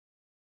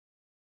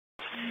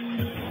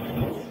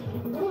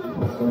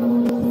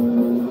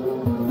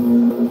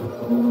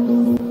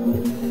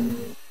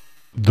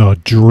The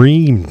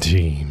Dream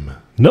Team,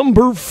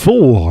 number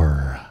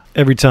 4.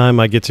 Every time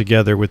I get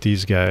together with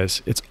these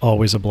guys, it's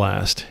always a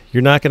blast.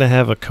 You're not going to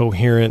have a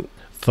coherent,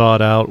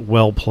 thought out,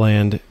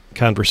 well-planned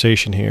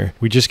conversation here.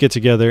 We just get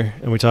together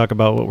and we talk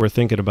about what we're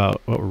thinking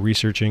about, what we're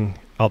researching,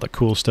 all the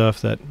cool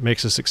stuff that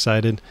makes us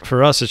excited.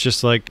 For us, it's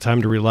just like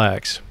time to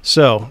relax.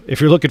 So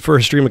if you're looking for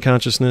a stream of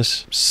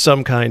consciousness,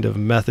 some kind of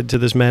method to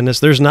this madness,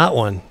 there's not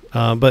one.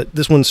 But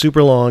this one's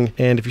super long,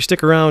 and if you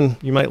stick around,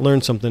 you might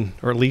learn something,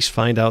 or at least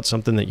find out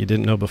something that you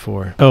didn't know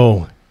before.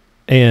 Oh,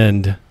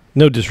 and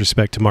no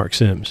disrespect to Mark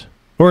Sims,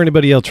 or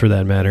anybody else for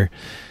that matter.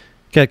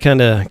 Got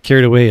kind of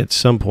carried away at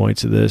some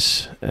points of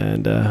this,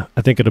 and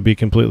I think it'll be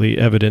completely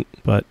evident,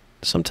 but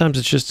sometimes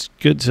it's just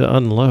good to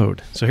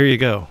unload. So here you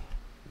go.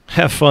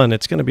 Have fun.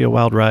 It's going to be a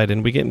wild ride,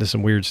 and we get into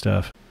some weird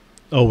stuff.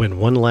 Oh, and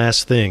one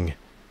last thing.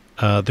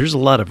 There's a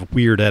lot of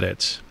weird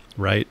edits,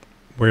 right?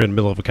 We're in the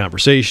middle of a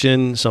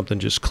conversation, something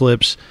just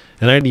clips,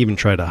 and I didn't even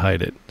try to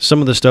hide it. Some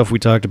of the stuff we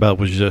talked about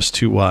was just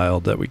too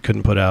wild that we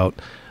couldn't put out.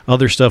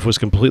 Other stuff was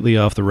completely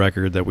off the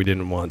record that we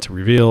didn't want to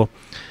reveal.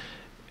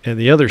 And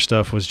the other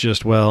stuff was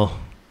just, well,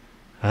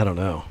 I don't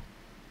know.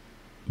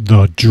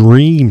 The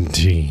Dream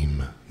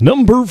Team,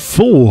 number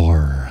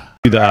 4.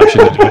 The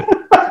option to do it.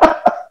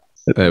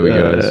 There we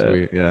go.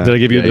 Sweet. Yeah. Did I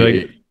give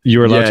you you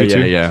were allowed to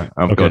too? Yeah.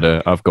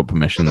 I've got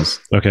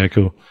permissions. Okay,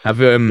 cool.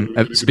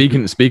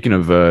 Speaking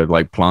of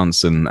like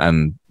plants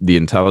and the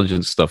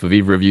intelligence stuff, have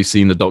either of you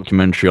seen the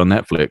documentary on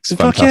Netflix?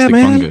 Fuck Fantastic yeah,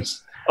 man.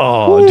 Fungus.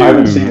 Oh,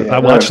 dude, I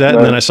watched that,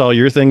 and then I saw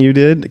your thing you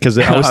did, because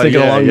I was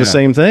thinking along the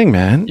same thing,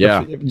 man.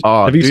 Yeah.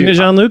 Have you seen it,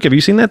 Jean-Luc? Have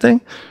you seen that thing?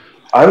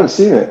 I haven't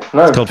seen it.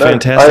 No, it's called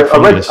Fantastic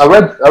Fungus.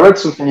 I read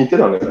something you did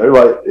on it.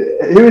 Like,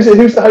 who is it?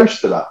 Who's the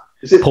host of that?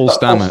 Is it Paul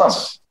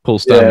Stamets? Paul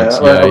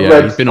Stamets,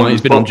 yeah.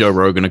 He's been on Joe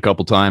Rogan a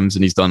couple times,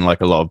 and he's done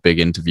like a lot of big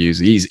interviews.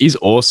 He's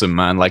awesome,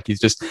 man. Like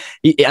he's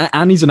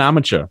an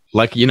amateur.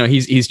 Like, you know,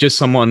 he's just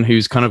someone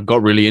who's kind of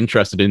got really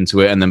interested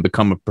into it and then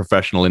become a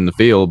professional in the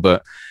field.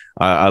 But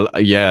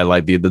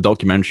like the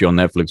documentary on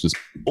Netflix was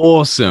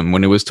awesome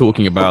when it was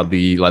talking about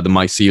the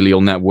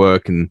mycelial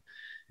network, and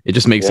it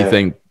just makes you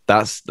think.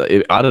 I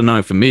don't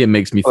know. For me, it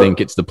makes me think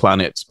it's the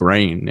planet's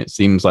brain. It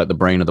seems like the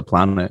brain of the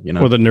planet, you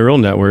know. Or the neural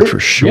network, for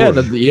sure.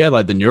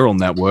 Like the neural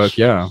network.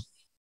 Yeah.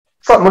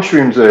 It's like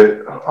mushrooms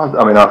are.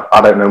 I mean,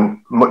 I don't know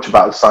much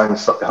about the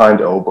science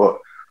behind it all, but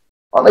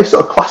aren't they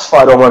sort of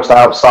classified almost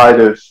outside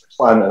of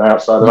plant and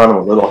outside of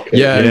animal? They're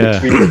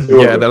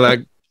like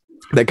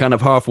they're kind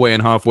of halfway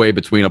and halfway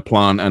between a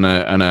plant and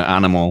an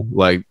animal.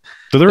 Like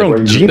they're their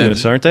own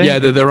genus, aren't they? Yeah,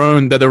 they're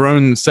their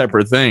own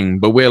separate thing.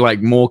 But we're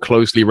like more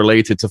closely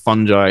related to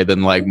fungi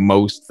than like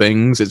most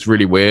things. It's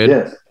really weird.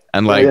 Yeah.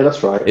 And like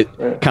that's right.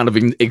 It kind of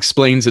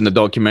explains in the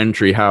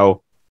documentary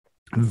how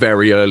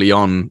very early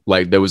on,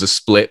 like there was a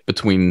split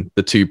between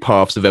the two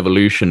paths of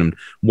evolution, and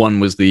one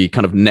was the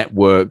kind of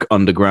network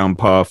underground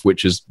path,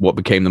 which is what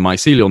became the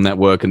mycelial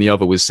network, and the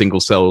other was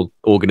single cell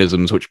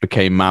organisms, which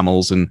became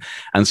mammals, and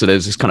so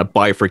there's this kind of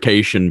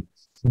bifurcation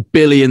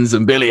billions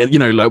and billions, you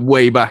know, like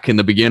way back in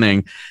the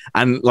beginning.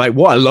 And like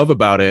what I love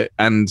about it,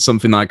 and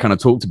something I kind of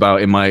talked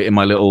about in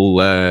my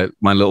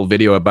little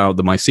video about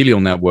the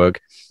mycelial network,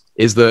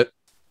 is that,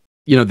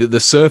 you know, the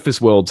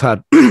surface world's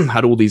had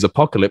had all these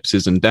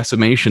apocalypses and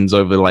decimations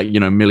over, like, you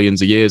know,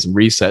 millions of years and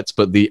resets,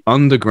 but the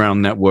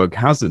underground network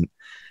hasn't.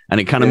 And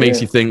it kind of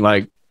makes you think,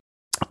 like,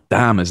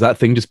 damn, has that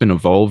thing just been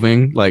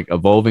evolving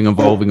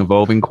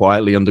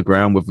quietly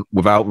underground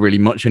without really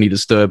much any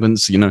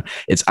disturbance? You know,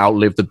 it's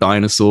outlived the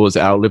dinosaurs,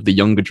 it outlived the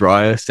Younger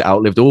Dryas, it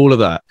outlived all of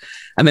that.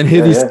 And then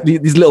here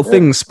these little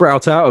things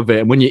sprout out of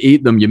it, and when you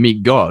eat them, you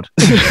meet God.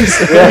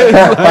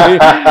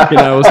 Like, you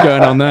know, what's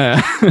going on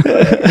there?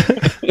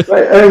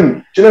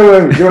 Right, do you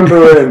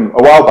remember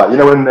a while back, you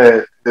know, when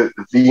the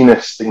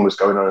Venus thing was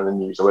going on in the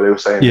news, where they were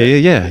saying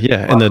in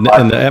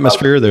the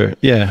atmosphere there,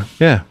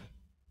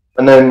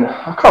 and then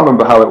I can't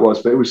remember how it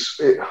was, but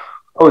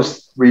I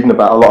was reading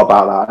about a lot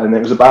about that, and it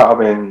was about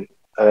having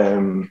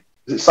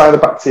is it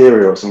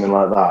cyanobacteria or something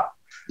like that,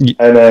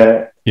 and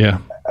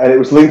it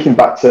was linking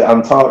back to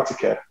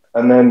Antarctica,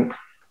 and then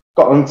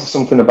got onto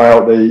something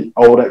about the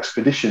old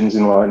expeditions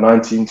in like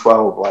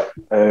 1912, like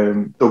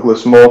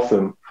Douglas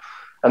Mortham.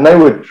 And they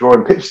were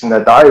drawing pictures in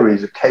their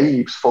diaries of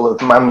caves full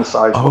of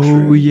man-sized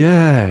mushrooms. Oh,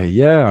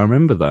 yeah, I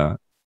remember that.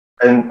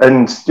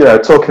 And you know,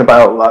 talking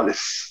about like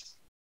this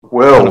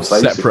world, kind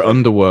of separate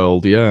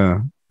underworld,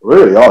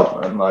 really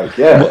odd, man. Like,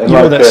 well, and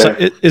like,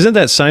 isn't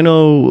that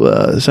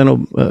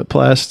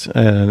cyanoplast?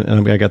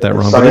 And I got that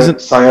wrong.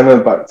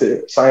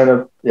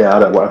 Cyanobacteria, I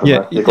don't know,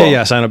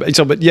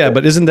 whatever.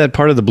 But isn't that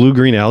part of the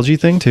blue-green algae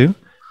thing too?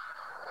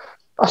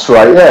 That's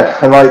right, yeah.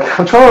 And like,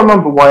 I'm trying to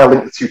remember why I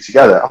linked the two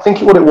together. I think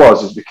what it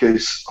was is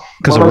because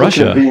of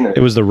Russia. It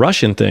was the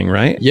Russian thing,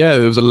 right? Yeah,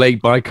 it was a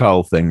Lake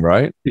Baikal thing,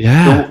 right?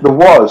 Yeah, there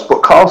was.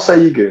 But Carl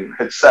Sagan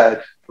had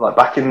said, like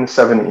back in the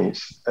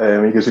 70s,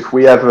 he goes, if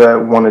we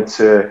ever wanted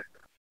to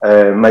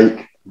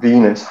make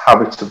Venus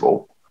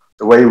habitable,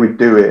 the way we'd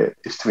do it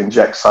is to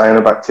inject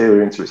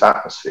cyanobacteria into its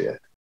atmosphere.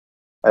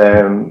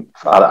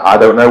 I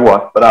don't know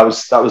why, but that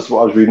was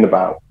what I was reading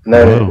about. And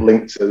then it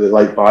linked to the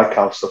Lake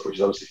Baikal stuff, which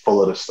is obviously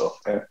full of this stuff.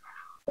 Yeah.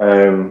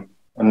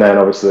 And then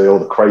obviously all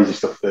the crazy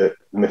stuff, the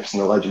myths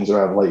and the legends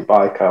around Lake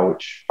Baikal,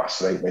 which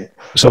fascinate me.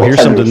 So here's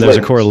something, there's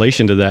a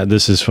correlation to that.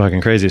 This is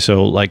fucking crazy.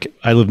 So like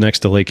I live next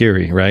to Lake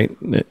Erie, right?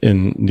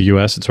 In the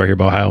US, it's right here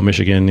by Ohio,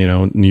 Michigan,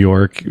 New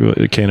York,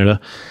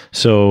 Canada.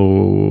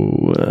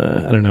 So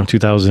I don't know,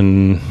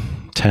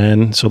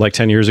 2010. So like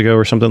 10 years ago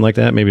or something like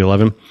that, maybe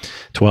 11,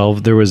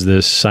 12, there was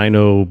this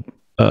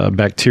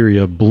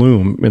cyanobacteria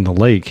bloom in the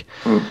lake.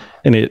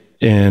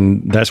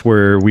 And that's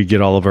where we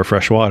get all of our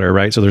fresh water,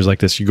 right? So there's like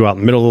this, you go out in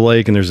the middle of the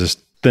lake and there's this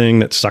thing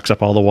that sucks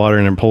up all the water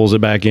and then pulls it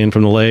back in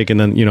from the lake. And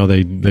then,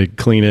 they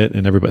clean it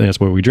and everybody,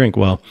 that's where we drink.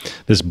 Well,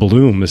 this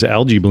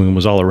algae bloom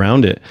was all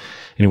around it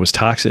and it was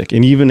toxic.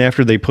 And even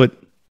after they put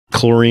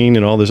chlorine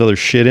and all this other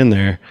shit in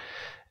there,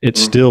 it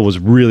still was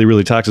really,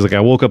 really toxic. Like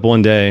I woke up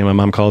one day and my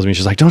mom calls me,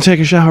 she's like, don't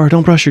take a shower,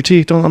 don't brush your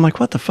teeth. I'm like,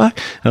 what the fuck?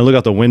 And I look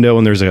out the window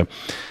and there's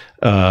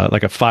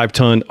like a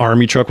 5-ton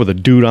army truck with a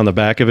dude on the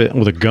back of it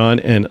with a gun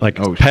and like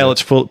pallets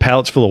full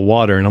of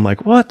water. And I'm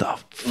like, what the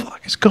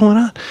fuck is going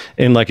on?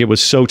 And like, it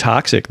was so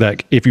toxic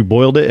that if you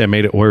boiled it, it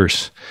made it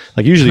worse.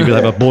 Like usually if you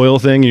have a boil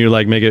thing and you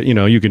like make it,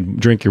 you can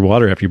drink your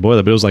water after you boil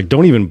it, but it was like,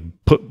 don't even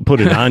put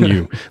it on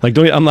you. Like,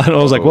 I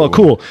was like, well,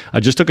 cool. I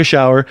just took a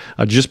shower.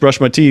 I just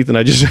brushed my teeth and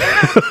I just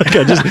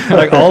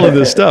like all of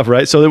this stuff.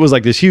 Right. So it was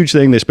like this huge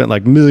thing. They spent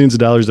like millions of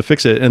dollars to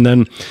fix it. And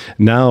then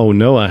now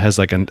NOAA has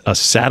like a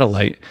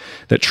satellite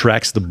that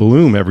tracks the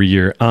bloom every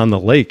year on the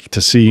lake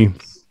to see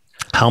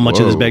how much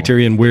of this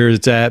bacteria and where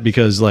it's at,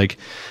 because like,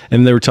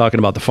 and they were talking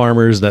about the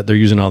farmers that they're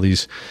using all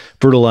these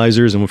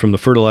fertilizers, and from the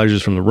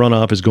fertilizers from the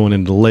runoff is going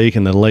into the lake,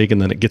 and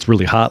then it gets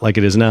really hot like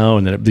it is now,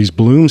 and then these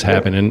blooms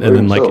happen, and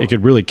then like it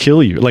could really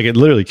kill you. Like it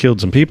literally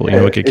killed some people.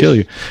 It could kill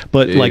you.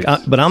 But like,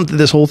 I'm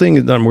this whole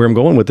thing. Where I'm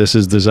going with this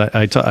is this.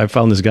 I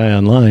found this guy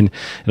online,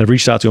 and I've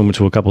reached out to him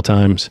a couple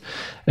times,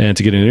 and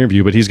to get an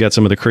interview. But he's got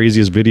some of the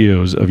craziest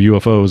videos of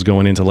UFOs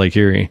going into Lake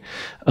Erie,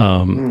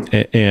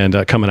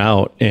 and coming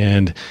out.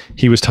 And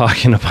he was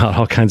talking about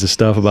all kinds of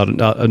stuff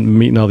about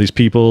meeting all these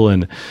people,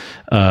 and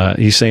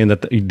he's saying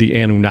that the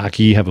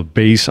Anunnaki have a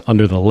base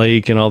under the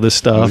lake and all this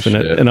stuff.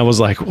 And I was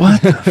like,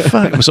 what the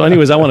fuck? So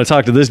anyways, I want to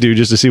talk to this dude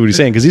just to see what he's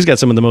saying, because he's got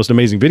some of the most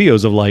amazing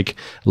videos of like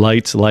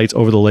lights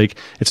over the lake.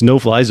 It's no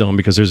fly zone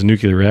because there's a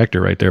nuclear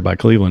reactor right there by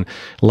Cleveland.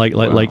 Light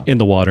in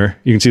the water.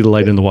 You can see the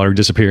light in the water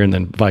disappear, and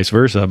then vice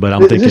versa. But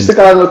I'm thinking, is this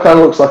the guy that kind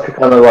of looks like a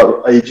kind of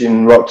like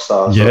aging rock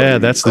star? Yeah,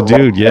 that's the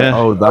dude. Yeah.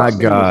 Oh, that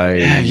guy.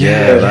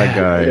 Yeah, that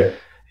guy.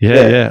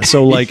 Yeah.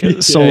 So like,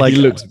 he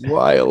looks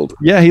wild.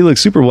 Yeah, he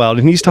looks super wild.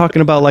 And he's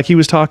talking about, like, he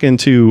was talking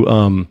to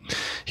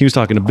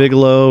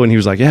Bigelow, and he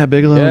was like, yeah,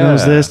 Bigelow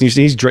knows this. And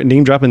he's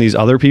name dropping these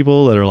other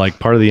people that are like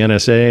part of the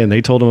NSA, and they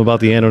told him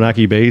about the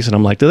Anunnaki base. And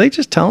I'm like, do they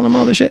just telling him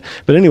all this shit?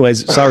 But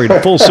anyways, sorry,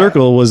 full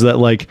circle was that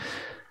like,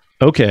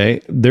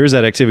 okay, there's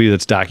that activity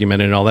that's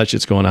documented and all that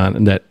shit's going on,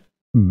 and that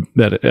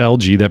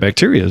algae, that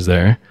bacteria is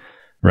there,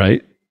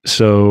 right?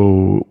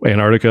 So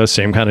Antarctica,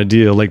 same kind of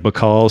deal. Lake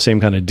Baikal, same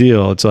kind of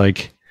deal. It's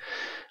like,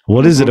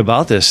 what is it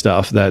about this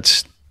stuff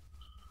that's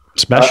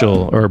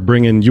special, or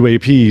bringing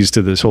UAPs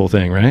to this whole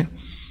thing, right?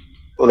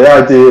 Well, the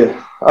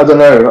idea, I don't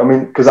know. I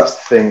mean, because that's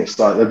the thing. It's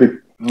like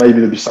maybe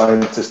there'll be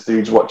scientist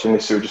dudes watching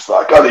this who are just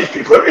like, oh, these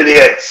people are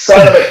idiots.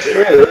 But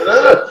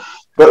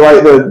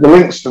like the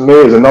links for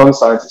me as a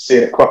non-scientist,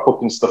 seeing it crop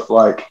up in stuff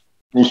like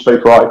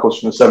newspaper articles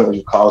from the 70s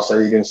with Carl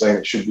Sagan saying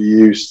it should be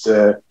used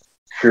to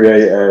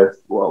create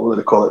what would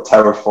they call it,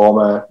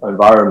 terraform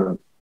environment.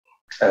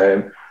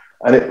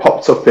 And it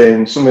popped up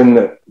in something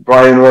that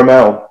Brian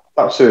Ramble,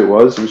 that's who it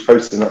was, who was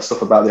posting that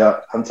stuff about the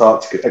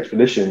Antarctic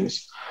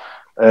expeditions.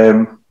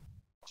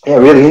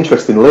 Really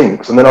interesting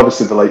links. And then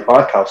obviously the Lake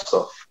Baikal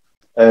stuff.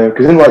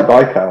 Because in Lake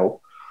Baikal,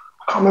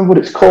 I can't remember what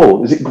it's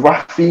called. Is it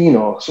graphene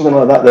or something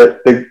like that?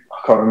 I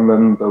can't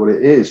remember what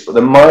it is, but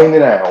they're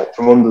mining out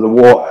from under the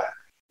water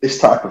this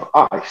type of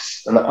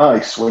ice. And the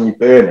ice, when you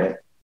burn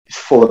it, is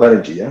full of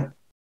energy, yeah?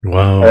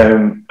 Wow.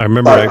 I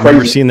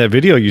remember seeing that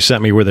video you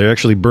sent me where they're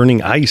actually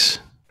burning ice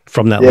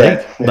from that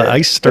lake. The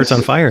ice starts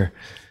on fire.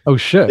 Oh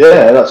shit!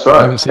 Yeah, that's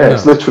right.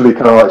 It's literally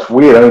kind of like, it's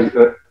weird.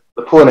 They're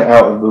pulling it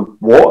out of the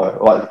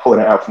water, like they're pulling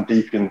it out from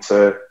deep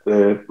into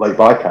the Lake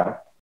Baikal,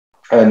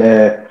 and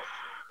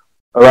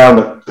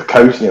around the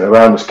coast,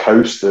 around this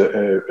coast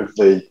of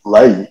the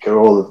lake, are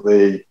all of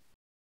the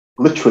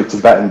literally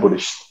Tibetan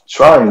Buddhist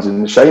shrines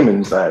and the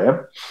shamans there.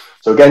 Yeah?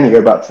 So again, you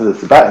go back to the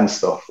Tibetan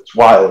stuff. It's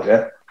wild,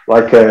 yeah.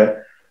 Like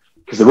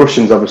because the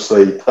Russians,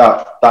 obviously,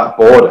 that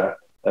border.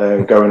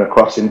 Going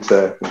across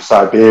into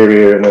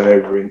Siberia and then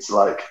over into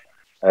like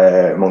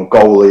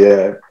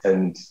Mongolia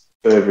and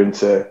further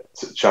into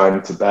China,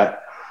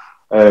 Tibet.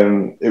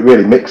 It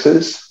really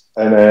mixes,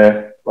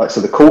 and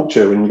so the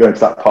culture when you go into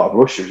that part of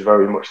Russia is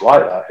very much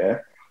like that. Yeah.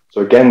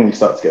 So again, you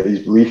start to get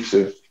these beliefs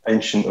of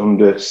ancient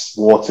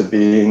underwater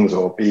beings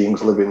or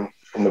beings living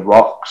in the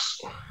rocks.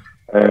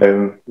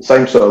 The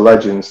same sort of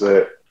legends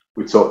that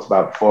we talked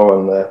about before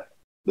on the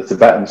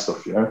Tibetan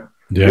stuff. Yeah.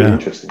 Really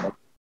interesting. Man.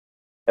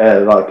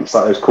 like it's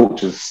like those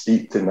cultures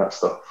steeped in that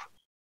stuff,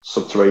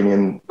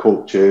 subterranean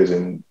cultures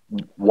and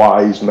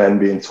wise men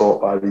being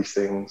taught by these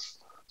things.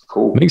 It's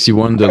cool. Makes you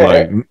wonder,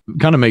 like,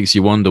 kind of makes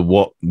you wonder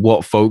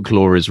what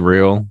folklore is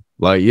real.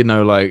 Like, you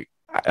know, like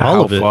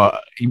all of it. Well,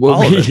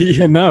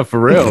 yeah, no, for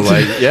real.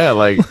 Like, yeah,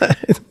 like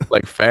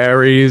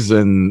fairies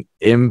and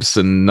imps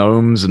and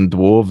gnomes and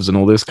dwarves and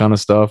all this kind of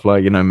stuff.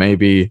 Like, you know,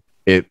 maybe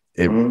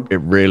it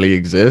really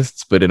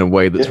exists, but in a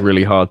way that's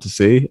really hard to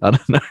see. I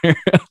don't know. You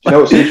know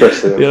what's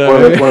interesting? You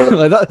know,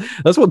 like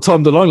that's what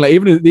Tom DeLonge, like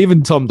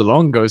even Tom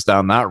DeLonge goes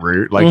down that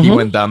route. Like he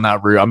went down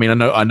that route. I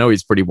mean, I know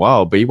he's pretty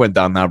wild, but he went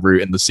down that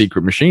route in the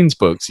Secret Machines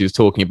books. He was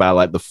talking about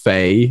like the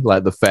Fae,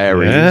 like the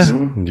fairies.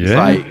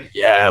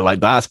 Like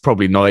that's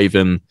probably not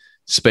even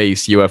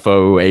space,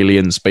 UFO,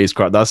 alien,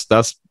 spacecraft.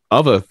 That's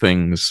other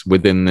things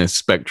within this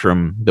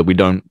spectrum that we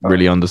don't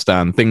really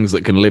understand. Things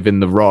that can live in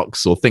the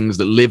rocks, or things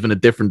that live in a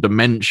different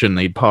dimension.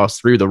 They pass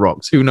through the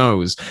rocks. Who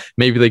knows?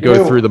 Maybe they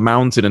go through the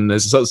mountain and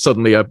there's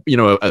suddenly a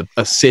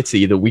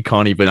city that we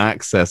can't even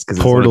access because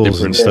it's on a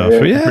different stuff.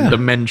 Different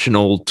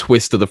dimensional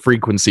twist of the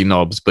frequency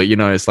knobs. But you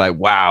know, it's like,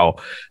 wow,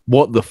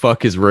 what the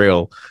fuck is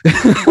real?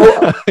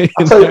 Well,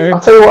 I'll tell you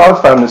what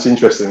I found that's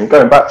interesting.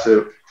 Going back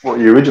to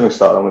what you originally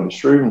started on with the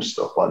shrooms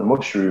stuff, like the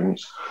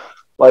mushrooms.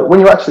 Like when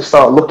you actually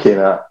start looking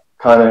at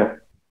kind of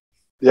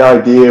the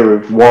idea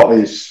of what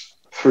is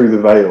through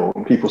the veil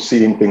and people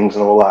seeing things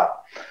and all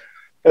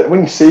that. When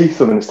you see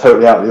something that's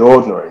totally out of the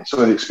ordinary, some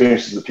of the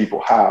experiences that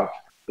people have,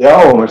 they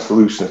are almost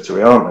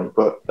hallucinatory, aren't they?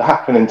 But they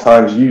happen in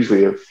times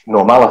usually of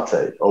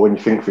normality, or when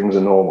you think things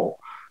are normal.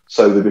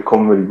 So they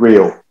become really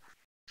real.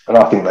 And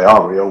I think they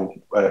are real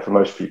for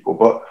most people.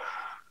 But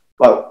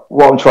like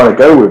what I'm trying to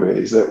go with it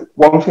is that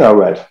one thing I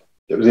read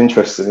that was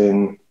interesting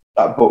in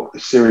that book, The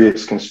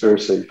Sirius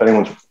Conspiracy. If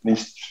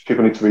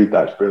people need to read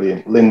that, it's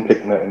brilliant. Lynn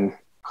Picknett and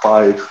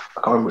Clive,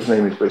 I can't remember what his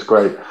name is, but it's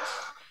great.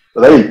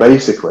 But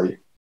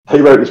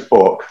they wrote this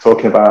book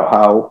talking about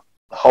how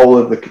the whole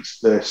of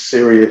the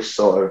Sirius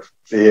sort of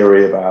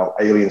theory about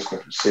aliens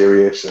coming from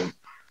Sirius and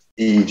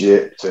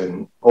Egypt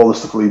and all the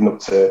stuff leading up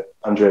to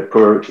Andrea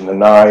Purich and the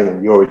Nine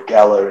and Uri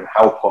Geller and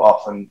Hal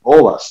Puthoff and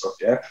all that stuff,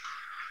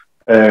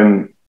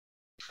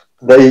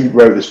 they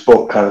wrote this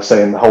book kind of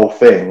saying the whole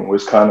thing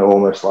was kind of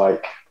almost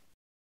like,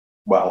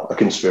 well, a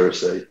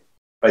conspiracy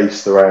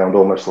based around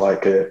almost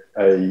like a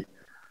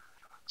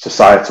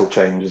societal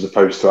change as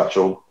opposed to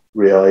actual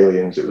real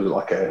aliens. It was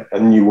like a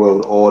new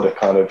world order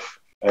kind of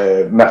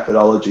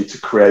methodology to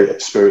create a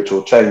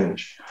spiritual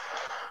change.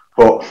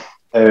 But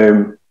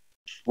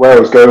where I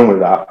was going with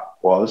that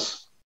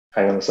was,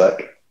 hang on a sec.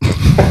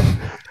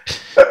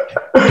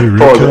 Here it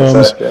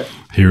comes.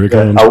 Here it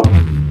comes.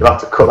 You'll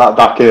have to cut that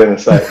back in and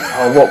say,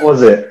 oh, what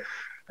was it?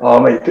 Oh,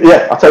 mate.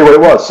 Yeah, I'll tell you what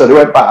it was. So they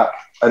went back,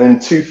 and in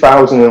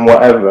 2000 and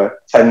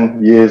whatever,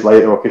 10 years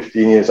later or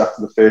 15 years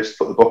after the first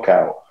put the book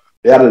out,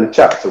 they added a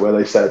chapter where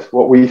they said,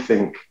 what we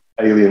think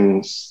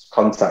aliens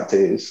contact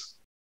is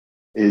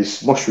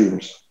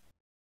mushrooms.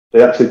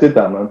 They actually did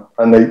that, man.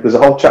 And there's a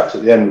whole chapter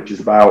at the end which is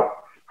about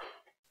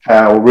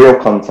how real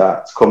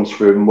contact comes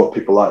from what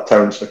people like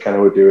Terence McKenna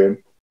were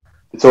doing.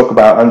 They talk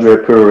about Andrea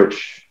Purich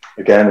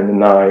again in the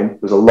Nine.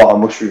 There's a lot of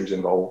mushrooms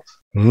involved.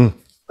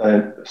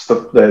 And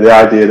stuff, the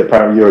idea that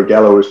apparently Uri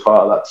Geller was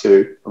part of that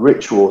too.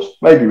 Rituals,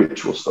 maybe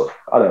ritual stuff.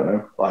 I don't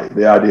know. Like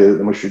the idea that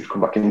the mushrooms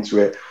come back into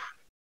it,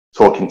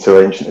 talking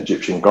to ancient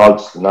Egyptian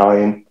gods, the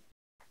Nine.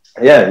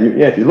 Yeah,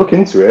 if you look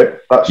into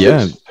it, that's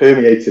just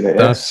permeating it.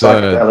 That's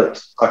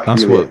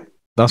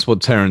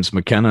what Terence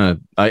McKenna,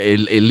 at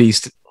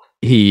least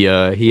he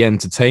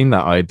entertained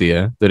that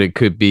idea that it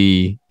could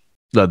be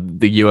the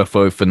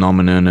UFO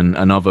phenomenon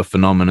and other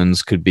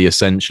phenomenons could be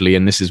essentially,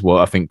 and this is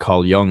what I think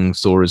Carl Jung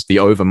saw as the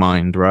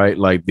overmind, right?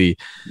 Like the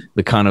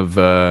kind of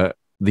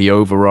the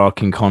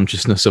overarching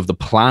consciousness of the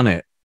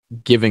planet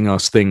giving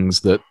us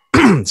things that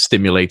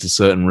stimulate a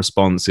certain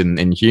response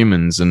in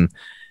humans. And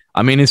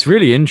I mean, it's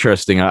really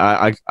interesting.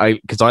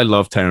 Because I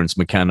love Terence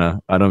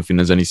McKenna. I don't think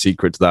there's any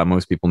secret to that.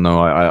 Most people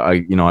know.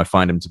 I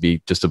find him to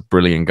be just a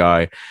brilliant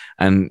guy,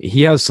 and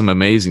he has some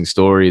amazing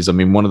stories. I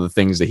mean, one of the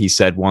things that he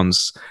said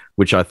once,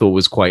 which I thought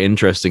was quite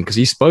interesting, because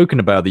he's spoken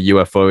about the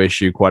UFO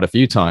issue quite a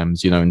few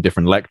times, in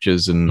different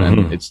lectures, and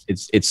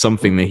it's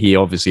something that he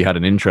obviously had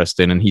an interest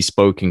in, and he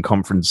spoke in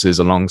conferences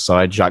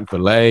alongside Jacques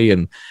Vallée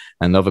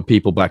and other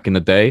people back in the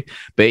day.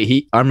 But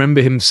I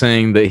remember him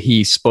saying that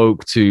he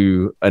spoke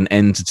to an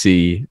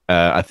entity.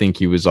 I think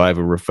he was on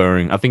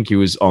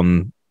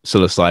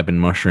psilocybin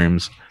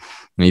mushrooms.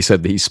 And he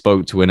said that he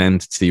spoke to an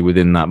entity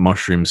within that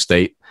mushroom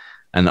state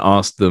and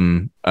asked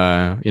them,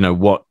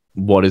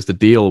 what is the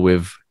deal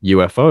with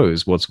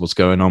UFOs? What's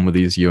going on with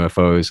these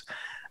UFOs?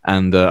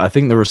 And I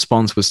think the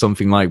response was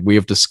something like, we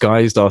have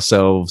disguised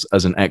ourselves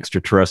as an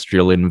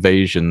extraterrestrial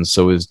invasion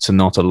so as to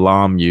not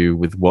alarm you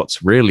with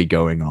what's really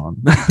going on.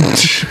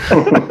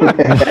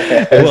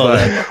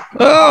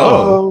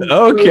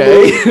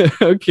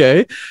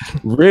 Okay.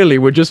 Really?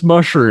 We're just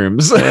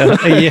mushrooms.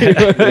 What?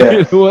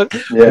 Yeah. What?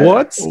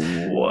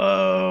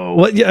 Whoa.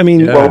 What? Yeah, I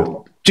mean,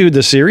 Dude,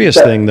 the serious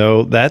thing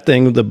though, that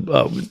thing, the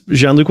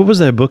Jean-Luc, what was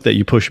that book that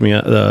you pushed me,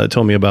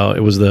 told me about?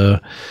 It was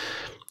the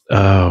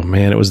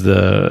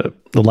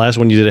last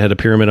one you did. It had a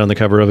pyramid on the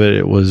cover of it.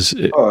 It was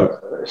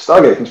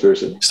Stargate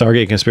Conspiracy.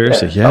 Stargate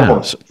Conspiracy.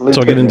 Yeah. So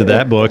I'll get into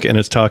that book, and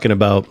it's talking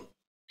about,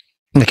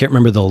 I can't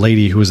remember the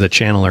lady who was the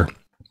channeler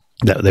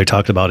that they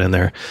talked about in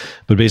there,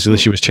 but basically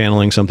she was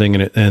channeling something,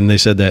 and they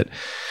said that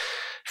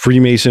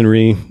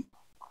Freemasonry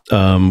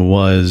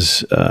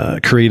was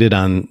created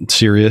on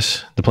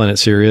Sirius, the planet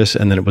Sirius,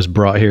 and then it was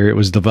brought here. It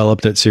was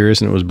developed at Sirius,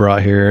 and it was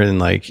brought here, and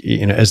like,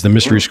 you know, as the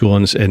mystery school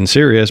in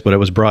Sirius, but it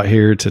was brought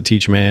here to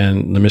teach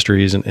man the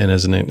mysteries and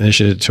as an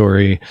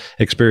initiatory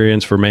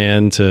experience for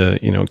man to,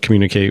 you know,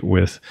 communicate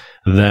with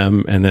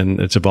them, and then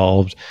it's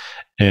evolved.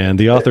 And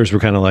the authors were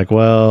kind of like,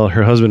 well,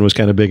 her husband was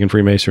kind of big in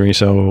Freemasonry,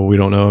 so we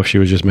don't know if she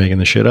was just making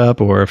the shit up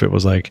or if it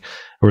was like,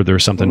 or there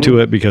was something to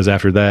it, because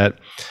after that,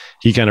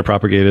 he kind of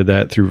propagated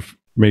that through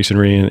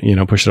Masonry and, you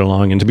know, pushed it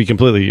along. And to be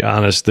completely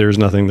honest, there's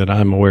nothing that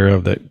I'm aware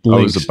of that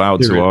links. I was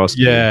about to ask.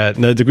 Yeah,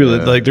 no,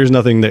 like there's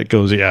nothing that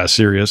goes, yeah,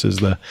 Sirius is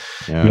the,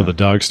 you know, the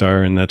dog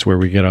star, and that's where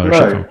we get our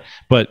shit from.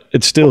 But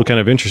it's still kind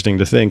of interesting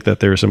to think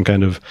that there's some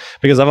kind of,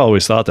 because I've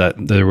always thought that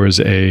there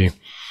was a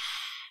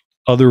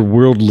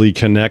otherworldly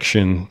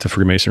connection to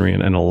Freemasonry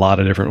in a lot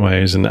of different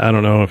ways. And I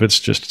don't know if it's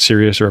just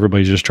serious or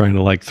everybody's just trying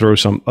to like throw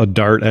a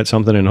dart at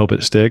something and hope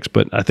it sticks,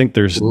 but I think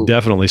there's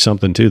definitely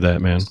something to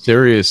that, man.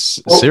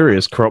 Sirius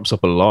crops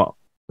up a lot,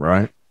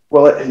 right?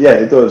 Well, yeah,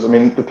 it does. I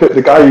mean,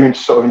 the guy who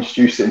sort of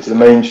introduced it into the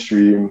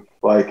mainstream,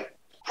 like,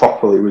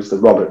 properly was the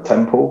Robert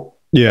Temple.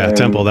 Yeah,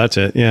 Temple, that's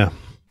it, yeah.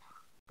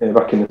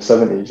 Back in the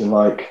 70s, and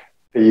like,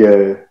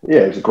 it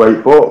was a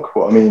great book.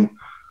 But I mean,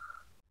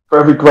 for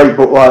every great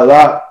book like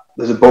that,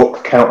 there's a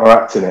book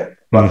counteracting it.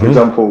 Like, for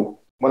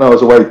example, when I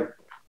was away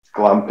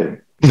glamping.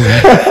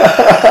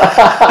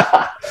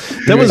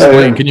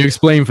 Can you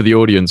explain for the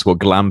audience what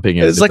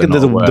glamping is? It's like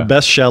the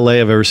best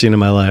chalet I've ever seen in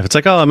my life. It's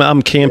like, oh,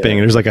 I'm camping,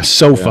 and there's like a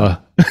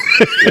sofa.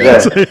 Yeah,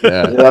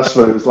 that's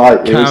what it was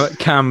like.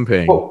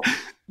 Camping.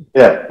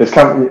 It's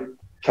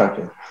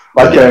camping.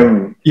 Like,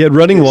 you had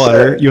running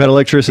water, you had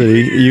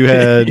electricity, you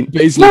had...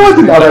 No, I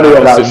didn't have any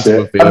of that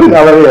shit. I didn't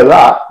have any of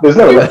that. There's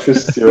no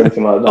electricity or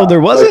anything like that. Oh, there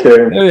wasn't?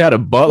 Like, they had a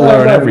butler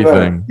and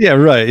everything. No. Yeah,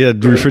 right. Yeah,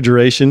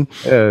 refrigeration.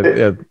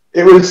 It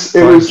was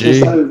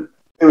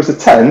a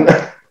tent,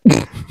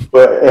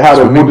 but it had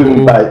a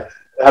wooden base.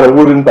 It had a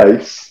wooden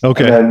base.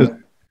 Okay.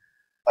 And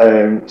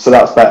then, so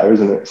that's better,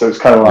 isn't it? So it's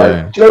kind of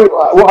like... Do you know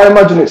what I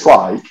imagine it's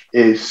like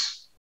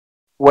is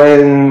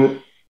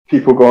when...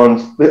 people go on,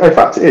 in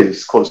fact it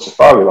is called a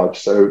safari lodge,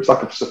 so it's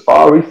like a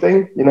safari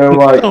thing, you know,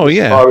 like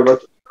safari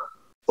lodge,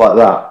 like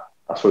that.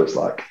 That's what it's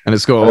like. And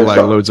it's got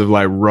loads of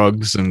like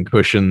rugs and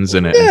cushions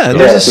in it. Yeah,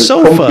 there's a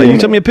sofa. You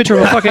took me a picture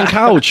of a fucking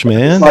couch,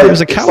 man. There was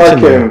a couch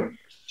in there.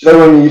 Do you know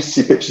when you used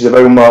to see pictures of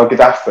Omar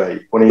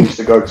Gaddafi when he used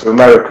to go to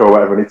America or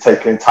whatever, and he'd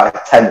take an entire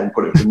tent and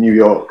put it in New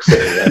York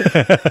City? Is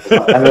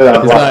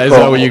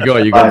that what you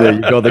got? You got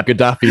the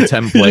Gaddafi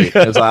template.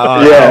 It's like,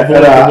 all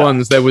the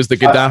ones, there was the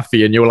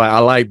Gaddafi, and you were like, I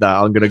like that.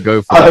 I'm gonna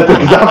go for that. I had the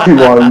Gaddafi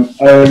one.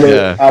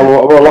 I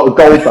wore a lot of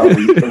gold that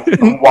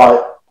week,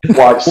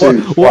 white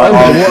suits.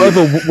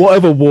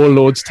 Whatever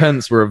warlords'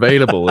 tents were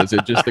available. Is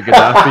it just the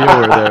Gaddafi, or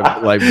are there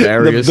like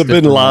various the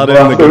Bin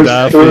Laden, the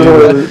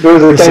Gaddafi? There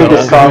was a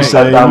Genghis Khan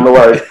tent down the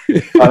way.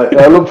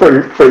 It looked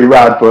pretty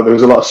rad, but there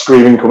was a lot of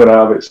screaming coming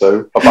out of it,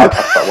 so I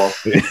bypassed that one.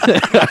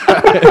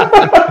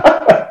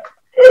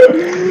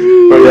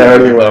 But yeah,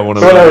 anyway.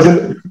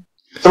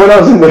 So when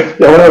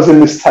I was in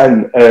this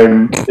tent,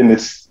 in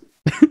this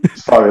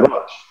safari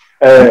lodge,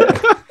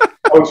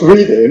 I was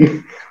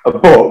reading a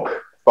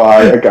book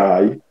by a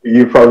guy who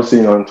you've probably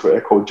seen on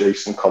Twitter called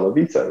Jason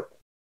Colavito.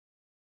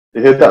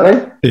 You heard that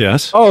name?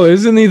 Yes. Oh,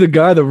 isn't he the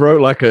guy that wrote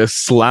like a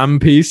slam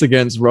piece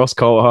against Ross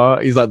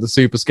Coulthart? He's like the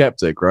super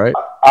skeptic, right?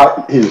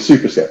 He's a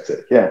super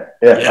skeptic, yeah,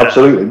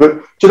 absolutely.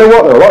 But do you know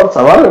what, though? A lot of the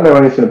time I don't know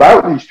anything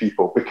about these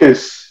people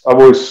because I've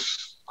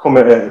always come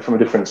at it from a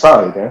different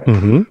side, yeah?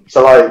 Mm-hmm.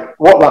 So like,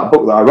 what that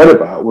book that I read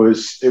about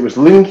was, it was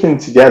linking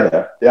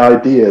together the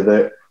idea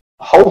that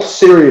the whole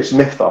serious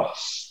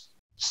mythos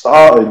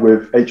started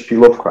with H.P.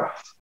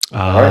 Lovecraft.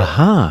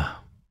 Right?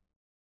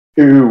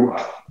 Who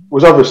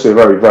was obviously a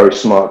very, very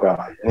smart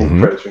guy, and he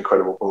created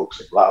incredible books,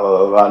 and blah, blah,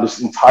 blah, blah,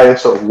 this entire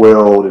sort of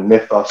world and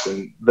mythos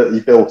and that he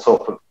built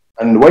up.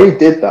 And the way he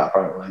did that,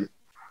 apparently,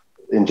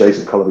 in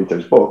Jason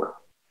Colavito's book,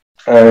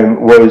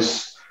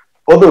 was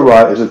other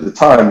writers at the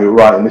time who were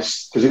writing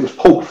this, because it was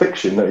pulp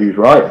fiction that he was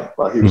writing.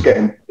 Like, he was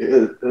getting,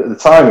 at the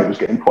time, it was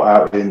getting put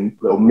out in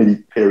little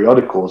mini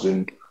periodicals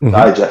and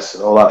digests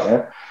and all that,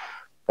 yeah?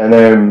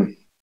 And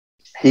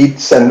he'd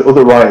send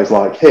other writers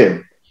like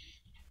him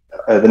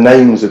the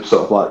names of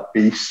sort of like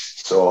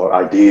beasts or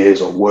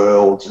ideas or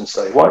worlds and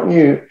say, why don't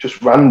you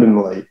just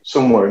randomly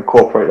somewhere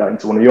incorporate that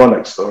into one of your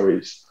next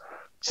stories?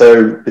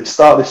 So they'd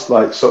start this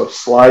like sort of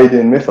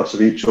sliding mythos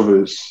of each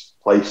other's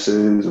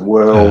places,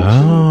 worlds,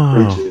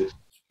 and creatures.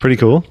 Pretty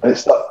cool. And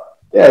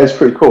it's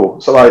pretty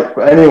cool. So like,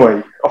 but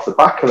anyway, off the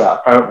back of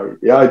that, apparently,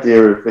 the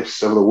idea of this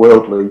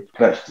otherworldly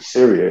connection to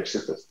Sirius,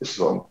 this is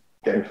what I'm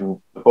getting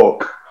from the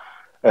book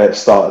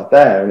started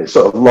there, and it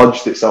sort of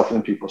lodged itself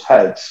in people's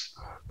heads.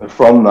 And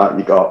from that,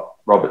 you got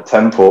Robert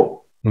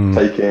Temple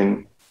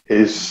taking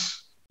his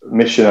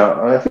mission out.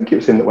 And I think it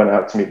was him that went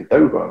out to meet the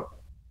Dogon.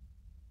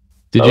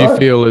 Did you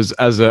feel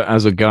as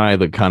a guy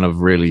that kind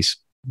of really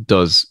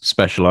does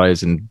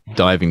specialize in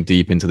diving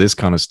deep into this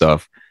kind of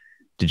stuff?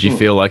 Did you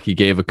feel like he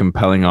gave a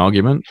compelling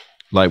argument,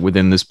 like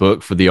within this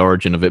book, for the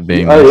origin of it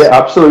being? Oh yeah,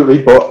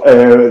 absolutely. But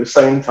at the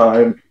same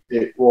time,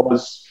 it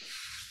was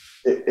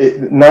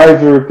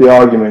neither of the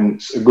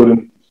arguments are good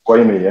enough to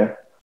sway me.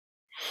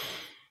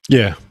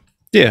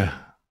 Yeah.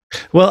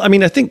 Well, I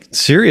mean, I think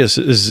Sirius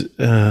is,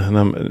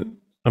 and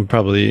I'm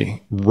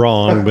probably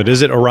wrong, but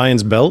is it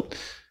Orion's belt?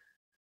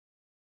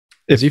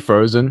 Is he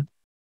frozen?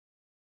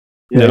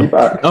 Yeah, No. he's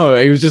back. Oh,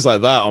 he was just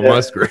like that on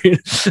my screen.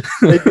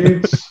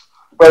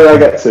 Where did I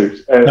get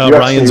to?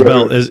 Orion's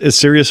belt. Is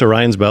Sirius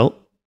Orion's belt?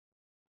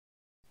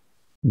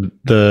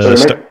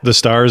 The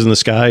stars in the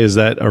sky, is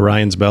that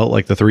Orion's belt,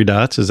 like the 3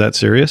 dots? Is that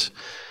Sirius?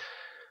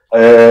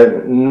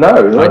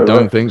 No, I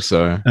don't think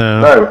so.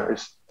 No,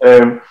 it's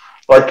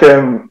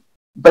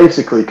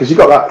basically, because you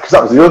got that, because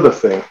that was the other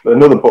thing.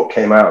 Another book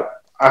came out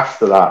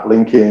after that,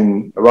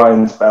 linking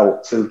Orion's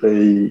belt to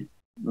the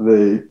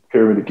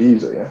Pyramid of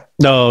Giza. Yeah.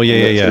 Oh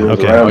yeah.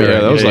 Okay.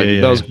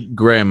 That was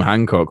Graham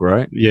Hancock,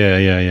 right?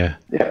 Yeah.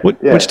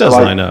 Which does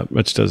line up.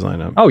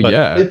 Oh, but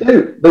yeah.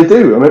 They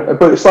do. I mean,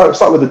 but it's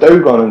like with the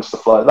Dogon and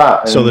stuff like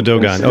that. So the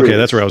Dogon. Okay,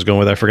 that's where I was going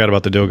with. I forgot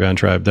about the Dogon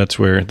tribe. That's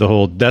where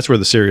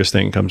the Sirius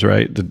thing comes,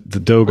 right? The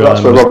Dogon. Well,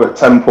 that's where Robert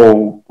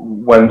Temple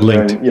went.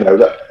 Linked. And,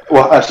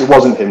 well, actually, it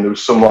wasn't him. There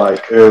was some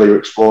earlier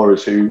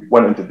explorers who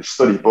went and did the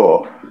study,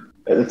 but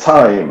at the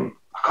time,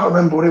 I can't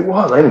remember what it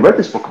was. I only read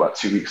this book about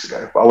 2 weeks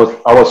ago, but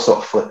I was sort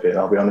of flipping.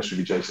 I'll be honest with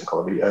you, Jason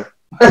Colavito.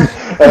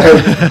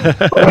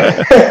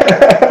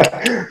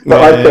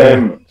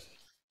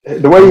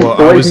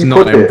 I was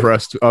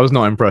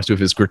not impressed with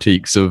his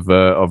critiques of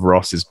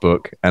Ross's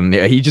book, and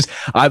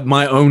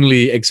my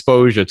only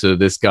exposure to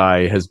this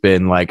guy has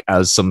been like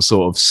as some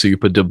sort of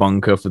super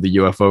debunker for the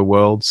UFO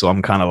world. So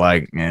I'm kind of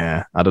like,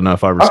 I don't know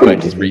if I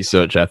respect his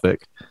research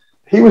ethic.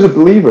 He was a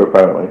believer,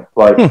 apparently.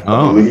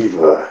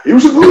 Believer. He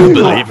was a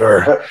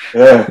believer.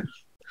 Yeah.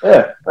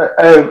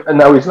 And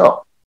now he's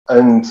not.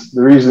 And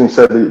the reason he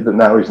said that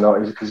now he's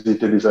not is because he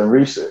did his own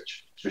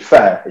research. To be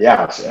fair, he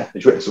has. Yeah,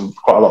 he's written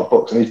quite a lot of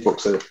books, and these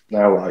books are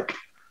now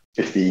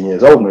 15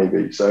 years old,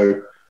 maybe.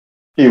 So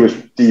he was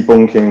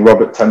debunking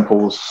Robert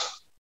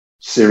Temple's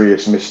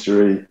Sirius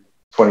mystery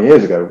 20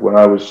 years ago when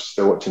I was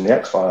still watching the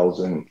X-Files,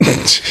 and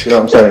you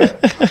know what I'm saying?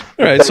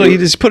 All right, so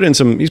he's put in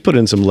some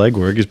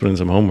legwork, he's put in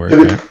some homework.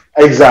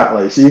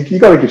 Exactly. So you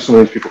got to give some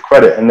of these people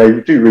credit, and they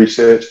do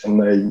research, and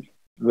they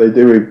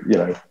do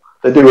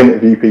they do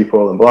interview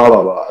people and blah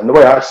blah blah. And the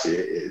way I see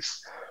it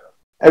is,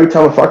 every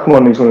time if I come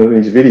on one of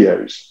these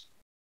videos,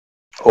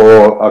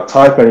 or I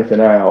type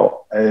anything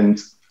out, and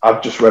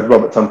I've just read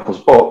Robert Temple's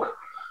book,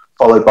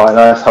 followed by a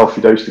nice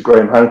healthy dose of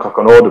Graham Hancock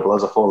on Audible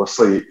as I fall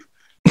asleep,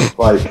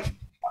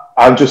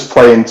 I'm just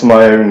playing to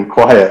my own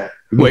choir.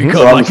 Wake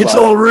up it's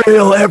all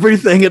real,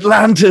 everything,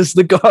 Atlantis,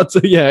 the gods.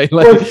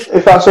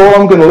 If that's all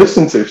I'm going to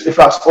listen to, if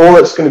that's all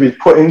that's going to be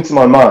put into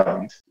my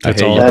mind,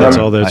 that's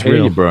all that's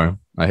real, bro.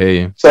 I hear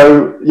you.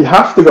 So you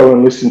have to go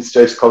and listen to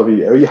Jason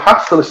Colavito. You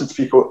have to listen to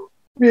people.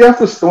 You have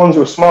to listen to the ones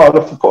who are smart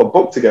enough to put a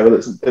book together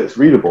that's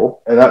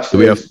readable. And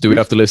actually, do we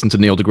have to listen to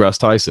Neil deGrasse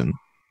Tyson?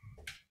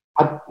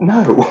 No.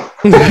 No.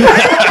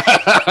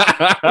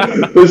 I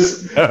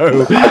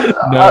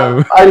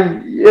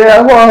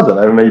don't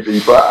know, maybe,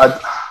 but I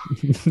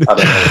don't know.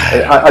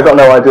 I got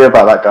no idea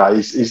about that guy.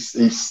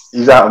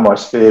 He's out of my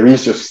sphere.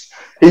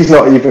 He's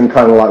not even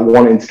kind of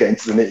wanting to get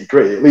into the nitty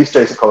gritty. At least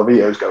Jason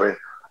Colavito's going,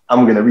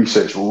 I'm going to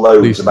research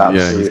loads about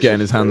this. Yeah, he's getting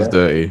his hands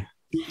dirty.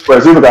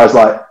 Whereas the other guy's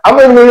like, I'm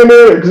not even going to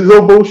do it because it's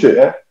all bullshit.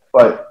 Yeah?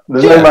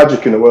 There's no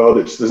magic in the world.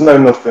 There's no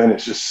nothing.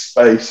 It's just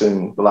space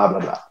and blah blah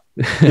blah.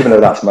 Even though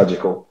that's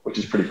magical, which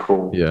is pretty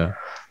cool. Yeah.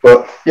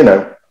 But you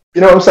know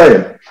what I'm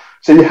saying.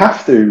 So you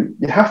have to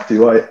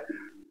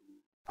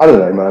I don't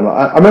know, man.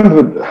 I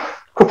remember a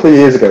couple of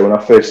years ago when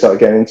I first started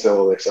getting into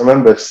all this. I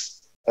remember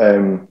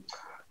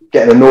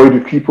getting annoyed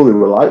with people who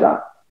were like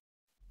that,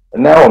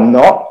 and now I'm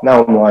not.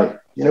 Now I'm like,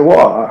 you know what?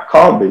 I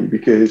can't be,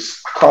 because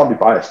I can't be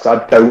biased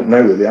because I don't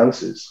know the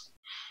answers,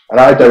 and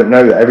I don't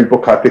know that every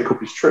book I pick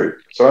up is true.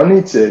 So I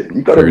need to.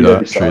 You got to be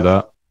ready. True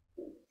that.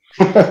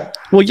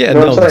 Well, yeah,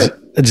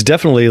 it's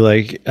definitely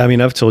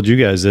I've told you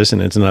guys this,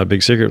 and it's not a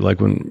big secret.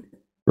 Like when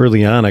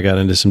early on, I got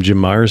into some Jim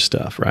Marrs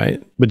stuff,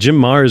 right? But Jim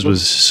Marrs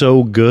was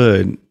so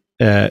good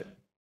at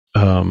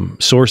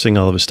sourcing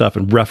all of his stuff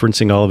and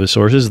referencing all of his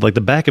sources. Like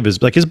the back of his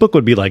book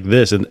would be like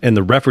this, and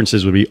the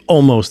references would be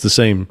almost the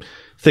same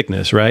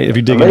thickness, right? If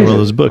you dig into one of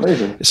those books.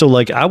 Amazing. So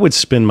I would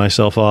spin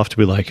myself off to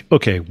be like,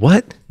 okay,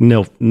 what?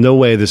 No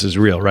way this is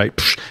real, right?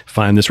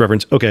 Find this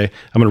reference. Okay,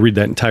 I'm going to read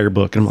that entire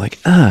book. And I'm like,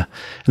 and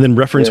then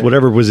reference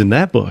whatever was in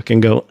that book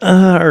and go,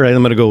 all right,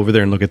 I'm going to go over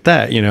there and look at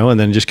that, and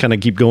then just kind of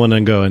keep going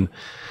and going.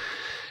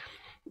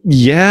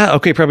 Yeah.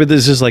 Okay. Probably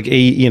this is like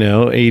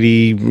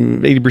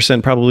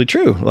 80% probably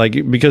true.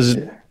 Like, because,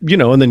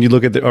 and then you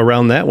look at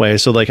around that way.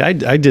 So like I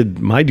did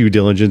my due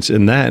diligence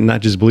in that and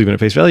not just believe in at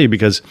face value,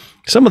 because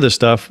some of this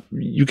stuff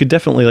you could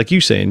definitely, like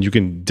you saying, you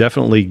can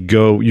definitely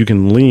you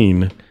can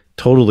lean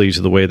totally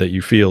to the way that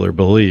you feel or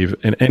believe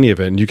in any of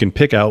it. And you can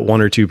pick out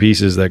one or two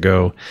pieces that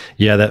go,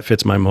 yeah, that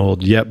fits my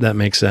mold. Yep, that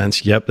makes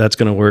sense. Yep, that's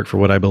going to work for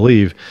what I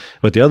believe.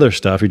 But the other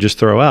stuff you just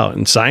throw out.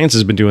 And science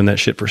has been doing that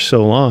shit for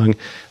so long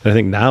that I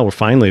think now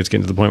it's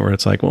getting to the point where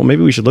it's like, well,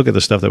 maybe we should look at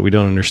the stuff that we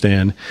don't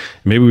understand.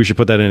 Maybe we should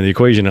put that into the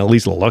equation and at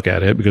least look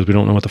at it, because we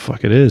don't know what the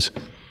fuck it is.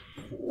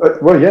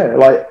 Well, yeah,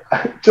 like,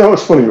 do you know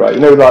what's funny, right?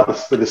 Like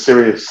the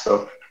serious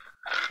stuff.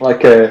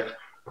 Like,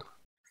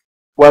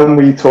 when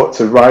we talked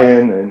to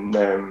Ryan and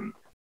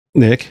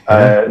Nick,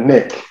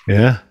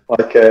 yeah,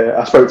 like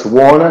I spoke to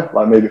Warner,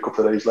 like maybe a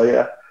couple of days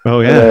later.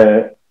 Oh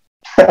yeah.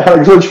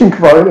 Alex, what do you think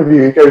of our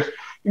interview? He goes,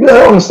 I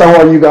don't understand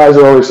why you guys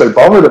are always so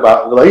bothered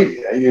about the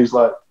lady. He was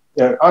like,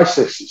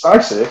 it's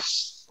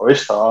Isis or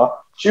Ishtar.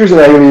 She was an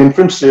alien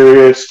from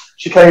Sirius.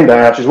 She came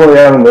down. She's one of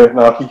the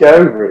Anunnaki. Get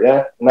over it,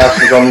 yeah. And now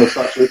she's on the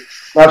statue.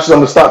 Now she's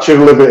on the Statue of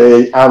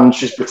Liberty, and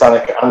she's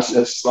Britannica, and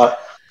it's like.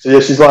 So yeah,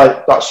 she's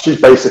like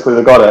she's basically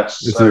the goddess.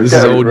 So this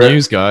is old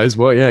news, guys.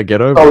 Well, yeah, get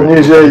over it. Old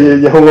news, yeah,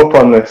 you hung up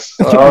on this.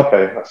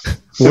 Okay, that's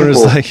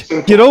Warner's like,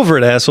 get over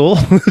it, asshole.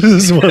 This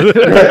is what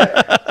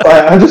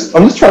I'm just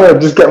trying to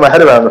just get my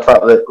head around the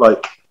fact that,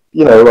 like,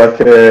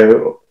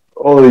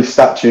 all these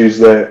statues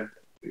that,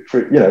 I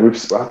don't know if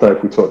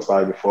we talked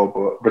about it before,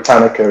 but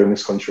Britannica in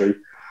this country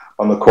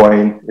on the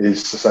coin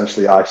is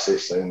essentially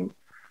Isis, and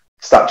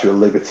Statue of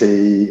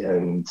Liberty,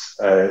 and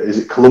is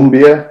it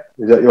Columbia?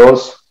 Is that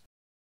yours?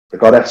 The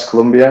goddess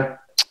Columbia?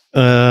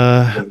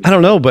 I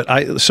don't know, but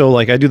I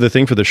do the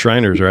thing for the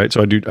Shriners, right?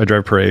 So I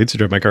drive parades. I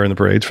drive my car in the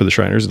parades for the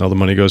Shriners, and all the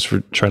money goes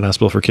for Shrine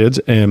Hospital for Kids.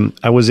 And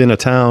I was in a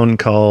town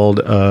called,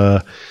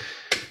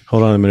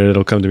 hold on a minute,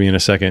 it'll come to me in a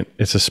second.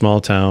 It's a small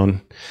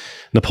town,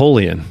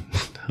 Napoleon,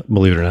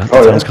 believe it or not.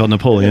 The town's called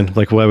Napoleon. Yeah.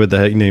 Like, why would the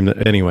heck name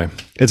it? Anyway,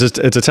 it's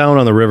a town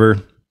on the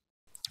river,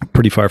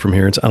 pretty far from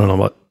here. It's, I don't know,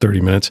 about 30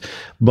 minutes,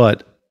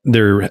 but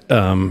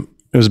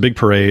it was a big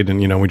parade, and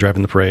we drive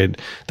in the parade.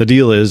 The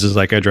deal is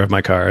like, I drive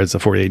my car, it's a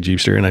 48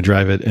 Jeepster, and I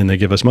drive it, and they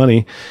give us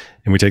money,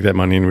 and we take that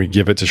money and we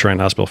give it to Shrine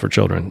Hospital for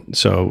Children.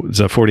 So it's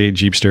a 48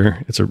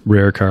 Jeepster. It's a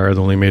rare car. They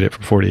only made it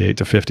from 48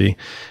 to 50,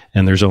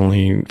 and there's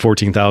only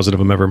 14,000 of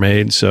them ever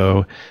made.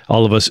 So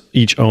all of us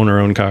each own our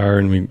own car,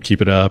 and we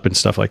keep it up and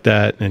stuff like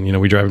that.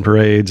 And we drive in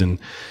parades, and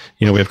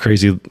we have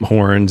crazy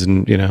horns,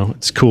 and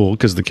it's cool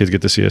because the kids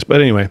get to see us. But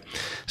anyway,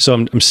 so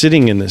I'm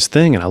sitting in this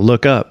thing, and I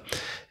look up.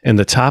 And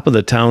the top of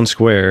the town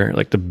square,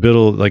 like the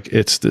middle, like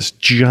it's this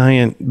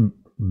giant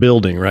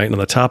building, right? And on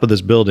the top of this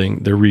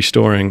building, they're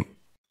restoring.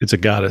 It's a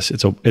goddess.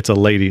 It's a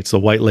lady. It's the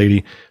white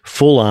lady,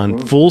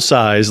 full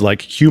size,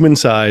 like human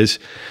size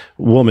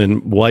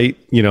woman, white,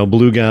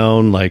 blue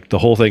gown, like the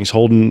whole thing's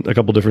holding a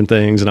couple different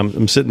things. And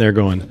I'm sitting there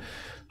going,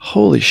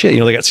 holy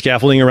shit. They got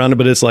scaffolding around it,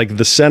 but it's like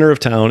the center of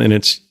town, and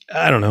it's,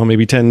 I don't know,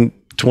 maybe 10,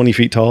 20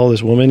 feet tall.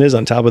 This woman is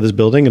on top of this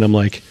building. And I'm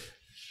like,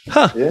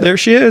 there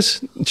she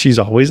is. She's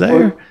always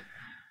there. Well,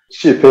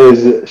 she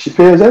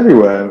appears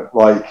everywhere,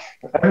 like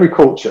every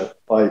culture,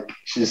 like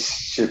she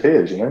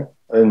appears,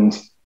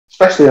 and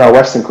especially in our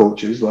Western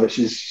cultures, like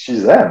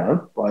she's there,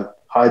 man, like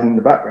hiding in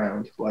the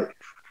background, like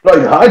not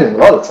even hiding a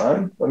lot of the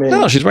time. I mean,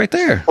 no, she's right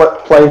there,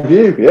 like plain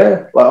view,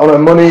 yeah, like on her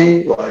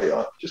money, like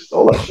just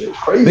all that shit. It's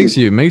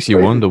crazy. Makes you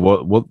wonder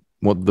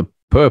what the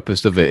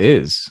purpose of it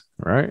is,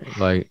 right?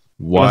 Like,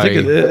 why? I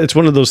think it's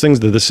one of those things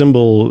that the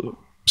symbol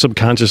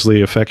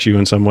subconsciously affects you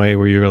in some way,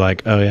 where you're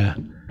like, oh yeah.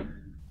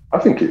 I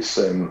think it's,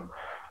 I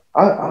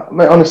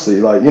mean, honestly,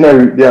 like,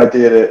 the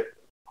idea that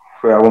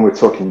when we were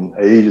talking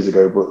ages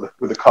ago, but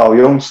with the Carl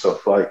Jung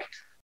stuff, like,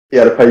 he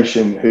had a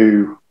patient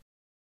who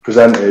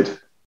presented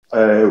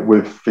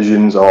with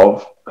visions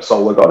of a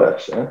solar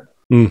goddess,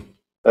 who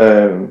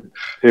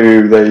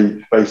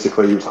they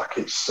basically was like,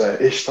 it's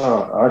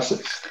Ishtar,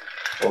 Isis,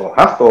 or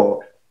Hathor,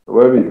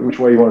 which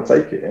way you want to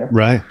take it, yeah?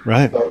 Right.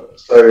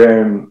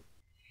 So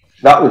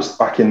that was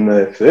back in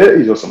the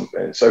 30s or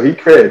something. So he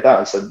created that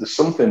and said, there's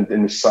something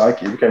in his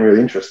psyche. He became really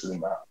interested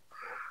in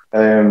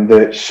that.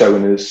 That's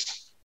showing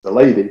us the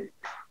lady,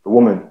 the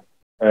woman.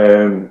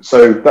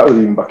 So that was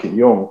even back in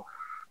Jung.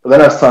 But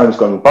then as time's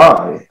gone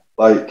by,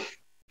 like,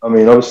 I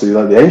mean, obviously,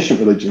 like the ancient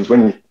religions,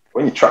 when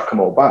you track them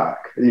all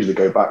back, they usually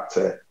go back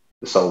to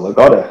the solar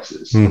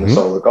goddesses and the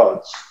solar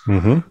gods.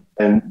 Mm-hmm.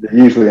 And they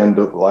usually end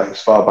up like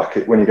as far back,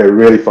 when you go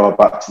really far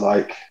back to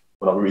like,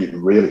 well, not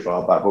really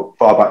far back, but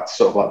far back to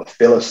sort of like the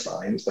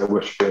Philistines, they're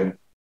worshipping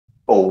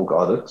Bull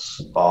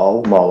goddess,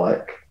 Baal,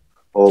 Molech,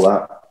 all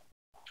that.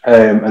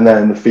 And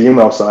then the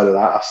female side of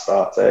that,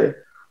 Astarte,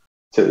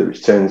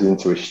 which turns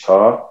into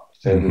Ishtar,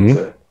 turns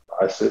into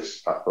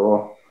Isis,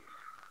 Hathor,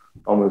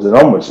 onwards and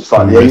onwards. It's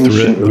like the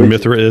ancient religion.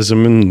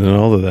 Mithraism and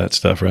all of that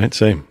stuff, right?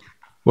 Same.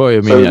 Well,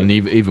 I mean, and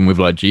even with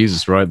like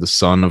Jesus, right, the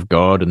Son of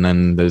God, and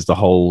then there's the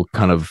whole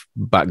kind of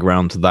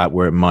background to that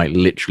where it might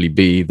literally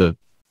be the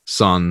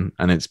son,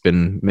 and it's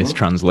been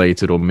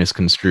mistranslated or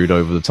misconstrued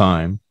over the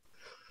time.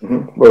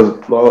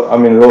 Well, I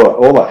mean,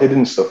 all that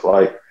hidden stuff,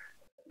 like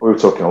we were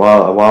talking a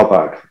while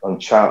back on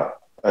chat,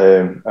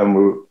 and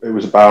it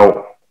was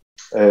about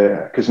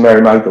because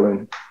Mary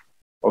Magdalene,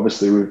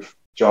 obviously with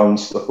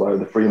John's stuff like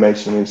the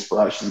Freemasonry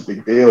inspiration is a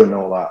big deal and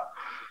all that.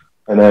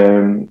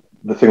 And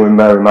the thing with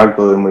Mary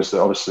Magdalene was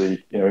that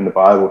obviously, you know, in the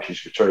Bible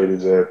she's portrayed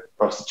as a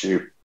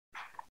prostitute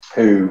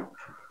who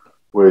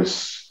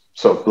was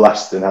sort of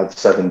blessed and had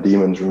 7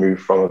 demons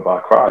removed from her by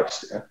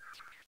Christ. Yeah?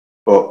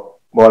 But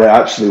well,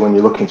 actually, when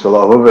you look into a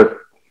lot of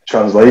other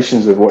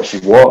translations of what she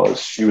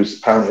was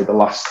apparently the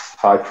last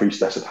high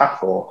priestess of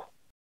Hathor.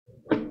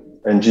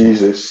 And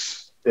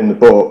Jesus, in the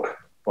book,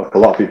 like a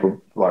lot of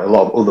people, like a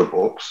lot of other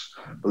books,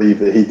 believe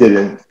that he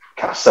didn't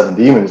cast 7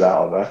 demons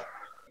out of her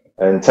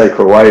and take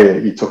her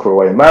away. He took her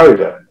away and married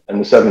her.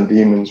 And the 7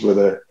 demons were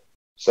the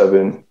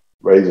 7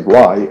 rays of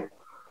light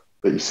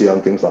that you see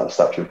on things like the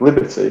Statue of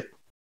Liberty,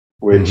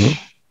 which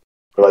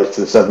relates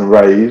to the 7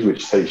 rays,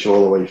 which takes you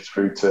all the way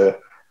through to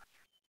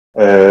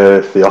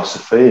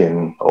theosophy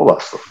and all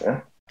that stuff.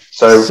 Yeah.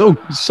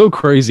 So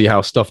crazy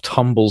how stuff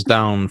tumbles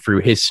down through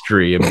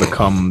history and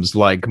becomes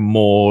like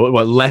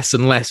less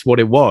and less what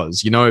it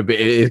was, you know.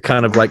 It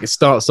kind of like, it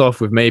starts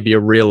off with maybe a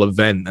real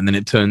event and then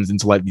it turns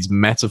into like these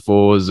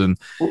metaphors and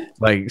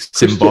like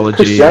symbology.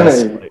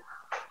 Christianity,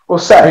 well,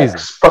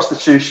 sex,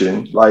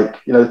 prostitution, like,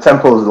 you know, the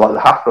temples, like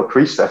the Hathor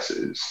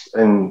priestesses,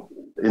 and,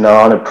 you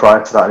know,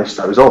 prior to that in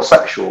history, it was all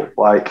sexual.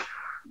 Like,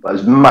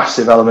 there's a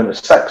massive element of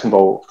sex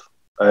involved.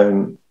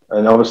 And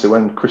obviously,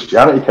 when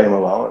Christianity came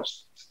along,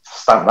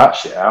 stamped that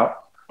shit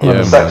out. Yeah,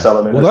 the sex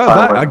element. Well,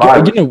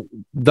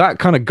 that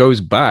kind of goes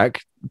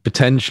back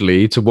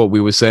potentially to what we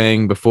were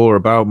saying before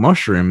about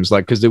mushrooms,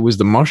 like, because it was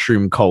the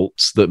mushroom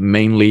cults that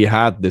mainly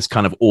had this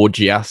kind of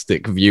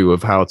orgiastic view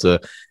of how to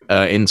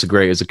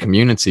integrate as a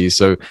community.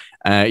 So,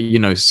 you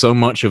know, so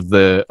much of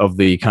the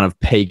kind of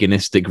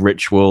paganistic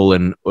ritual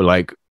and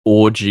like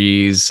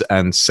orgies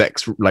and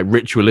sex, like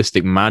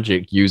ritualistic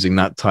magic using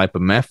that type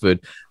of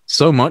method,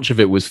 so much of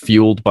it was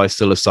fueled by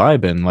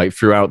psilocybin. Like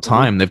throughout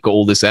time, they've got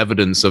all this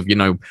evidence of, you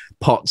know,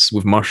 pots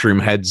with mushroom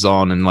heads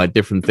on and like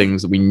different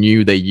things that we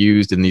knew they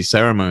used in these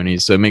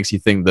ceremonies. So it makes you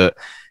think that,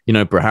 you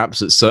know,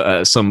 perhaps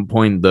at some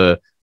point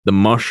the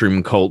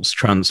mushroom cults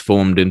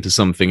transformed into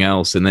something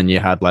else, and then you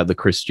had like the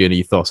Christian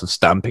ethos of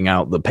stamping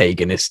out the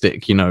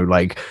paganistic, you know,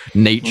 like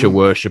nature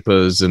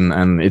worshippers,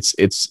 and it's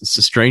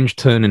a strange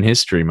turn in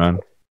history, man.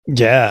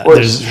 Yeah,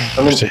 there's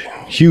a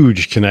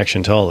huge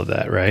connection to all of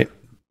that, right?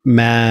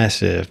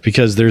 Massive,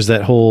 because there's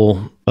that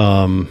whole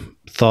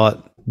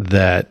thought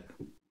that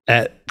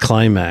at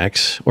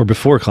climax or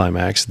before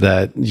climax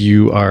that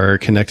you are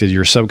connected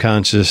your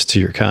subconscious to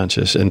your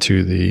conscious and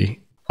to the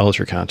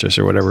ultra conscious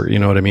or whatever, you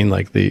know what I mean,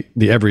 like the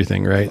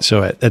everything, right?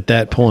 So at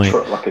that point,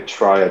 like a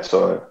triad,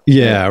 so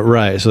yeah,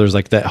 right. So there's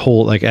like that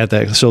whole, like at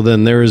that, so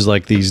then there's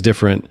like these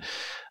different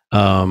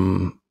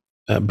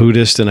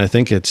Buddhist, and I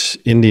think it's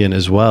Indian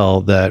as well,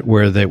 that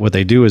where what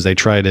they do is they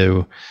try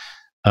to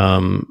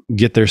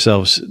get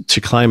themselves to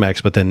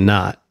climax, but then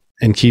not,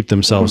 and keep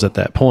themselves at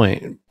that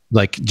point.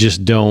 Like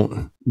just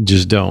don't,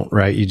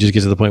 right? You just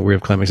get to the point where you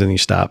have climax and then you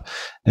stop.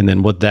 And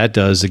then what that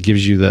does, it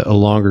gives you a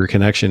longer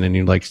connection, and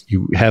you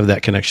have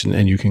that connection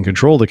and you can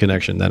control the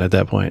connection then at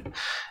that point.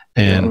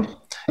 And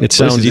it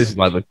sounds this is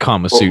like the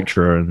Kama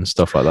Sutra and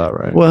stuff like that,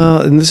 right?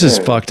 Well, and this is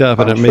fucked up,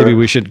 and maybe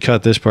we should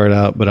cut this part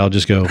out, but I'll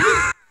just go,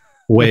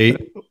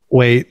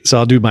 wait. So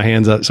I'll do my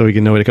hands up so we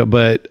can know where to go.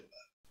 But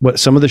what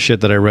some of the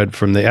shit that I read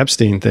from the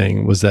Epstein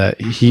thing was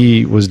that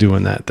he was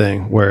doing that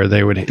thing where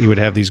he would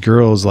have these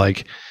girls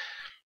like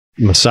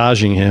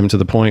massaging him to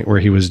the point where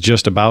he was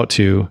just about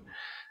to,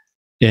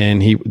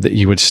 and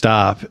he would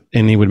stop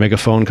and he would make a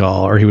phone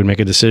call or he would make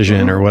a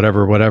decision or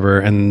whatever.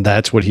 And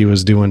that's what he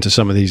was doing to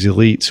some of these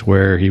elites,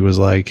 where he was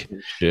like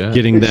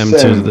getting them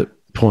to the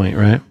point,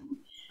 right?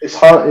 It's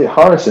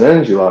harnessing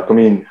energy. Like, I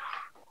mean,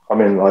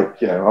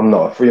 like, you know, I'm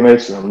not a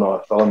Freemason, I'm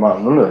not a fellow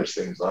man, none of those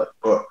things. Like,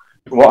 but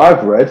from what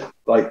I've read,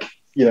 like,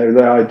 you know,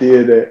 the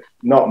idea that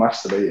not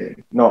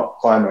masturbating, not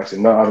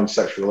climaxing, not having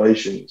sexual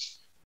relations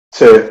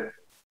to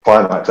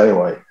climax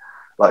anyway,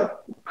 like,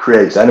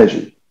 creates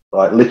energy,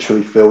 like,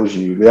 literally fills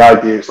you. The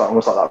idea is like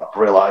almost like that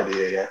Brill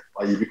idea, yeah?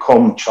 Like, you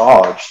become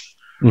charged.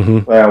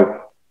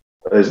 Well,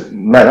 there's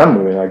men and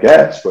women, I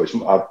guess, but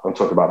I'm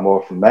talking about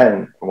more from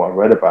men, from what I've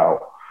read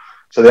about.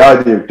 So the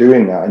idea of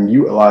doing that and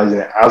utilizing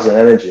it as an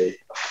energy,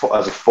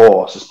 as a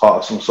force, as part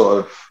of some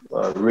sort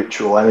of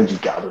ritual energy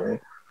gathering,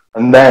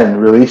 and then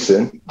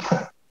releasing.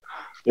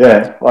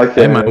 Yeah, like,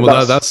 yeah, man.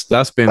 Well,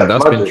 that's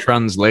been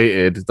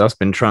translated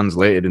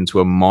into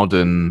a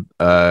modern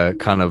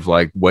kind of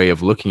like way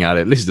of looking at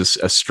it. This is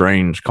a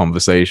strange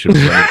conversation.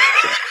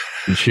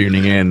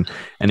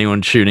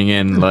 Anyone tuning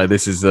in, like,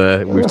 this is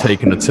we've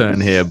taken a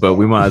turn here, but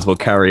we might as well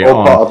carry it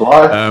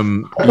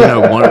on. You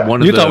know,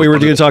 one of you thought we were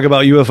going to talk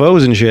about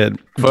UFOs and shit.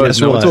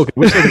 Guess what?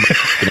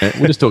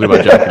 We're just talking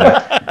about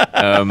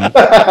jacking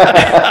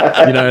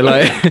it. You know,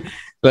 like.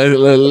 But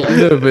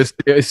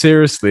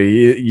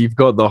seriously, you've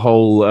got the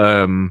whole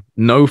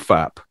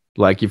NoFap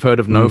Like, you've heard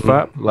of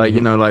NoFap? Like,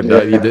 you know, like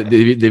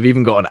they've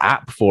even got an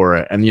app for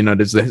it. And, you know,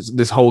 there's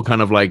this whole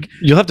kind of like...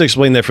 You'll have to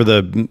explain that for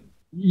the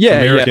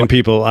American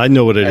people. I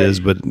know what it is,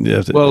 but...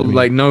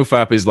 like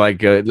NoFap is like...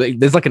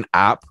 there's like an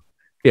app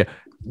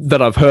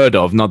that I've heard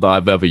of, not that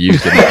I've ever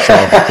used it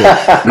myself.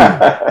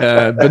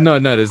 But no,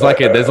 there's like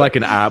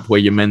an app where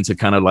you're meant to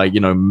kind of like, you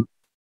know,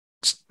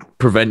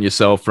 prevent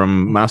yourself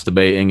from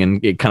masturbating,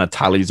 and it kind of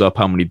tallies up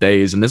how many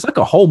days, and there's like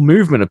a whole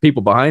movement of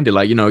people behind it,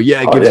 like, you know,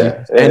 it gives you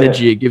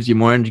energy, it gives you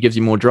more energy, gives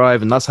you more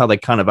drive, and that's how they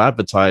kind of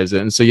advertise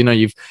it. And so, you know,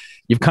 you've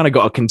kind of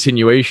got a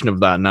continuation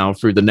of that now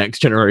through the next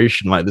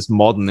generation, like this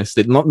modernist,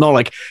 not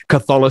like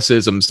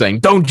Catholicism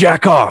saying don't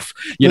jack off,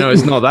 you know.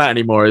 It's not that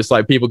anymore. It's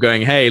like people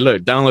going, hey,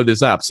 look, download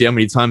this app, see how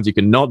many times you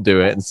can not do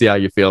it, and see how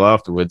you feel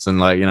afterwards. And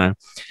like, you know,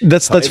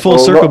 that's full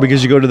circle,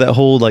 because you go to that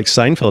whole like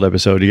Seinfeld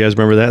episode. You guys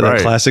remember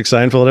that classic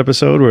Seinfeld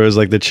episode where it was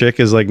like the chick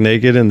is like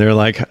naked and they're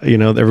like, you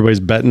know, everybody's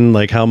betting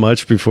like how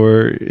much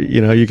before, you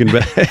know, you can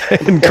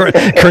bet. And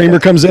Kramer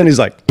comes in, he's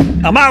like,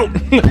 I'm out.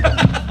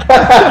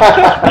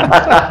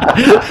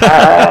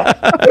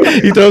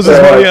 He throws his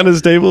money on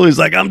his table. He's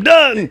like, I'm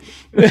done.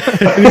 He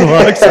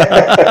walks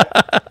out.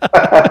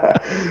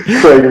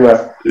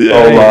 Kramer.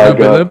 Oh my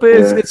God. But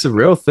it's a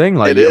real thing.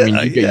 Like, I mean,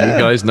 you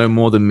guys know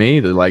more than me.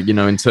 That, like, you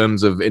know, in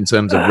terms of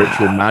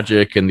ritual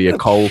magic and the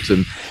occult,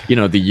 and, you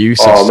know, the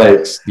use of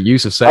sex. The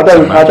use of sex.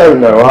 I don't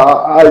know.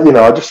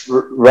 I just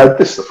read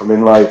this stuff. I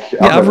mean, like,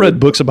 I've read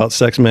books about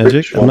sex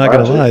magic. I'm not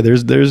gonna lie.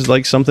 There's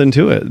like something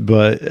to it,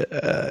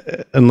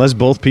 but unless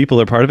both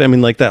people are part of it, I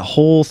mean, like that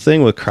whole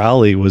thing with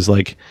Crowley was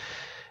like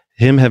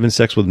him having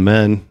sex with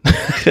men,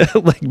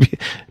 like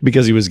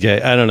because he was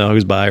gay. I don't know, he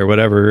was bi or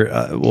whatever,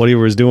 what he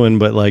was doing,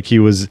 but like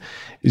he's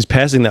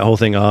passing that whole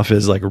thing off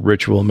as like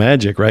ritual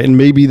magic, right? And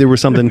maybe there was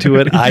something to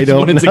it. I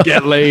don't know. To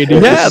get laid.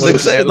 Yeah,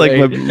 like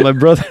my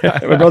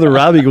brother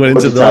Robbie went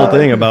into the whole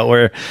thing about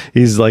where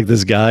he's like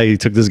this guy. He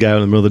took this guy out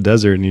in the middle of the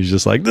desert, and he's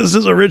just like, this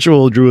is a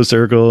ritual. Drew a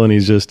circle, and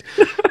he's just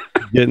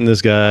getting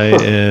this guy,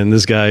 and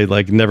this guy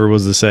like never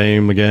was the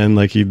same again.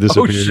 Like he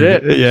disappeared. Oh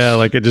shit! Yeah,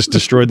 like it just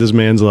destroyed this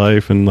man's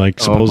life, and like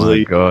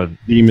supposedly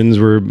demons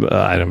were.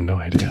 I have no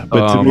idea,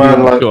 but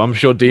I'm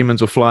sure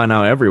demons were flying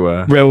out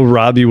everywhere. Well,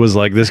 Robbie was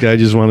like, this guy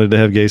just wanted to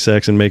have gay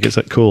sex and make it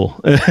cool.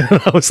 And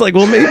I was like,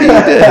 well, maybe he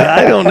did.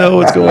 I don't know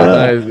what's going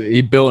on.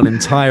 He built an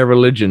entire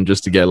religion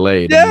just to get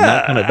laid.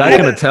 Yeah, I mean, that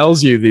kind of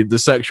tells you the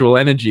sexual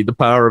energy, the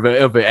power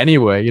of it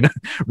anyway. You know,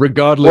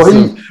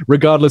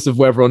 regardless of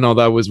whether or not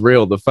that was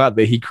real, the fact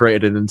that he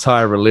created an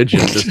entire religion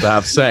just to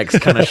have sex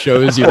kind of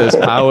shows you there's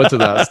power to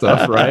that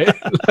stuff, right?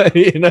 Like,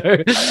 you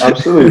know,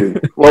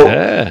 absolutely.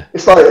 Well,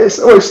 it's like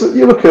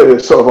you look at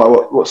it, sort of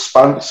like what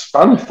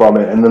spanned from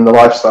it, and then the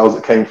lifestyles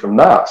that came from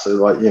that. So,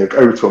 like, you know,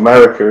 over to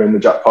America and the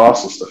Jack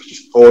Parsons stuff,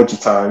 just orgy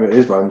time at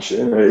his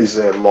mansion, at his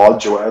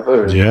lodge or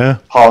whatever,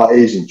 and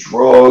parties and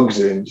drugs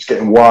and just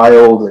getting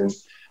wild, and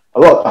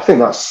I think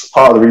that's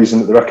part of the reason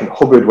that they reckon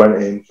Hubbard went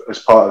in as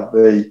part of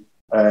the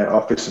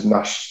Office of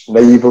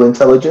Naval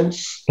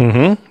Intelligence.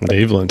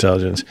 Naval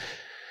Intelligence.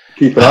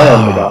 Keep an eye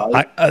on the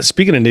guy.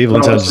 Speaking of naval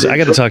intelligence, I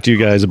got to talk to you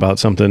guys about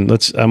something.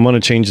 I'm going to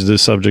change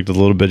this subject a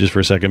little bit just for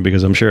a second,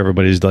 because I'm sure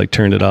everybody's like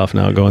turned it off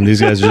now, going, these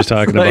guys are just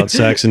talking about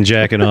sex and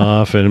jacking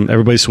off, and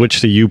everybody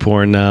switched to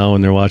YouPorn now,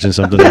 and they're watching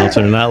something else,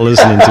 and they're not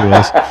listening to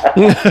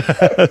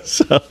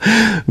us.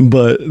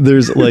 But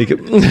there's like,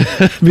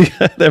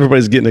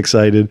 everybody's getting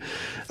excited.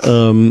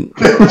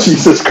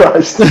 Jesus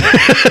Christ.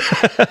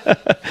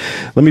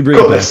 Let me bring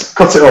it back.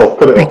 Cut it off.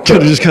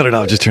 Just cut it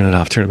off. Just turn it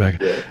off. Turn it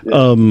back.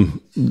 Yeah.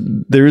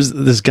 There's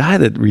this guy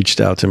that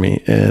reached out to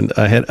me, and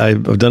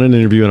I've done an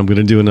interview, and I'm going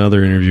to do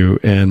another interview.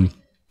 And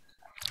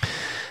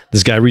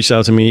this guy reached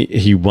out to me.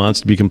 He wants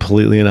to be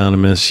completely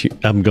anonymous.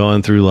 I'm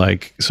going through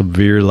like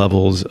severe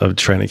levels of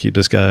trying to keep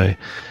this guy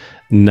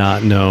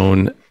not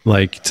known,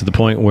 like to the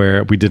point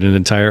where we did an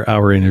entire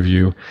hour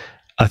interview.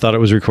 I thought it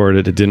was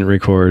recorded. It didn't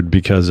record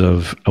because I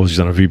was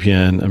using a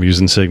VPN. I'm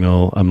using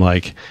Signal. I'm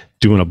like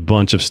doing a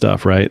bunch of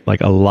stuff, right?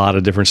 Like a lot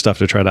of different stuff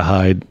to try to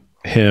hide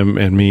him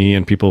and me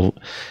and people.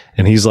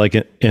 And he's like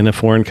in a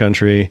foreign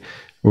country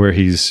where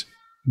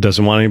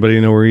doesn't want anybody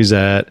to know where he's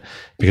at,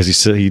 because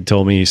he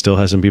told me he still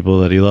has some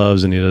people that he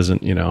loves, and he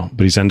doesn't, you know,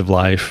 but he's end of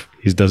life.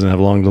 He doesn't have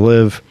long to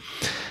live.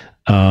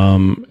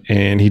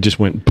 And he just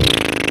went,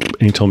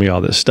 and he told me all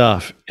this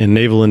stuff in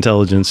naval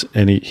intelligence,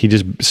 and he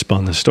just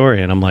spun the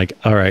story. And I'm like,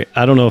 all right,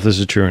 I don't know if this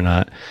is true or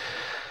not.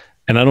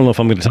 And I don't know if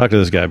I'm going to talk to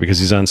this guy, because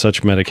he's on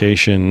such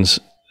medications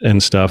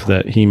and stuff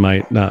that he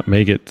might not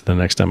make it the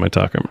next time I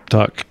talk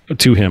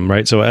to him.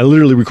 Right. So I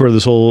literally recorded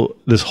this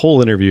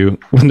whole interview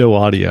with no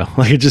audio.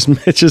 Like it's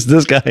just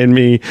this guy and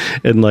me.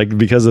 And like,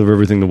 because of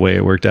everything, the way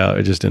it worked out,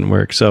 it just didn't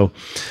work. So,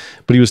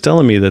 but he was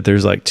telling me that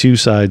there's like two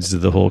sides to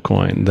the whole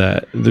coin,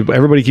 that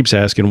everybody keeps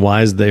asking,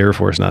 why is the Air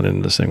Force not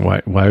in this thing?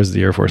 Why is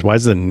the Air Force? Why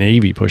is the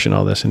Navy pushing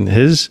all this? And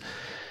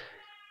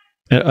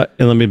let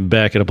me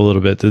back it up a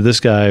little bit. This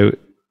guy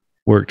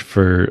worked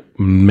for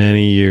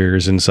many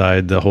years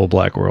inside the whole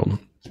black world.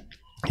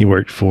 He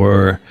worked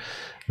for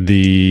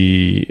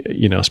the,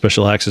 you know,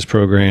 special access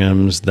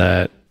programs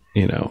that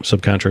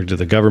subcontracted to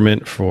the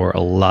government for a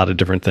lot of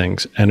different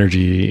things.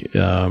 Energy,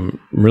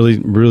 really,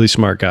 really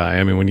smart guy.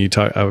 I mean,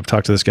 I've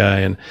talked to this guy,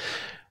 and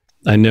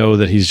I know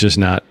that he's just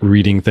not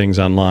reading things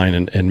online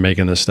and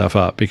making this stuff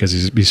up, because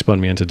he spun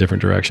me into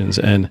different directions.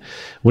 And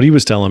what he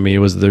was telling me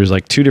was there's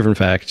like two different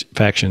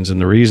factions. And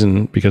the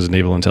reason, because of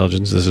naval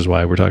intelligence, this is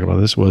why we're talking about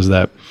this, was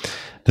that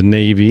the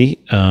Navy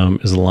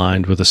is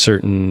aligned with a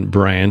certain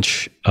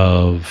branch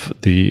of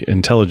the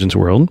intelligence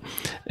world,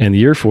 and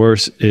the Air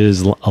Force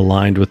is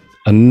aligned with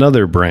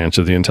another branch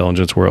of the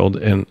intelligence world.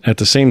 And at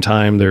the same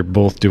time, they're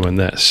both doing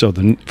this. So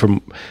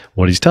from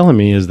what he's telling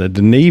me is that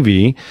the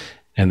Navy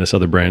and this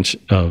other branch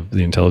of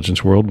the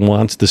intelligence world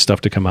wants this stuff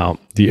to come out.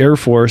 The Air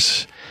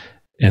Force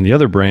and the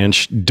other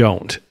branch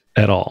don't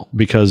at all,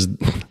 because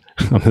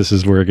this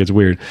is where it gets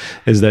weird,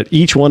 is that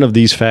each one of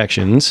these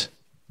factions,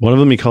 one of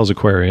them he calls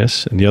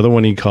Aquarius, and the other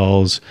one he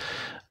calls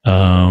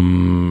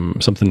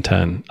something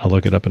 10. I'll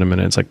look it up in a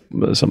minute. It's like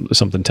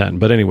something 10.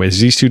 But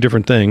anyways, these two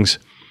different things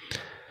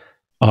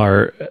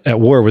are at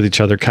war with each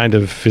other, kind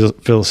of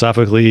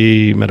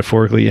philosophically,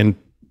 metaphorically, and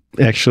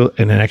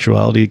in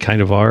actuality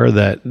kind of are.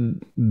 That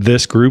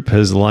this group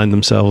has aligned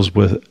themselves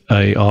with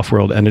a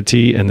off-world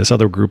entity, and this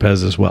other group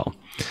has as well.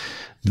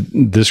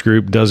 This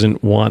group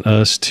doesn't want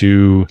us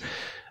to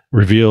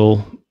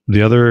reveal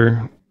the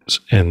other,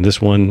 and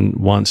this one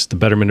wants the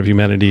betterment of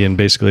humanity, and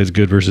basically it's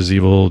good versus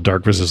evil,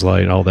 dark versus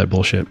light, all that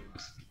bullshit.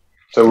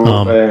 So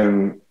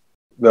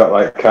that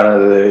like kind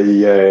of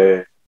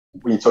the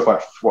when you talk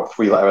about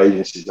three-letter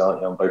agencies,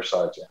 aren't you, on both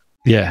sides?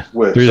 Yeah.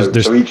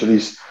 So each of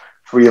these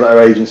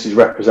three-letter agencies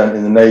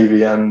representing the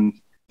Navy and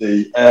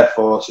the Air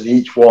Force, and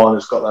each one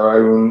has got their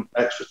own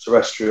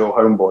extraterrestrial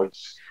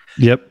homeboys.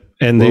 Yep.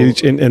 And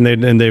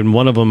they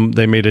one of them,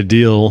 they made a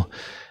deal.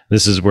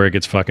 This is where it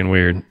gets fucking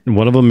weird.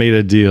 One of them made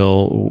a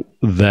deal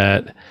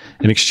that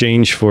in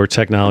exchange for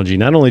technology,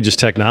 not only just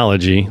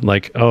technology,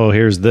 like, oh,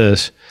 here's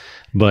this,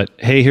 but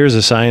hey, here's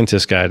a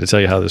scientist guy to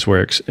tell you how this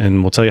works,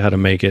 and we'll tell you how to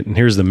make it, and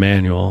here's the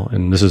manual,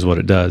 and this is what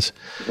it does.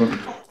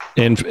 Mm-hmm.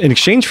 And in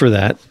exchange for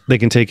that, they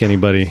can take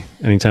anybody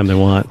anytime they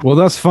want. Well,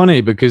 that's funny,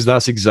 because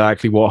that's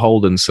exactly what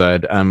Holden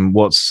said. And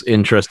what's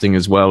interesting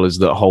as well is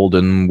that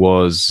Holden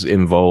was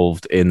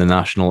involved in the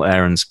National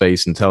Air and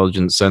Space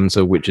Intelligence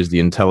Center, which is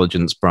the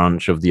intelligence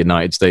branch of the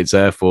United States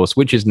Air Force,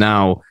 which is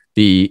now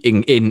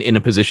in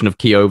a position of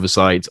key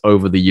oversight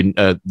over the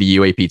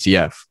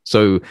UAPTF.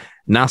 So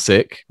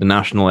NASIC, the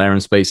National Air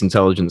and Space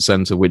Intelligence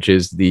Center, which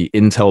is the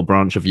intel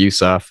branch of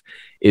USAF,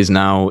 is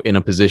now in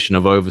a position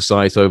of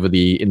oversight over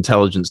the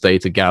intelligence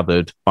data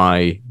gathered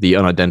by the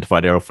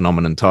Unidentified Aerial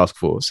Phenomenon Task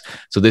Force.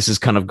 So this has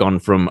kind of gone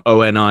from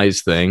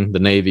ONI's thing, the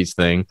Navy's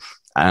thing,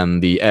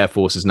 and the Air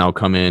Force has now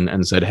come in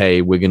and said,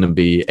 hey, we're going to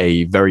be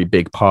a very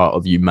big part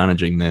of you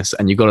managing this.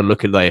 And you've got to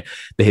look at the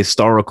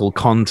historical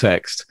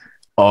context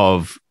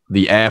of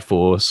the Air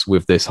Force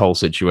with this whole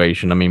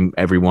situation. I mean,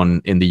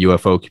 everyone in the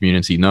UFO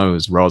community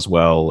knows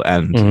Roswell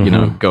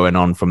and, going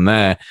on from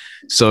there.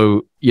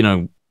 So,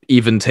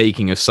 even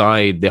taking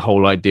aside the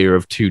whole idea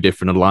of two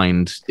different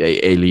aligned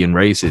alien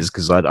races,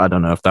 because I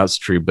don't know if that's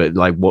true, but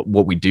like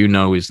what we do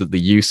know is that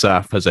the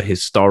USAF has a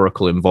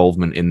historical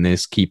involvement in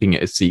this, keeping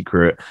it a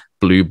secret,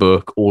 Blue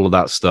Book, all of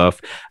that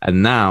stuff.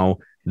 And now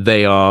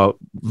they are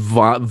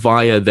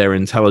via their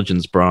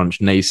intelligence branch,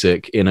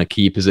 NASIC, in a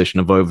key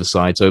position of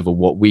oversight over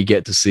what we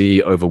get to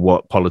see, over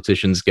what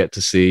politicians get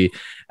to see.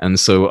 And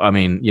so, I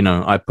mean,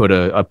 I put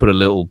a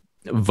little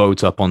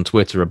vote up on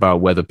Twitter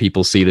about whether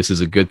people see this as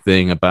a good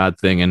thing, a bad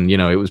thing, and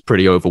it was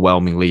pretty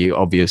overwhelmingly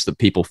obvious that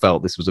people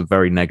felt this was a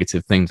very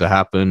negative thing to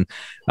happen.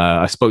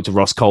 I spoke to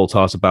Ross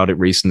Coulthart about it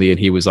recently, and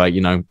he was like,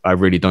 I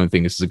really don't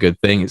think this is a good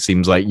thing. It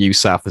seems like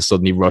USAF has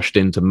suddenly rushed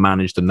in to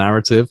manage the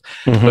narrative.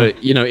 Mm-hmm. But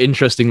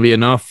interestingly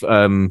enough,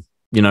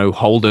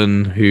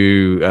 Holden,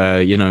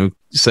 who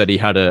said he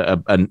had a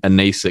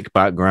NASIC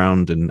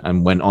background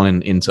and went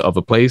on into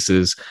other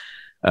places,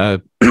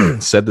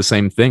 said the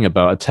same thing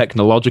about a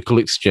technological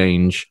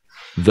exchange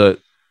that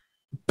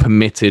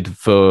permitted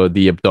for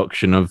the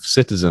abduction of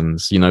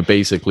citizens.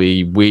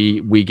 Basically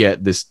we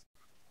get this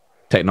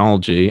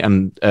technology,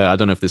 and I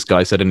don't know if this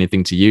guy said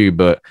anything to you,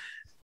 but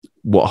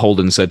what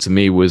Holden said to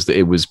me was that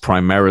it was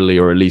primarily,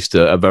 or at least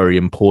a very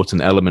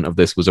important element of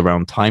this, was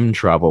around time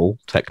travel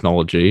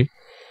technology.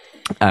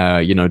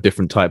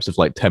 Different types of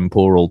like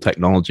temporal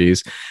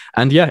technologies.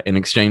 And yeah, in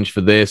exchange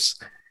for this,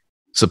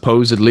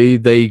 supposedly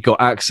they got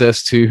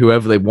access to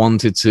whoever they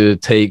wanted to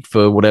take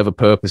for whatever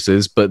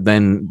purposes. But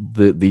then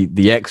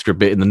the extra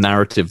bit in the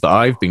narrative that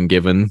I've been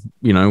given,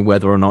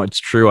 whether or not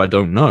it's true, I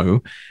don't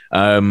know,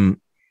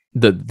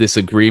 that this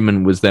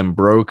agreement was then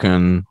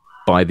broken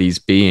by these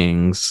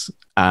beings.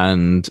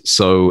 And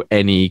so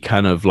any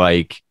kind of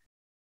like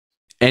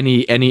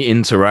any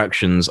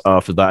interactions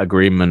after that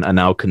agreement are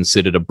now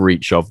considered a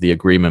breach of the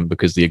agreement,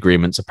 because the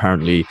agreement's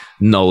apparently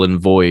null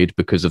and void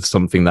because of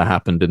something that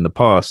happened in the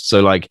past. So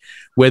like,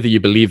 whether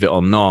you believe it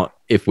or not,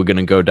 if we're going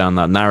to go down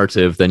that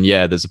narrative, then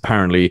yeah, there's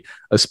apparently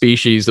a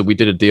species that we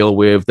did a deal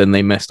with, then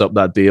they messed up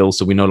that deal,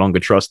 so we no longer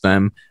trust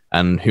them,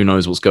 and who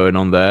knows what's going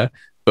on there.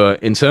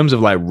 But in terms of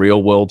like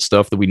real world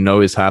stuff that we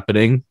know is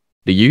happening,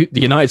 the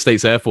United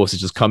States Air Force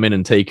has just come in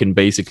and taken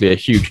basically a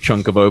huge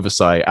chunk of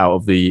oversight out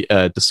of the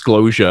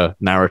disclosure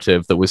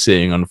narrative that we're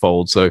seeing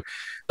unfold. So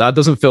that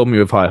doesn't fill me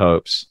with high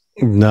hopes.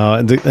 No,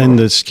 and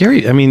the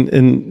scary, I mean,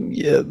 and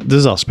yeah, this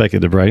is all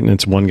speculative, right? And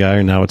it's one guy,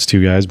 and now it's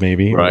two guys,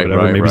 maybe, right? Or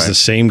whatever. Right, maybe it's the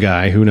same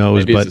guy. Who knows?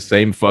 Maybe but it's the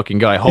same fucking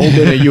guy.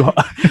 Holden,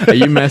 are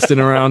you messing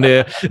around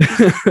here?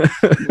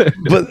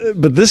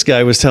 but this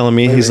guy was telling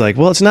me, he's like,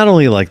 well, it's not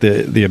only like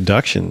the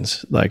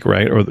abductions, like,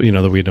 right, or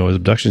that we know as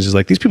abductions. He's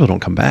like, these people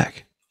don't come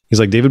back. He's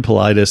like, David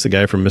Paulides, the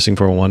guy from Missing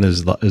 401,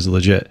 is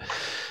legit.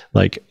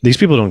 Like, these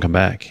people don't come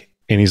back,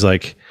 and he's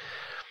like,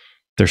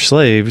 they're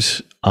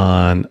slaves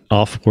on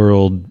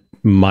off-world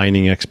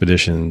mining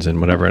expeditions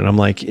and whatever. And I'm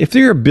like, if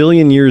they're a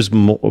billion years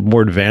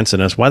more advanced than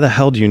us, why the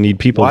hell do you need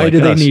people why like do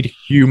us? they need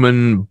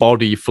human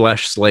body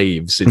flesh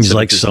slaves? He's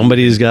like,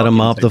 somebody's got to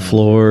mop the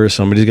floor,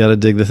 somebody's got to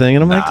dig the thing.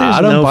 And I'm like, there's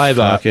I don't no buy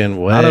that. fucking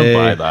way. I don't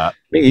buy that.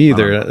 Me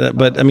either.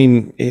 But I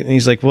mean,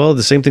 he's like, well,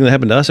 the same thing that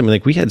happened to us. I mean,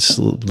 like, we had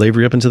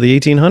slavery up until the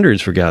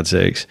 1800s, for God's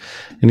sakes.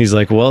 And he's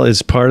like, well,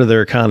 it's part of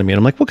their economy. And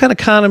I'm like, what kind of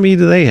economy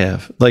do they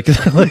have? Like,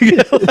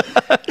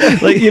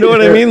 like, you know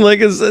what I mean? Like,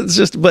 it's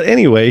just, but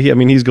anyway, I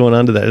mean, he's going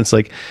on to that. It's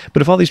like,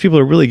 but if all these people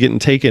are really getting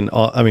taken,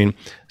 I mean,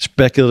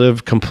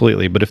 speculative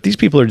completely, but if these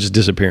people are just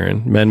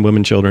disappearing, men,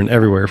 women, children,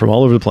 everywhere from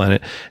all over the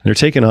planet, and they're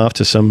taken off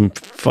to some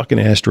fucking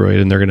asteroid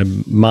and they're going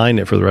to mine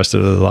it for the rest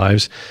of their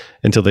lives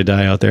until they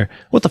die out there,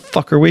 what the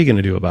fuck are we going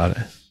to do about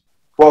it?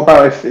 What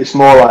about if it's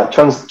more like,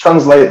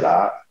 translate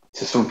that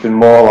to something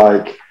more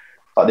like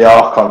the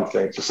Archon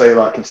thing? So say,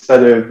 like,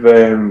 instead of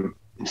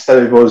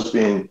us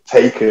being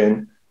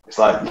taken, it's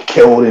like you're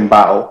killed in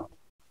battle,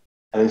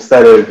 and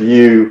instead of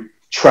you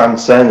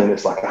transcending,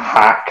 it's like a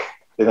hack.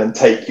 They then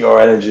take your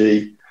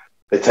energy,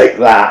 they take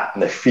that,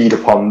 and they feed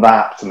upon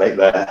that to make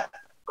their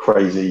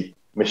crazy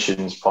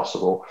missions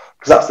possible.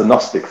 Because that's the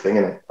Gnostic thing,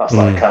 isn't it? That's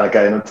like kind of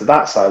going into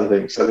that side of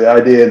things. So the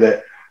idea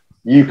that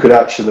you could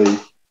actually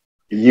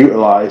be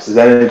utilized as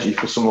energy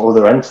for some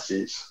other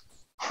entities.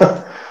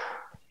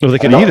 Well, they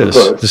can eat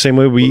us the same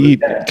way we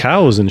eat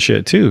cows and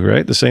shit too,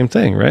 right? The same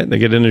thing, right? They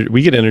get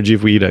we get energy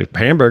if we eat a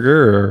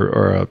hamburger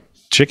or a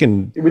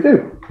chicken. We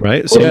do,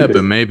 right? So, yeah,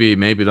 but maybe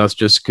that's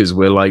just because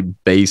we're like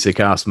basic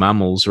ass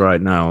mammals right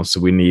now,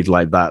 so we need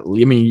like that.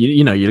 I mean,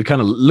 you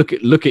kind of look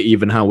at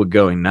even how we're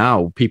going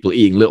now. People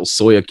eating little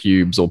soya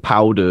cubes or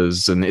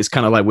powders, and it's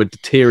kind of like we're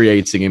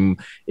deteriorating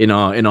in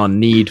our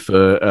need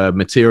for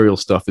material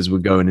stuff as we're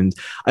going. And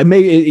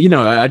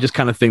I just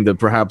kind of think that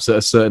perhaps at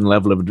a certain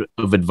level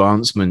of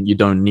advancement, you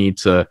don't need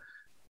to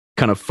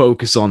kind of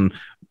focus on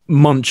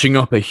munching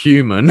up a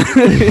human,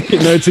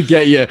 to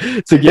get your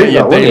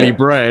daily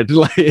bread.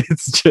 Like,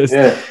 it's just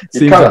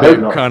seems a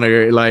bit kind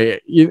of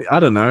like, I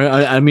don't know.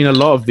 I mean, a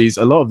lot of these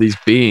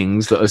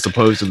beings that are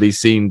supposedly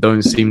seen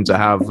don't seem to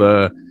have,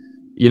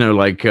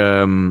 like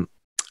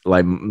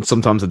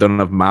sometimes they don't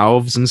have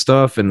mouths and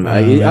stuff. And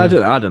I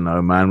don't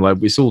know, man.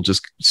 Like, it's all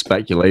just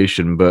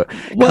speculation. But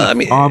I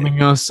mean,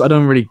 harming us, I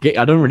don't really buy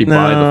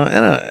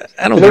the.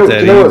 I don't get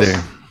that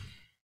either.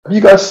 Have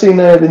you guys seen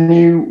the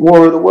new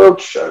War of the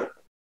Worlds show?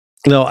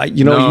 No,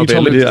 you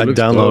told me to. I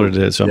downloaded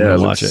it, so I'm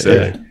gonna watch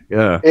it.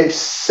 Yeah, it's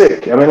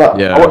sick. I mean,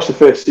 I watched the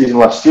first season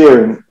last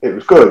year, and it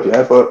was good.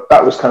 Yeah, but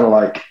that was kind of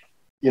like,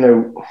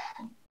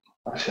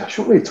 actually, I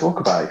shouldn't really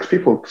talk about it because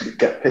people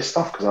get pissed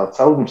off because I'll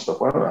tell them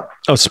stuff, won't I?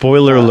 Oh,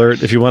 spoiler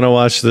alert! If you want to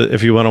watch the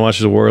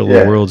War of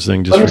the Worlds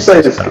thing, just let me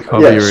say this.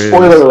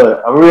 Spoiler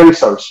alert! I'm really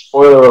sorry.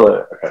 Spoiler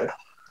alert. Okay.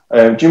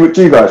 Do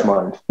you guys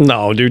mind?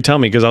 No, dude, tell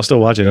me because I'll still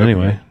watch it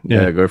anyway.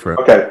 Yeah, go for it.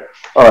 Okay.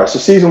 All right. So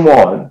season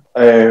 1,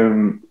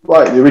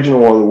 like the original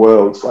War of the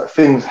Worlds, like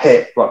things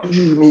hit like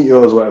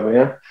meteors, whatever.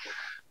 Yeah.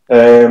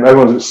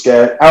 Everyone's a bit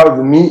scared. Out of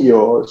the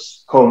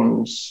meteors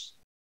comes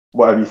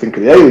whatever you think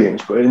of the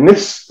aliens, but in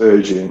this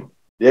version,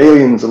 the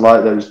aliens are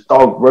like those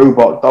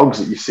robot dogs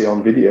that you see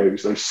on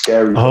videos, those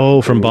scary.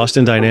 Oh, from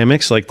Boston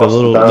Dynamics, like the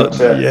little.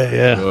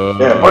 Yeah.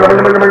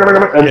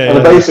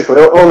 And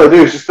basically, all they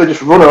do is they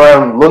just run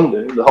around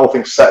London. The whole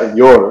thing's set in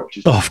Europe.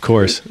 Of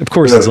course,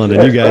 it's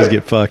London. You guys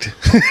get fucked.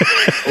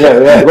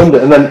 yeah,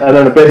 London, and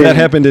then a bit. That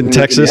happened in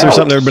Texas or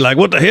something. They'd be like,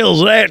 "What the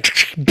hell's that?"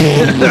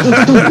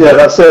 Yeah,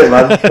 that's it,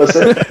 man. That's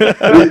it.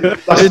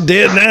 It's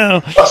dead now.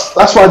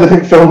 That's why they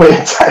didn't film it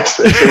in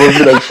Texas. It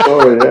wasn't a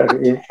story.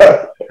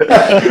 Yeah.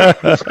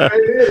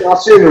 I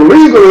seen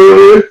illegal.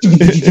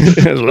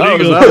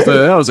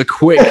 That was a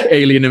quick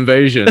alien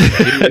invasion.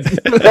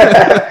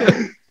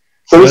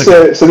 So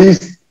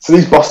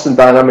these Boston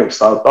Dynamics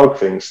style dog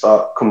things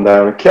start come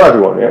down and kill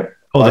everyone. Yeah.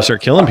 Oh, they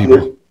start killing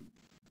people.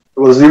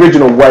 Well, there's the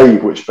original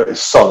wave, which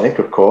is sonic,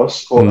 of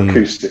course, or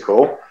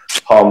acoustical,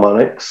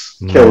 harmonics,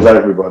 kills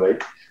everybody.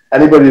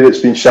 Anybody that's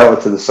been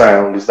sheltered to the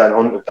sound is then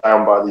hunted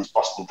down by these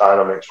Boston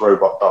Dynamics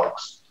robot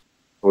dogs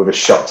with a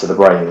shot to the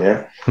brain.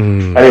 Yeah.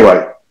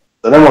 Anyway.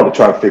 They then want to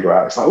try and figure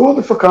out, it's like, what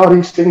the fuck are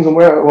these things and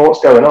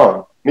what's going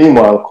on?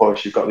 Meanwhile, of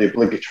course, you've got the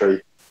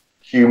obligatory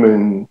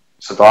human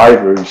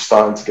survivor who's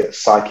starting to get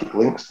psychic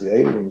links to the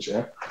aliens,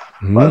 yeah?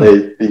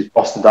 Like these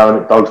Boston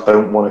Dynamic dogs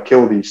don't want to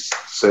kill these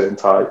certain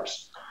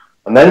types.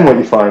 And then what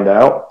you find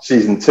out,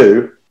 season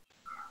 2,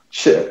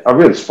 shit, I'm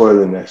really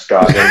spoiling this,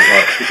 guys.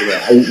 People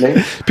that hate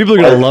me. People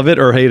are gonna love it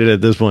or hate it at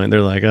this point.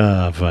 They're like,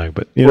 ah, fuck.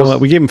 But you know what?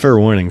 We gave them fair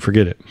warning.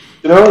 Forget it.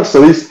 You know what?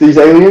 So these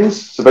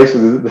aliens. So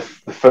basically, the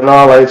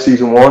finale of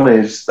season 1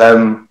 is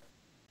them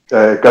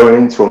going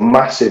into a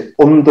massive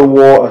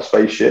underwater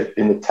spaceship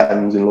in the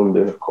Thames in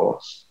London, of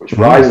course, which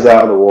rises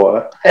out of the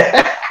water.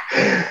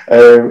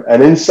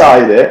 And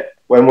inside it,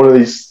 when one of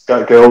these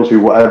girls who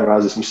whatever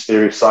has this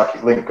mysterious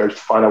psychic link goes to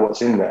find out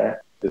what's in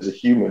there, there's a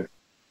human.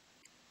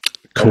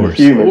 Of course.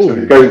 Humans, so if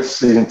it goes into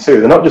season 2,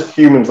 they're not just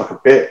humans like a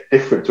bit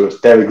different to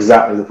us, they're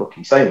exactly the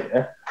fucking same,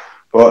 yeah?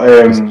 But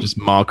it's just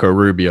Marco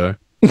Rubio.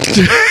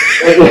 So,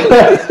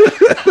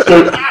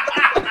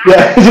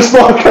 yeah, just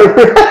Marco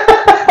Rubio.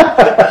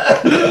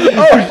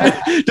 Oh,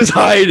 just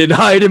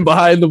hiding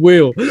behind the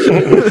wheel.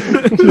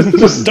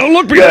 just don't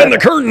look behind the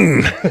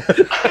curtain.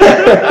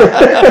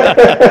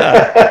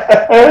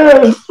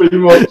 Pretty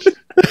much.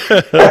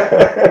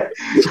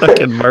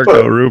 Fucking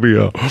Marco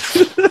Rubio.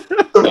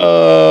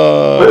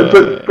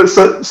 But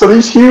so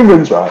these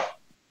humans, right?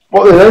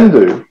 What they then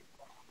do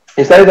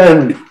is they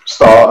then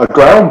start a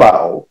ground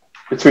battle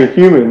between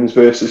humans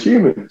versus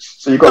humans.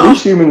 So you've got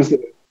these humans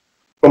that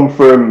come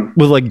from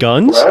with like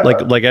guns,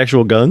 wherever. like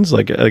actual guns,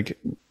 like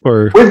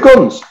or with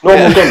guns,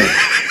 normal guns.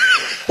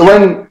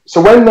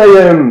 So when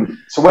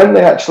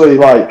they actually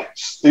like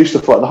do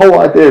stuff like the whole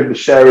idea of the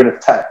sharing of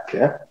tech,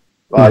 yeah,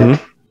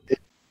 like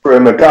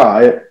from a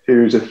guy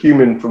who's a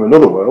human from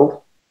another world.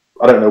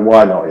 I don't know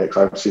why not yet because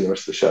I haven't seen the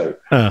rest of the show.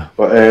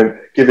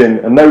 But giving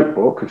a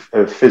notebook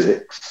of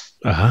physics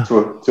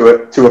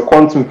to a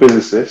quantum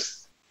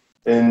physicist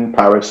in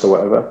Paris or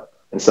whatever,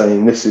 and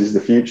saying this is the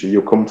future.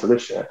 You'll come to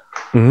this, yeah.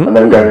 And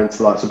then going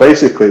into like so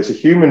basically, it's a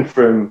human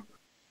from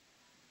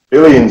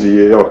billions of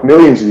years or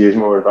millions of years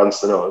more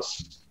advanced than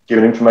us,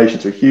 giving information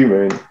to a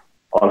human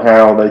on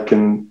how they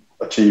can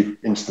achieve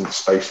instant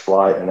space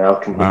flight and how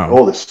can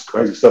all this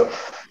crazy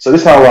stuff. So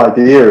this whole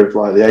idea of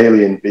like the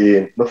alien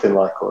being nothing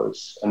like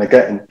us, and they're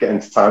getting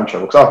to time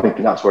travel, because I'm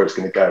thinking that's where it's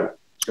going to go.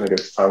 It's going to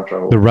go to time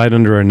travel. they're right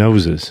under our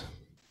noses.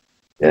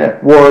 Yeah,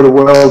 War of the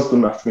Worlds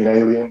doesn't have to be an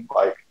alien,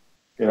 like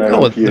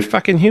No, they're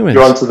fucking humans.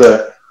 You're onto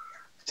the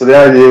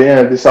idea,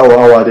 yeah, this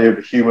whole idea of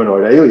the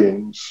humanoid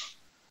aliens.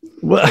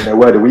 What? You know,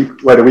 where do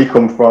we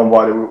come from?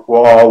 What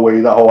are we?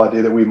 That whole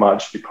idea that we might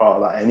just be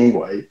part of that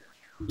anyway.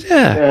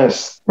 Yeah,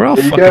 yes, we're all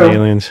fucking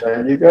aliens.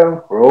 There you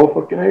go. We're all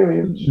fucking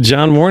aliens.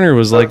 John Warner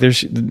was like,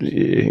 "There's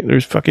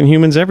fucking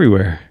humans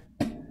everywhere."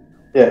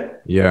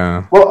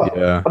 Yeah. Well,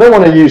 I don't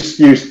want to use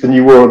the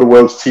new War of the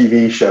Worlds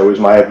TV show as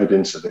my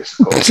evidence of this,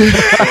 of course.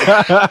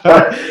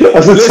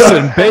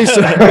 Listen, based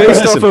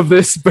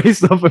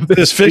off of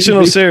this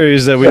fictional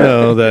series that we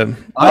know that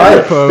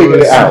I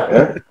figured it out.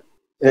 Yeah?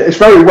 It's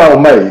very well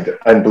made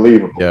and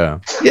believable. Yeah.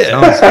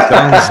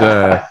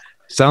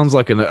 Sounds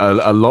like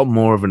a lot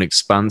more of an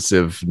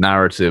expansive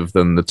narrative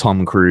than the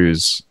Tom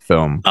Cruise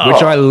film,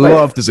 which I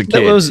loved as a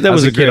kid. That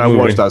was a kid. I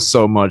watched that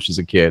so much as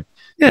a kid.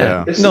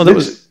 Yeah. That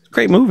was a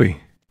great movie.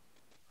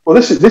 Well,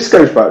 this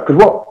goes back because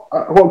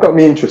what got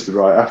me interested,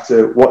 right,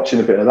 after watching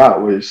a bit of that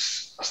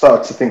was I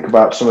started to think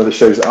about some of the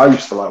shows that I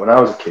used to like when I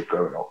was a kid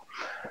growing up.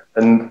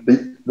 And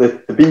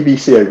the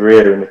BBC over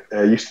here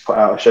used to put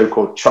out a show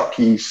called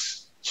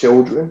Chucky's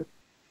Children,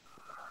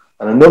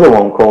 and another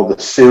one called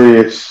The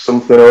Serious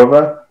Something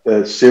Over,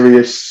 The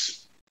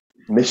Serious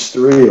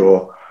Mystery,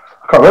 or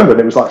I can't remember.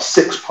 And it was like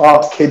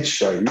 6-part kids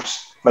shows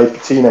made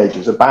for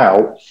teenagers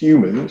about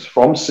humans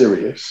from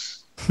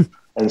Sirius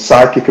and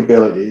psychic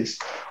abilities,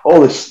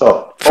 all this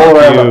stuff. All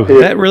around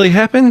that really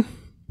happened?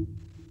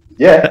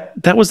 Yeah.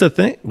 That was the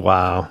thing?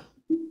 Wow.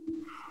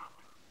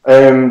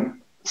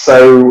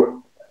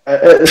 So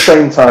at the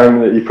same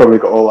time that you probably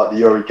got all like the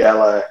Uri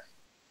Geller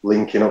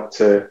linking up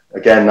to,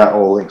 again, that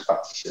all links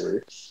back to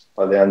Sirius,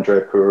 like the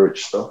Andrea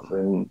Courage stuff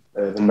and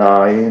the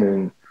Nine,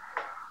 and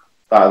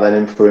that then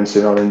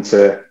influencing on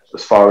into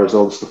as far as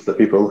all the stuff that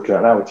people are looking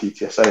at now with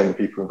TTSA and the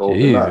people involved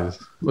in that.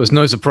 Well, it's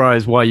no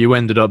surprise why you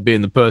ended up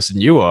being the person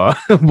you are,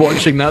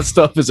 watching that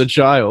stuff as a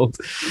child.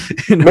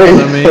 You know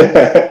what I mean?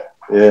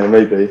 Yeah,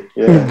 maybe.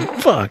 Yeah.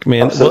 Fuck,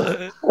 man.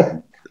 Well,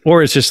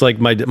 or it's just like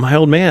my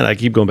old man. I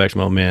keep going back to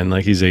my old man.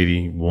 Like he's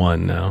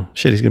 81 now.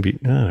 Shit, he's going to be,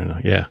 I don't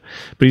know. Yeah.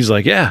 But he's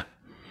like, yeah,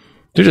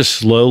 they're just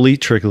slowly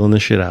trickling the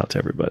shit out to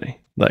everybody.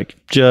 Like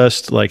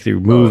just like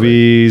through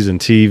movies and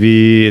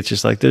TV. It's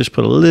just like they just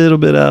put a little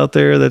bit out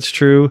there. That's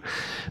true.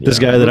 This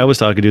guy that I was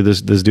talking to,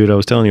 this dude I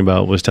was telling you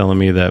about, was telling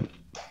me that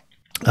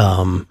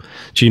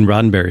Gene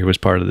Roddenberry was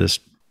part of this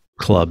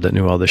club that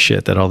knew all the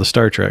shit, that all the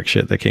Star Trek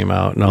shit that came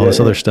out and all this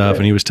other stuff.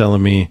 And he was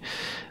telling me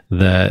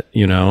that,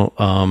 you know,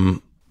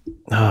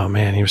 oh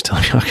man, he was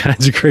telling me all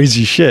kinds of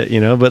crazy shit,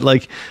 you know, but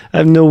like I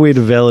have no way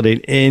to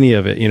validate any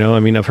of it, you know. I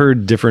mean, I've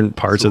heard different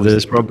parts of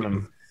this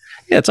problem.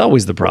 Yeah, it's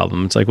always the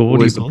problem. It's like, well, what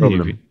do you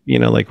believe? You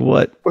know, like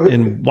what?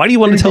 And why do you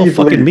want to tell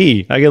fucking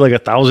me? I get like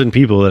 1,000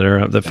 people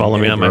that follow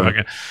me on my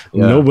fucking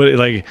nobody.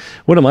 Like,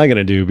 what am I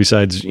gonna do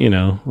besides, you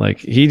know, like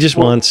he just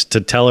wants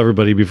to tell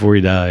everybody before he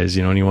dies,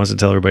 you know, and he wants to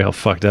tell everybody how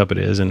fucked up it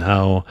is and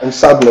how. And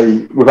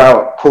sadly,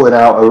 without pulling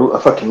out a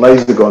fucking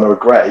laser gun or a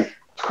grey,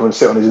 to come and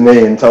sit on his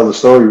knee and tell the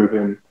story with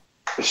him.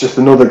 It's just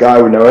another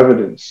guy with no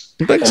evidence.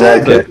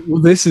 Exactly.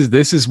 Well, this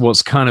is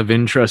what's kind of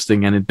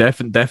interesting, and it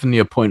definitely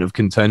a point of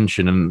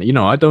contention. And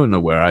I don't know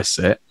where I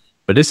sit,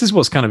 but this is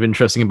what's kind of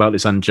interesting about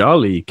this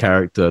Anjali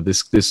character.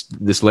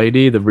 This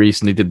lady that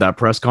recently did that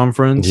press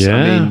conference. Yeah.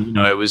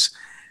 I mean,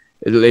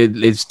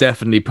 it's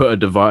definitely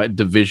put a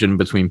division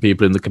between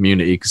people in the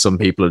community, because some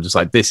people are just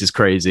like, this is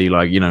crazy,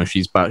 like,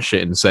 she's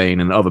batshit insane,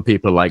 and other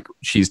people are like,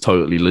 she's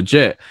totally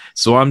legit.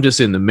 So I'm just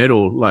in the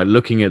middle, like,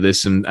 looking at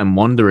this and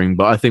wondering.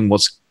 But I think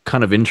what's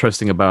kind of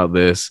interesting about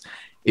this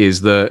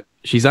is that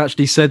she's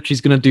actually said she's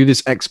going to do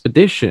this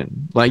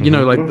expedition, like,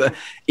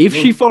 if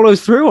she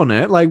follows through on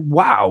it, like,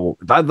 wow,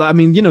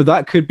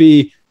 that could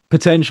be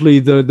potentially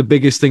the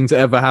biggest thing to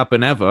ever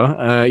happen ever,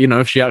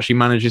 if she actually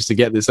manages to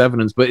get this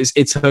evidence. But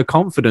it's her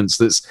confidence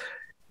that's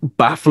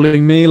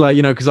baffling me, like,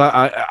 because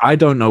I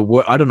don't know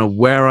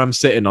where I'm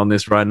sitting on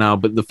this right now.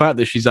 But the fact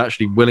that she's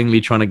actually willingly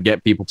trying to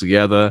get people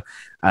together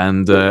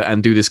and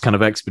do this kind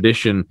of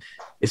expedition,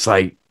 it's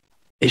like,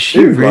 is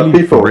she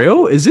really for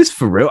real? Is this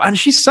for real? And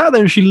she sat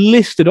there and she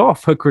listed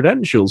off her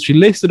credentials. She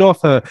listed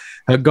off her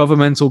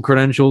governmental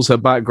credentials, her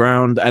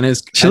background, and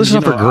she listed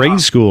off her grade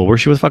school, where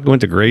she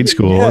went to grade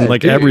school, and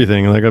like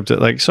everything, like up to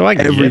like. So I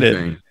get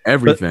it.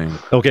 Everything.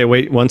 But, okay,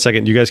 wait 1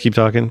 second. You guys keep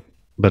talking,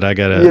 but I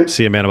gotta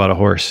see a man about a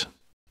horse.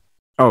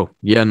 Oh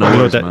yeah, no.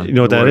 You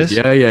know what that is?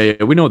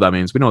 Yeah. We know what that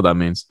means.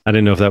 I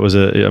didn't know if that was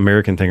a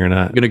American thing or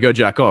not. You're gonna go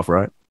jack off,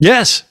 right?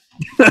 Yes.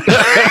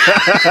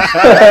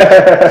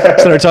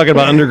 Started talking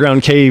about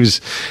underground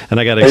caves, and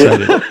I got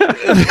excited.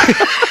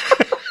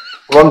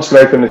 Well, I'm just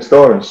opening this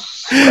door.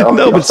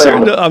 No, but sir,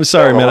 no, I'm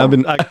sorry,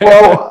 man.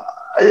 Well,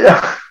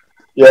 yeah.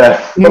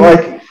 But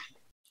like,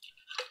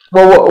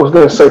 what I was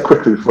going to say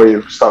quickly before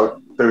you start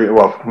doing,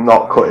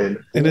 not cutting.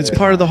 And it's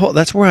part of the whole.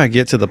 That's where I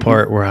get to the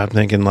part where I'm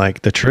thinking,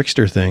 like, the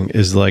trickster thing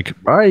is like,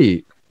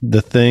 right.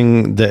 The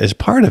thing that is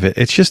part of it.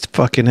 It's just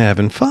fucking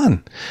having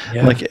fun.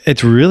 Yeah. Like,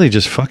 it's really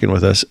just fucking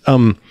with us.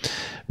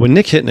 When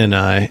Nick Hitton and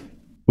I,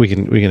 we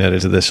can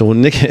edit to this. So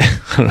when Nick,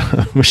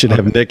 we should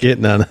have Nick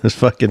Hitton on this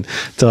fucking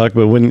talk.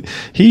 But when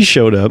he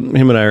showed up,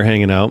 him and I are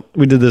hanging out.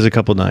 We did this a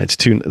couple nights,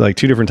 two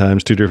different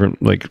times, 2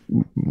 different like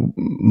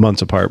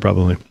months apart,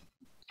 probably.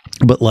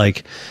 But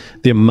like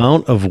the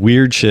amount of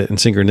weird shit and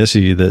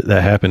synchronicity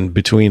that happened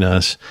between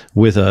us,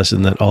 with us,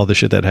 and that all the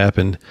shit that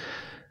happened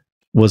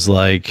was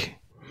like,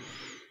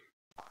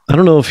 I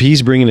don't know if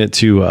he's bringing it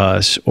to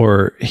us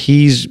or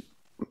he's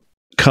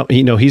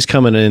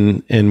coming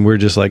in and we're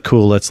just like,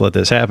 cool, let's let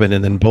this happen.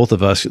 And then both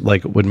of us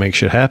like would make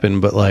shit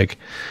happen. But like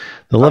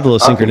the level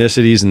of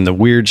synchronicities and the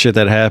weird shit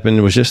that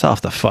happened was just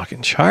off the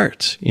fucking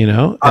charts, I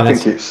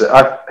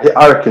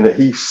reckon that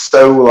he's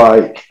so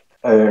like,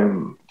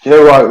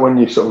 like when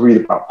you sort of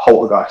read about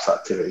poltergeist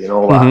activity and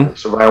all that,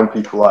 it's around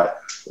people like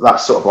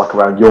that's sort of like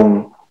around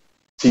young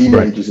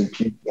teenagers and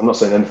people. I'm not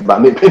saying anything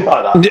about anything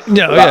like that.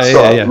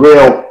 No,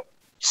 real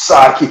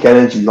psychic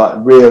energy, like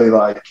really,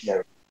 like,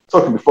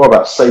 talking before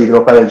about saving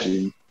up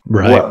energy,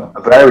 right?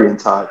 A varying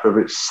type,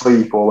 whether it's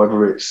sleep or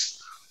whether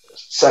it's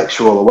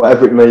sexual or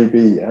whatever it may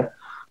be, yeah.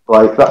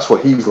 Like that's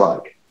what he's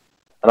like,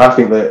 and I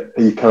think that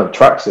he kind of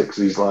tracks it because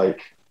he's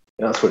like,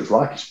 that's what he's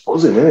like. He's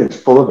buzzing, isn't he?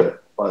 He's full of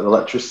it, like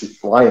electricity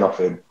flying off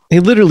him. He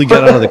literally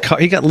got out of the car.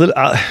 He got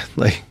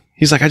like.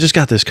 He's like, I just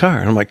got this car.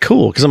 And I'm like,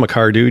 cool. Because I'm a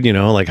car dude,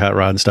 like hot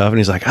rod and stuff. And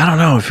he's like, I don't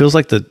know. It feels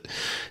like the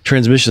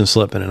transmission's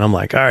slipping. And I'm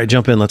like, all right,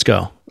 jump in. Let's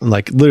go. And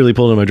like literally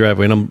pulled in my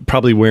driveway. And I'm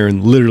probably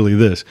wearing literally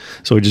this.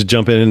 So we just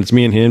jump in and it's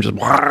me and him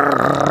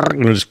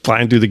just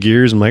flying through the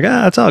gears. I'm like,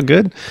 it's all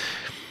good.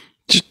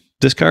 Just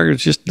this car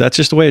is that's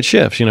just the way it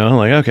shifts, I'm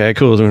like, okay,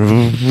 cool. So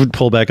we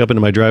pull back up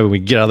into my driveway. We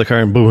get out of the car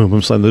and boom,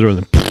 I'm slamming the door.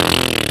 And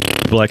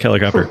then black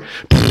helicopter.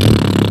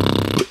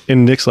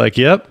 And Nick's like,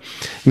 yep.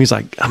 And he's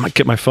like, I'm going to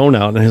get my phone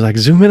out. And he's like,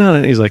 zoom in on it.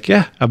 And he's like,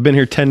 yeah, I've been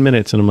here 10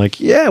 minutes. And I'm like,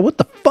 yeah, what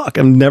the fuck?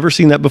 I've never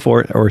seen that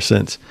before or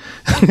since.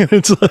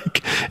 It's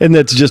like, and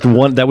that's just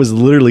one, that was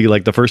literally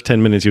like the first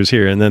 10 minutes he was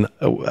here. And then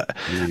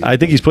I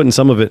think he's putting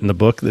some of it in the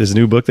book, his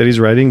new book that he's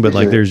writing, but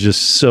like, there's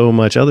just so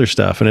much other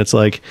stuff. And it's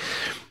like,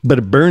 but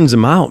it burns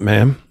him out,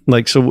 man.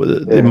 Like, so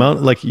the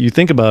amount, like you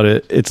think about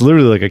it, it's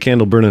literally like a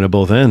candle burning at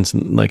both ends.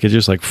 And like, it's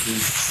just like,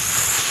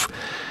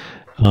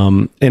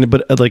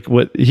 but like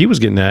what he was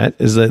getting at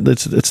is that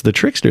it's the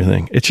trickster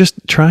thing. It's just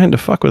trying to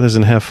fuck with us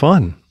and have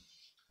fun.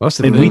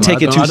 And we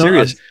take it too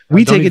serious.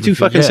 We take it too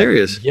fucking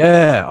serious.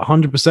 Yeah,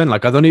 100%.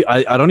 Like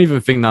I don't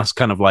even think that's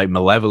kind of like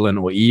malevolent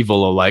or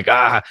evil or like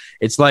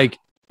it's like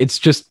it's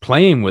just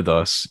playing with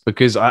us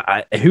because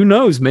I who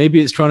knows,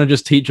 maybe it's trying to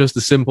just teach us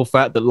the simple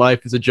fact that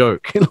life is a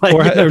joke. Like,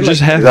 or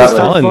just have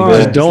fun.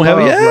 Just don't have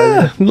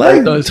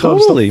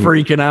totally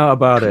freaking out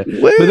about it.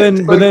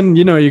 But then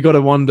you got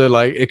to wonder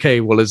like, okay,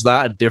 well, is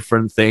that a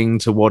different thing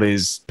to what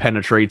is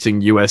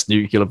penetrating US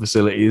nuclear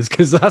facilities?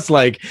 Because that's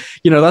like,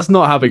 that's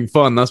not having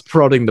fun. That's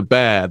prodding the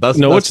bear. That's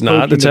it's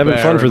not. It's having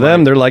fun for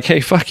them. They're like, hey,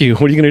 fuck you.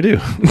 What are you gonna do?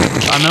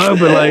 I know,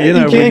 but like,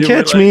 you can't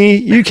catch me.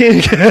 You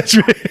can't catch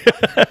me.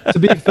 To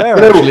be fair,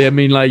 actually, I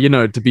mean, like, you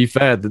know, to be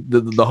fair,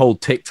 the whole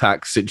Tic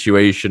Tac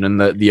situation and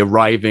the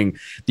arriving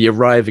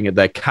at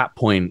their cap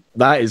point,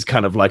 that is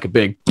kind of like a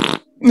big.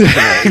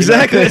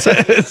 Exactly.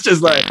 It's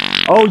just like,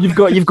 oh, you've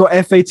got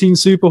F-18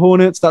 Super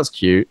Hornets. That's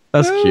cute.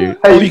 That's cute.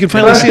 Hey, you can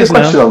finally see us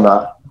now. On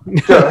that.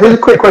 Here's a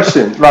quick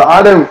question. Like,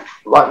 I don't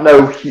like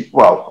know.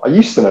 Well, I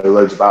used to know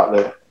loads about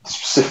the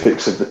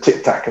specifics of the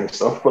Tic Tac and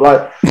stuff, but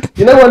like,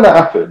 you know, when that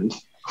happened,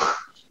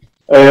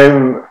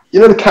 you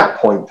know, the cap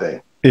point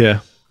thing. Yeah.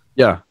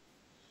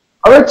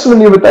 I read something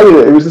the other day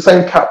that it was the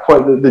same cap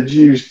point that they'd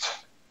used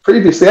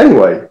previously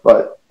anyway,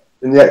 like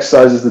in the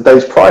exercises the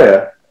days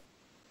prior.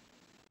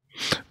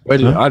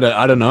 Wait, I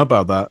don't know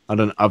about that.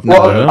 I've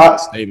never heard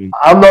that statement.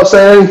 I'm not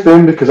saying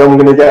anything because I'm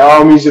going to get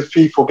armies of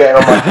people getting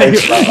on my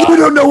case about that. You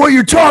don't know what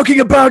you're talking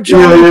about,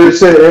 John. Yeah.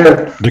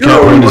 The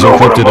cap point is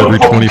encrypted every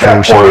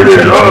 24 seconds.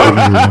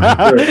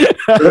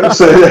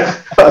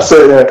 That's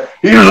it, yeah.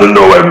 He doesn't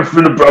know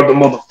everything about the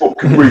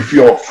motherfucking reef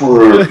your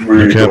fruit.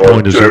 The cap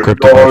point is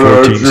encrypted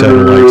by 14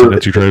 satellites and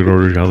it's trade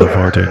orders how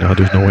far to. Now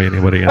the's no way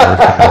anybody on Earth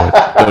can know it.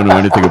 Don't know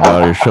anything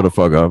about it. Shut the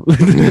fuck up.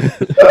 This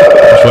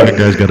fucking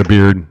guy's got a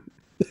beard.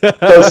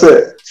 That's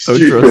it.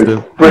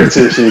 Stupid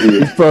British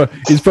idiot.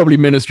 He's probably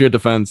Ministry of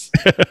Defense.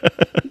 I am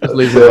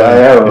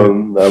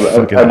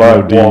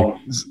MI1.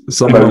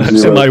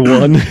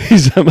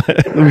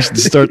 MI1. We should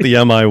start the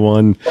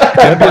MI1. Can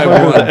I be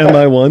the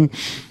MI1,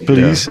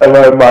 please?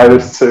 MI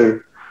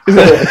 -2.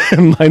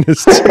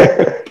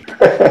 -2.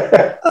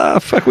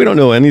 Fuck, we don't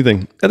know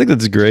anything. I think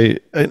that's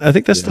great. I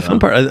think that's the fun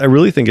part. I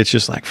really think it's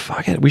just like,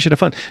 fuck it, we should have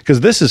fun.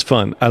 Because this is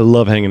fun. I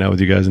love hanging out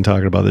with you guys and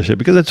talking about this shit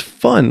because it's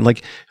fun.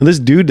 Like, and this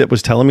dude that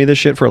was telling me this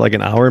shit for like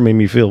an hour made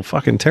me feel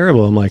fucking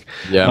terrible. I'm like,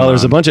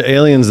 there's a bunch of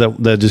aliens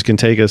that just can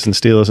take us and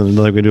steal us and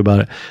nothing we can do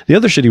about it. The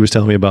other shit he was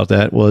telling me about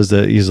that was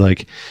that he's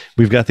like,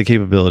 we've got the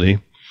capability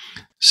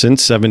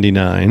since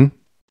 79.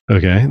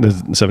 Okay,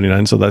 there's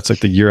 79. So that's like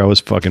the year I was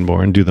fucking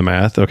born. Do the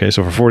math. Okay,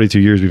 so for 42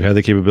 years, we've had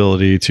the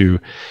capability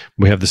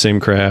we have the same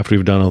craft.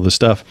 We've done all this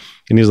stuff.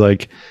 And he's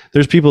like,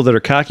 there's people that are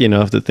cocky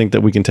enough that think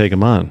that we can take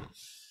them on.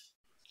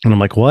 And I'm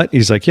like, what?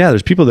 He's like, yeah,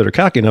 there's people that are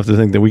cocky enough to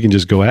think that we can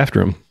just go after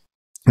them.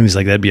 And he's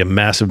like, that'd be a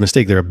massive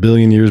mistake. They're a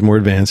billion years more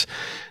advanced.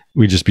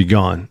 We'd just be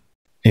gone.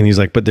 And he's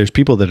like, but there's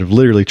people that have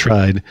literally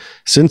tried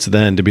since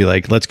then to be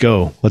like, let's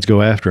go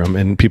after them.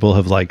 And people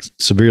have like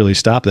severely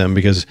stopped them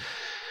because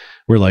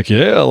we're like,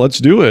 yeah, let's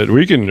do it.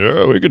 We can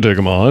take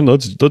them on.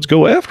 Let's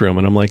go after them.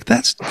 And I'm like,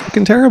 that's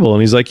fucking terrible.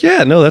 And he's like,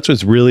 yeah, no, that's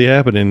what's really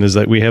happening is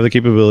that we have the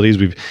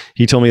capabilities.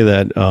 He told me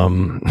that,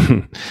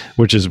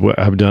 which is what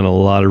I've done a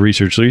lot of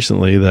research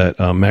recently, that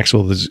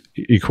Maxwell's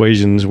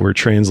equations were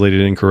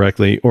translated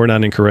incorrectly, or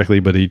not incorrectly,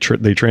 but they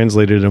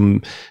translated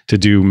them to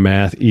do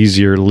math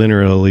easier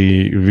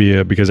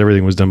linearly because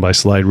everything was done by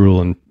slide rule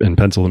and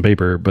pencil and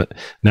paper. But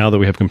now that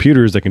we have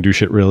computers that can do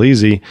shit real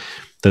easy,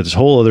 that this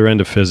whole other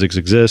end of physics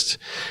exists.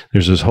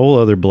 There's this whole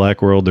other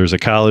black world. There's a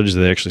college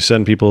that actually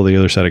send people to the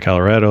other side of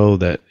Colorado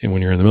that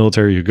when you're in the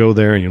military, you go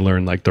there and you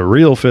learn like the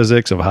real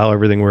physics of how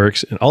everything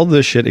works. And all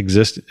this shit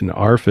exists in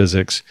our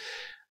physics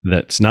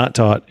that's not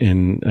taught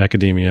in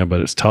academia, but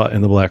it's taught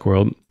in the black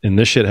world. And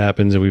this shit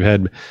happens. And we've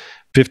had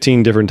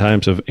 15 different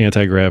types of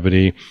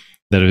anti-gravity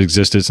that have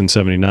existed since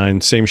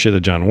 79. Same shit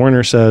that John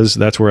Warner says.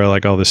 That's where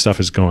like all this stuff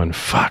is going,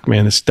 fuck,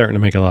 man, it's starting to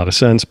make a lot of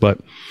sense. But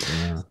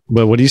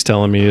what he's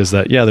telling me is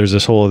that, yeah, there's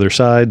this whole other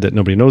side that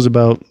nobody knows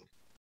about.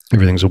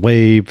 Everything's a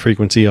wave,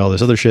 frequency, all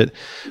this other shit.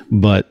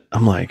 But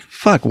I'm like,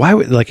 fuck, why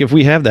would, like, if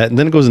we have that, and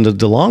then it goes into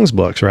DeLong's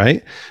books,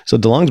 right? So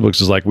DeLong's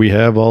books is like, we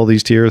have all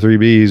these tier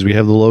 3Bs, we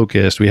have the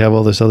locust, we have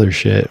all this other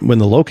shit. When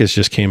the locust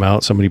just came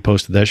out, somebody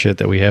posted that shit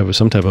that we have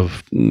some type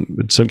of,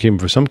 came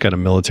from some kind of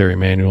military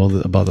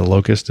manual about the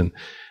locust.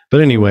 But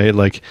anyway,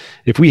 like,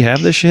 if we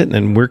have this shit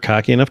and we're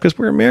cocky enough, because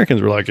we're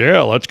Americans, we're like,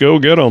 yeah, let's go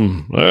get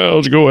them.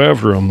 Let's go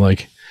after them.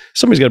 Like,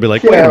 somebody's got to be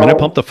like, wait a minute,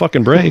 pump the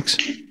fucking brakes.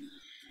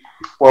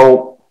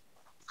 Well,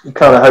 you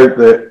kind of hope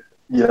that,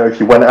 you know,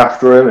 if you went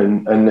after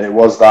him and it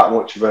was that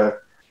much of a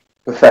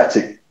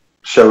pathetic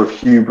show of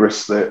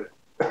hubris that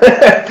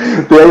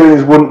the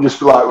aliens wouldn't just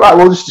be like, right,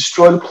 we'll just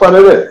destroy the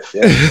planet Earth.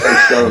 Yeah,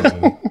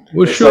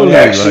 well, surely, the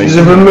actions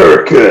of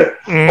America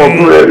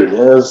or Britain.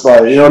 Yeah, it's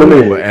like, you know what I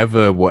mean?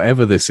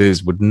 Whatever this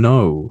is would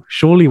know.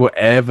 Surely,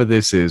 whatever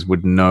this is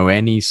would know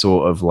any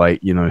sort of like,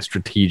 you know,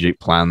 strategic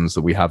plans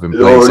that we have in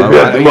place.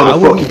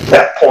 Motherfucking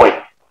cat point.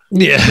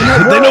 Yeah,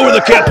 they know where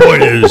the cat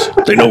point is.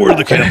 They know where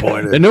the cat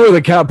point is. They know where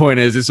the cat point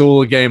is. It's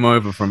all a game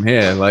over from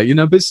here. Like, you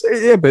know, but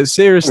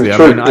seriously, I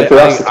mean,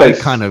 I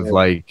kind of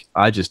like,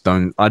 I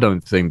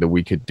don't think that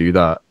we could do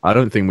that. I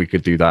don't think we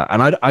could do that.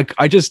 And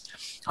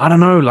I don't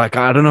know, like,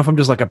 I don't know if I'm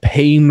just like a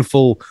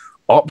painful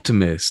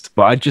optimist,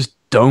 but I just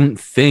don't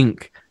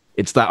think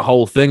it's that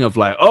whole thing of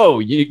like, oh,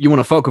 you want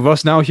to fuck with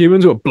us now,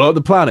 humans, or blow up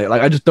the planet?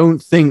 Like, I just don't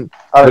think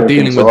we're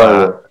dealing with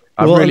that.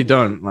 I really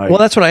don't. Like, well,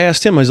 that's what I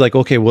asked him. I was like,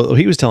 okay, well,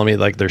 he was telling me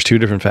like there's two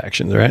different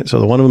factions, right? So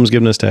the one of them is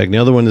giving us tag. The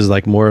other one is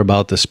like more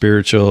about the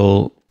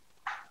spiritual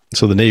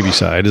So the Navy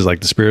side is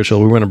like the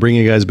spiritual. We want to bring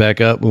you guys back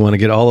up. We want to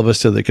get all of us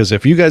to because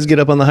if you guys get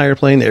up on the higher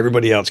plane,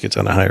 everybody else gets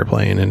on a higher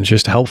plane. And it's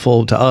just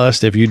helpful to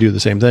us if you do the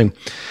same thing.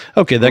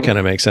 Okay, that kind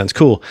of makes sense.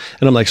 Cool.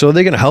 And I'm like, so are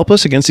they going to help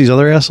us against these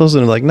other assholes?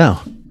 And they're like, no.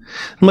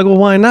 I'm like, well,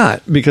 why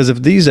not? Because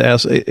if these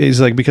assholes, he's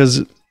like,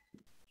 because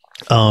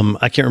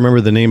I can't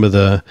remember the name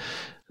of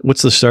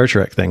what's the Star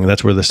Trek thing?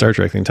 That's where the Star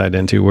Trek thing tied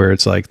into, where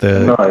it's like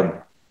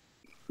where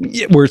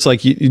it's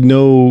like, you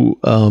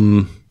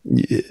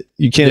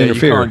can't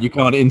interfere. You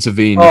can't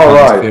intervene. Oh,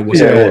 right.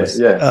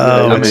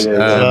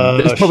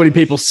 There's probably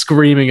people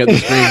screaming at the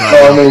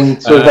screen.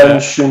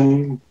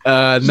 Intervention.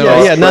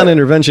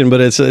 Non-intervention,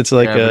 but it's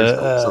like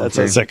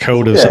it's a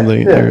code of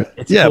something. But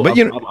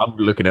I'm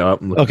looking it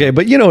up. Okay,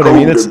 but you know what I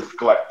mean? It's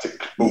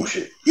galactic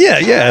bullshit.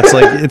 Yeah.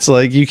 It's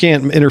like you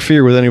can't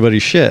interfere with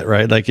anybody's shit,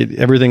 right? Like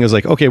everything is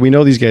like, okay, we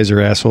know these guys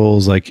are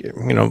assholes. Like,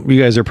 you know,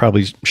 you guys are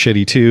probably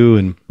shitty too,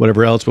 and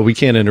whatever else, but we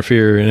can't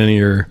interfere in any of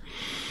your.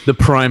 The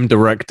Prime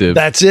Directive.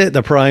 That's it.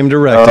 The Prime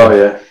Directive. Oh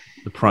yeah.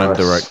 The Prime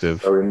Directive.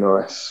 Very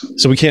nice.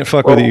 So we can't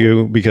fuck with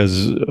you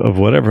because of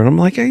whatever. And I'm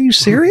like, are you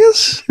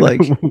serious?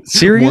 Like,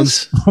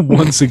 serious?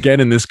 Once again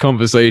in this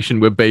conversation,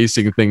 we're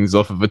basing things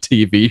off of a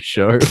TV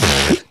show.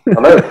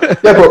 I know.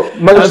 Yeah, but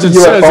most of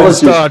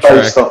ufology is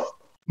based off.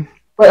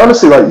 Like,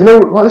 honestly, like, you know,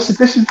 like this is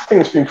the thing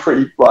that's been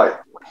pretty, like,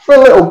 for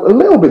a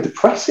little bit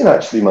depressing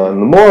actually, man.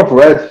 The more I've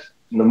read,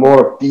 and the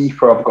more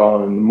deeper I've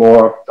gone, and the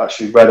more I've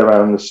actually read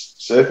around the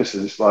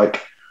surfaces, it's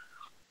like,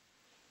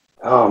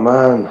 oh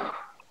man,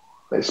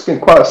 it's been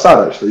quite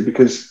sad actually,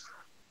 because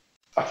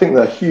I think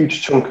that a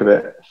huge chunk of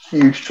it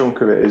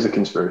is a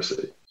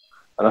conspiracy.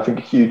 And I think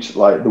a huge,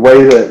 like, the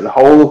way that the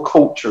whole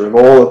culture of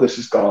all of this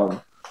has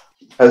gone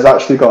has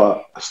actually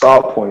got a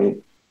start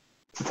point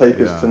to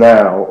take us to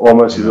now,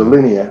 almost as a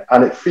linear,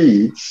 and it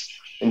feeds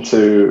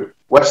into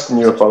Western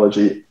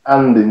ufology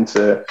and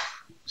into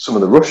some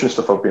of the Russian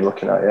stuff I've been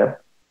looking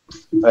at,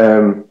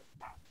 and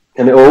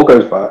it all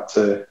goes back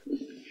to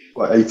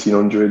like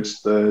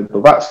 1800s, the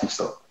Blavatsky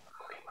stuff,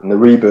 and the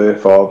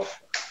rebirth of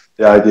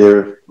the idea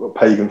of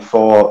pagan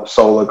thought,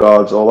 solar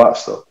gods, all that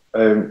stuff.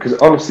 Because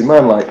honestly,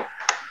 man, like,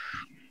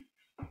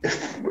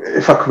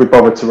 if I could be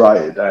bothered to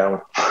write it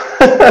down,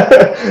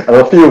 and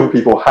a few other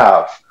people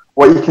have,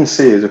 what you can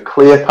see is a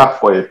clear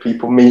pathway of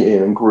people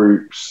meeting in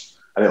groups,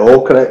 and it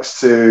all connects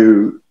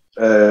to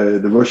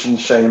the Russian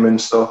shaman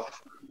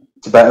stuff,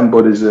 Tibetan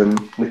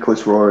Buddhism,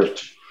 Nicholas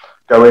Roerich,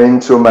 going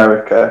into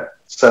America,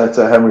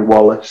 Senator Henry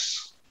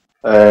Wallace,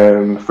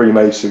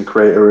 Freemason,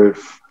 creator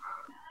of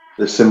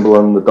the symbol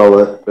on the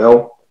dollar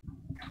bill,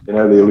 you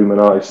know, the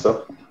Illuminati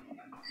stuff,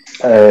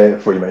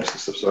 Freemason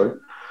stuff, sorry.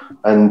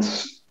 And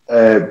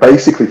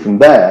basically from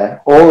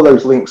there, all of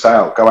those links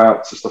go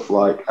out to stuff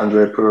like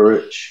Andrea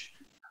Purich,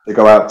 they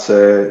go out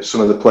to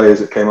some of the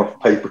players that came off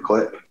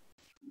Paperclip,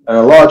 and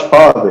a large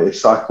part of it is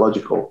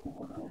psychological,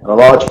 and a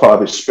large part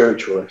of it is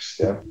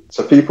spiritualist,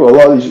 So people, a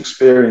lot of these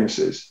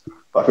experiences,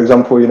 like for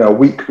example, you know, a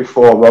week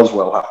before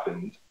Roswell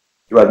happened,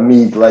 you had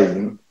Meade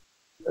Lane,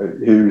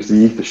 who's the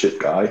ether ship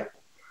guy,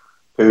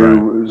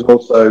 who was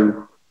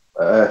also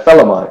a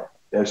Thelemite,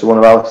 so one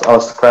of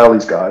Aleister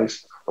Crowley's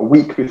guys, a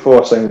week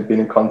before saying he'd been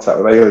in contact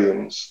with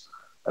aliens,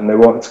 and they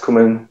wanted to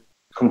come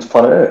to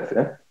planet Earth,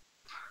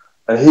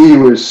 And he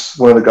was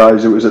one of the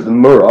guys who was at the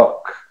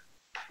Muroc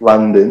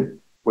landing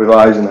with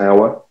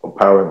Eisenhower,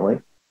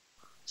 apparently.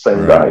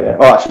 Same guy,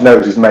 Oh, actually, no, it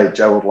was his mate,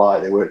 Gerald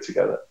Light. They worked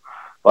together.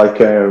 Like,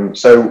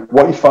 so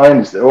what you find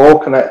is they're all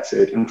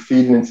connected and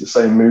feeding into the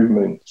same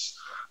movements.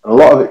 And a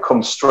lot of it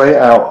comes straight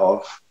out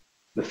of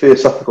the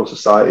Theosophical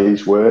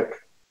Society's work.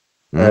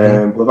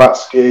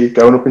 Blavatsky,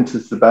 going up into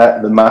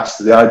Tibet, the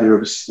master, the idea of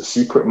the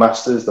secret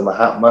masters, the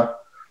Mahatma.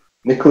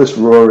 Nicholas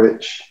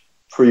Roerich,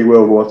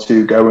 pre-World War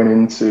II, going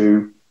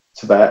into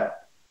Tibet,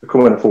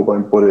 becoming a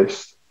full-blown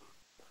Buddhist.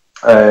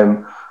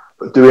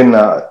 But doing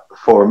that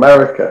for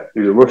America,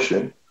 who's a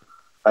Russian.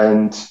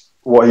 And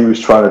what he was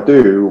trying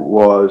to do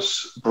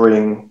was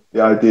bring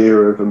the idea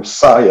of a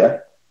Messiah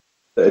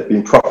that had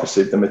been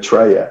prophesied, the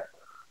Maitreya,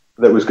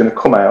 that was going to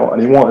come out,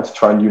 and he wanted to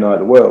try and unite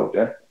the world,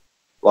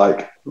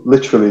 like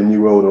literally a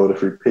new world order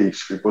through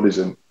peace, through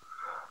Buddhism.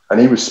 And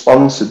he was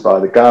sponsored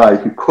by the guy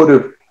who could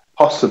have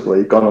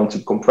possibly gone on to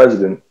become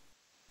president,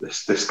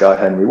 this guy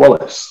Henry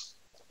Wallace.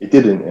 He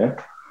didn't,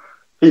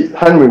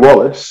 Henry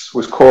Wallace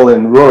was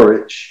calling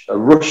Roerich a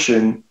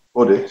Russian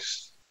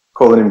Buddhist,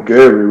 calling him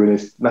guru in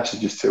his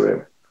messages to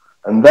him.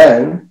 And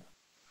then,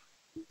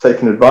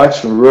 taking advice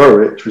from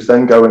Roerich, was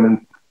then going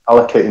and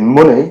allocating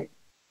money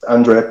to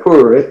Andrea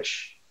Purich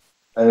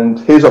and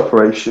his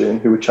operation,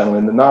 who were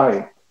channeling the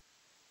Nine.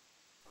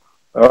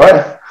 All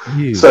right?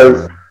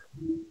 So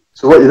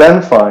what you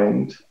then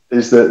find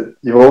is that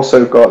you've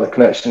also got the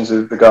connections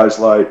of the guys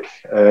like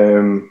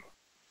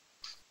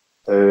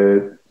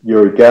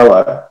Uri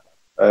Geller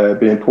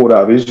being pulled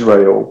out of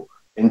Israel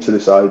into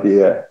this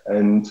idea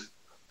and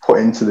put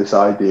into this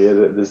idea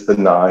that there's the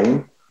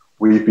Nine.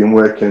 We've been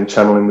working and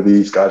channeling with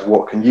these guys.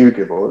 What can you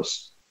give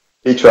us?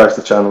 He tries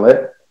to channel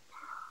it.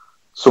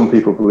 Some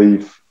people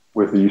believe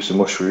with the use of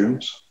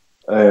mushrooms,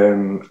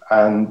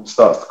 and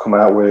starts to come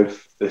out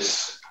with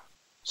this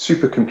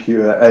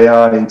supercomputer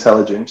AI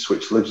intelligence,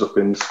 which lives up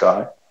in the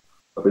sky,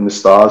 up in the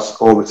stars,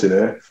 orbiting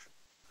Earth.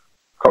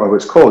 Can't remember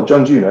what it's called.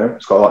 John, do you know?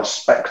 It's called like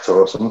Spectre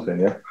or something,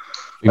 yeah?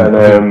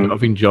 I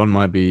think John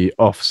might be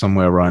off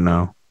somewhere right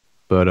now.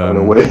 But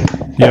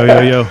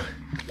yo.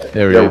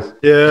 There he is.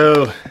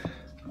 Yo.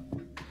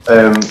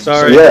 Sorry.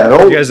 So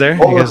yeah, you guys there?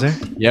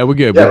 Yeah, we're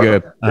good. Yeah. We're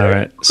good. All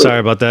right. Sorry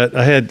about that.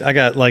 I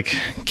got like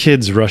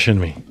kids rushing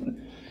me.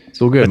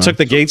 It's all good. I took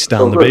the gates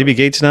down, the baby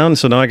gates down,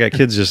 so now I got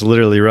kids just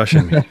literally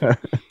rushing me,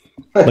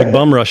 like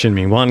bum rushing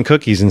me, wanting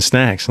cookies and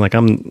snacks. Like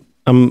I'm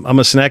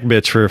a snack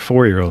bitch for a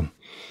 4-year-old.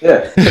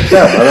 Yeah.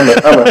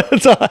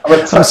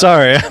 I'm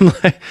sorry. I'm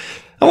like,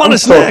 I want a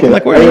snack. I'm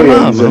like, where's your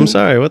mom? I'm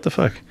sorry. What the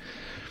fuck?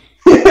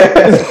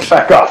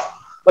 Back off.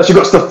 Unless you've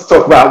got stuff to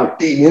talk about with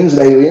demons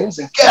and aliens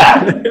and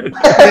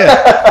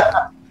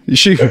yeah.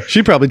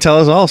 She'd probably tell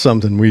us all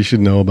something we should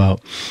know about.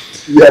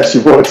 Yeah, she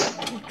would.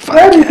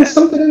 There's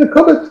something in the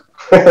cupboard.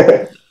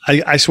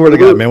 I swear to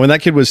God, man, when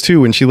that kid was 2,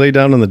 when she laid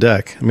down on the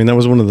deck, I mean, that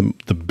was one of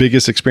the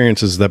biggest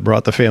experiences that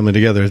brought the family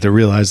together to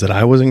realize that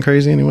I wasn't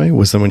crazy anyway,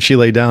 was that when she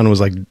laid down and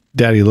was like,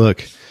 Daddy,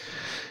 look.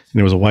 And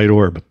it was a white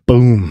orb.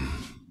 Boom.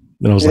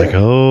 And I was like,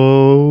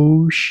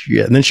 oh,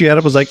 shit. And then she got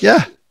up, was like,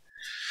 yeah.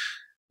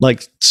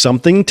 Like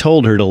something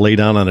told her to lay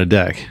down on a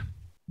deck.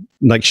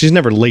 Like she's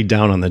never laid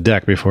down on the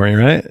deck before,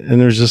 right? And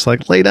there's just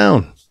like, lay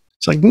down.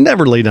 It's like,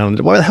 never lay down.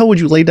 Why the hell would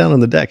you lay down on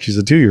the deck? She's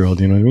a 2-year-old,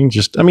 you know what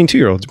I mean?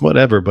 2-year-olds,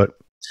 whatever. But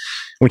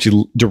when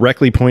she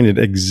directly pointed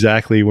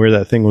exactly where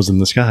that thing was in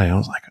the sky, I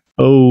was like,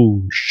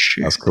 oh,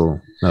 shit. That's cool.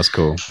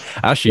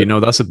 Actually,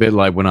 that's a bit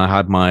like when I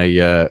had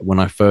my, when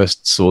I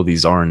first saw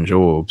these orange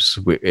orbs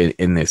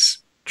in this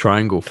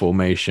triangle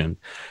formation.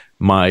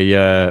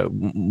 My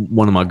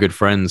one of my good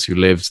friends who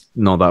lives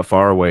not that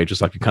far away,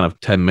 just like a kind of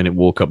 10-minute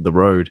walk up the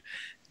road,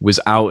 was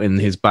out in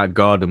his back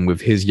garden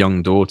with his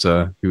young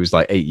daughter, who was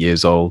like 8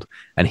 years old,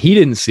 and he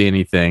didn't see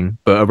anything.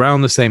 But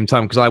around the same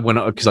time, because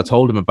I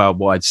told him about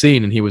what I'd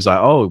seen, and he was like,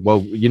 "Oh,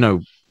 well,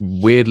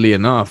 weirdly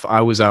enough,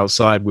 I was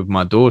outside with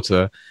my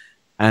daughter."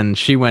 And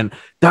she went,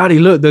 "Daddy,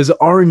 look, there's an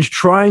orange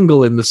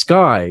triangle in the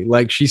sky."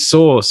 Like she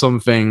saw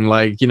something,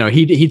 like,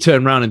 he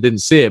turned around and didn't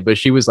see it, but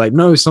she was like,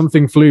 "No,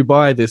 something flew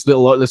by, this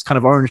kind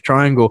of orange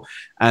triangle."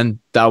 And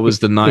that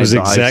was the night. It was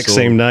the exact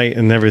same night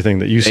and everything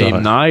that you saw.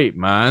 Same night,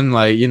 man.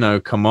 Like,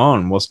 come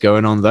on, what's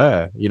going on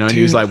there? And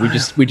he was like,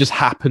 we just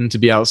happened to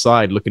be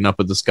outside looking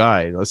up at the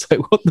sky. I was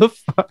like, what the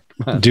fuck,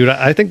 man? Dude,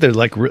 I think they're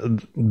like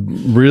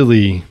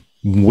really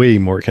way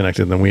more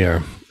connected than we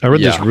are. I read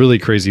this really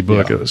crazy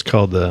book. It was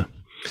called The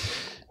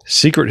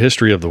Secret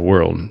History of the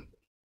World.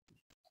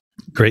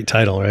 Great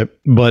title, right?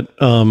 But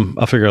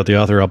I'll figure out the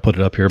author. I'll put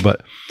it up here.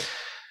 But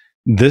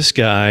this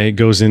guy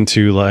goes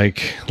into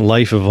like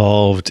life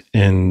evolved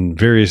in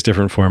various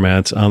different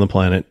formats on the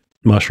planet,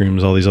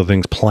 mushrooms, all these other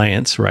things,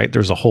 plants, right?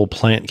 There's a whole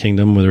plant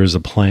kingdom where there's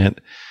a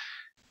plant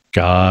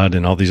god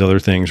and all these other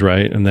things,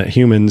 right? And that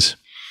humans,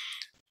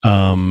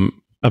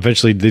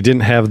 eventually they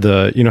didn't have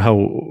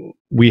how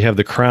we have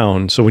the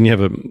crown. So when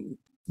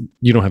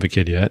you don't have a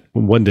kid yet.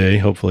 One day,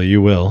 hopefully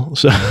you will.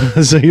 So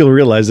you'll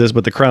realize this,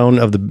 but the crown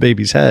of the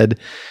baby's head.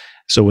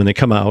 So when they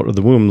come out of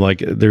the womb,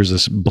 like there's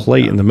this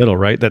plate in the middle,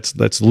 right?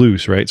 That's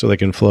loose, right? So they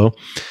can flow,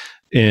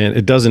 and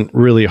it doesn't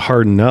really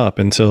harden up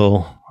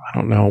until, I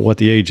don't know what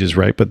the age is,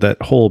 right? But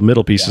that whole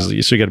middle piece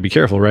is, so you got to be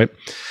careful, right?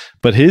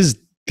 But his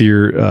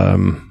theory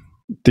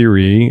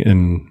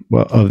in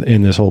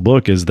this whole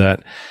book is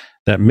that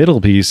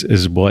middle piece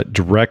is what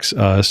directs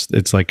us.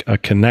 It's like a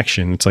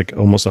connection. It's like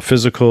almost a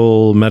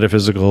physical,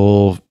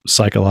 metaphysical,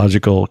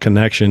 psychological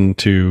connection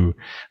to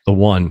the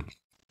one,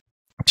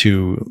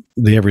 to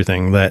the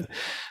everything, that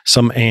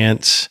some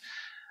ants,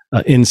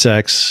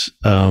 insects,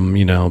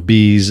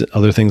 bees,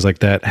 other things like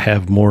that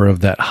have more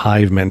of that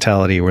hive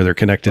mentality where they're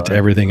connected to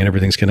everything and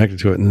everything's connected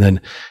to it. And then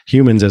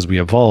humans, as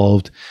we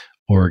evolved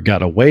or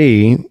got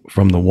away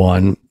from the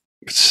one,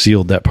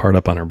 sealed that part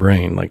up on our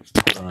brain, like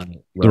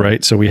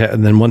right. So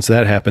and then once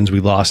that happens,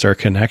 we lost our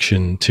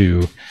connection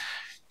to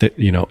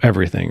the,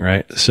 everything,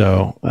 right?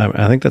 So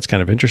I think that's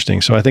kind of interesting.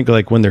 So I think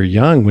like when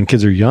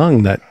kids are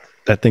young, that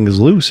thing is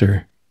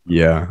looser.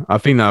 Yeah, I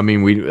think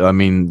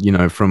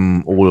that,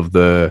 from all of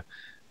the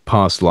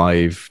past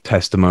life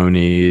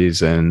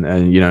testimonies and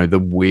the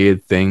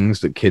weird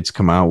things that kids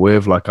come out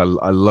with, like I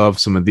love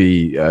some of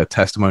the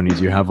testimonies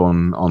you have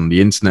on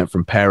the internet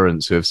from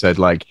parents who have said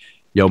like,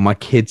 yo, my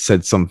kid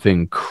said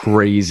something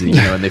crazy,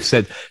 and they've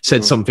said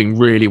something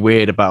really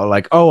weird about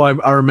like, oh,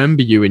 I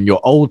remember you in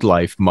your old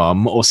life,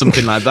 mum, or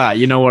something like that.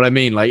 You know what I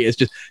mean? Like, it's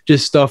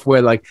just stuff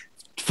where like,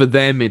 for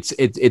them, it's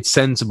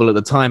sensible at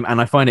the time.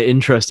 And I find it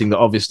interesting that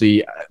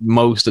obviously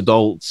most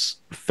adults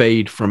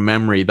fade from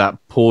memory that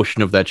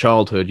portion of their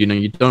childhood.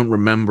 You don't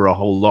remember a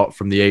whole lot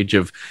from the age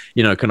of,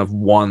 kind of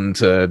 1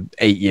 to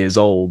 8 years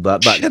old. I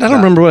don't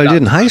remember what I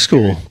did in high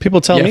school. People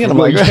tell me, and I'm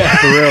like,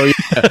 for real,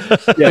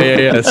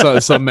 yeah. So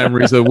some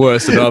memories are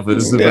worse than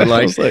others. But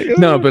like,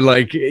 no, but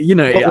like,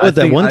 with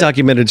that one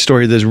documented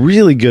story that's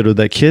really good with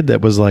that kid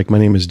that was like, my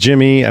name is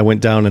Jimmy. I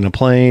went down in a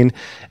plane,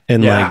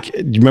 and like,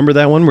 you remember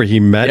that one where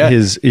he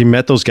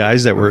met those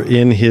guys that were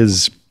in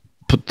his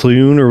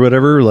platoon or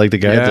whatever, like the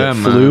guy that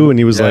flew, and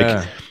he was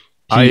like,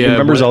 he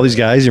remembers all these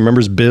guys. He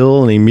remembers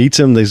Bill, and he meets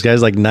him. This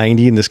guy's like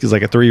 90, and this guy's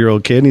like a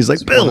 3-year-old kid. And he's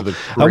like, Bill,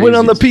 I went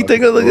on the Pete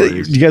thing.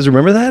 You guys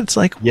remember that? It's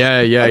like,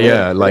 yeah.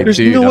 Like, there's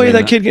no way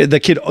that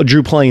kid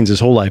drew planes his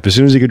whole life. As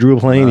soon as he could drew a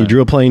plane, he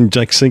drew a plane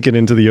like sinking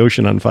into the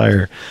ocean on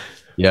fire.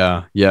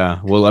 Yeah.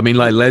 Well, I mean,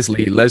 like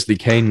Leslie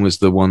Kane was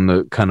the one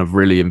that kind of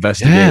really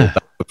investigated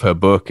that with her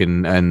book,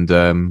 and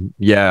I mean,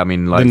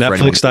 like the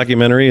Netflix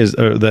documentary is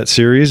that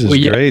series is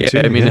great too.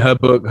 I mean,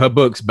 her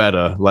book's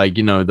better, like,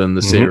 you know, than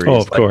the series. Oh,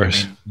 of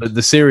course. But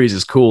the series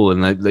is cool,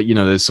 and you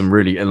know, there's some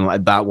really, and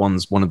like that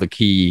one's one of the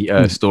key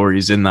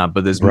stories in that.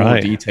 But there's more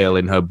detail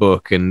in her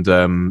book, and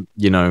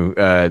you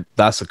know,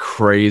 that's a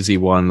crazy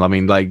one. I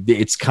mean, like,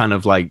 it's kind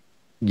of like,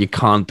 you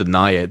can't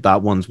deny it.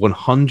 That one's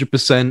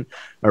 100%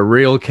 a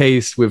real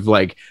case with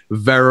like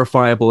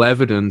verifiable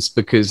evidence,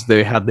 because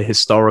they had the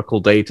historical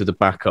data to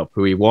back up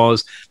who he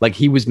was. Like,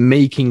 he was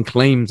making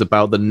claims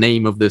about the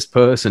name of this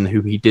person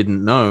who he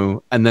didn't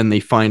know, and then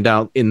they find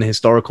out in the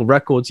historical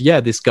records,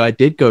 this guy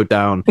did go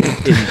down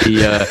in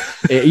the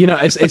you know,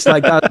 it's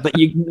like that. But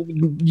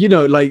you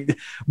know, like,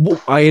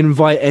 I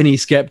invite any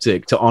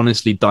skeptic to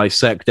honestly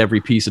dissect every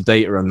piece of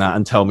data on that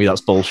and tell me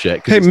that's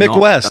bullshit. Hey, Mick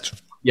West,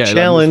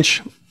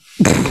 challenge.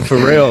 For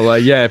real,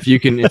 like, if you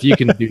can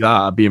do that,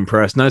 I'd be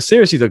impressed. No,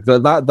 seriously,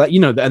 that you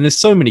know, and there's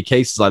so many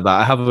cases like that.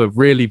 I have a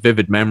really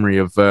vivid memory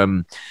of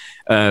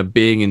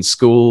being in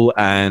school,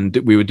 and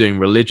we were doing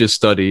religious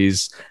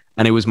studies,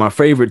 and it was my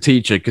favorite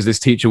teacher, because this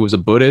teacher was a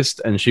Buddhist,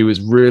 and she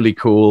was really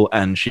cool,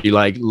 and she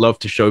like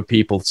loved to show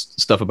people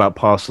stuff about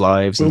past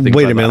lives and things.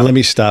 Wait a minute, let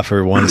me stop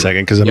for 1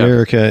 second, because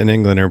America and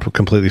England are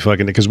completely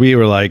fucking, because we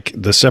were like,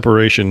 the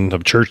separation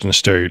of church and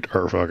state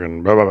are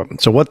fucking blah, blah, blah.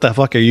 So what the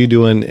fuck are you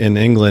doing in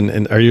England?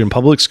 And are you in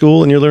public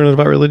school and you're learning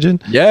about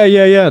religion? Yeah. I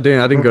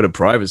didn't go to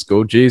private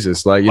school.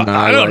 Jesus, like, you know,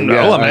 I don't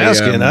know. I'm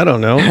asking. I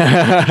don't know.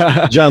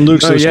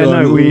 Jean-Luc,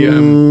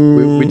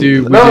 we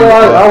do. No,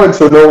 I went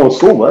to a normal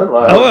school, man.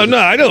 Like, no,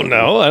 I don't know.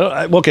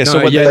 Okay,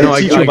 so what,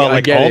 they teach you about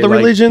like all the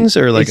religions,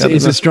 or like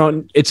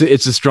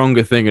it's a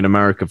stronger thing in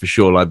America for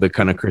sure, like the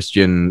kind of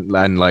Christian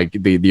and like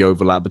the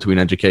overlap between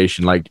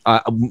education. Like,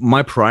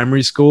 my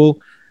primary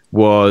school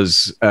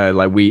was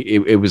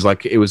it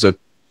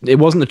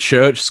wasn't a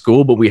church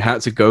school, but we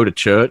had to go to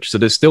church, so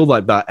there's still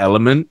like that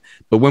element.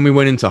 But when we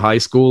went into high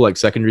school, like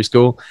secondary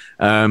school,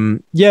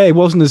 it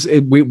wasn't as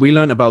we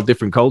learned about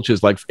different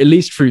cultures, like at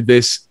least through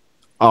this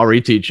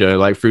RE teacher,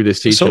 like through this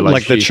teacher. So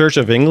like the Church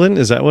of England,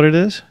 is that what it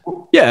is?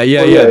 Yeah.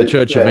 The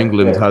Church of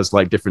England has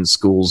like different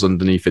schools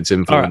underneath its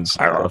influence.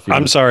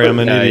 I'm sorry, I'm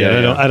an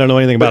idiot. I don't know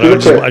anything about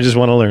it. I just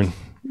want to learn.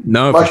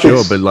 No, for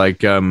sure. But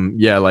like,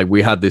 like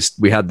we had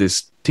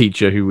this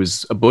teacher who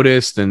was a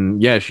Buddhist,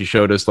 and she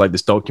showed us like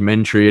this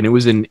documentary, and it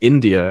was in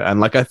India. And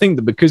like, I think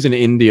that because in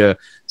India,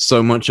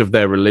 so much of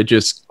their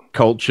religious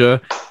culture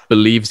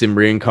believes in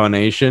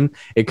reincarnation,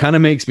 it kind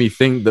of makes me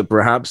think that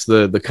perhaps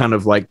the kind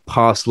of like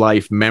past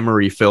life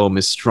memory film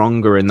is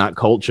stronger in that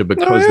culture,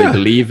 because they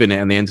believe in it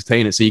and they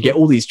entertain it. So you get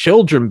all these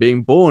children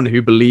being born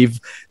who believe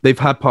they've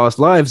had past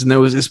lives. And there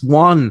was this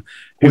one.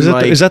 Is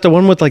that the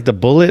one with like the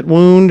bullet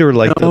wound, or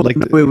like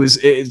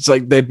it's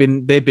like they've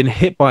been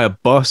hit by a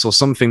bus or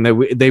something.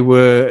 They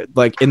were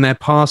like, in their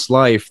past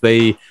life,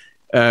 they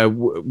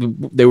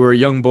were a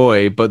young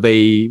boy, but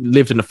they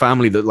lived in a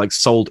family that like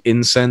sold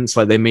incense.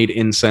 Like, they made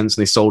incense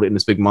and they sold it in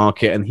this big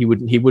market, and he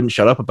wouldn't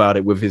shut up about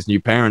it with his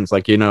new parents,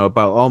 like, you know,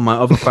 about my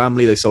other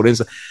family, they sold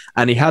incense.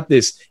 And he had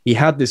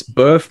this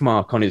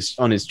birthmark on his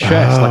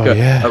chest,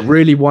 a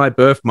really wide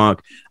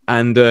birthmark.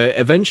 And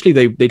eventually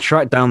they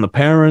tracked down the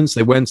parents.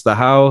 They went to the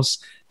house.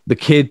 The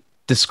kid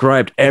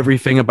described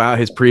everything about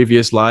his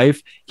previous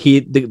life.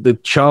 The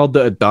child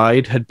that had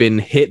died had been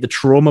hit. The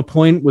trauma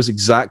point was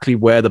exactly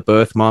where the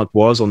birthmark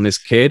was on this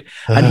kid.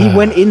 And he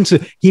went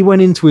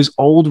into his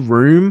old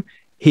room.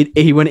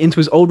 He went into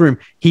his old room.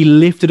 He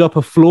lifted up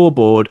a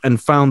floorboard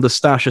and found the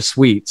stash of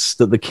sweets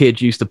that the kid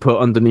used to put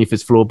underneath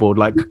his floorboard.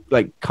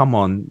 Like, come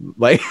on,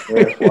 like,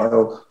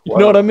 wild. You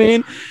know what I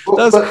mean?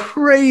 That's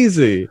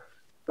crazy.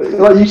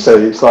 Like you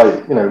say, it's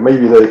like, you know,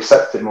 maybe they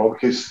accept it more,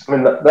 because I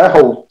mean, their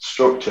whole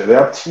structure, they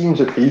have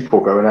teams of people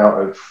going out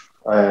of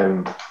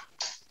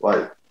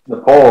like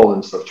Nepal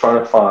and stuff, trying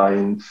to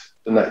find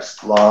the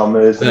next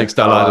lamas, the next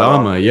Dalai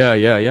Lama. Yeah.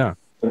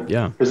 But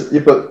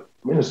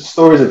I mean, there's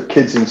stories of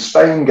kids in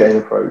Spain getting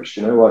approached,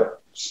 you know, like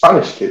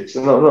Spanish kids,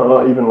 and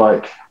not even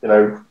like, you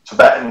know,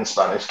 Tibetan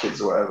Spanish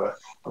kids or whatever.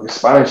 Like a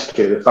Spanish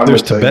kid.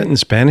 There's Tibetan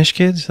Spanish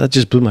kids? That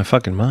just blew my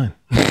fucking mind.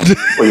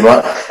 Well, you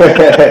might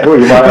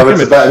have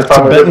a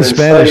Tibetan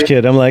Spanish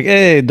kid. I'm like,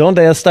 hey, ¿dónde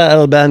está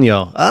el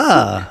baño?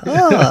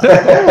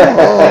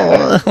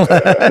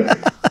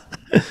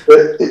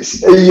 But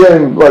it's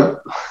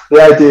like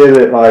the idea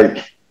that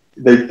like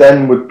they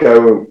then would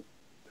go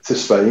to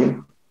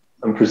Spain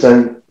and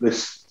present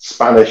this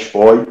Spanish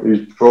boy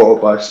who's brought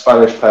up by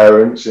Spanish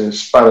parents in a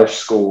Spanish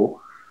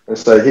school, and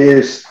say,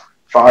 here's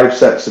 5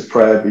 sets of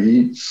prayer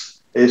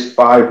beads, here's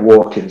 5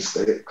 walking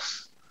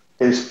sticks,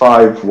 here's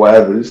 5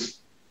 whatevers,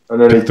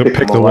 and then he'd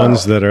pick the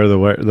ones that are the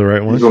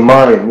right ones. These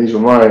were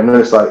mine. And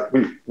then it's like,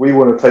 we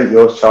want to take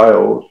your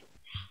child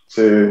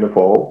to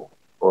Nepal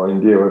or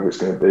India, wherever it's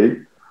going to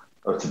be,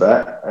 or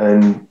Tibet,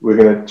 and we're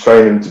going to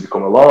train him to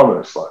become a lama.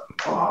 It's like,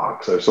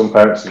 fuck. So some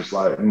parents are just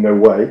like, no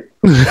way.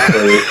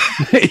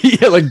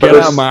 Yeah, like, get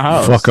out of my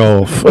house. Fuck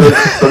off.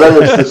 But then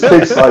there's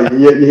kids, like,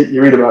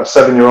 you read about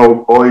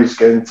 7-year-old boys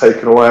getting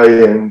taken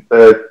away, and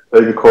they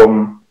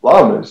become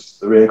lamas,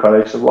 the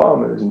reincarnation of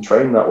lamas, and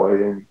trained that way.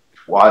 And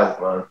it's wild,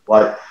 man.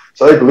 Like,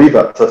 so they believe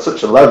that to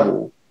such a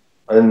level,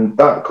 and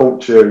that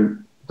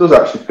culture does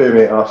actually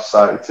permeate our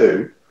society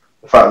too.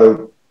 The fact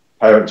that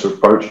parents are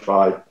approached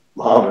by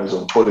lamas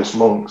or Buddhist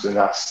monks and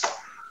asked,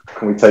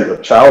 can we take your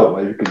child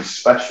away because he's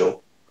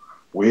special?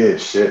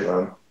 Weird shit,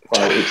 man.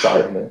 Like,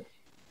 exciting, man.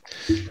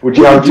 Would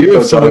you do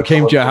if someone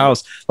came to your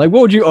house? Like,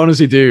 what would you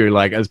honestly do,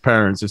 like, as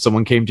parents, if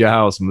someone came to your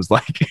house and was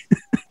like,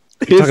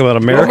 you talking about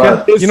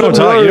America? You know what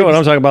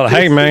I'm talking about?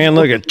 Hey, man,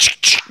 look at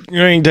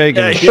you ain't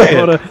taking shit.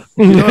 I'm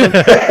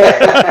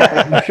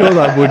sure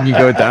that wouldn't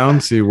go down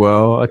too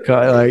well. I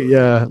can't, like,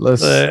 yeah.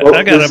 Let's.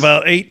 I got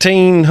about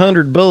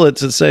 1,800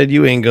 bullets that said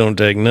you ain't gonna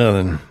take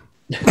nothing.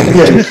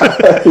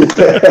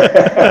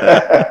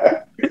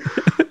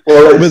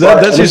 Well, but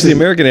that's just the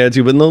American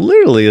attitude. But no,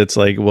 literally, it's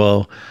like,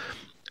 well,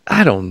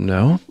 I don't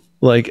know.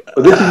 Like,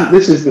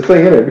 this is the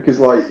thing, isn't it? Because,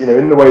 like, you know,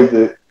 in the way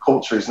the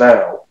culture is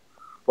now,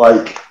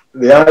 like,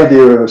 the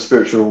idea of a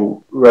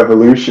spiritual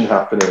revolution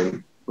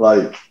happening,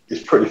 like,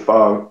 is pretty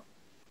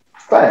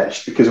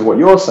far-fetched because of what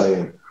you're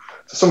saying.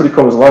 So somebody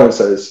comes along and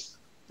says,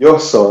 your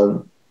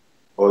son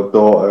or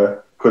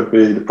daughter could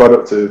be the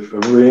product of a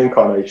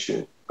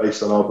reincarnation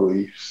based on our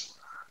beliefs,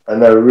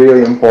 and they're a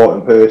really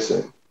important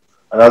person.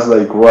 And as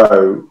they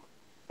grow,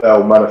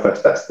 they'll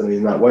manifest destiny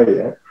in that way,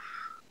 yeah?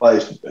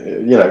 Like,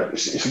 you know,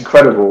 it's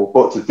incredible.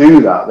 But to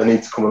do that, they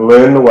need to come and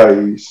learn the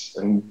ways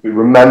and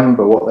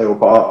remember what they were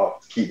part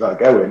of to keep that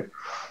going.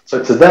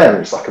 So to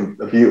them, it's like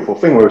a beautiful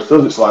thing. Whereas to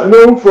us, it's like,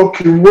 no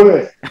fucking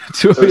way.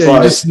 So yeah, like,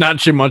 you're just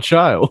snatching my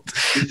child.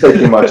 You're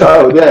taking my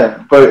child,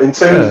 yeah. But in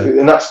terms of,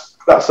 and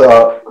that's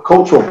a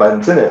cultural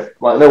bent, isn't it?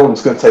 Like, no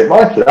one's going to take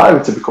my kid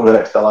either to become the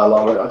next Dalai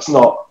Lama. That's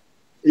not,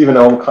 even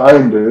though I'm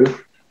kind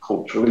of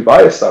culturally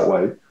biased that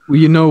way. Well,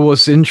 you know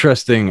what's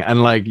interesting,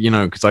 and, like, you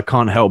know, because I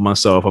can't help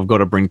myself, I've got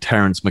to bring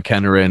Terence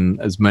McKenna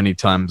in as many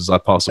times as I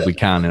possibly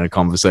can in a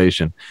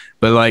conversation.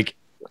 But, like,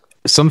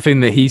 something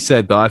that he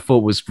said that I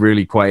thought was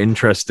really quite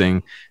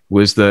interesting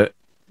was that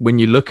when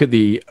you look at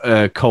the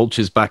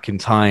cultures back in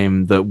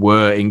time that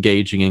were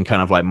engaging in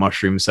kind of like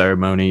mushroom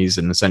ceremonies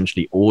and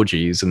essentially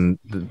orgies, and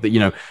you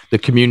know, the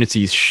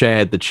communities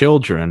shared the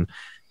children.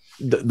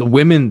 The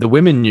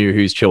women knew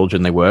whose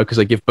children they were because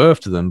they give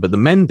birth to them, but the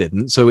men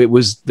didn't. So it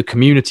was the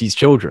community's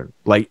children.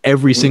 Like,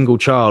 every single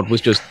child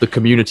was just the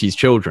community's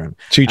children.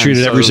 So you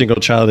treated every single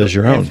child as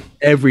your own.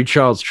 Every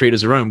child's treated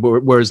as their own.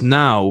 Whereas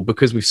now,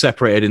 because we've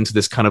separated into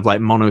this kind of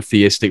like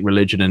monotheistic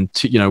religion and,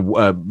 you know,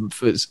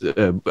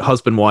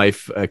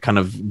 husband-wife kind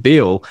of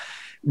deal,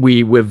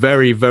 we're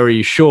very,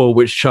 very sure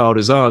which child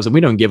is ours, and we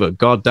don't give a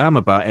goddamn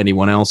about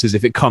anyone else's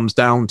if it comes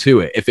down to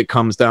it, if it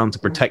comes down to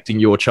protecting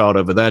your child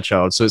over their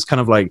child. So it's kind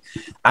of like,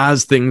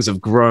 as things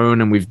have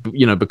grown and we've,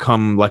 you know,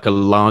 become like a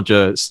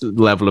larger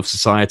level of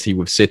society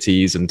with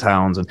cities and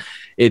towns, and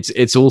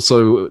it's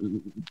also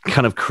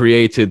kind of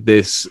created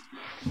this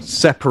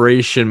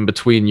separation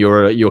between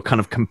your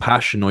kind of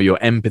compassion or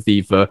your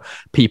empathy for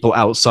people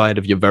outside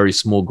of your very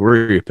small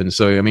group. And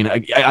so, I mean,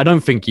 I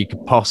don't think you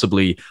could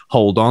possibly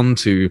hold on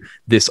to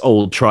this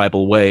old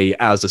tribal way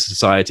as a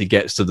society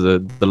gets to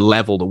the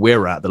level that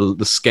we're at,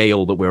 the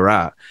scale that we're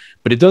at.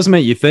 But it does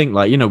make you think,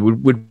 like, you know,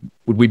 would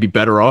we be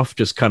better off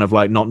just kind of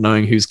like not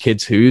knowing whose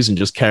kid's whose and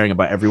just caring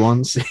about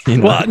everyone's? You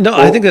know? Well, no,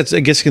 I think that's,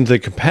 it gets into the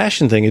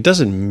compassion thing. It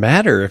doesn't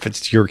matter if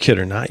it's your kid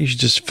or not. You should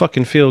just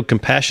fucking feel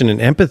compassion and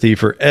empathy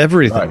for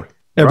everything. Right.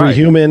 Every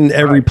human,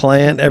 every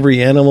plant,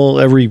 every animal,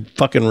 every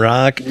fucking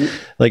rock,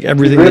 like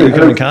everything that you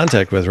come in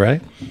contact with,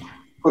 right?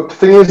 But the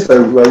thing is,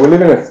 though, we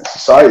live in a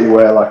society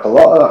where, like, a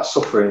lot of that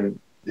suffering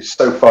is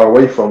so far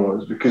away from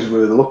us because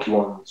we're the lucky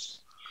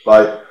ones.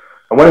 Like,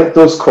 and when it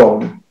does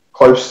come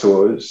close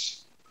to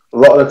us, a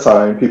lot of the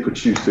time people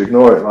choose to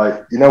ignore it.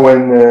 Like, you know,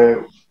 when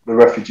the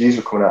refugees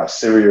were coming out of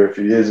Syria a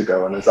few years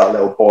ago, and there's that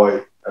little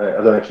boy. I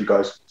don't know if you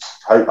guys.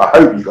 I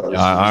hope you guys.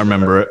 Yeah, I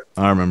remember it.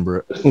 I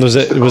remember it. Was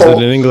it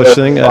an English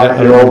thing? I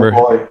don't remember.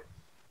 Boy.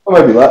 Or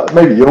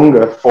maybe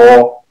younger,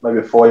 maybe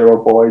a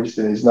 4-year-old boy, just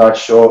in his nice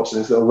shorts and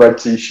his little red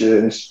t-shirt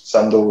and his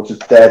sandals,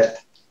 just dead,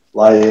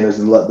 lying as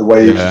the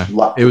waves.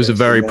 Yeah. It was a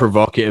very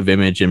provocative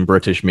image in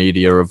British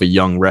media of a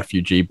young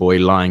refugee boy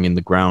lying in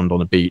the ground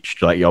on a beach,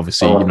 like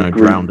obviously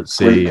drowned at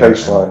sea.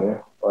 Coastline,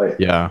 yeah. Like,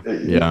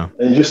 yeah.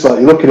 And you just, like,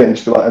 you look at it and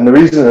just be like, and the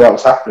reason that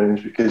was happening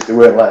is because they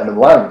weren't letting them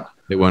land.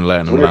 They weren't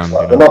letting them land.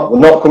 Like, they're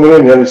not coming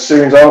in. You know, the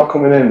Syrians aren't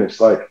coming in. It's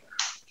like,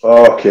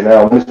 fucking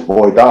hell, this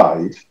boy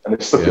died, and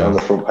they stuck it on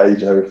the front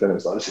page and everything.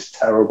 It's like, this is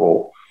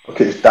terrible. Look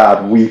at his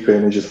dad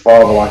weeping, and his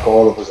father, like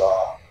all of us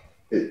are.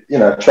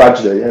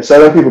 Tragedy. And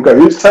so then people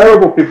go, it's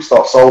terrible. People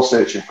start soul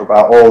searching for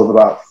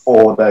about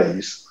 4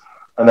 days,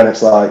 and then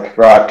it's like,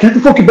 right, keep the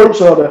fucking boats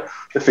in order.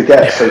 They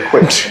forget so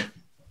quick.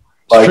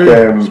 Like,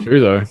 it's true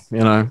though,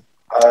 you know.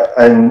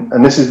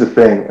 And this is the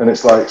thing, and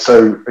it's like,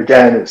 so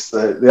again, it's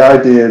the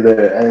idea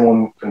that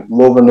anyone can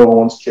love another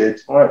one's kid.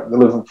 Right, they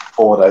live them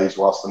for 4 days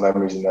whilst the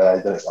memory's in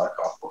there. Then it's like,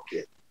 oh fuck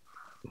it,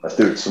 let's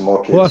do it to some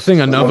more kids. Well, I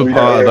think another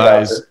part of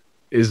that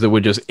is that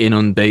we're just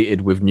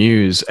inundated with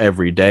news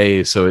every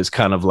day. So it's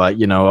kind of like,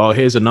 you know, oh,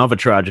 here's another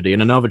tragedy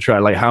and another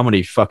tragedy. Like, how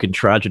many fucking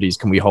tragedies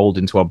can we hold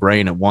into our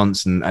brain at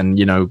once and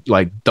you know,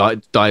 like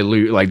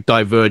dilute, like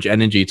diverge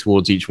energy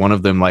towards each one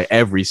of them, like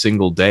every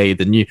single day.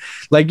 The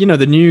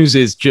news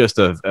is just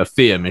a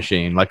fear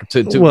machine. Like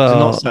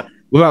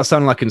without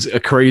sounding like a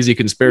crazy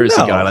conspiracy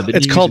guy. Like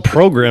it's called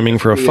programming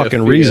for a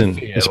fucking reason.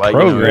 It's like,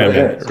 programming.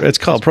 You know, it's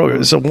called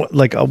programming. So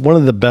like one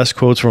of the best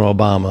quotes from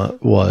Obama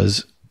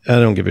was, I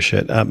don't give a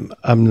shit. I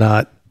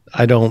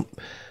don't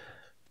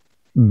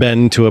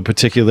bend to a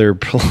particular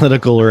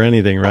political or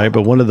anything, right?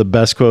 But one of the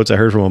best quotes I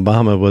heard from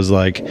Obama was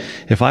like,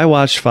 if I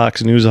watched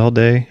Fox News all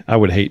day, I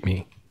would hate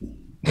me.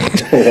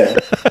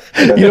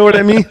 You know what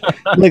I mean?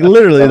 Like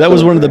literally, that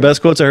was one of the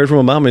best quotes I heard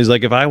from Obama. He's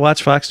like, if I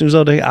watch Fox News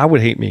all day, I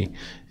would hate me.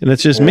 And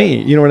it's just me.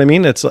 You know what I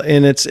mean? And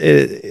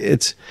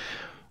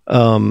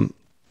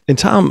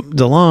Tom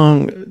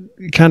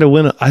DeLonge kind of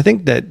went, I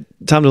think that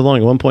Tom DeLonge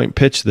at one point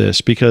pitched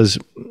this because,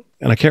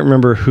 and I can't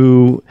remember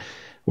who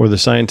or the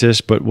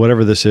scientist, but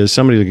whatever this is,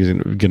 somebody is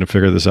going to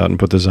figure this out and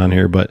put this on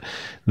here, but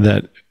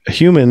that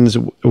humans,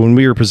 when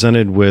we are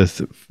presented with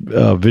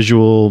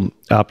visual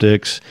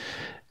optics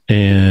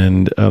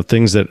and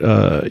things that,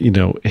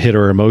 hit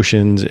our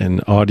emotions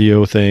and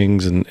audio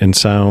things and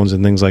sounds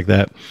and things like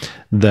that,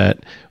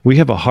 that we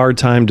have a hard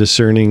time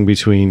discerning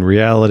between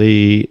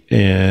reality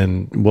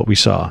and what we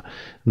saw.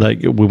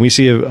 Like when we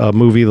see a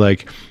movie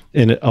like,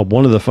 and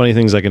one of the funny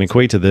things I can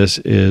equate to this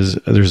is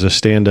there's a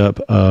stand-up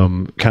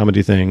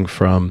comedy thing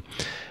from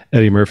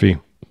Eddie Murphy.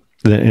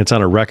 And it's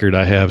on a record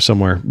I have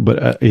somewhere,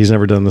 but he's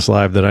never done this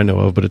live that I know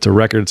of, but it's a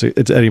record.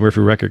 It's Eddie Murphy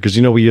record. Because,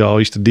 we all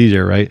used to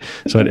DJ, right?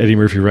 So I had Eddie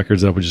Murphy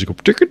records that I would just go,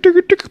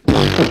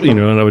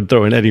 and I would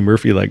throw in Eddie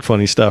Murphy, like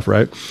funny stuff,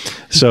 right?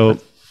 So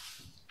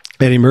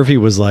Eddie Murphy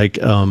was like,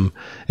 and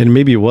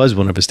maybe it was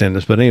one of his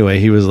stand-ups, but anyway,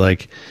 he was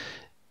like,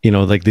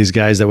 like these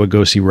guys that would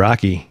go see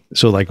Rocky.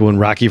 So like when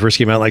Rocky first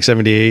came out, like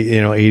 78,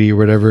 80 or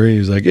whatever, he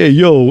was like, hey,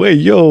 yo,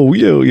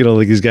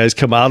 like these guys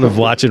come out of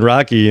watching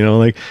Rocky,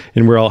 like,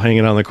 and we're all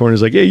hanging out in the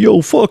corners like, hey,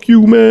 yo, fuck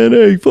you, man.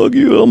 Hey, fuck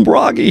you. I'm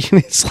Rocky.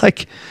 And it's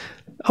like,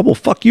 I will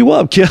fuck you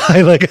up, kid.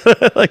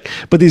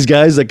 But these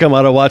guys that come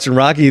out of watching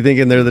Rocky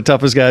thinking they're the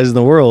toughest guys in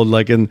the world,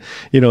 like, and,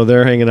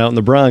 they're hanging out in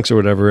the Bronx or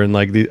whatever. And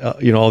like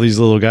all these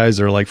little guys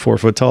that are like 4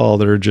 foot tall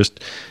that are just,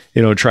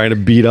 trying to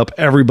beat up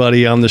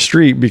everybody on the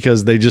street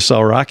because they just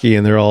saw Rocky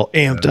and they're all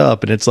amped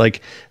up. And it's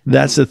like,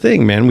 that's the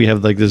thing, man. We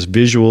have like this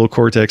visual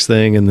cortex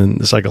thing and then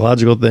the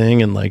psychological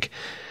thing. And like,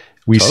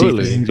 we see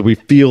things, we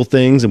feel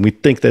things, and we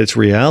think that it's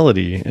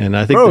reality. And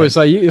I think, it's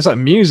like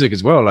music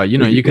as well. Like, you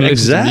can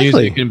listen to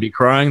music, you can be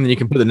crying, then you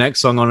can put the next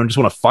song on and just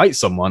want to fight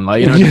someone.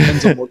 Like, it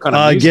depends on what kind of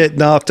I get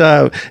knocked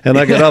out and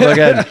I get up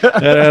again.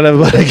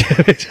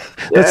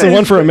 That's the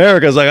one for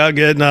America. It's like, I'll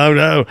get knocked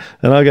out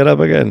and I'll get up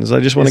again. So I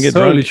just want to get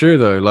totally drunk. True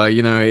though. Like,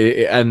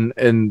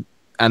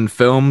 and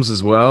films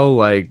as well,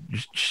 like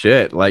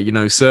shit, like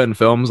certain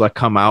films like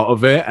come out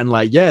of it and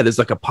like there's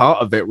like a part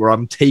of it where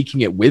I'm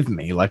taking it with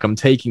me, like I'm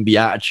taking the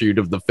attitude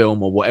of the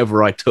film or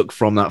whatever I took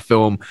from that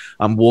film.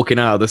 I'm walking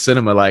out of the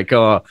cinema like,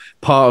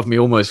 part of me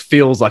almost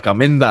feels like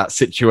I'm in that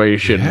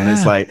situation. And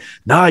it's like,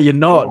 nah, you're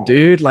not,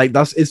 dude. Like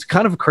it's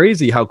kind of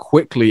crazy how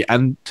quickly,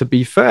 and to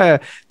be fair,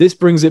 this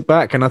brings it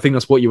back, and I think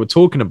that's what you were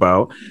talking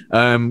about,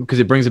 because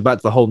it brings it back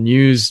to the whole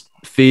news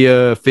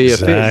fear.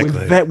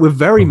 Exactly. We're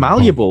very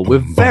malleable.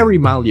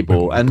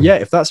 And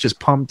if that's just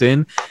pumped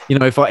in,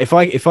 if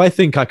I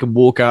think I can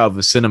walk out of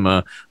a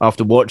cinema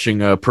after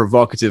watching a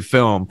provocative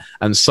film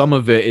and some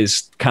of it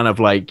is kind of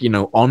like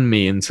on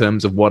me in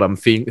terms of what I'm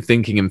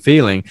thinking and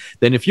feeling,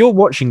 then if you're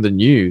watching the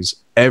news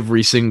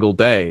every single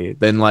day,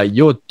 then like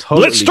you're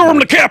totally let's storm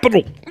the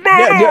Capitol.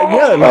 Like,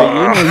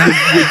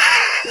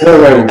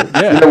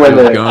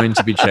 going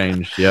to be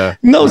changed. Yeah.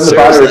 No,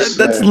 seriously,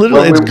 that's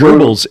literally it's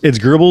Goebbels. It's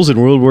Goebbels in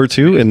World War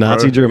II in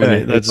Nazi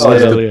Germany. That's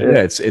literally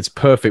it. It's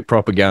perfect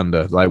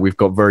propaganda. Like we've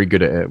got very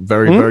good at it.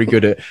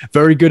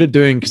 Very good at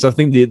doing, because I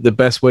think the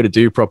best way to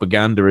do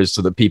propaganda is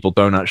so that people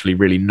don't actually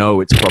really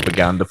know it's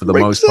propaganda for the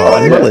most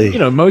part.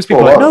 And, most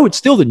people are like, no, it's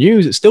still the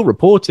news. It's still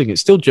reporting.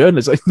 It's still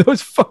journalism. Like, no,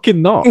 it's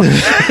fucking not.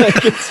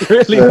 Like, it's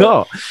really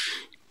not.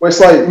 Well, it's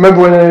like,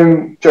 remember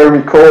when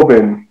Jeremy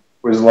Corbyn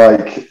was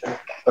like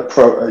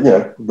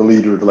the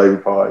leader of the Labour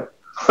Party.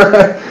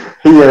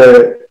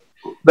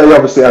 They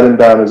obviously had him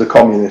down as a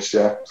communist.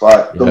 Yeah, it's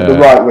like the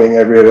right wing.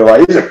 Everybody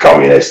like, he's a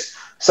communist,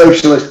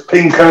 socialist,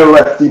 pinko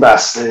lefty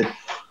bastard.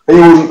 He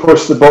wouldn't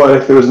push the button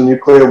if there was a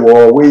nuclear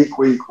war. Weak.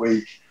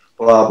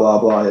 Blah blah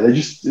blah. They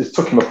just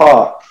took him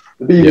apart.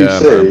 The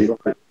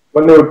BBC,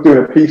 when they were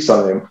doing a piece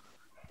on him,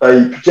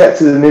 they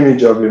projected an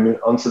image of him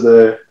onto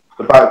the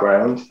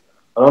background,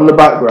 and on the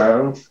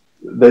background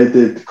they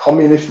did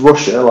communist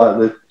Russia, like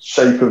the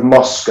shape of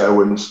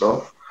Moscow and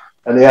stuff.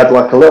 and he had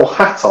like a little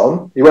hat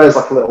on. He wears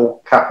like a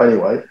little cap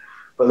anyway,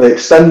 but they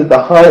extended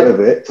the height of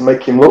it to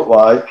make him look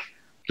like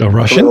a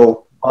Russian, a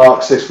little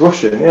Marxist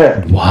Russian.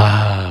 Yeah.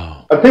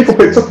 Wow. And people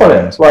picked up on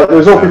it. Like there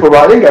was all people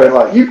writing in going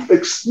like, you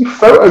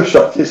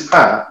photoshopped his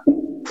hat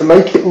to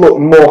make it look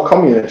more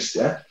communist.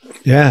 Yeah.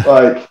 Yeah.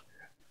 Like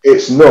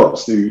it's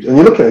nuts, dude. And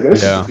you're looking at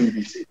this is the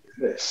BBC.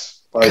 This.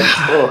 Like,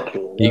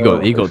 he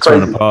got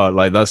torn apart.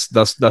 Like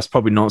that's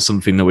probably not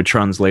something that would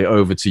translate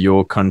over to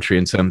your country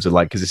in terms of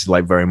like, because this is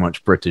like very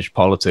much British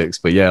politics.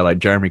 But yeah, like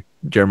Jeremy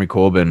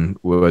Corbyn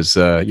was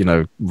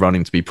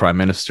running to be prime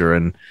minister,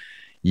 and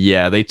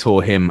yeah, they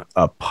tore him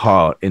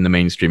apart in the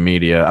mainstream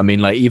media. I mean,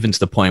 like even to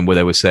the point where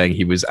they were saying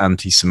he was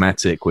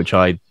anti-Semitic, which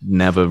I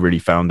never really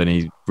found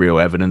any real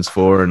evidence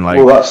for. And like,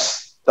 well,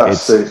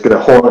 it's going to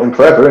haunt him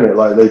forever, isn't it?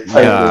 Like they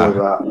take all of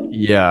that.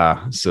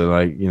 Yeah. So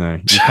like, you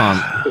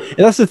can't.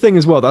 That's the thing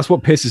as well. That's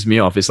what pisses me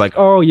off. It's like,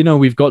 oh,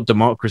 we've got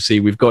democracy,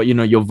 we've got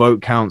your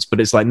vote counts,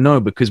 but it's like no,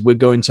 because we're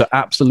going to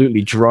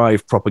absolutely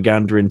drive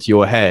propaganda into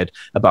your head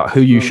about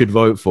who you should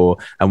vote for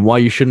and why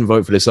you shouldn't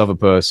vote for this other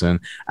person,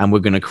 and we're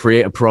going to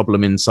create a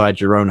problem inside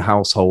your own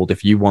household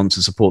if you want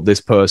to support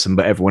this person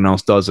but everyone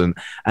else doesn't.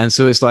 And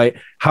so it's like,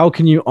 how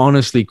can you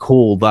honestly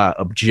call that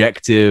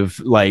objective,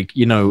 like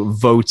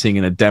voting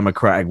in a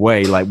democratic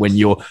way, like when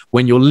you're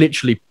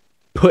literally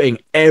putting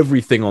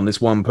everything on this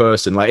one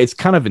person? Like it's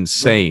kind of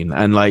insane.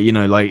 And like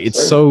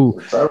it's so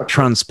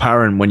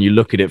transparent when you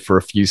look at it for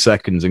a few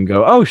seconds and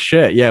go, oh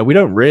shit, yeah, we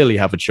don't really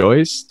have a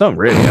choice at all. You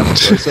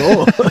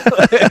know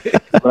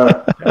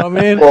what I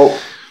mean? Well,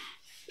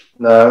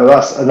 no,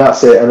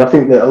 that's it. And I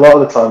think that a lot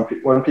of the time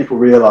when people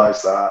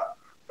realize that,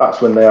 that's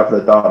when they have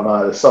their dark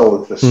night of the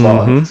soul, if they're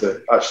smart enough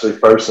to actually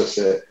process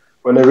it.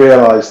 When they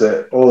realize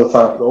that all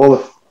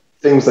the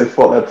things they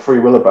thought they had free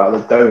will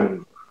about, they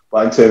don't,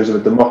 like in terms of a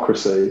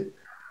democracy,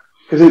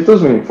 because it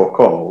does mean fuck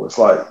all. It's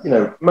like,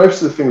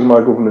 most of the things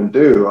my government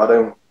do,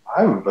 I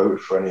haven't voted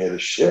for any of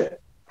this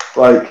shit.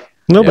 Like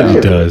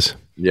nobody does.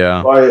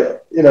 Yeah.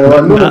 Like,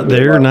 like not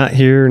there, not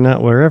here,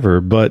 not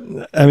wherever. But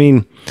I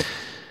mean,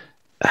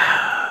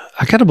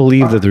 I gotta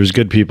believe that there's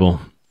good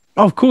people.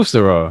 Oh, of course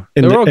there are.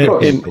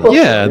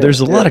 There's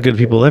a lot of good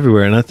people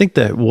everywhere. And I think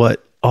that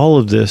what all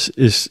of this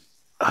is,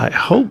 I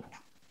hope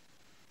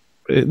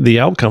the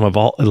outcome of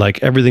all,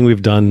 like everything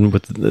we've done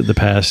with the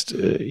past,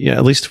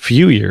 at least a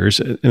few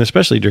years, and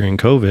especially during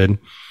COVID,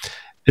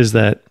 is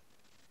that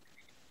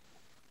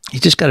you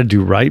just got to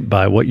do right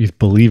by what you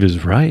believe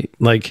is right.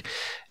 Like,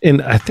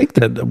 and I think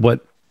that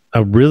what I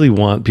really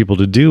want people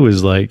to do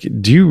is like,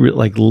 do you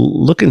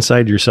look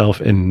inside yourself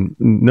and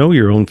know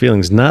your own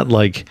feelings, not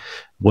like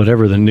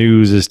whatever the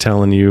news is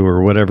telling you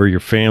or whatever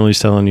your family's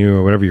telling you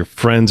or whatever your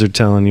friends are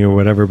telling you or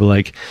whatever. But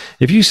like,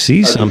 if you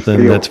see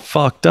something that's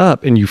fucked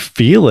up and you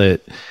feel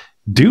it,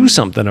 do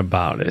something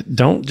about it.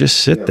 Don't just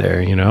sit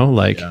there,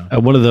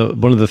 one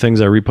of the things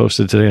I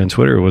reposted today on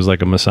Twitter was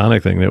like a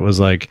Masonic thing that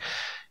was like,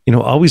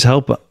 always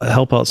help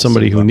out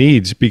somebody who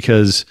needs,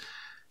 because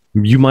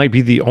you might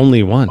be the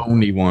only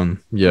one.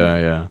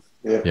 Yeah.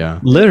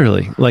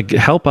 Literally, like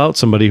help out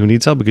somebody who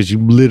needs help, because you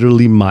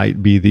literally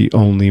might be the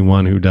only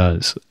one who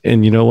does.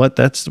 And you know what?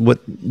 That's what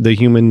the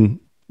human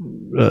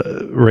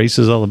race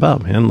is all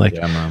about, man. Like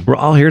we're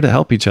all here to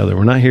help each other.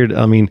 We're not here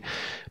to,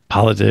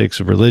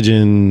 politics,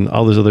 religion,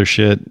 all this other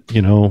shit,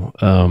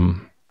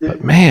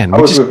 but man, I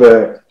was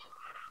with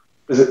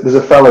there's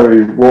a fellow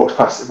who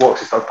walks his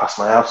dog past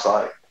my house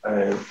like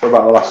for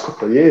about the last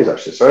couple of years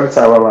actually. So every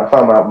time if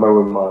I'm out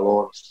mowing my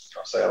lawn,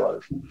 I say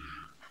hello.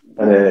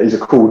 And he's a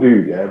cool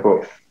dude, yeah.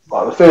 But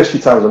like the first few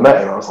times I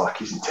met him, I was like,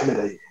 he's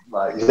intimidating.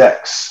 Like he's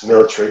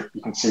ex-military,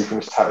 you can see from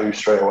his tattoo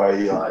straight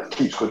away. He like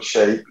keeps good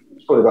shape.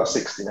 He's probably about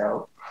 60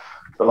 now.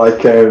 But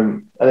like,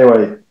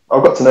 anyway,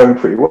 I've got to know him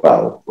pretty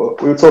well.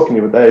 But we were talking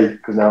the other day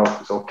because now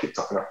it's all kicked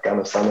off in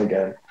Afghanistan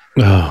again.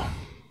 Oh.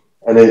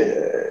 And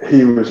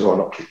he was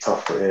not kicked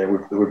off, but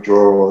with the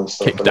withdrawal and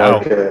stuff. Kicked and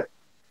out. Kicked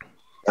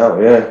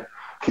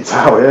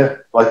out, yeah.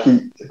 Like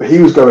he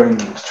was going.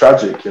 It's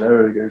tragic, He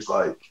goes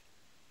like.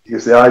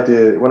 Because the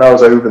idea, when I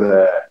was over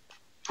there,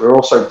 we were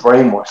also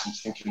brainwashed into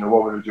thinking that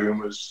what we were doing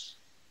was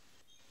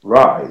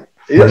right.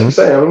 He's actually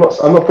saying, I'm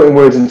not putting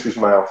words into his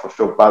mouth. I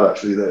feel bad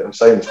actually that I'm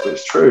saying this, but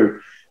it's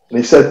true. And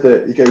he said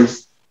that, he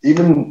goes,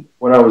 even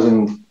when I was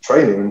in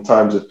training in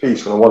times of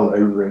peace, when I wasn't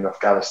over in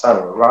Afghanistan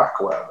or Iraq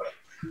or whatever,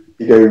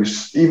 he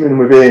goes, even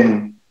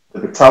within the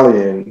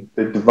battalion,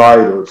 they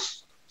divide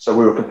us. So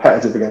we were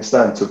competitive against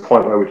them to a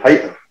point where we'd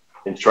hate them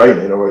in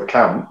training or at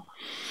camp,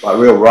 like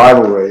real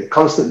rivalry,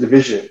 constant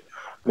division.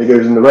 And he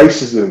goes, in the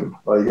racism,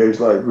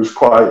 it was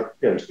quite,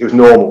 it was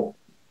normal,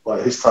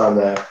 like his time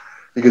there.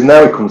 Because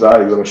now he comes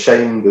out, I'm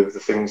ashamed of the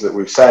things that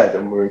we've said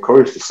and we're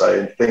encouraged to say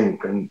and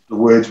think, and the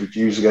words we'd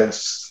use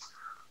against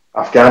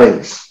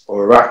Afghanis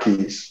or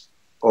Iraqis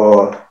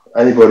or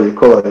anybody of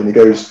colour. And he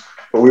goes,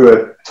 but we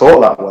were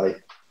taught that way,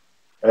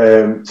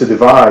 to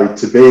divide,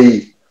 to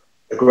be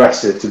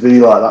aggressive, to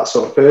be like that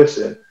sort of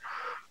person.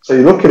 So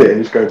you look at it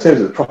and just go, in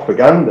terms of the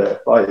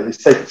propaganda, like it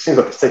seems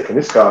like it's taken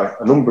this guy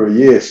a number of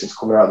years since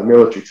coming out of the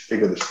military to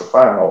figure this stuff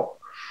out.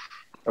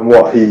 and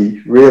what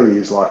he really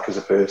is like as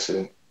a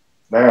person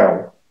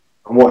now,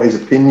 and what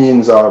his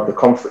opinions are of the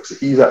conflicts that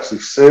he's actually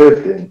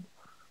served in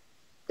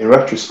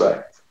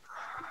retrospect.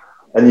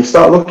 And you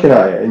start looking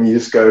at it and you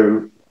just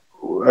go,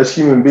 as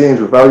human beings,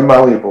 we're very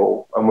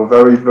malleable and we're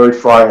very, very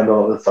frightened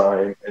all the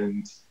time.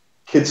 And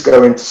kids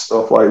go into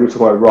stuff like, we were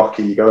talking about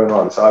Rocky, you go in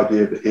like this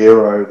idea of the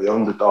hero, the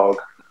underdog.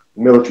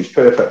 The military's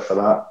perfect for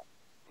that.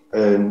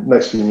 And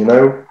next thing you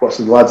know, lots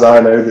of lads I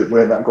know that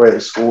weren't that great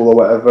at school or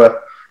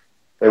whatever,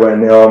 they went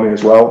in the army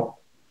as well.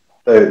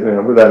 They,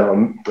 but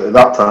then at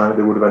that time,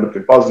 they would have ended up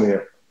in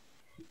Bosnia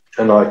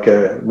and like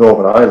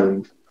Northern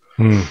Ireland.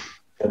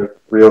 And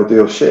real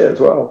deal shit as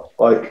well.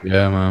 Like,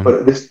 yeah, man.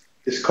 But this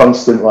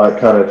constant like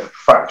kind of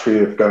factory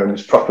of going,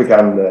 this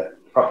propaganda,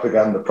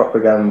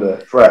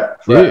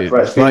 threat. Dude,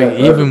 it's like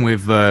even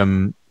with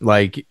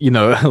like, you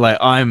know, like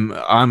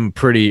I'm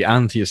pretty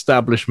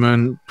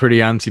anti-establishment,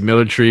 pretty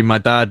anti-military. My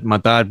dad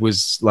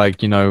was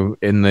like, you know,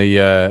 in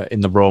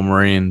the Royal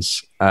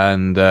Marines,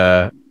 and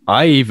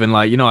I even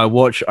like, you know, I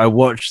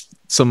watched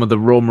some of the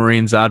Royal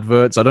Marines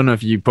adverts. I don't know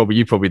if you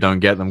probably don't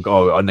get them.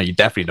 Oh, I know you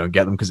definitely don't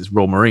get them because it's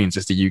Royal Marines.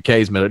 It's the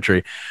UK's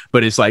military,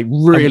 but it's like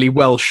really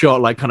well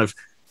shot, like kind of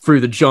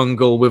through the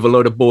jungle with a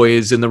load of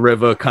boys in the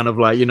river, kind of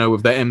like, you know,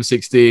 with their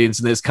M16s,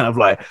 and there's kind of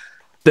like,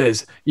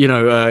 there's, you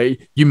know,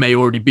 you may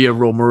already be a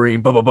Royal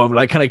Marine, blah blah blah,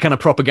 like kind of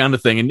propaganda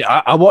thing. And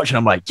I watch it,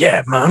 I'm like,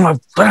 yeah, man, I'm like,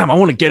 damn, I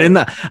want to get in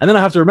that. And then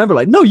I have to remember,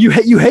 like, no, you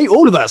hate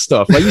all of that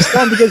stuff. Like you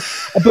stand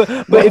against,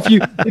 but if you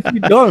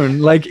don't,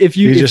 like, if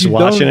you're just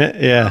watching it,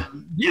 yeah.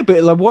 Yeah,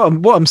 but like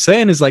what I'm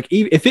saying is like,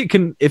 if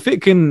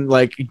it can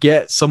like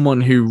get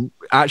someone who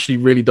actually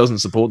really doesn't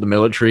support the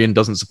military and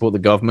doesn't support the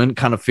government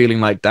kind of feeling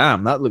like,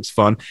 damn, that looks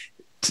fun,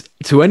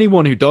 to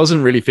anyone who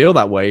doesn't really feel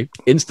that way,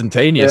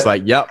 instantaneous,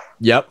 like, yep,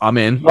 I'm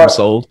in, I'm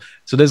sold.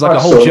 So there's like a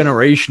whole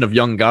generation of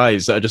young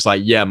guys that are just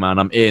like, yeah, man,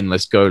 I'm in,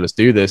 let's go, let's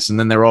do this. And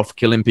then they're off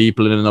killing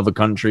people in another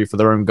country for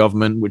their own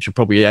government, which are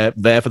probably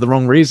there for the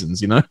wrong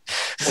reasons, you know?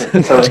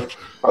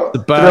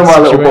 The bad my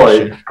situation.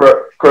 Little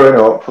boy growing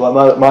up,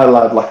 like my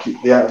lad, like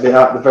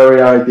the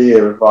very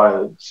idea of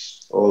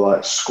violence or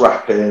like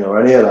scrapping or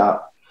any of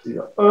that, he's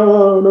like,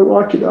 oh, I don't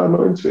like it, I'm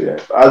not into it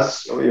yet. But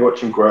as you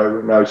watch him grow,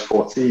 and now he's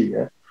 14,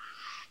 yeah.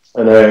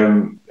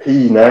 And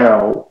he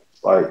now,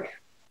 like,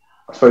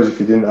 I suppose if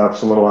he didn't have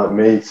someone like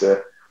me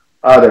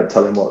I don't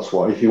tell him what's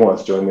what. If he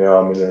wants to join the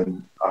army,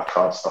 then I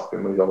can't stop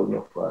him when he's old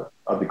enough. Like,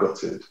 I'd be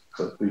gutted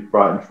because I'd be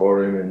frightened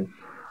for him, and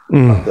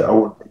I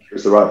wouldn't think it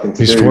was the right thing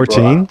to do. He's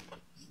 14.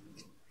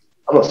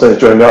 I'm not saying to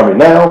join the army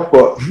now,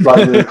 but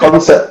like the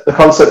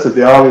concept of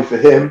the army for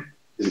him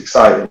is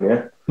exciting,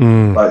 yeah.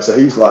 Like, so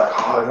he's like,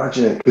 oh,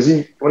 imagine it, because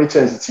when he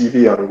turns the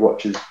TV on, he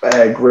watches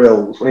Bear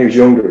Grylls. When he was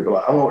younger, he'd be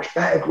like, I'm gonna watch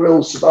Bear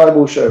Grylls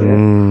survival show.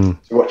 So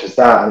he watches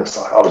that, and it's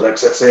like, I was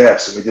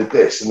ex-SAS, and we did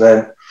this, and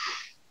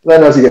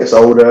then as he gets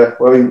older,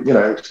 well, you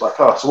know, it's like,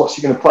 oh, so what's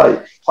he gonna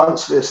play?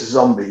 Plants vs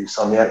Zombies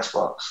on the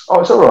Xbox. Oh,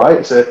 it's all right.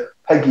 It's a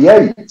Peggy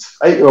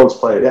 8-year-olds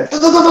play it. Yeah.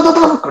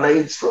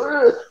 Grenades,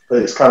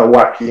 but it's kind of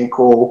wacky and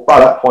cool. By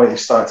that point,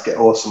 he's starting to get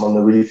awesome on the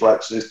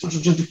reflexes.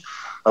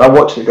 And I'm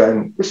watching it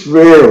going, this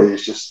really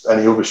is just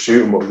any other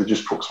shooting, but they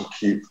just put some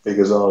cute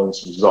figures on and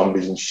some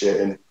zombies and shit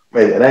and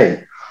made it an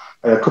 8.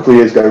 And a couple of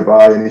years go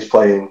by and he's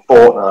playing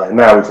Fortnite. And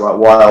now he's like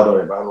wild on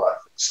it, man. Like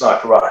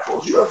sniper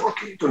rifles, yeah,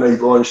 fucking grenade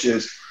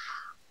launchers.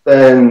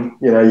 Then,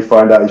 you know, you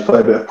find out he's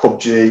playing a bit of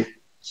PUBG,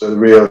 so the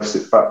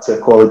realistic factor,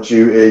 Call of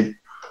Duty,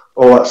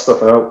 all that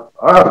stuff. And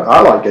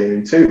I like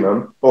gaming too,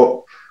 man.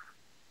 But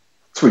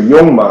to a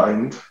young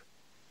mind,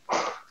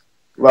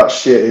 that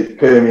shit, it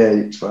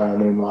permeates,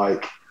 man. And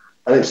like,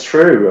 and it's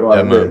true.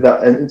 Like,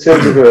 that, and in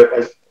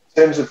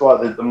terms of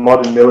like the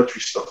modern military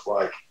stuff,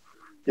 like,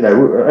 you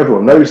know,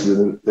 everyone knows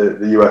the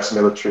US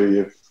military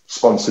have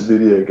sponsored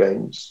video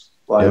games,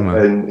 like,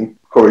 and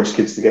encouraged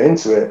kids to get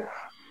into it.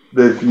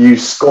 They've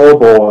used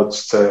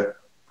scoreboards to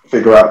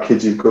figure out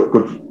kids who've got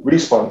good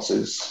response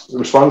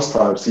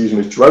times to use them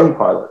as drone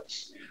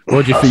pilots.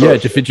 Well, do you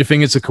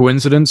think it's a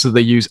coincidence that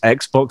they use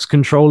Xbox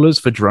controllers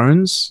for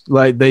drones?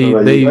 Like they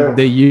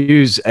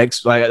use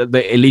at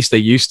least they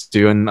used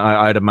to, and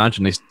I'd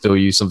imagine they still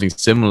use something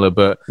similar.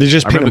 But they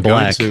just paint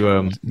black. I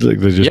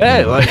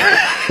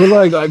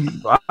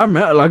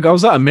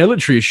was at a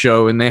military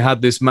show and they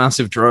had this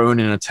massive drone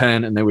in a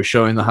tent and they were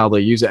showing how they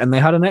use it, and they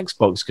had an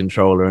Xbox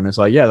controller, and it's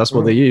like, yeah, that's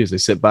what they use. They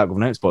sit back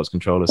with an Xbox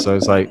controller. So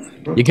it's like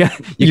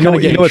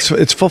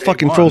it's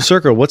full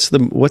circle. What's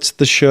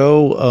the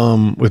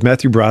show with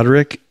Matthew Broderick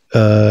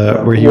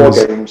where he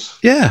was games.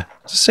 Yeah,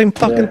 it's the same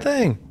fucking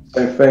thing.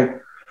 Same thing.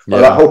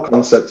 Like that whole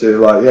concept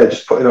of like,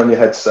 just putting on your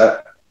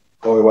headset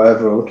or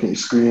whatever, or looking at your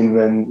screen,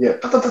 and then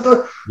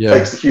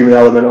takes the human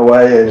element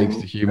away, and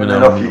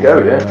then off you go.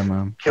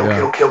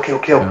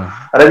 Kill.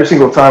 And every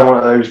single time one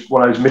of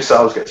those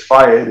missiles gets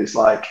fired, it's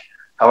like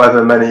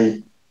however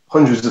many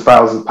hundreds of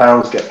thousands of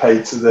pounds get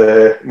paid to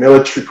the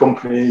military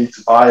company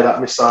to buy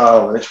that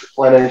missile, and it's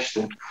replenished,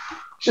 and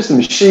it's just a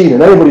machine,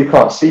 and anybody who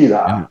can't see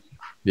that.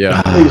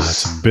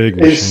 It's a big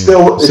machine. It's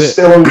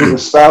still under the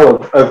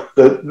spell of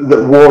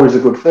that war is a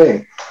good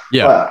thing.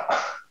 Yeah.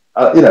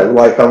 You know,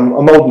 like I'm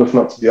old enough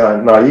not to be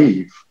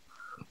naive,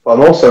 but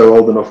I'm also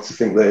old enough to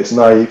think that it's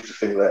naive to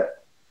think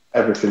that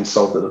everything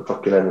sold at the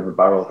fucking end of the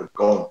barrel had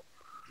gone.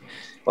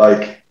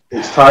 Like,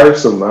 it's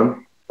tiresome,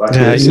 man. Like,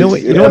 yeah, you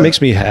know what makes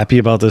me happy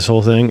about this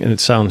whole thing, and it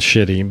sounds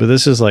shitty, but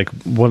this is like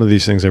one of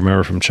these things I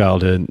remember from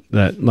childhood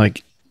that,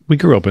 like, we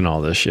grew up in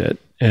all this shit,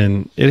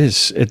 and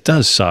it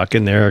does suck,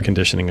 and they're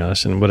conditioning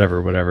us and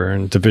whatever,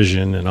 and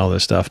division and all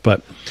this stuff.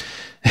 But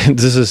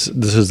this is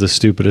the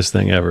stupidest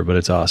thing ever, but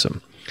it's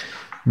awesome.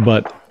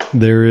 But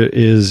there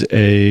is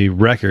a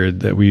record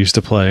that we used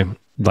to play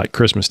like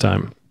Christmas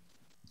time.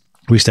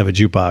 We used to have a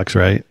jukebox,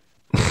 right?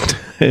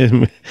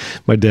 And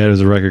my dad was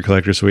a record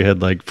collector, so we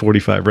had like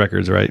 45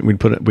 records, right? We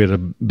had a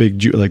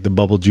big like the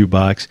bubble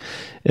jukebox,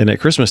 and at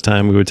Christmas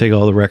time we would take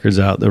all the records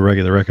out, the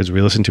regular records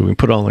we listened to, and we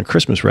put all the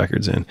Christmas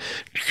records in.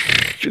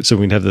 So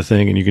we'd have the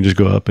thing, and you can just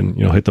go up and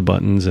hit the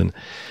buttons, and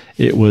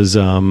it was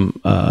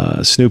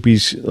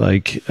Snoopy's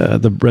like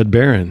the Red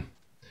Baron.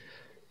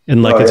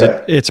 And like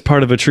it's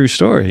part of a true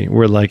story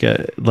where like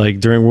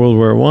during World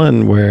War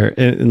I, where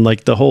and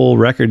like the whole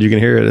record you can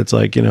hear it. It's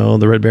like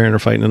the Red Baron are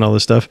fighting and all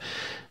this stuff,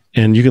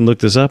 and you can look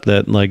this up.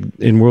 That like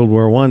in World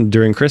War I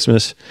during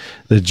Christmas,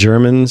 the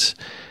Germans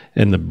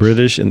and the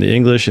British and the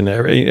English and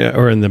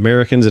the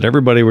Americans and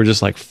everybody were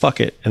just like fuck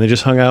it, and they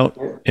just hung out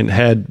and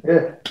had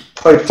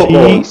played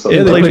football. They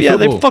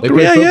fucked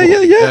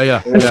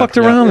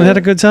around and had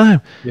a good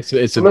time.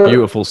 It's a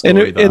beautiful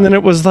story. And then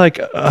it was like,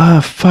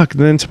 fuck.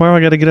 Then tomorrow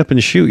I got to get up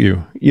and shoot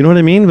you. You know what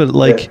I mean? But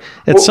like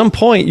at some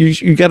point,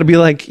 you got to be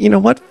like, you know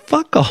what?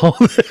 Fuck all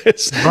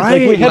this.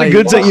 Right? Like we had a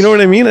good time. You know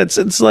what I mean?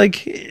 It's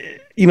like, if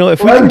we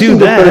can do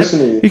that,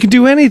 you can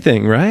do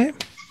anything, right?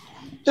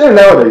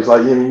 Nowadays,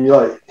 like you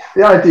like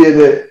the idea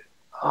that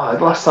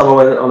last time I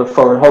went on a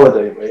foreign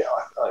holiday,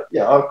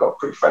 I got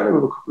pretty friendly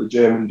with a couple of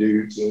German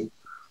dudes, and the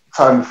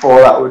time before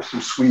that with some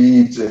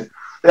Swedes, and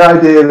the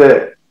idea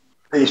that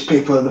these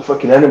people are the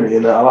fucking enemy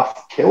and that I'll have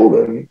to kill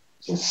them,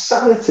 it's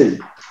insanity.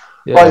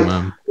 Yeah,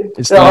 man.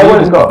 It's the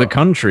leaders of the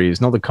countries,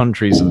 not the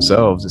countries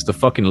themselves. It's the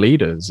fucking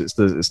leaders. It's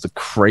the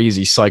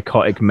crazy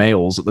psychotic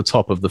males at the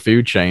top of the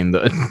food chain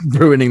that are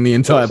ruining the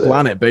entire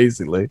planet,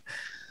 basically.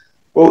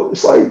 Well,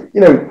 it's like,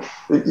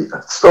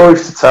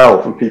 stories to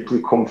tell from people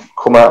who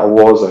come out of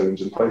war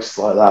zones and places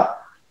like that.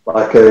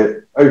 Like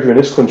over in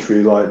this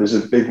country, like there's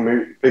a big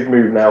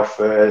move now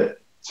for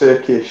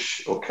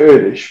Turkish or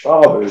Kurdish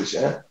barbers,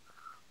 yeah.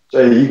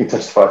 So you can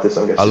testify to this,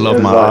 I'm guessing.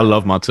 I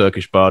love my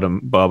Turkish barber,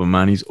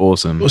 man. He's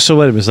awesome. So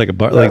wait a minute, it's like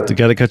like the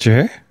guy that cut your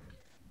hair?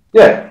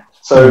 Yeah.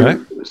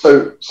 So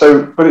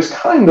but it's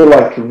kind of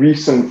like a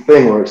recent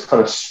thing where it's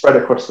kind of spread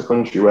across the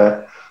country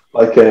where.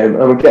 Like, I'm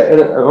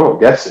not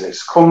guessing,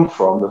 it's come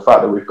from the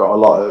fact that we've got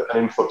an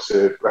influx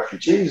of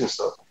refugees and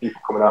stuff,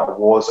 people coming out of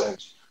war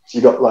zones. So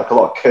you've got like a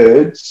lot of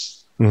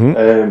Kurds. Mm-hmm.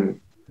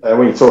 And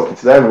when you're talking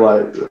to them,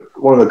 like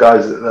one of the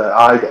guys that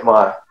I get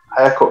my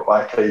hair cut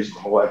by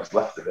occasionally, or whatever's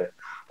left of it.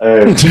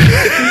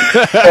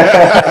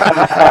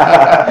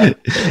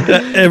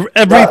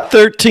 Every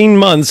 13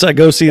 months, I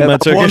go see my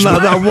Turkish.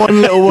 That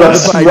one little word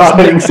about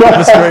the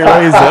straight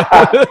razor.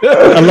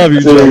 I love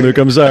you, Jean-Luc.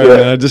 I'm sorry,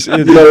 man. I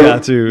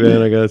got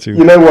to.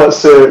 You know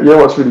what's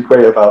really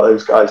great about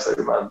those guys,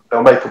 though, man?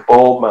 They'll make a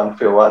bald man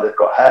feel like they've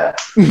got hair.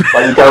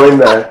 Like you go in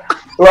there,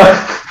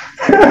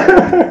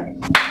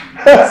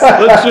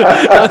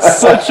 That's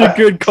such a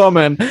good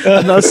comment,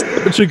 and that's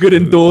such a good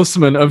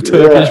endorsement of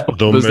Turkish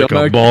barbers. Don't make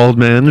a bald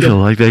man feel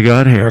like they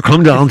got hair.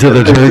 Come down to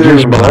the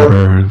Turkish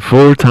barber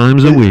 4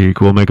 times a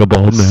week. We'll make a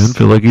bald man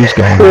feel like he's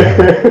got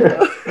hair.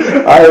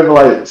 I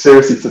have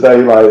seriously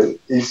today,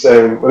 he's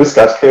this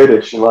guy's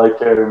Kurdish, and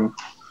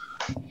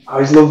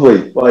he's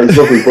lovely. He's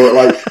lovely,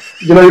 but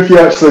if you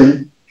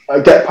actually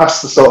get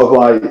past the sort of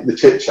the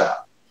chit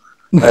chat,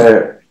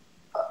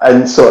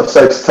 and sort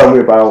of tell me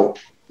about.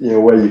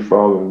 Where you're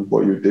from and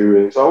what you're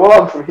doing. So,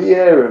 I'm from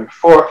here, and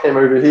before I came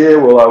over here,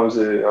 I'm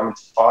to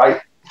fight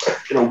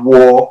in a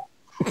war,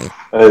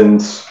 and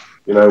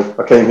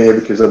I came here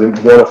because I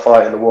didn't want to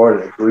fight in the war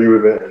and agree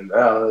with it, and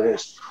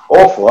it's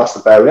awful. That's the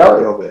bare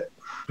reality of it.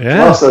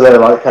 Yeah. So they're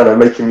kind of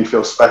making me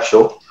feel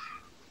special,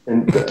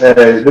 and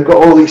they've got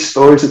all these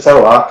stories to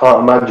tell. I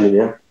can't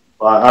imagine,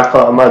 I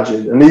can't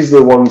imagine, and these are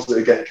the ones that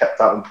are getting kept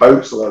out in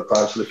boats a lot of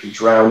times so they can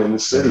drown in the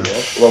sea,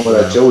 along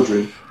with their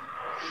children.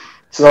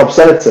 It's an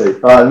obscenity,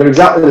 and they're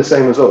exactly the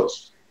same as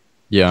us.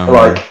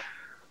 Yeah.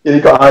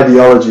 You've got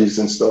ideologies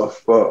and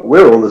stuff, but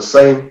we're all the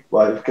same.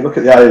 If you can look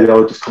at the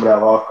ideologies coming out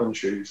of our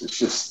countries,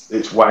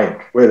 it's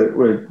wank.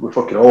 We're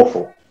fucking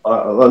awful.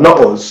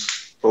 Not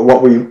us, but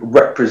what we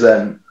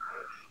represent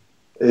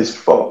is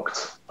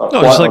fucked.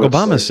 No, just like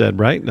Obama said,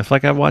 right? If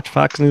I watch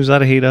Fox News,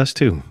 I'd hate us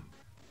too.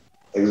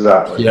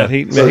 Exactly. Yeah,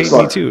 hate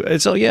me too.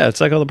 It's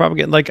like all the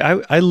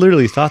propaganda. I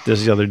literally thought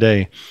this the other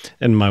day,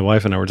 and my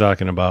wife and I were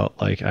talking about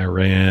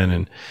Iran,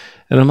 and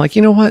I'm like,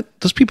 you know what?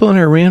 Those people in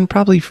Iran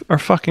probably are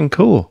fucking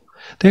cool.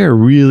 They're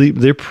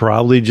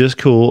probably just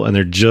cool, and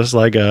they're just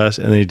like us,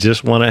 and they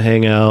just want to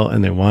hang out,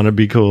 and they want to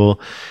be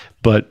cool.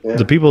 But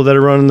the people that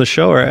are running the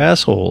show are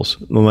assholes,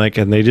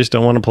 and they just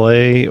don't want to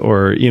play,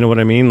 or you know what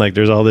I mean?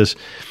 There's all this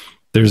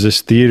there's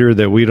this theater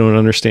that we don't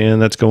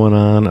understand that's going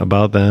on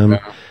about them.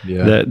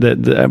 Yeah.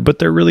 But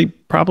they're really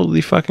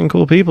probably fucking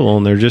cool people,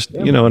 and they're just,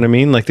 you know what I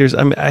mean? Like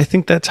I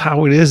think that's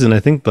how it is. And I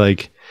think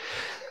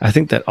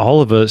that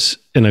all of us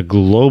in a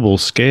global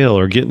scale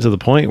are getting to the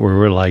point where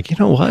we're like, you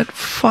know what?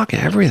 Fuck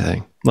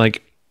everything.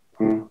 Like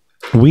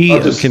we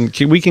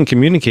can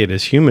communicate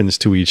as humans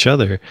to each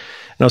other. And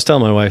I was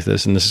telling my wife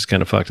this, and this is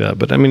kind of fucked up,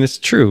 but I mean, it's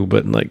true.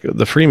 But like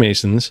the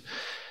Freemasons,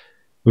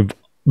 we've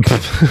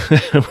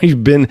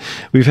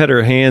had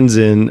our hands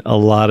in a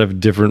lot of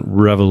different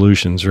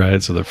revolutions,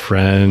 right? So the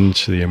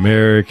French, the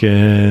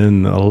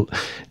American,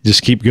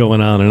 just keep going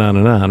on and on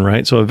and on,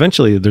 right? So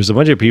eventually there's a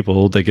bunch of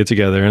people that get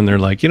together and they're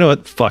like, you know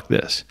what, fuck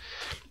this.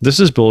 This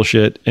is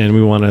bullshit, and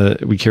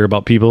we care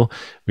about people.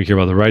 We care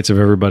about the rights of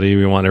everybody.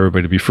 We want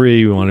everybody to be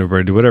free. We want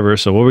everybody to do whatever.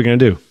 So what are we going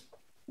to do?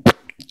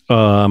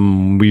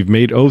 We've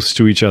made oaths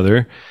to each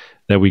other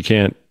that we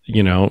can't,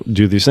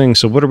 do these things.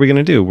 So what are we going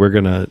to do? We're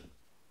going to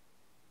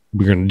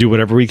do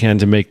whatever we can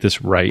to make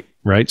this right.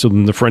 So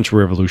then the French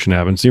Revolution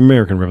happens, the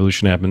American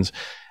Revolution happens.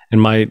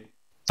 And my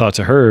thought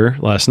to her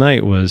last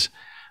night was,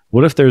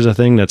 what if there's a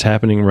thing that's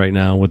happening right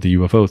now with the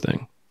UFO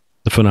thing,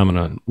 the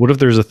phenomenon? What if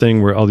there's a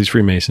thing where all these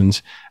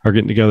Freemasons are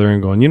getting together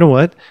and going, you know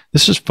what?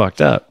 This is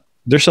fucked up.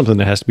 There's something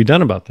that has to be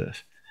done about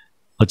this.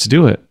 Let's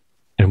do it.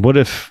 And what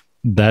if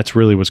that's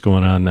really what's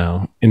going on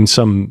now in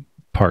some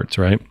parts,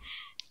 right?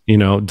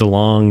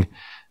 DeLong,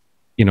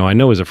 I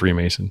know is a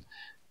Freemason.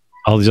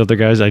 All these other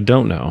guys, I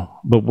don't know.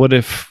 But what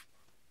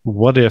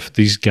if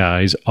these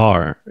guys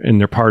are, and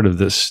they're part of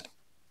this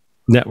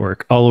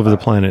network all over the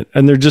planet,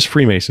 and they're just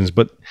Freemasons?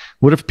 But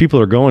what if people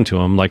are going to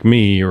them like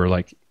me or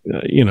like,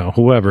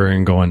 whoever,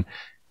 and going,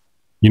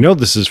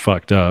 this is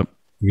fucked up.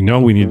 We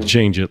need to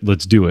change it.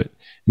 Let's do it.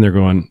 And they're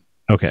going,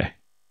 okay.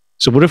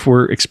 So what if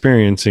we're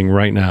experiencing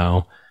right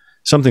now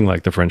something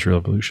like the French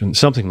Revolution,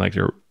 something like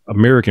the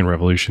American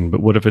Revolution,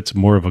 but what if it's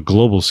more of a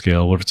global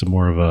scale? What if it's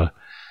more of a...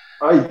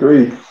 I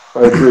agree.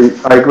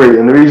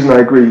 And the reason I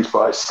agree is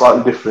it's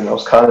slightly different. I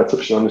was kind of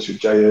touching on this with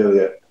Jay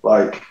earlier.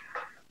 Like,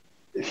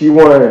 if you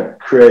want to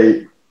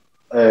create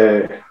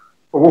what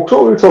we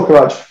were talking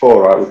about just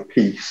before, right, with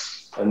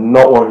peace and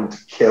not wanting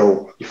to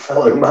kill your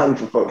fellow man,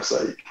 for fuck's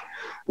sake.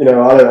 I've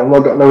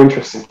got no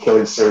interest in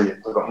killing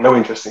Syrians. I've got no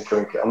interest in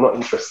killing kids. I'm not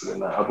interested in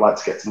that. I'd like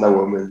to get to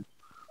know them and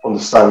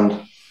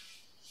understand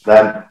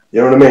them.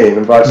 You know what I mean?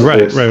 And vice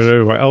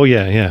versa. Right. Oh,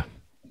 yeah. Yeah?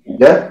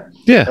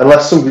 Yeah.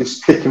 Unless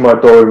somebody's kicking my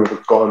door with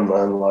a gun,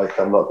 man, like,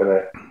 I'm not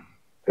going to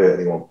hurt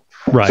anyone.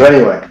 Right. So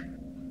anyway,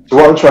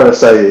 what I'm trying to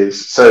say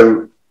is,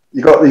 so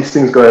you got these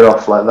things going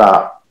off like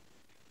that,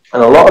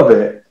 and a lot of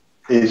it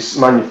is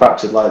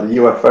manufactured, like the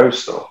UFO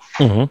stuff.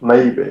 Mm-hmm.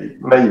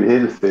 Maybe,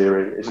 here's a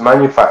theory, it's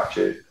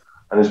manufactured,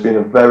 and there's been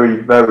a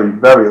very, very,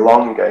 very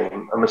long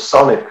game, a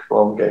Masonic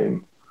long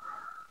game,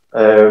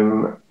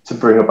 to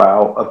bring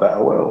about a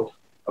better world.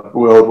 A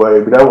world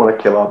where we don't want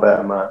to kill our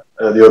better man,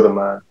 the other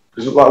man.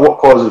 Because like, what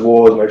causes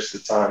wars most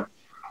of the time?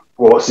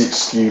 Well, what's the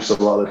excuse a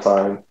lot of the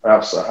time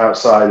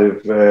outside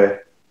of the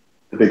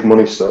big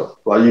money stuff?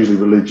 Like usually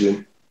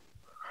religion.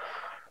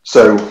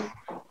 So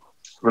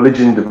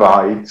religion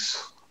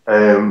divides.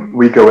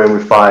 We go in,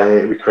 we fight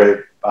it, we create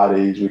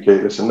baddies, we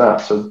create this and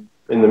that. So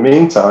in the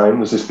meantime,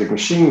 there's this big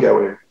machine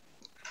going.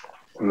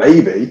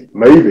 Maybe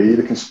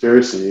the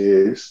conspiracy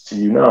is to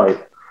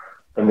unite,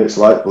 and it's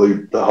like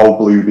the whole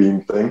blue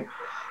beam thing.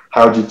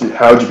 How do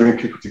you bring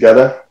people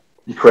together?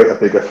 You create a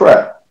bigger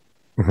threat.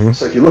 Mm-hmm.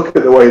 So if you look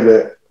at the way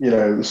that,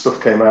 the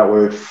stuff came out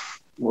with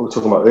what we were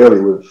talking about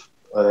earlier with,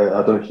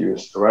 I don't know if you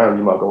were around,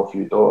 you might go off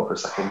your door for a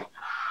second,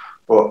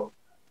 but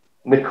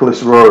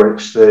Nicholas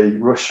Roerich, the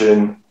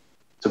Russian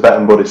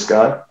Tibetan Buddhist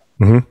guy,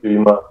 mm-hmm. who you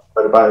might have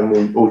heard about in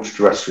the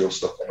ultra-terrestrial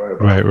stuff.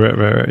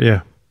 Right,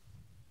 yeah.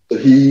 So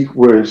he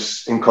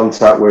was in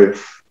contact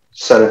with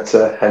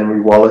Senator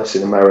Henry Wallace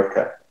in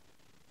America,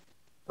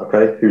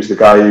 okay, who's the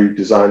guy who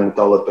designed the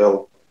dollar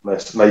bill,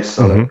 Masonic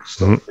mm-hmm.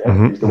 stuff. Yeah?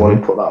 Mm-hmm. He's the one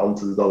who put that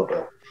onto the dollar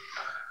bill.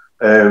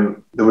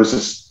 There was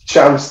a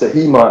chance that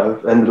he might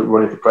have ended up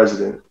running for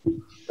president,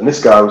 and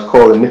this guy was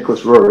calling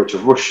Nicholas Roerich, a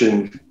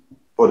Russian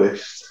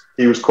Buddhist.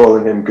 He was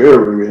calling him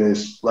guru in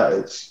his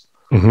letters,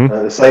 mm-hmm. and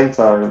at the same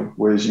time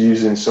was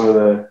using some of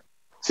the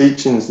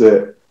teachings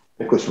that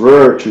Nicholas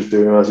Roerich was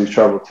doing as he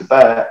travelled to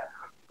Tibet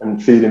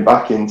and feeding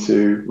back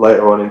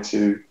later on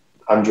into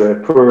Andrea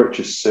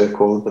Purich's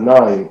circle of the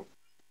Nine.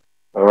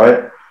 All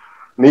right.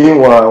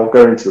 Meanwhile,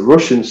 going into the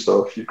Russian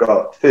stuff, you've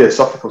got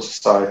Theosophical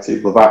Society,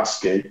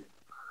 Blavatsky,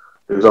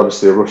 who's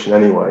obviously a Russian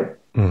anyway.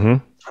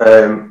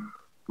 Mm-hmm.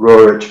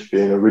 Roerich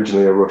being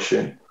originally a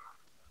Russian.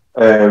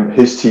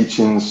 His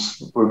teachings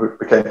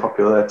became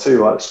popular there too,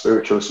 like the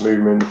spiritualist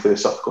movement, the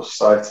Theosophical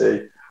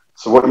Society.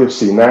 So what you'll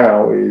see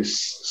now is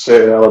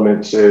certain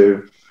elements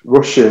of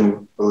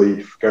Russian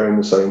belief going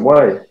the same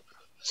way.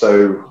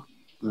 So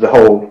the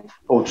whole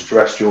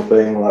ultra-terrestrial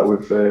thing, like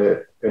with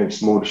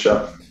Ernst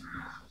Mordechai,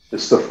 the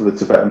stuff with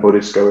the Tibetan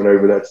Buddhists going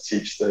over there to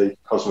teach the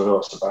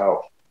cosmonauts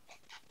about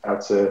how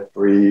to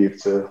breathe,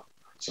 to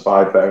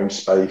survive better in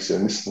space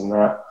and this and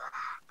that.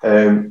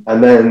 And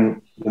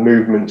then the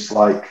movements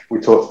like we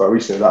talked about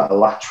recently, that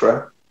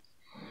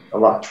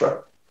ALOT,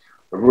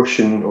 a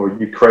Russian or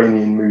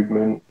Ukrainian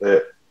movement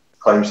that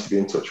claims to be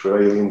in touch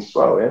with aliens as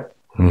well, yeah?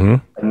 Mm-hmm.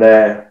 And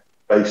they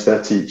base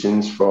their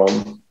teachings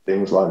from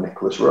things like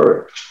Nicholas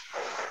Roerich.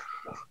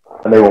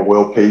 And they want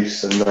world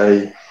peace, and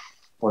they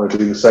want to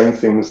do the same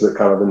things that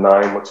kind of the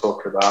nine we're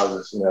talking about,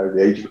 as, you know,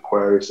 the age of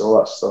Aquarius, all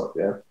that stuff,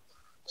 yeah?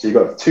 So you've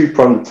got a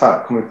two-pronged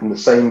attack coming from the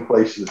same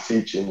places of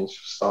teachings,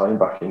 starting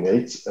back in the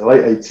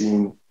late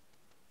 18th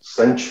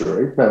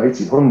century, no,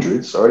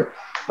 1800s, sorry,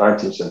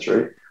 19th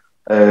century,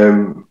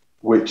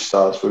 which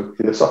starts with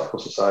Theosophical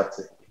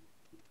Society,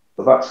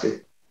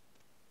 Blavatsky.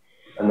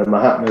 And the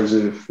Mahatmas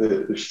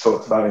that she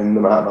talked about in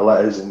the Mahatma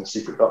Letters and the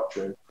Secret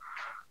Doctrine,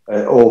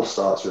 it all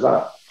starts with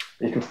that.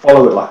 You can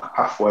follow it like a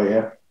pathway,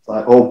 yeah?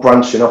 Like all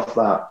branching off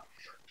that.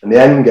 And the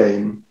end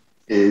game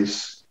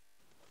is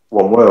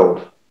one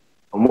world.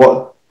 And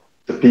what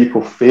do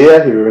people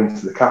fear who are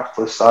into the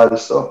capitalist side of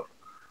stuff?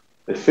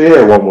 They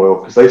fear one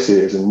world because they see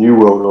it as a new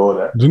world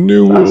order. The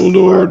new world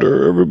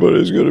order,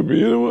 everybody's going to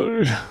be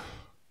in it.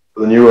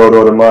 The new world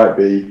order might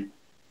be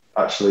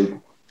actually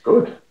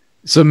good.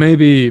 So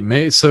maybe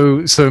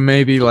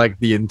like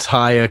the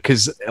entire,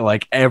 because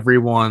like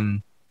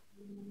everyone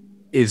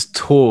is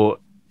taught,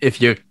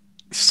 if you're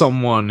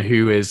someone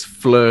who is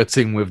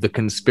flirting with the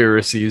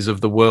conspiracies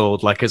of the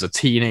world, like as a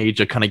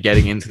teenager, kind of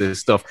getting into this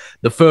stuff,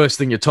 the first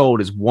thing you're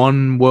told is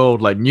one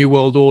world, like new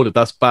world order,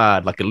 that's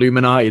bad, like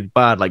Illuminati is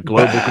bad, like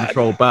global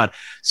control bad.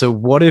 So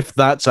what if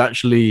that's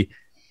actually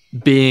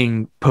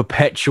being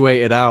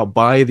perpetuated out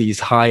by these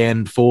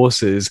high-end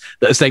forces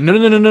that are saying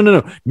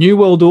no, new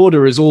world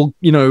order is all,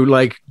 you know,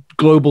 like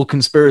global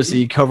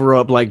conspiracy, cover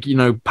up, like, you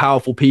know,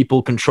 powerful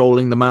people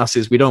controlling the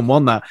masses, we don't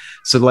want that.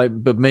 So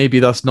like, but maybe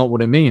that's not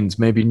what it means.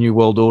 Maybe new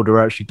world order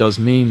actually does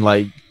mean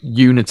like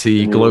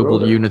unity,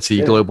 global unity,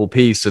 yeah, global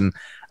peace, and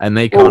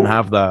they can't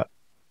have that.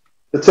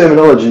 The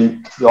terminology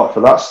like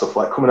for that stuff,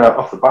 like coming out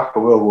off the back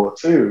of World War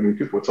II, I mean,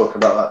 people were talking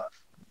about that,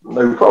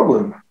 no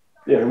problem.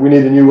 Yeah, we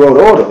need a new world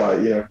order,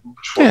 like, you know.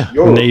 Yeah,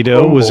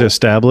 NATO was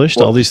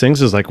established. All these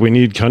things is like, we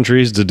need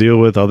countries to deal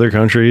with other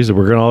countries.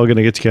 We're all going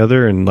to get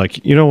together and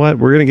like, you know what?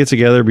 We're going to get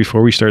together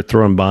before we start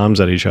throwing bombs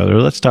at each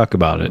other. Let's talk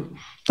about it.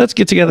 Let's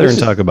get together and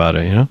talk about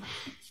it, you know?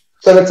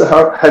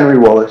 Senator Henry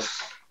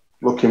Wallace,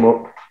 look him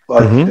up,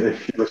 like,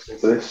 if you're listening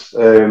to this.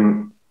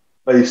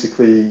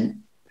 Basically,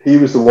 he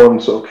was the one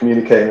sort of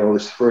communicating all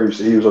this through.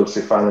 So he was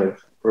obviously a fan of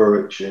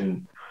Roerich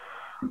and,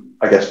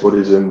 I guess,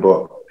 Buddhism,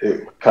 but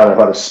it kind of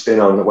had a spin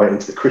on that went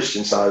into the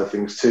Christian side of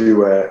things too,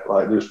 where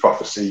like there was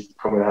prophecy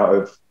coming out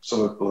of some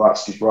of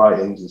Blavatsky's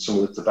writings and some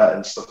of the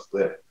Tibetan stuff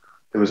that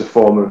there was a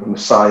form of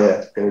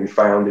Messiah going to be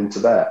found in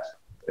Tibet,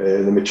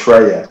 the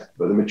Maitreya,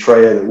 but the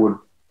Maitreya that would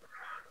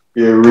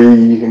be a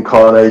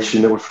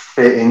reincarnation that would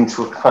fit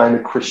into a kind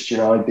of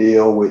Christian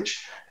ideal,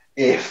 which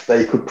if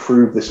they could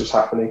prove this was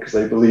happening, because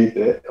they believed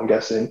it, I'm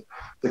guessing,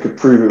 they could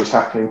prove it was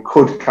happening,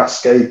 could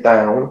cascade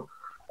down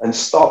and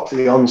stop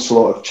the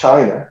onslaught of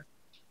China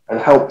and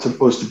help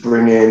us to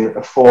bring in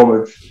a form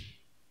of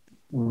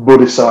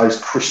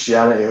Buddhicized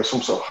Christianity or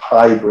some sort of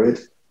hybrid.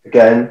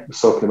 Again, we're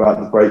talking about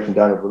the breaking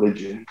down of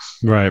religions.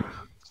 Right.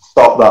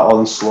 Stop that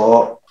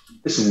onslaught.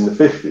 This is in the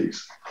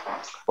 50s.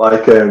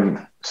 Like,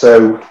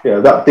 so, you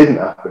know, that didn't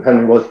happen.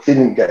 Henry Wallace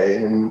didn't get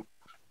in and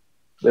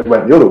it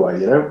went the other way,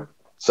 you know?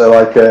 So,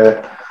 like,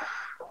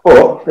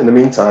 but in the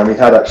meantime, he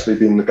had actually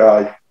been the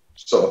guy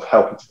sort of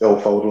helping to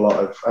billfold a lot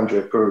of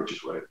Andrea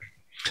Purich's work.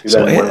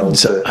 So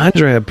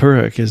Andrea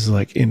Puric is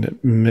like in the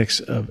mix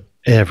of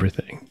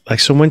everything. Like,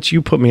 so once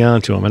you put me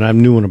onto him, and I've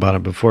known about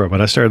him before, but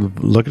I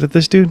started looking at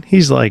this dude,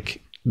 he's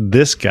like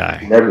this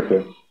guy.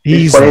 Everything.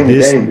 He's playing the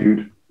game,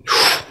 dude. The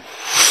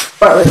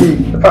fact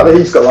that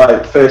he's got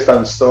like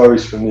first-hand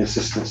stories from the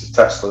assistants of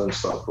Tesla and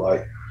stuff,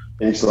 like,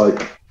 he's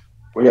like,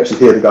 when you actually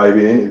hear the guy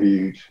being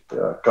interviewed,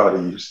 God,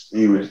 he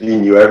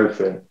knew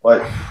everything.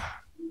 Like,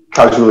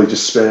 casually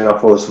just spinning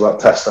off all this about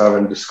Tesla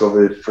having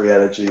discovered free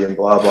energy and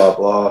blah blah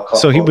blah.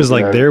 So he was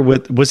like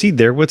was he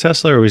there with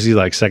Tesla, or was he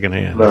like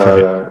secondhand?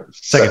 No,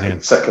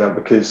 secondhand,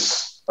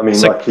 because I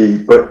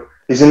mean, but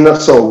he's in that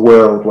sort of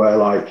world where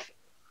like.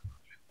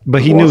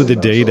 But he knew the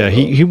data.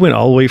 He went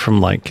all the way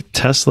from like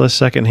Tesla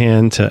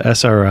secondhand to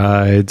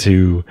SRI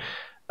to,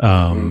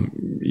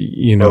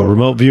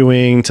 remote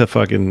viewing to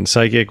fucking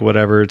psychic,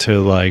 whatever,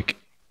 to like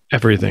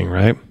everything,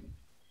 right?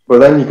 But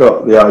then you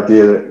got the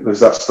idea that there's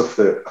that stuff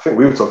that I think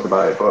we were talking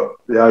about it, but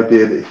the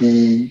idea that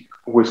he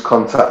was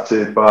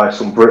contacted by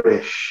some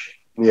British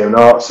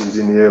neo-Nazis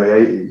in the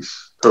early 80s,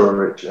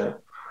 Coleridge,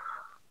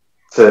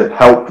 to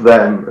help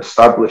them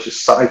establish a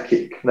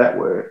psychic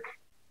network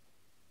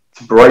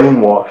to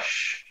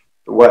brainwash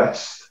the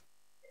West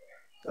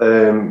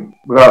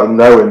without them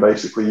knowing,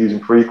 basically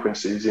using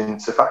frequencies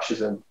into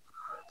fascism.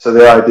 So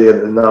the idea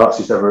that the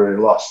Nazis never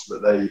really lost,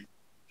 that they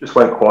just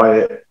went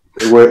quiet.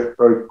 They worked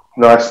very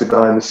nicely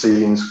behind the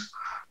scenes,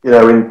 you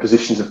know, in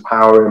positions of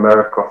power in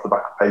America off the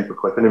back of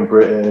paperclip, and in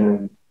Britain,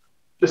 and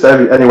just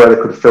anywhere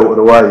they could have filtered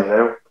away, you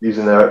know,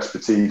 using their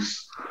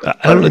expertise.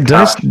 I don't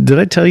know. Did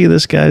I tell you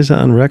this guy's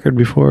on record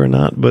before or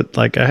not? But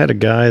like, I had a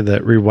guy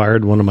that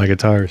rewired one of my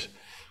guitars,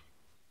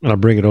 and I'll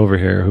bring it over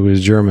here, who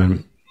is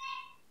German.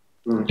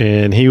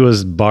 And he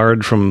was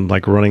barred from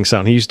like running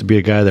sound. He used to be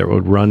a guy that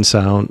would run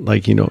sound,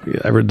 like, you know,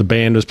 the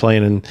band was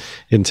playing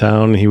in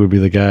town, and he would be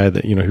the guy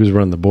that, you know, he was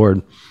running the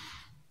board.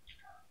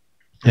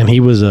 And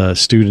he was a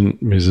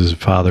student, his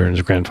father and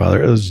his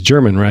grandfather. It was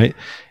German, right?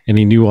 And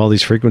he knew all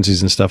these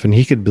frequencies and stuff, and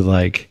he could be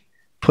like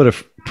put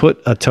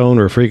a tone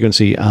or a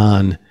frequency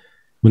on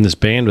when this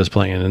band was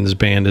playing, and this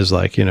band is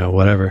like, you know,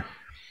 whatever.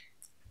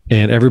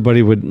 And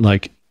everybody would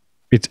like,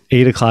 it's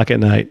 8 o'clock at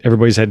night.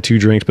 Everybody's had 2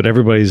 drinks, but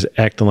everybody's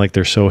acting like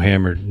they're so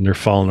hammered and they're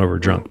falling over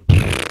drunk,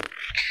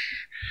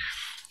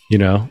 you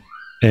know?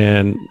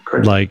 And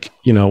like,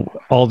 you know,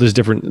 all this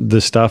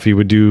stuff, he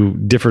would do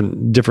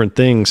different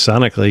things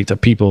sonically to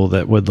people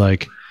that would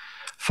like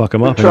fuck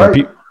him up.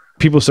 And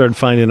people started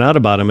finding out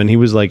about him, and he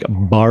was like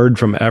barred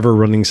from ever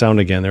running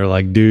sound again. They're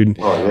like, dude,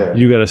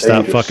 you got to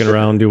stop fucking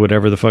around, do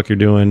whatever the fuck you're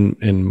doing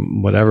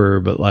and whatever.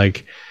 But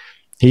like,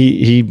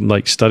 he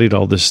like studied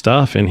all this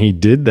stuff, and he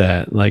did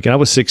that. Like, I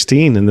was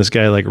 16, and this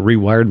guy like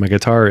rewired my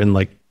guitar, and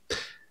like,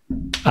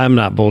 I'm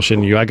not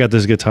bullshitting you. I got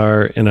this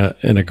guitar in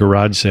a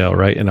garage sale,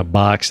 right, in a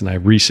box, and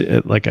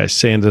I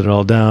sanded it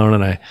all down,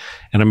 and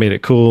I made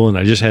it cool, and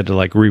I just had to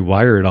like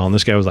rewire it all. And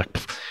this guy was like,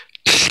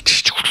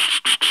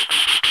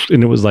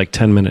 and it was like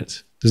 10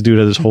 minutes. This dude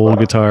had this whole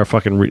guitar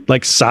fucking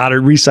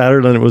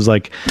resoldered, and it was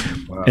like,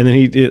 and then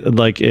he did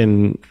like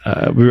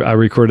I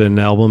recorded an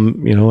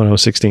album, you know, when I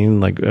was 16.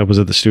 Like, I was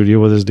at the studio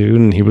with this dude,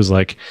 and he was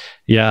like,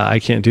 yeah, I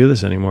can't do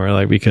this anymore,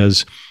 like,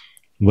 because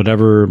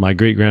whatever, my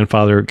great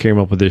grandfather came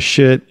up with this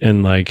shit,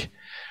 and like,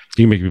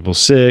 you can make people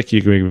sick,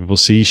 you can make people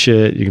see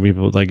shit, you can make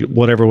people like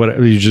whatever,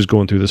 you're just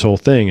going through this whole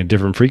thing at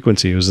different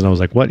frequencies. And I was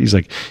like, what? He's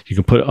like, you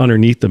can put it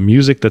underneath the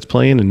music that's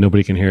playing, and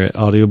nobody can hear it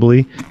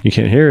audibly. You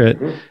can't hear it,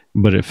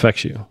 but it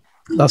affects you.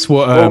 That's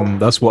what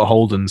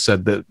Holden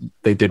said that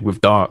they did with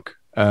Dark,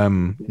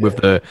 with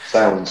the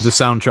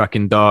soundtrack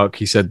in Dark.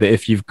 He said that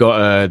if you've got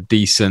a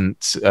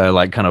decent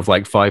like kind of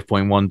like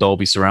 5.1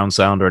 Dolby surround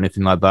sound or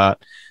anything like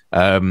that,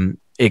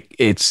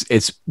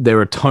 it's there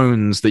are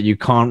tones that you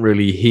can't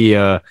really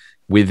hear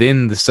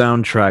within the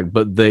soundtrack,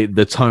 but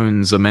the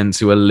tones are meant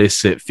to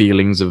elicit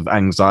feelings of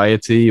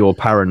anxiety or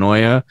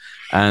paranoia.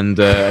 And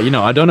you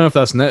know, I don't know if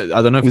it's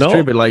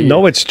true, but like,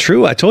 no, it's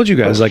true. I told you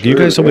guys, like, you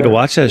guys told me to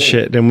watch that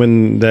shit. And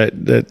when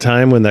that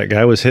time when that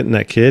guy was hitting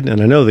that kid,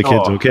 and I know the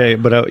kid's okay,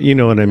 but you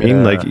know what I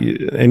mean? Like,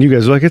 and you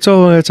guys were like, it's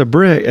a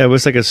brick. It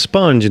was like a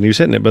sponge, and he was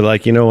hitting it. But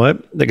like, you know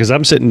what? Because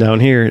I'm sitting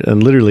down here,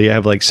 and literally I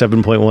have like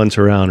 7.1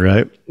 surround,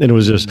 right? And it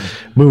was just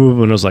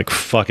boom, and I was like,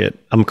 fuck it,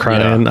 I'm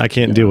crying. I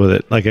can't deal with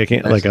it. Like, I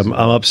can't. Like, I'm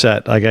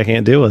upset. Like, I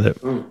can't deal with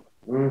it.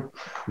 Well,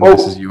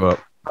 messes you up.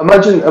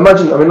 Imagine. I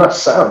mean,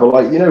 that's sad, but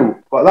like, you know,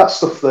 like that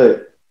stuff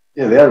that,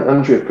 you know, the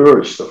Andrea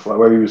Purich stuff, like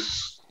where he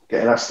was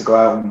getting asked to go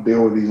out and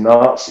deal with these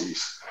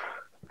Nazis.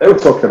 They were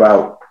talking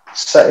about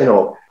setting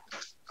up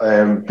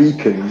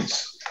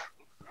beacons,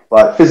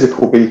 like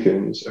physical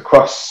beacons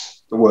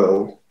across the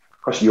world,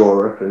 across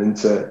Europe and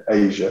into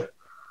Asia,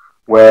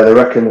 where they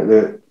reckon that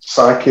the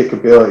psychic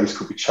abilities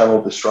could be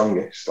channeled the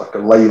strongest, like a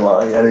ley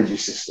line energy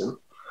system,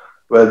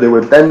 where they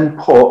would then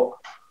put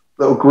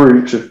little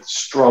groups of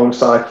strong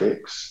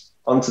psychics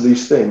onto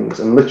these things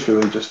and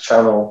literally just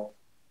channel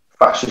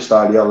fascist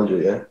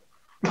ideology.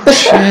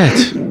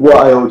 Shit.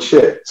 Wild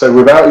shit. So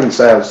without even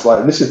saying, it's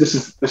like, this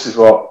is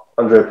what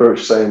Andrea Purich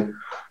is saying.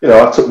 You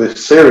know, I took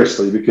this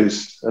seriously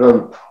because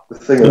the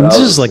thing. And this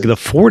is like the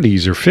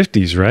 40s or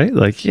 50s, right?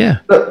 Like, yeah.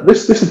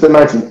 This is the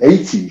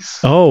 1980s.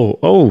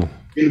 Oh.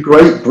 In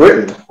Great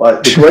Britain,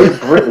 like the Great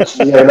British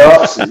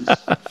neo-Nazis.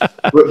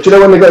 Do you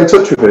know when they got in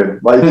touch with him?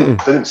 Like,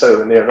 they didn't say they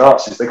were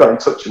neo-Nazis. They got in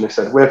touch and they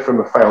said, we're from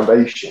a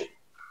foundation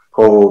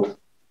called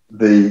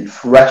the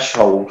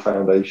Threshold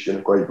Foundation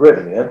of Great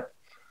Britain, yeah?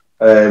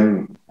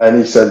 And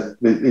he said,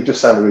 it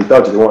just sounded really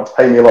dodgy. They wanted to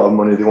pay me a lot of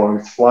money. They wanted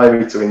me to fly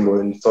me to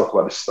England to talk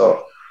about this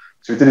stuff.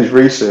 So he did his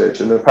research,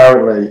 and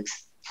apparently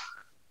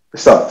they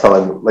started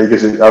telling, like,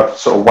 I've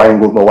sort of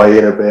wangled my way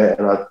in a bit,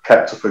 and I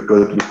kept up a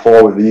good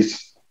rapport with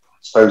these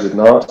supposed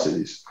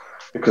Nazis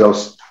because I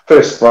was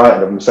first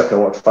frightened of them, second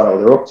I wanted to find out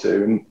what they're up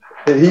to. And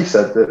he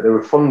said that they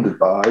were funded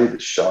by the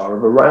Shah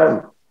of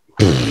Iran.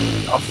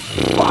 Oh,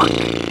 fuck.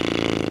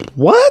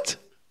 What?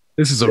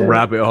 This is a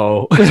rabbit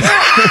hole.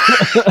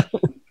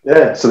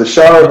 Yeah, so the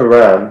Shah of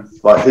Iran,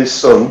 like his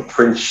son,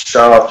 Prince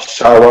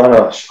Shahwan,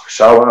 I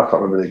can't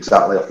remember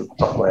exactly off the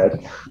top of my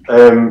head.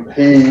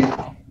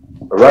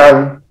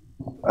 Iran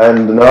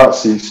and the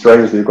Nazis,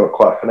 strangely, have got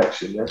quite a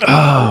connection. Yeah?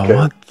 Oh, okay.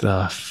 What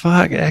the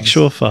fuck?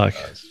 Actual fuck.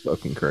 That's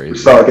fucking crazy. We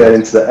started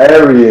getting into the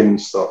Aryan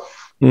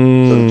stuff.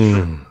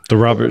 The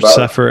Robert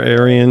Seffer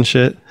Aryan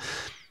shit.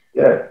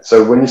 Yeah,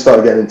 so when you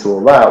start getting into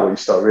all that, what you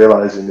start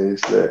realizing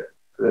is that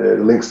the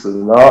links to the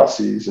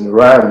Nazis and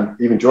Iran,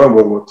 even during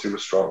World War II, were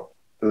strong.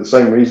 For the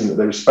same reason that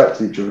they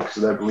respected each other because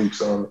of their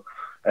beliefs on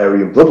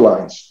Aryan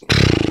bloodlines.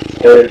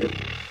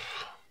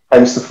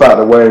 Hence the fact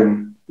that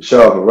when the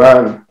Shah of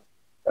Iran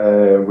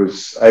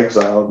was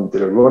exiled and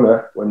did a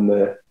runner when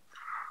the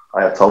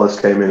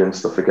Ayatollahs came in and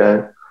stuff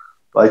again.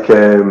 Like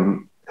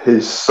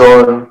his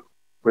son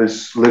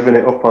was living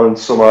it up on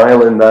some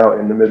island out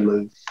in the middle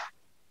of,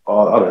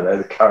 I don't know,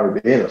 the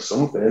Caribbean or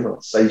something,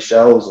 or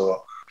Seychelles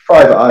or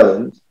private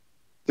island,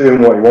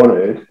 doing what he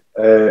wanted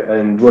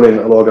and running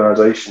little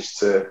organisations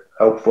to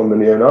help fund the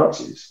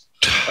neo-Nazis.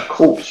 A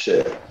cult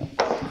shit.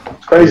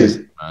 It's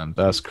crazy. Man,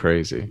 that's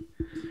crazy.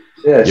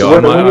 Yeah, Yo,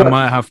 I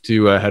might have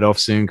to head off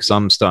soon because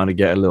I'm starting to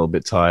get a little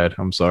bit tired.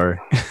 I'm sorry.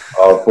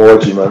 I'll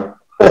bored you, man.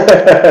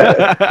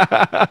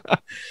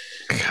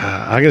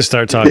 I can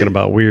start talking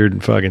about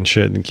weird fucking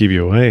shit and keep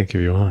you awake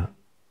if you want.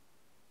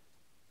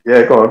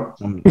 Yeah, go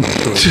on.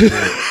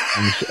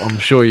 I'm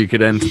sure you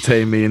could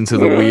entertain me into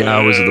the wee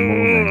hours of the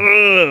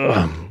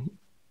morning.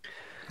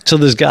 So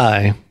this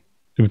guy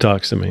who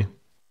talks to me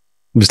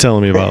was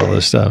telling me about all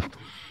this stuff.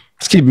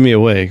 It's keeping me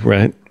awake,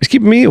 right? He's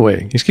keeping me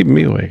awake. He's keeping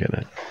me awake at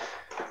night.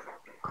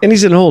 And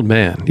he's an old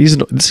man.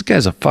 This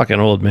guy's a fucking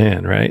old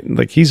man, right?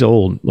 Like he's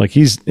old. Like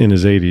he's in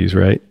his 80s,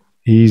 right?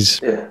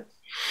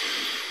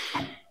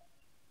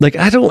 Like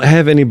I don't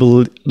have any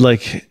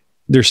like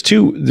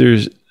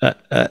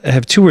I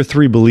have 2 or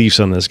 3 beliefs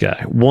on this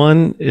guy.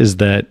 One is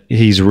that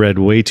he's read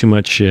way too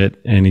much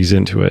shit and he's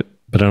into it,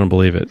 but I don't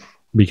believe it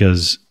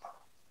because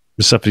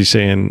the stuff he's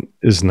saying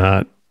is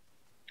not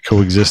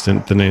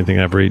coexistent than anything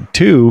I've read.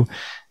 2,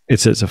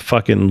 it's a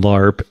fucking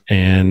LARP,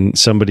 and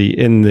somebody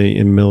in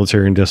the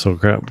military industrial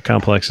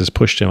complex has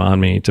pushed him on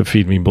me to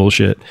feed me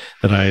bullshit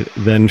that I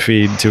then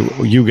feed to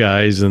you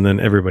guys and then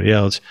everybody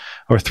else.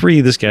 Or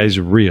 3, this guy's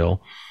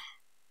real.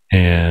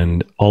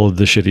 And all of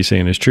the shit he's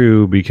saying is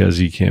true because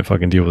he can't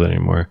fucking deal with it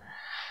anymore.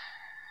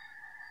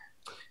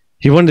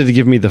 He wanted to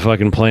give me the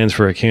fucking plans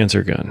for a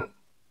cancer gun.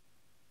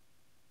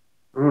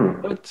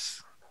 What?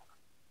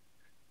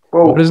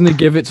 Well, doesn't he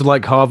give it to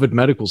like Harvard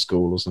Medical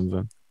School or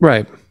something?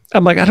 Right.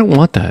 I'm like, I don't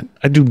want that.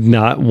 I do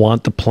not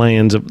want the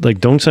plans of,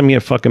 like, don't send me a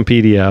fucking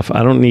PDF.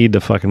 I don't need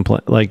the fucking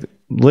plan. Like,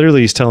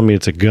 literally, he's telling me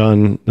it's a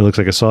gun. It looks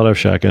like a sawed-off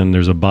shotgun.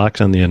 There's a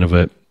box on the end of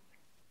it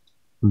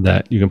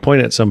that you can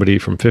point at somebody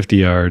from 50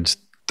 yards,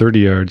 30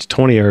 yards,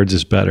 20 yards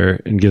is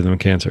better and give them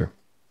cancer.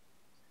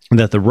 And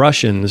that the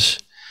Russians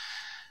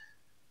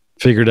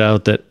figured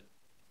out that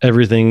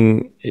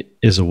everything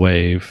is a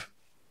wave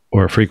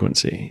or a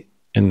frequency,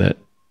 and that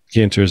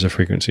cancer is a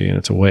frequency and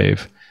it's a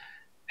wave,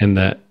 and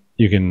that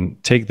you can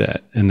take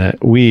that, and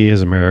that we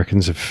as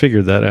Americans have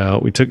figured that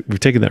out. We've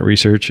taken that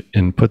research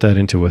and put that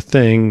into a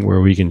thing where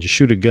we can just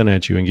shoot a gun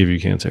at you and give you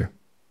cancer.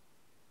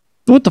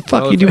 What the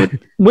fuck you do with,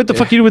 what the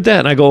fuck you do with that?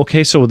 And I go,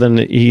 okay, so then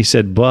he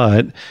said,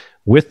 but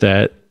with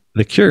that,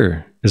 the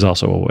cure is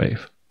also a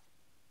wave.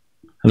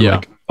 And I'm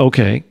like,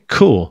 okay,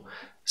 cool.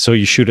 So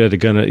you shoot at a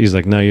gun. He's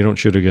like, no, you don't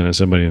shoot a gun at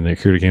somebody and they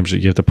cure the cancer.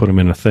 You have to put them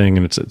in a thing,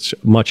 and it's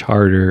much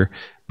harder,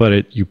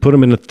 but you put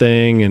them in a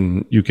thing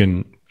and you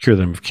can cure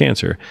them of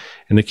cancer.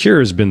 And the cure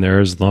has been there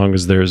as long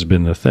as there's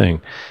been the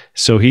thing.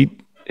 So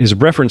his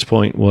reference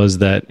point was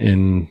that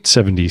in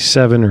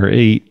 77 or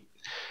 8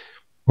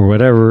 or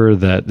whatever,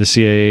 that the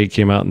CIA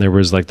came out and there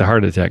was like the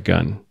heart attack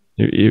gun.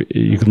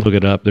 You can look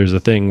it up. There's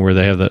a thing where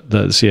they have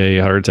the CIA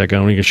heart attack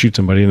gun. You can shoot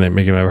somebody and they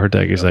make him have a heart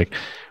attack. He's like,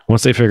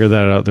 once they figure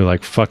that out, they're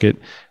like, fuck it,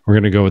 we're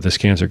going to go with this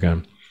cancer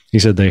gun. He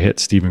said they hit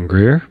Stephen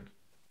Greer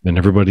and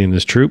everybody in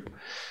this troop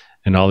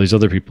and all these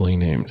other people he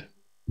named.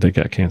 They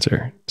got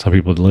cancer. Some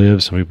people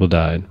lived, some people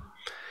died.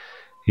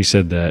 He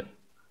said that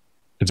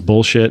it's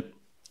bullshit.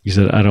 He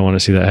said, I don't want to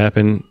see that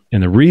happen.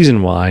 And the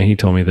reason why he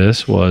told me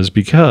this was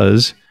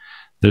because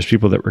there's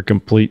people that were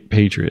complete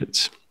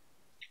patriots.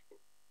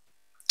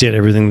 Did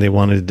everything they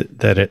wanted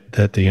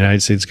that the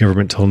United States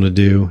government told them to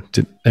do,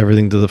 did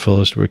everything to the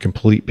fullest, were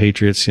complete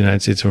patriots, the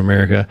United States of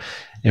America.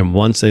 And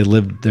once they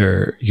lived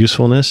their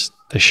usefulness,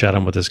 they shot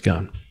them with this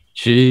gun.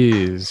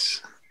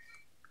 Jeez.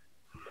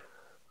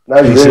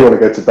 Now you really want to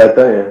go to bed,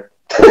 don't you?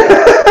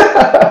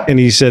 And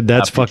he said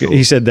that's fucking.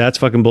 He said that's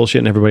fucking bullshit,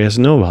 and everybody has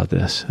to know about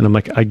this. And I'm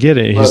like, I get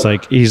it.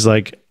 He's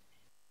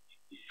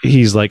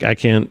like, I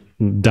can't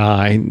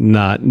die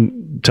not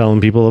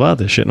telling people about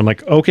this shit. And I'm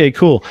like, okay,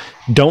 cool.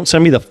 Don't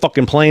send me the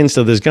fucking plans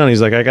to this gun.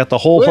 He's like, I got the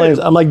whole plans.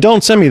 I'm like,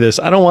 don't send me this.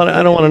 I don't want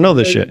to know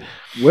this shit.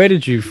 Where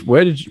did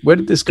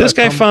this guy? This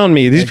guy found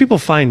me. These people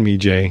find me,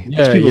 Jay.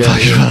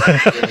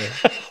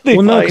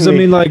 Well, no, because I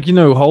mean, like, you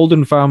know,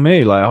 Holden found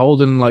me. Like,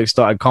 Holden like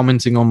started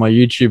commenting on my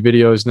YouTube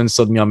videos, and then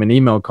suddenly I'm in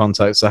email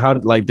contact. So how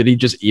did he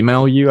just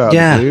email you out of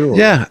the blue?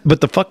 Yeah.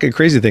 But the fucking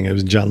crazy thing, it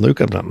was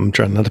Jean-Luc. I'm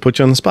trying not to put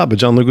you on the spot, but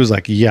Jean-Luc was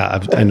like,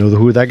 yeah, I know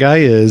who that guy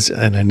is,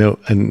 and I know,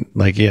 and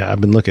like, yeah, I've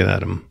been looking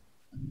at him.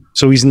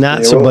 So he's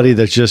not somebody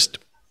that's just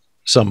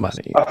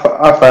somebody.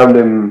 I found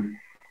him.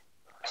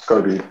 It's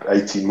got to be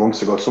 18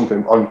 months ago,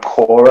 something on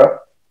Quora.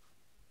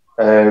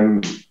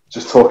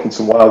 Just talking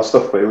some wild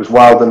stuff, but it was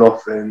wild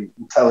enough and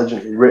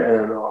intelligently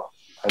written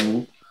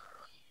and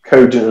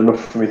cogent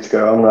enough for me to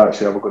go, I'm going to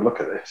actually have a good look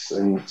at this.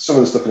 And some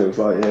of the stuff in it was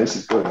like, yeah, this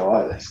is good, I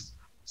like this.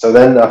 So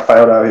then I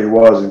found out who he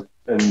was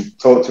and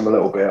talked to him a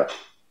little bit.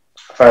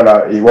 I found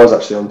out he was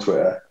actually on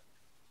Twitter.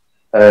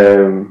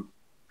 And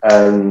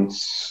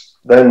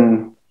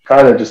then kind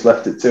kind of just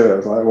left it to it. I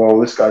was like, well,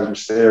 this guy's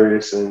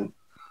mysterious, and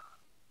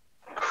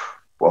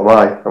what am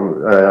I?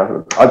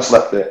 I just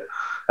left it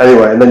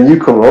anyway. And then you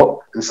come up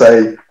and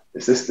say,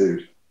 "It's this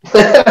dude."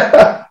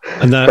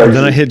 And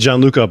then I hit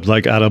Jean-Luc up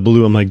like out of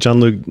blue. I'm like,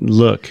 Jean-Luc,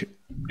 look.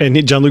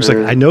 And Jean-Luc's like,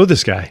 I know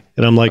this guy.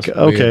 And I'm like,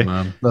 okay.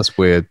 Man. That's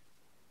weird.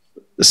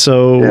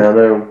 So yeah, I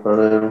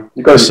know.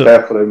 You got to be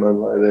careful, though, man.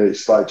 Like,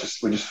 it's like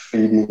we're just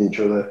feeding each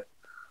other.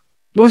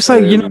 Well, it's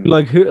like,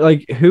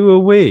 who are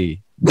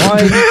we?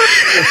 Why?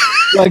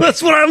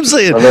 That's what I'm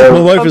saying. My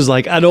wife is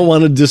like, I don't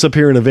want to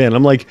disappear in a van.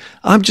 I'm like,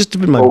 I'm just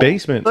in my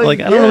basement. Like,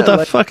 I don't know what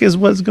the fuck is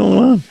what's going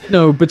on.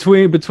 No,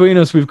 between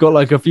us, we've got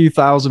like a few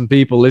thousand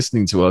people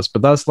listening to us,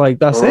 but that's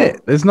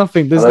it. There's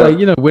nothing. There's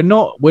we're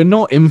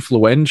not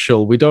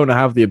influential. We don't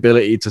have the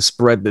ability to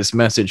spread this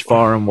message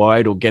far and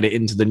wide or get it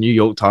into the New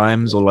York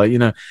Times or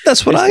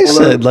That's what I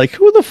said. Like,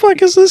 who the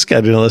fuck is this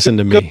guy to listen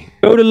to me?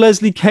 Go to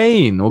Leslie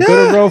Kane or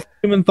go to Ralph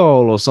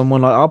Blumenthal or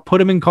someone like. I'll put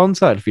him in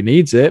contact if he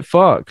needs it.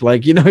 Fuck,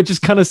 it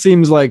just kind of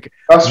seems like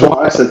that's what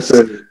I said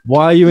to.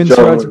 Why are you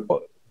interacting?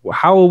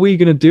 How are we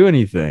going to do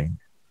anything?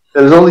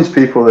 There's all these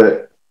people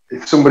that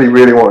if somebody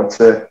really wanted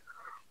to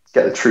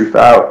get the truth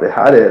out, if they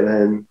had it,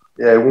 then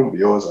it wouldn't be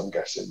yours, I'm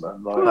guessing,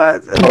 man.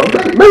 Like,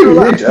 maybe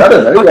I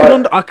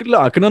don't know.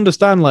 I can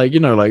understand, like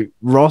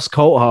Ross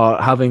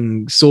Coulthart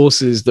having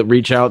sources that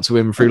reach out to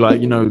him through,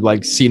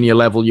 like senior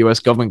level US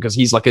government, because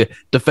he's like a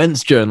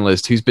defense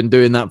journalist who's been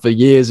doing that for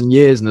years and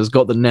years and has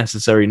got the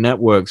necessary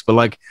networks. But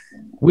like,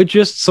 we're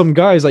just some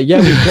guys. Like,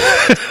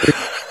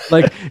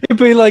 like it'd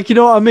be like, you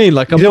know what I mean?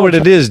 Like, what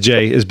it is,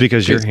 Jay, is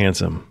because you're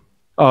handsome.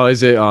 Oh,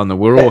 is it? Oh, no,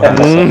 we're all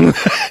handsome.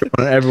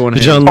 Everyone.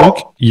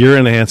 Jean-Luc, you're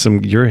a handsome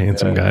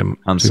guy.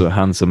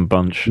 Handsome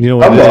bunch. You know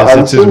what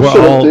it is?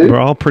 We're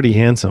all pretty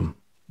handsome.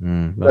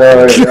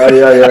 Yeah.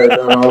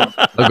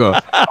 No.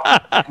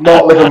 I'm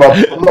not living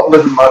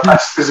my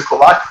best physical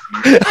life.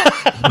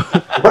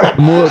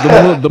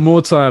 the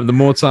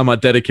more time I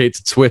dedicate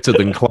to Twitter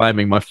than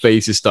climbing, my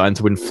face is starting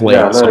to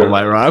inflate. So I'm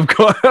like, right, I've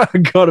got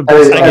to.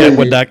 I get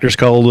what doctors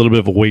call a little bit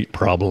of a weight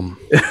problem.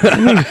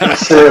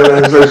 That's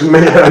what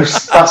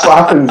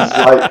happens.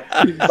 Like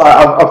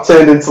I've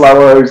turned into like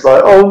one of those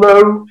like, oh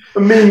no, a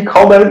mean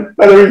comment,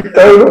 better eat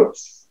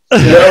donuts. You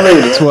know what I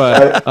mean?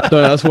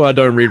 That's why I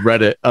don't read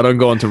Reddit. I don't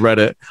go onto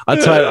Reddit.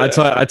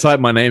 I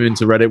type my name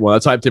into Reddit. Well, I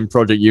typed in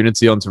Project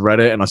Unity onto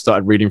Reddit and I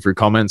started reading through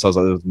comments. I was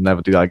like, I'll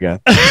never do that again.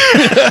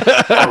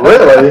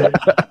 Really?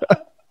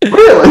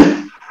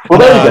 Well,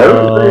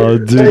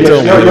 there you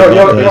go.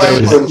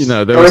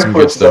 Dude, there was some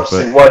good stuff.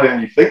 But why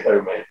didn't you think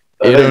though, mate?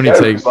 It only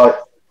takes.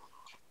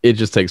 It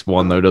just takes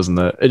one though, doesn't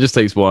it? It just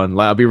takes one.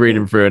 Like I'll be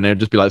reading through and there'll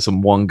just be like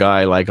some one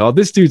guy like, oh,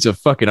 this dude's a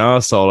fucking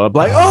arsehole. I'm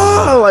like,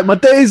 oh, like my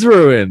day's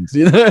ruined.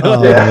 Dude,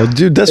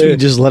 that's what you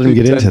just let him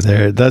get into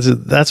there.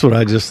 That's what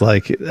I just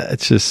like.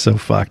 It's just so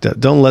fucked up.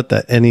 Don't let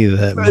any of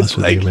that mess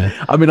with you, man.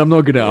 I mean, I'm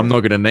not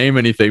gonna name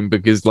anything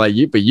because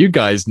you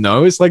guys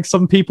know it's like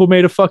some people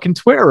made a fucking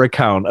Twitter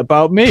account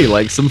about me,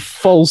 like some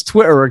false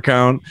Twitter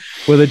account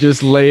where they're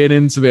just laying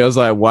into me. I was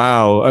like,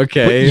 wow,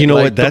 okay. But you know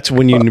what? That's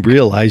when you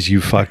realize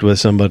you fucked with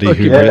somebody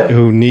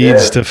who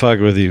needs to fuck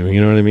with you. You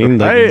know what I mean?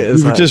 Like,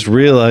 you just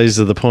realize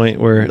to the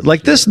point where,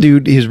 like, this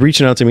dude is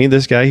reaching out to me,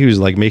 this guy who's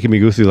like making me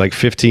go through like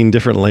 15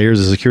 different layers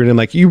of security. I'm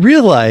like, you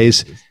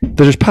realize that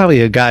there's probably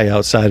a guy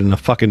outside in a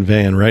fucking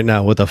van right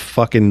now with a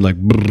fucking like,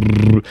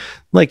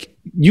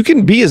 you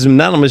can be as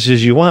anonymous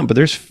as you want, but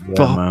there's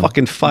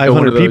fucking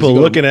 500 people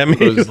looking at me.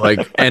 Those, like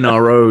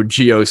NRO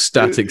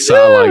geostatic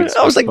satellites.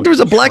 I was like, there was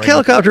a black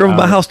helicopter over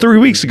my house 3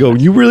 weeks ago.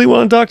 You really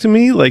want to talk to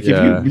me? Like,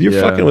 if you're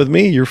fucking with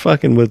me, you're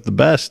fucking with the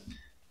best.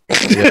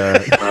 Yeah.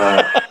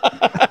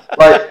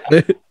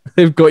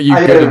 They've got you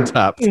good and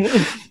tapped.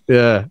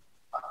 Yeah.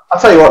 I'll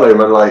tell you what though,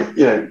 man, like,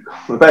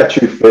 the better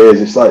truth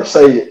is, it's like,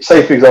 say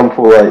for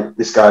example, like,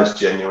 this guy's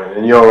genuine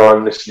and you're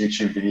on this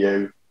YouTube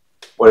video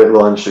when it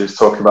launches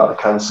talking about the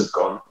cancer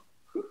gone,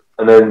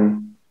 and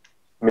then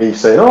me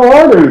saying, oh,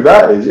 I know who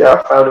that is,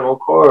 I found him on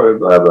Quora,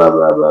 blah blah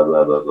blah blah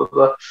blah blah blah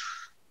blah.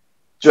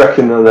 Do you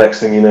reckon the next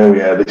thing you know,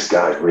 this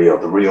guy's real,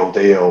 the real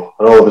deal,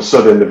 and all of a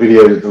sudden the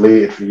video is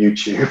deleted from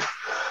YouTube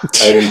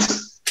and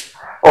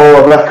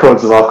all the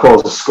records of our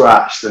calls are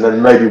scratched, and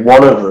then maybe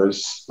one of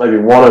us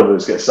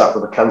gets sacked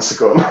with a cancer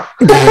gun.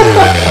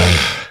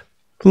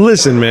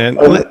 Listen, man.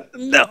 I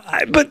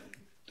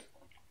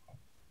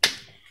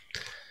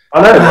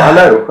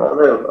know.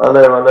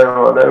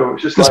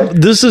 It's just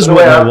this is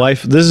what my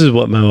wife. This is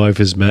what my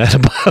wife is mad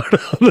about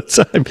all the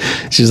time.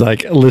 She's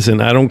like, "Listen,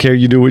 I don't care.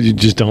 You do what you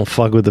just don't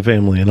fuck with the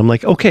family." And I'm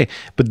like, "Okay,"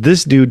 but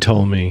this dude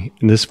told me,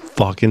 and this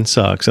fucking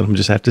sucks. And I'm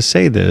just have to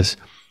say this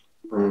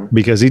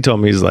because he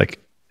told me, he's like,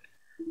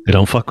 "They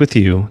don't fuck with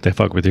you. They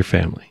fuck with your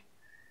family."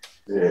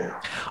 Yeah.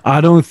 I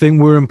don't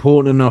think we're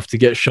important enough to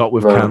get shot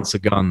with cancer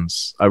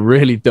guns. I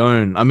really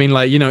don't. I mean,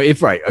 like,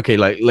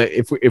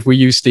 if we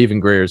use Stephen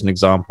Greer as an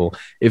example,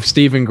 if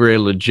Stephen Greer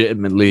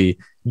legitimately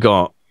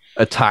got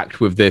attacked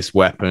with this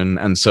weapon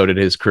and so did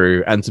his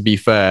crew, and to be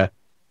fair,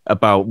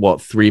 about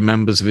what 3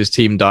 members of his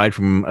team died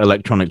from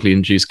electronically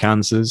induced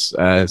cancers.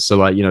 So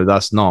like, you know,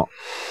 that's not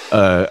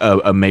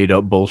a made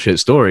up bullshit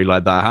story.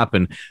 Like that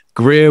happened.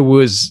 Greer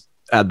was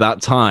at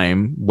that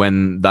time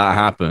when that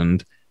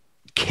happened,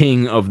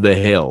 king of the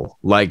hill.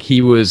 Like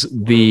he was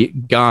the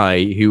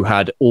guy who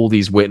had all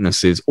these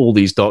witnesses, all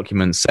these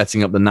documents,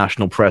 setting up the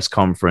national press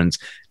conference,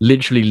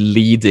 literally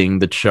leading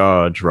the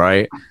charge,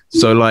 right?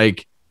 So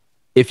like,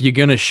 if you're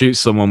going to shoot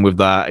someone with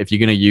that, if you're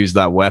going to use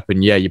that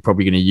weapon, yeah, you're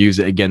probably going to use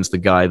it against the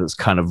guy that's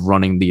kind of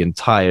running the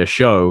entire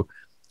show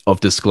of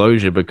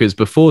disclosure. Because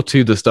before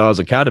To the Stars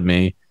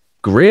Academy,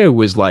 Greer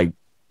was like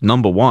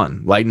number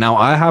 1. Like now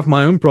I have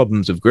my own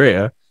problems with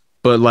Greer,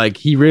 but like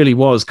he really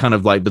was kind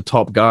of like the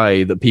top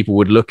guy that people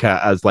would look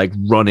at as like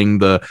running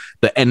the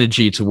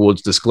energy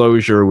towards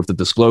disclosure with the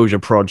Disclosure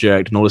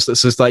Project and all this.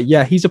 So it's like,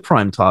 yeah, he's a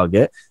prime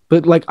target,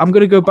 but like I'm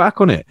going to go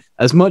back on it.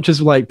 As much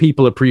as like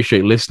people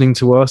appreciate listening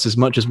to us, as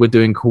much as we're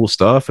doing cool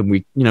stuff and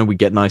we, you know, we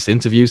get nice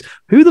interviews,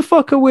 who the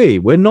fuck are we?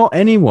 We're not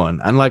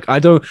anyone. And like, I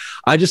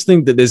just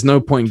think that there's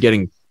no point in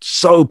getting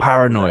so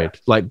paranoid,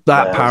 like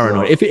that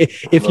paranoid.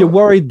 If you're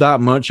worried that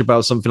much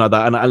about something like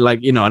that, and I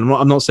like, you know,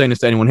 I'm not saying this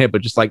to anyone here,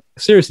 but just like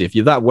seriously, if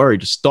you're that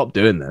worried, just stop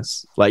doing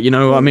this. Like, you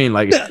know what I mean?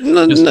 Like,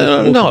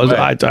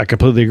 I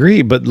completely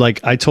agree. But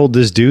like, I told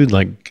this dude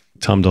like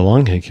Tom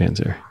DeLonge had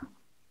cancer,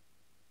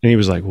 and he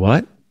was like,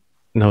 "What?"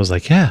 And I was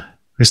like, "Yeah,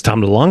 because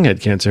Tom DeLonge had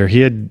cancer.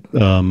 He had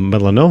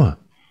melanoma."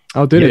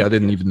 Oh, did he? I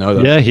didn't even know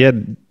that. Yeah, he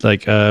had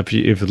like if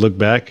you look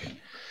back.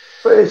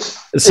 But it's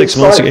 6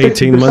 months like ago,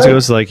 18 months 50%. ago,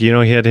 it's like, you know,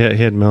 he had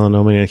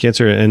melanoma and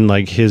cancer, and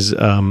like his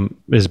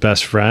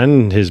best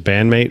friend, his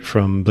bandmate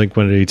from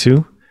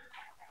Blink-182,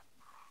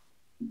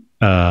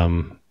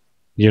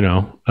 you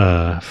know,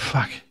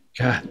 fuck,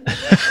 God,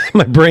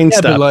 my brain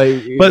stopped.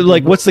 But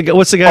like, what's the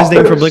guy's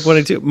name from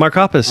Blink-182? Mark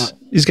Hoppus.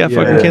 He's got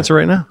fucking cancer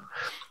right now.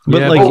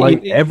 But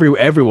like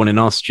everyone in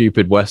our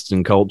stupid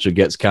Western culture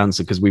gets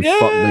cancer because we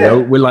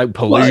we're like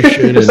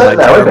pollution and like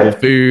terrible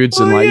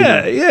foods and like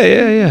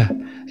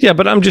yeah.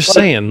 But I'm just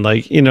saying,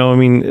 like, you know, I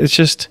mean, it's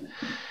just.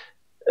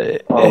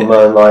 Oh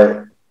man, like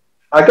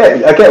I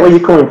get where you're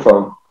coming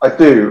from. I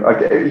do. I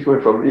get where you're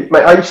coming from.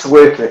 Mate, I used to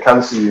work in a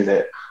cancer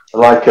unit.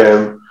 And like,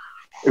 it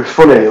was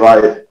funny.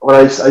 Like when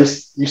I used to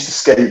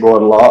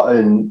skateboard a lot,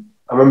 and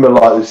I remember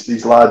like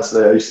these lads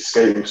that I used to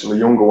skate with, some of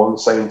the younger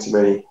ones, saying to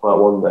me like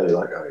one day,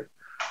 like, "Oh,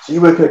 so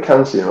you work in a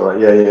cancer unit?" I'm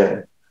like,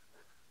 yeah.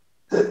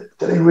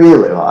 Do they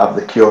really like have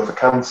the cure for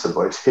cancer,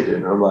 but it's hidden?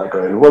 And I'm like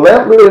going, well, they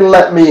haven't really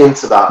let me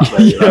into that,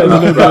 mate.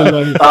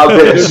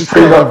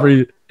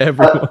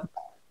 Everyone.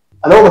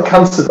 And all the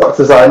cancer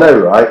doctors I know,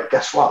 right?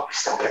 Guess what? We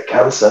still get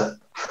cancer.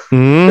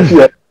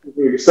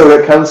 We still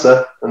get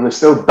cancer, and they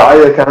still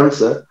die of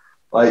cancer.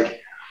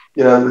 Like,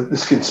 you know,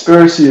 this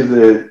conspiracy of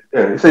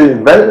if they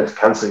invented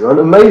cancer, going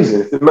amazing.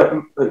 If they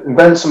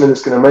invent something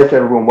that's going to make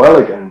everyone well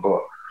again,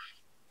 but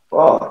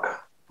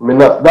fuck. I mean,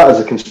 that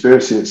as a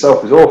conspiracy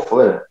itself is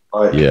awful, isn't it?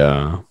 Like,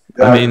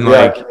 I mean,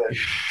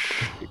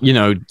 you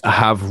know,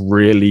 have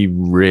really,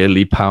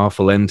 really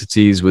powerful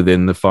entities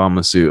within the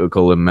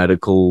pharmaceutical and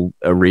medical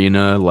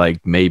arena,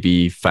 like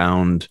maybe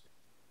found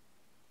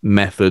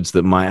methods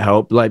that might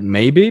help. Like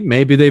maybe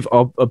they've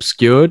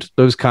obscured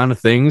those kind of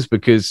things,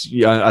 because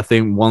I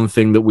think one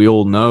thing that we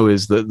all know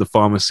is that the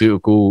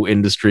pharmaceutical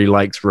industry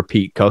likes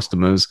repeat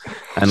customers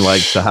and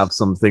like to have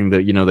something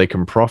that, you know, they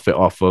can profit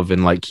off of,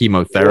 and like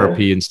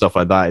chemotherapy and stuff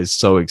like that is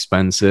so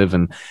expensive.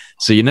 And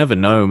so you never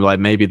know, like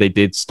maybe they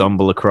did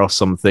stumble across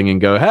something and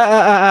go,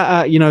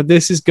 you know,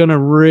 this is going to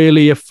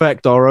really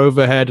affect our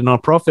overhead and our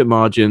profit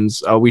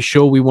margins. Are we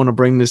sure we want to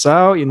bring this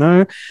out, you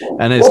know?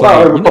 And it's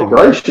what about like,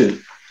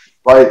 population?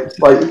 Like,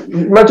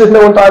 imagine if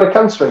no one died of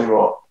cancer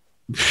anymore.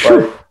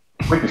 Like,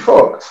 we'd be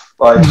fucked.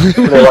 Like,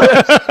 you know, like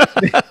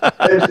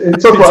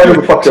it's talk about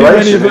overpopulation. Too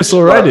many of us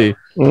already.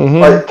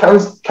 Like,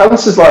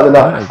 cancer's like the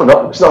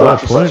natural. It's not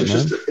natural.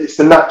 It's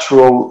the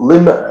natural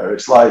limiter.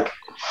 It's like,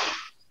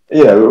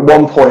 you know, at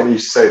one point you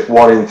used to say it's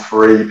 1 in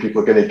 3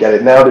 people are going to get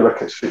it. Now they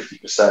reckon it's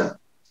 50%.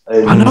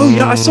 I know.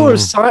 Yeah, I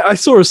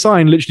saw a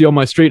sign literally on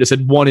my street that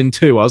said 1 in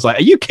 2. I was like,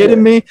 "Are you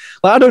kidding me?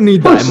 Like, I don't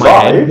need that in my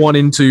head. 1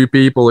 in 2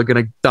 people are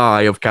going to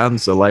die of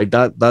cancer. Like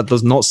that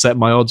does not set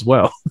my odds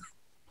well."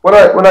 When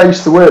I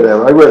used to work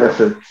there, I worked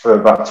there for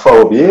about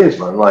 12 years,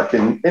 man. Like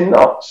in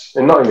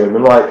Nottingham,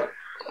 and like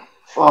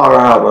far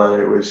out,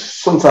 man.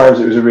 Sometimes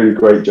it was a really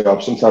great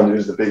job. Sometimes it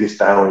was the biggest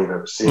down you've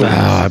ever seen. Oh,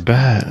 I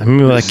bet. I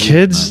mean, like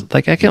kids,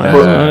 like I don't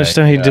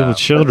understand how you deal with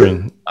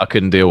children. I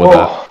couldn't deal with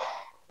that.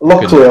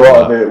 Luckily, a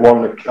lot of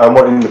it, I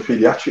went in the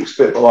paediatrics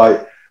bit, but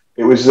like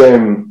it was a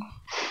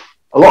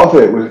lot of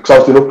it was because I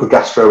was doing upper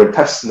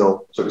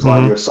gastrointestinal, so it was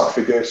like your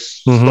esophagus,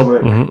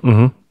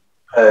 stomach,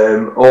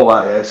 all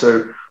that. Yeah.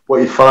 So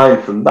what you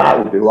find from that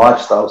would be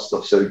lifestyle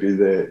stuff. So it'd be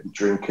the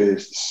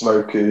drinkers, the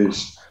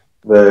smokers,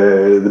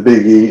 the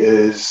big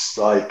eaters,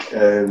 like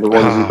the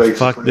ones who basically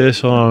fuck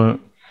this on.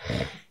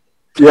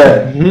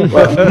 Yeah,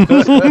 but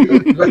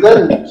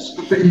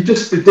you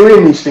just be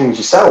doing these things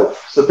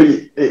yourself. So, but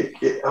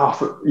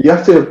you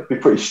have to be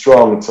pretty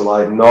strong to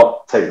like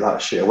not take that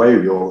shit away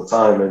with you all the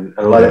time and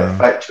let it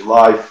affect your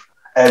life.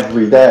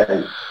 every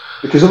day,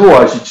 because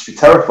otherwise you'd just be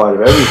terrified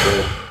of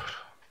everything.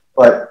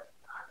 Like,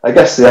 I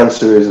guess the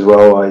answer is as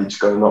well, like, you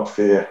just got to not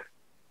fear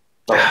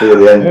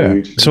the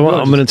end, dude. So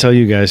I'm going to tell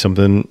you guys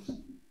something.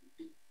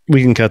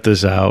 We can cut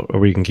this out or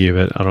we can keep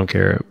it. I don't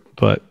care.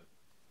 But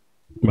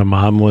my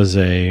mom was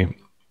a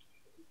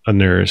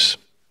nurse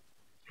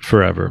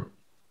forever,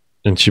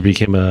 and she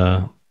became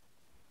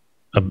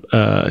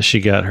she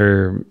got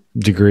her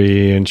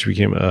degree and she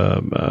became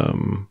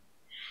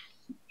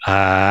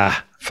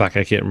I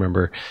can't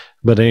remember.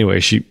 But anyway,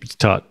 she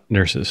taught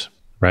nurses,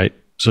 right?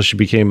 So she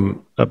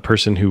became a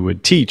person who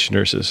would teach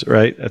nurses,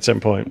 right? At some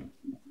point,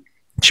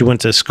 she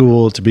went to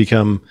school to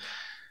become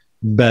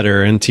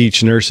better and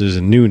teach nurses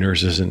and new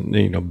nurses and,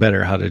 you know,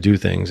 better how to do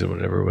things and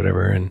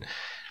whatever. And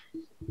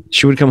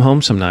she would come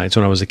home some nights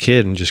when I was a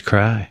kid and just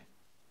cry.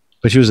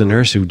 But she was a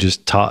nurse who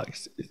just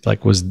talked,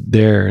 like was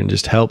there and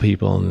just helped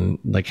people and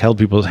like held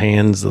people's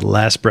hands the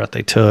last breath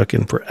they took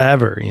and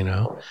forever, you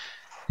know,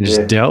 and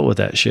just dealt with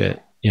that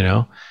shit, you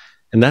know,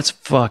 and that's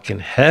fucking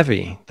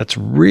heavy. That's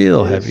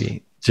real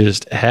heavy.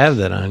 Just have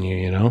that on you,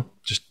 you know,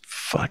 just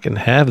fucking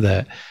have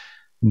that.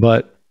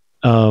 But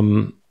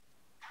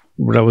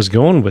what I was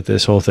going with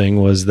this whole thing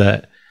was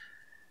that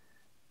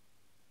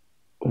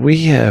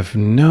we have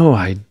no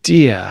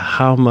idea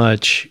how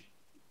much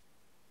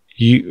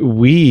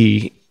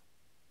we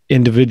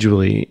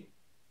individually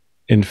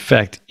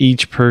infect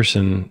each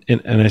person,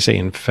 and I say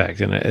infect,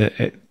 and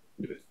I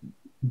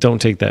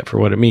don't take that for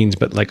what it means,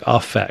 but like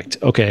affect,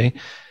 okay?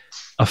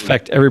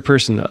 Affect every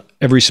person,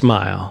 every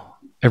smile,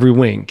 every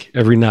wink,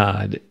 every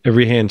nod,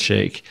 every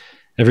handshake,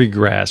 every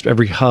grasp,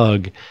 every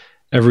hug,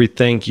 every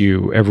thank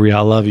you, every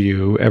I love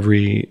you,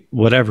 every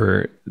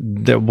whatever,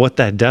 that what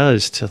that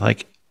does to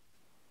like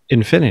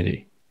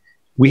infinity.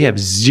 We have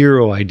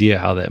zero idea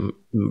how that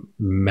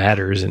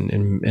matters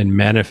and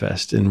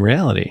manifests in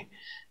reality.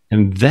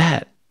 And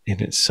that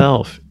in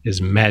itself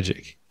is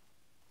magic.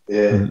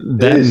 Yeah.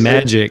 That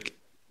magic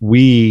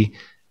we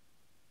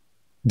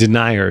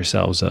deny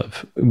ourselves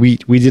of. We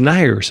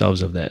deny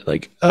ourselves of that.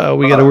 Like, oh,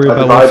 we got to worry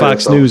about what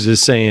Fox News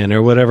is saying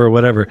or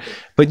whatever.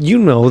 But you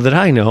know that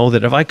I know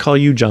that if I call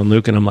you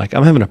Jean-Luc and I'm like,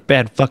 I'm having a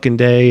bad fucking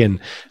day and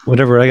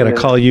whatever, I got to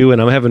call you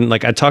and I'm having,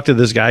 like, I talked to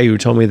this guy who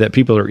told me that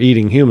people are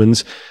eating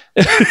humans.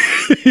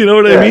 You know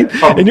what I mean?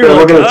 And you're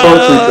like, going to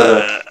talk to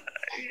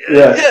each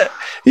other.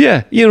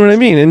 Yeah. You know what I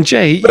mean? And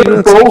Jay, you know,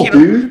 it's like,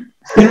 you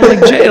know,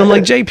 like Jay, I'm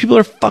like, Jay, people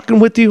are fucking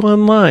with you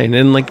online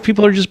and like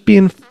people are just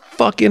being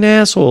fucking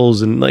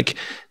assholes and like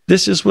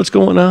this is what's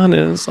going on,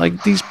 and it's like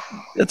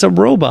it's a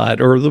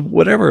robot or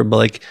whatever, but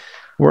like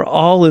we're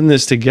all in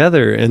this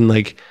together, and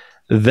like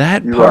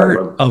that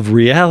part of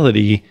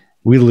reality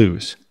we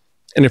lose.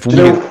 And if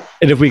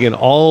we can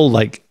all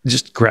like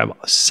just grab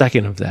a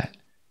second of that,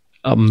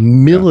 a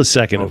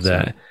millisecond of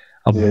that,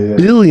 a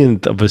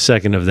billionth of a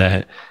second of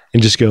that,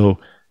 and just go,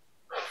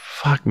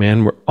 fuck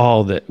man, we're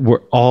all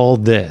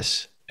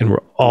this and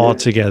we're all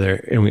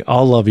together and we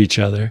all love each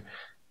other.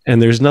 And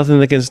there's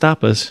nothing that can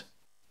stop us.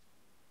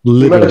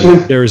 Literally,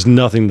 there is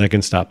nothing that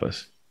can stop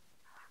us.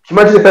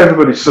 Imagine if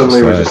everybody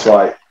suddenly was just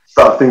like,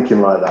 start thinking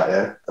like that,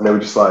 yeah? And they were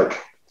just like,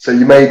 so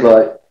you made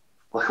like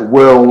a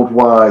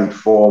worldwide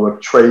form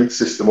of trade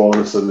system all of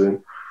a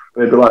sudden.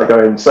 They'd be like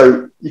going,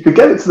 so you could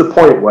get it to the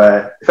point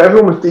where if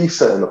everyone was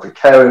decent enough and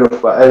caring enough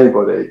about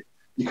anybody,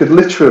 you could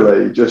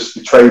literally just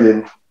be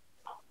trading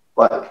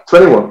like to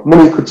anyone.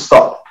 Money could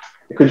stop.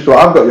 You could just be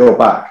like, I've got your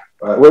back.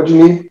 Right, what do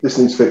you need? This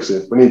needs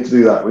fixing. We need to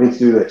do that. We need to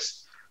do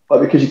this.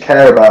 Like, because you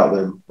care about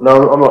them.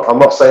 No, I'm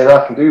not saying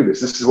I can do this.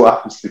 This is what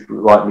happens to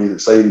people like me that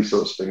say these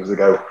sorts of things. They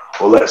go,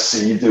 well, let's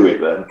see you do it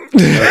then.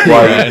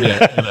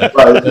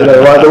 Like, you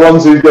know, like the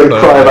ones who go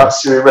cry about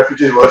Syrian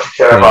refugees. Well, if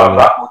you care about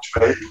that much,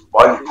 mate,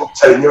 why don't you put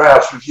 10 in your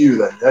house with you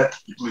then? Yeah,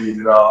 you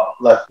bleeding heart.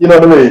 Like, you know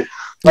what I mean?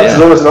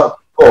 That's always not.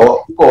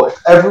 But if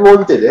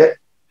everyone did it,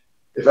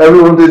 if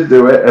everyone did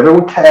do it,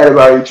 everyone cared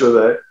about each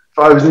other. If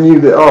I was knew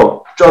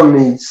that, John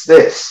needs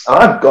this, and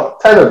I've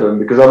got 10 of them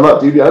because I'm not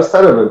duty has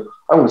 10 of them.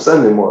 I'm going to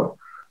send him one.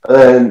 And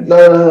then,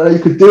 no, you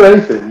could do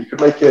anything. You could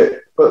make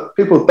it, but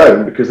people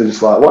don't because they're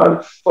just like, why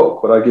the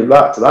fuck would I give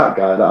that to that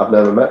guy that I've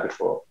never met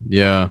before?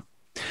 Yeah.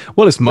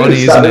 Well, it's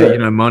money, isn't it? You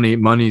know,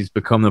 money's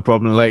become the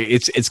problem. Like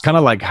it's kind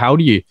of like how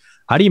do you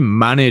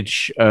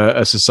manage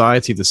a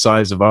society the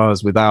size of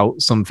ours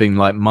without something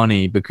like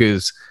money?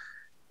 Because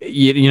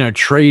you know,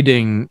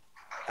 trading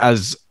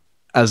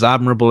as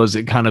admirable as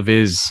it kind of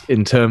is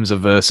in terms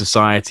of a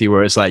society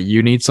where it's like,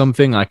 you need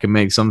something, I can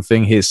make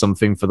something, here's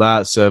something for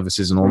that,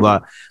 services and all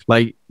that.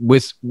 Like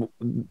with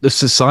the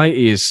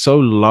society is so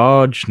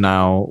large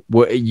now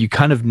where you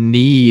kind of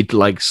need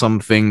like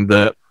something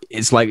that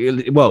it's like,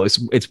 well,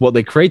 it's what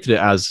they created it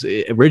as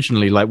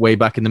originally, like way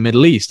back in the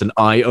Middle East, an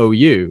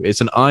IOU.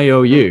 It's an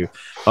IOU.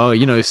 Oh,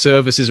 you know,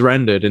 services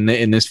rendered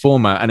in this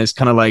format. And it's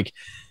kind of like,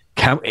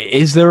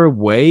 is there a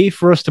way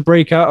for us to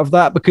break out of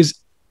that? Because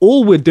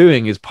all we're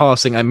doing is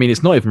passing. I mean,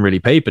 it's not even really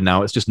paper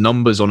now. It's just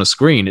numbers on a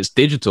screen. It's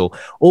digital.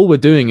 All we're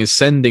doing is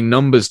sending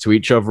numbers to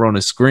each other on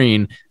a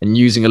screen and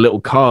using a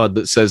little card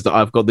that says that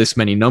I've got this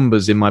many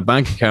numbers in my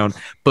bank account.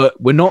 But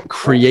we're not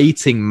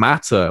creating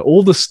matter.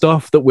 All the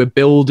stuff that we're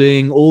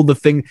building, all the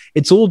thing,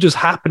 it's all just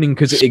happening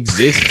because it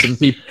exists. And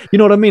people, you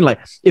know what I mean? Like,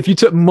 if you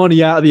took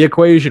money out of the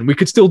equation, we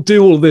could still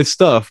do all this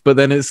stuff. But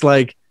then it's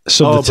like,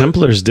 so the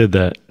Templars did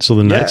that. So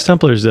the Knights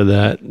Templars did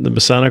that. The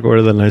Masonic Order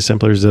of the Knights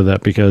Templars did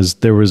that because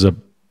there was a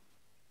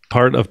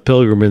part of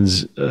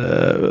pilgrims,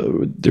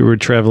 they were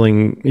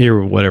traveling here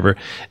or whatever,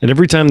 and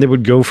every time they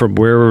would go from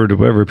wherever to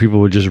wherever, people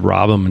would just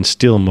rob them and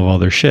steal them of all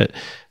their shit.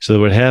 So they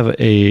would have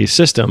a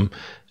system,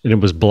 and it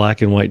was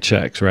black and white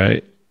checks,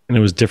 right? And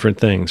it was different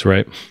things,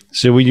 right?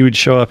 So when you would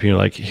show up and you're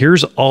like,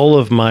 here's all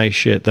of my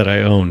shit that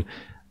I own,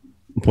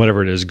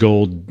 whatever it is,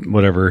 gold,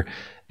 whatever,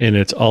 and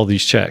it's all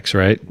these checks,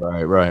 right?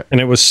 Right. And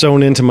it was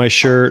sewn into my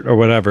shirt or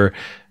whatever.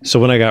 So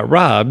when I got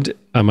robbed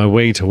on my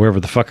way to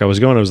wherever the fuck I was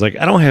going, I was like,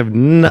 I don't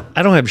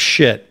have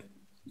shit.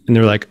 And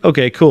they're like,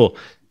 okay, cool.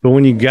 But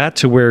when you got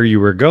to where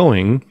you were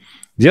going,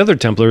 the other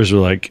Templars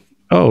were like,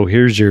 oh,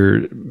 here's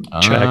your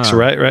checks,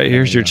 right?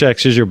 Here's your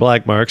checks. Here's your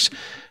black marks.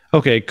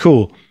 Okay,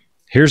 cool.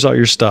 Here's all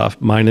your stuff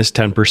minus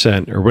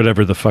 10% or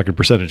whatever the fucking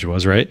percentage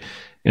was, right?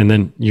 And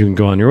then you can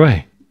go on your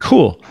way.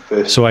 Cool.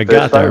 So I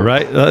got there,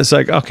 right? It's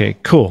like, okay,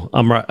 cool.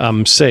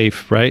 I'm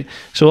safe, right?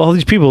 So all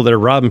these people that are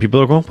robbing people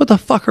are going, what the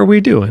fuck are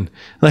we doing?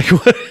 Like,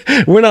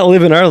 we're not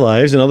living our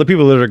lives, and other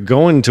people that are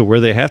going to where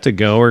they have to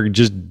go are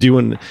just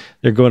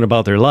they're going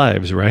about their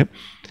lives, right?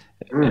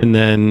 And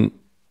then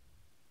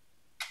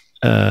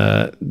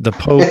the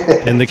Pope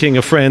and the King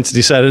of France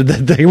decided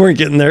that they weren't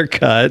getting their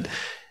cut.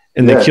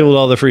 And they killed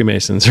all the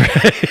Freemasons,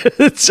 right?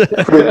 That's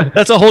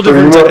a whole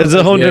different. It's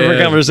a whole different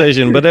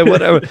conversation. But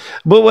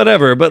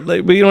whatever. But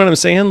you know what I'm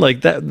saying? Like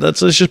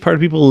that's just part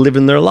of people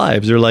living their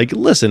lives. They're like,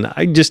 listen,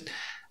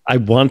 I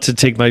want to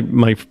take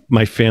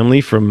my family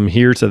from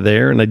here to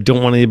there, and I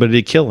don't want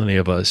anybody to kill any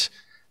of us.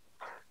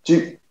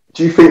 Do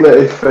you think that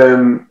if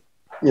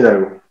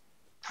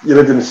you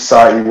lived in a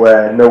society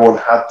where no one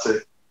had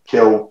to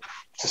kill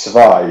to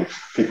survive,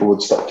 people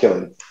would stop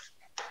killing?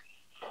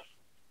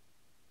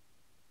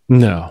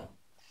 No.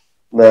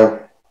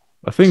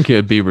 I think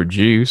it'd be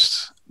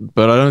reduced,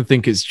 but I don't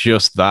think it's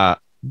just that.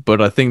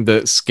 But I think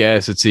that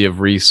scarcity of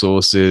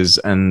resources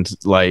and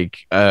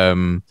like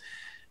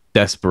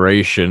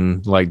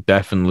desperation, like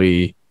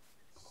definitely,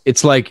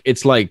 it's like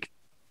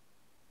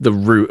the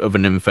root of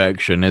an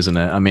infection, isn't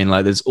it? I mean,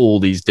 like there's all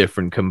these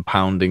different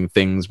compounding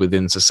things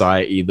within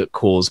society that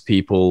cause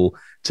people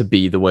to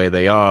be the way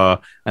they are,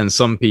 and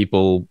some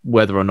people,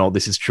 whether or not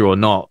this is true or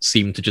not,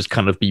 seem to just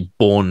kind of be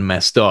born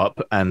messed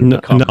up and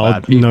become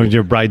bad people. No,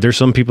 you're right. There's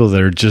some people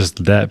that are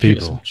just that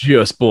people,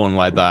 just born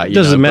like that. It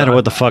doesn't matter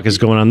what the fuck is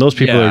going on. Those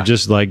people are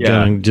just like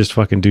gonna just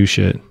fucking do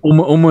shit.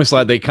 Almost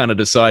like they kind of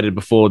decided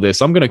before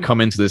this, I'm going to come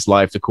into this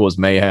life to cause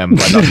mayhem.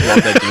 Like that's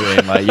what they're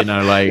doing. Like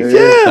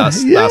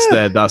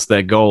that's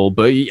their goal.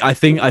 But I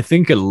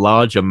think a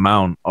large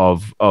amount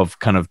of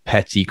kind of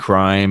petty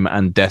crime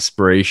and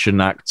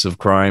desperation acts of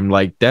crime,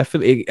 like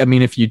definitely, I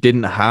mean, if you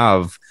didn't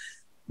have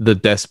the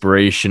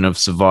desperation of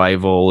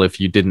survival, if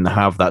you didn't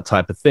have that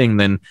type of thing,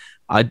 then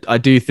I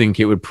do think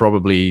it would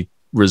probably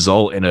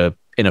result in a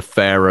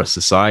fairer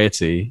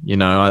society. You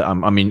know,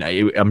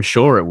 I'm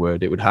sure it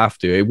would have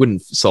to. It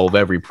wouldn't solve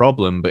every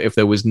problem, but if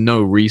there was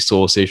no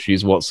resource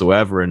issues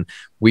whatsoever and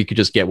we could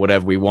just get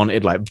whatever we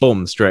wanted, like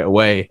boom, straight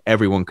away,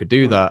 everyone could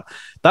do that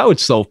would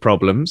solve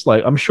problems.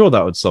 Like I'm sure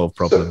that would solve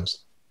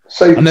problems.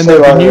 And then there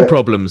would be new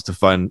problems to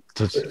find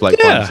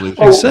solutions.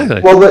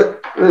 Exactly. Well,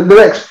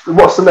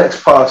 what's the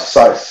next part of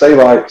society?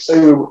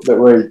 Say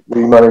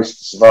we managed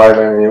to survive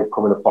any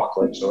upcoming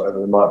apocalypse or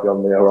whatever that might be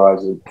on the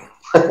horizon.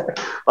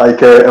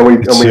 And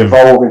we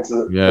evolve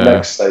into the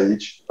next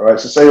stage. All right.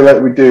 So say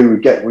like we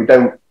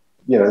don't,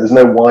 there's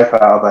no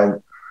wipeout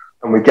event,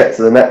 and we get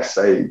to the next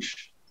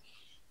stage.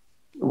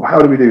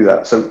 How do we do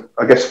that? So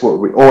I guess we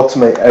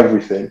automate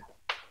everything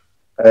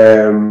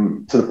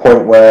to the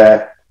point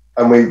where.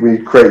 And we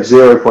create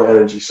 0 point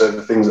energy, so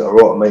the things that are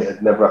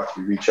automated never have to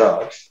be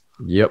recharged.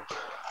 Yep.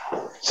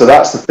 So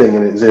that's the thing,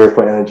 and it's 0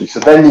 point energy. So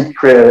then you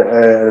create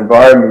an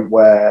environment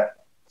where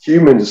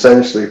humans,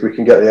 essentially, if we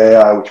can get the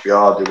AI, which we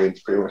are doing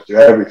to pretty much do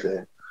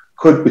everything,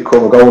 could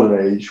become a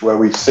golden age where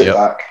we sit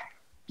back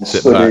and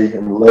study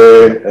and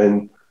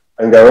learn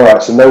and go, all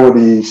right, so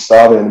nobody's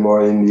starving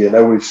anymore in India,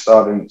 nobody's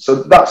starving.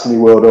 So that's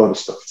New World Order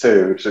stuff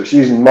too. So it's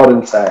using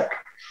modern tech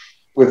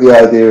with the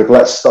idea of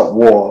let's stop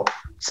war.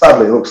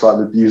 Sadly, it looks like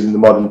they're using the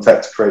modern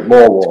tech to create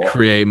more war.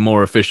 Create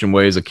more efficient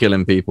ways of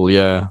killing people,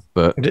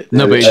 But it's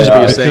just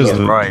what you're saying is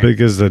right.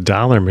 Because the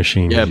dollar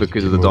machine. Yeah,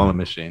 because of the dollar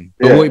machine.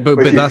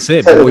 But that's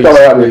it.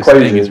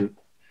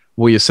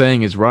 What you're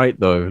saying is right,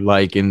 though.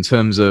 Like, in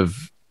terms of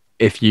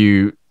if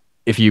you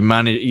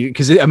manage...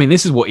 Because, I mean,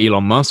 this is what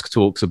Elon Musk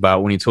talks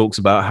about when he talks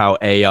about how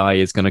AI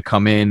is going to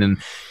come in. And,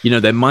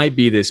 there might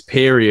be this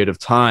period of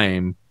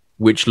time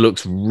which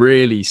looks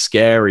really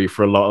scary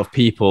for a lot of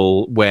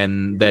people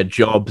when their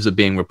jobs are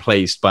being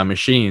replaced by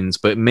machines.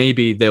 But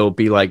maybe there'll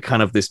be like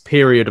kind of this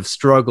period of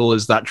struggle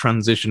as that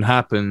transition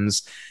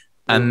happens.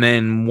 And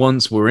then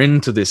once we're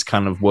into this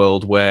kind of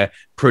world where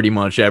pretty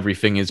much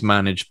everything is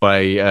managed by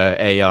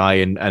AI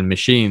and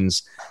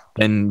machines,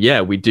 then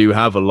yeah, we do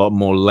have a lot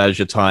more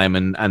leisure time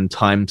and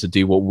time to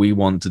do what we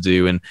want to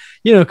do. And,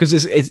 you know, because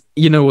it's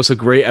you know, what's a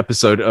great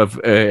episode of,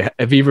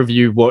 have either of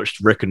you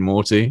watched Rick and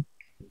Morty?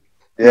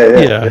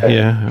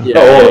 Yeah.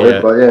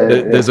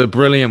 There's a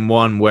brilliant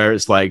one where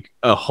it's like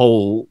a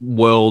whole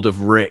world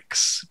of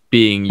Ricks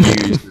being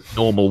used as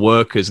normal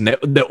workers, and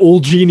they're all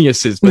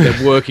geniuses, but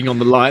they're working on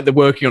the line, they're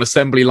working on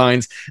assembly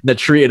lines, and they're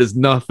treated as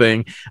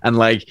nothing. And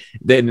like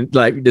then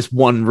like this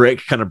one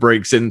Rick kind of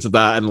breaks into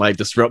that and like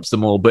disrupts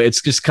them all. But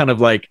it's just kind of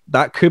like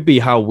that could be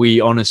how we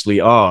honestly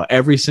are.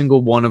 Every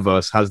single one of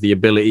us has the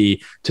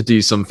ability to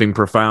do something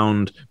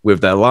profound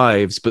with their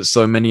lives, but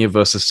so many of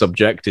us are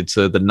subjected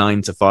to the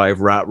 9-to-5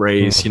 rat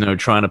race, you know,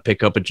 trying to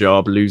pick up a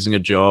job, losing a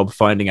job,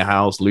 finding a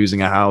house,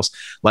 losing a house,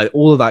 like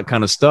all of that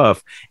kind of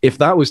stuff. If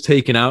that was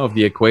taken out of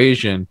the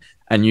equation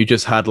and you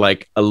just had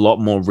like a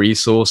lot more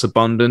resource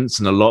abundance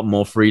and a lot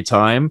more free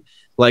time,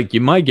 like you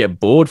might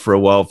get bored for a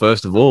while,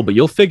 first of all, but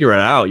you'll figure it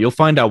out. You'll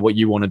find out what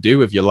you want to do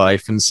with your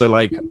life. And so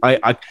like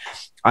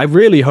I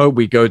really hope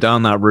we go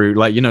down that route.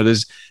 Like, you know,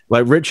 there's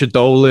like Richard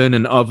Dolan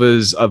and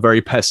others are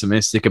very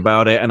pessimistic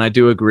about it. And I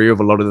do agree with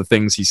a lot of the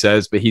things he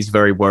says, but he's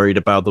very worried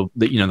about the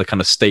you know, the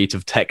kind of state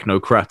of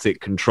technocratic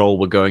control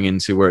we're going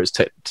into, where it's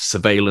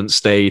surveillance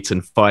state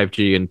and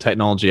 5G and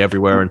technology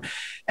everywhere. And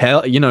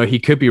hell, you know, he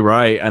could be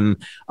right. And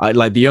I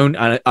like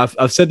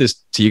I've said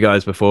this to you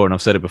guys before, and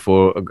I've said it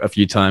before a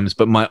few times,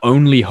 but my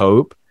only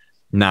hope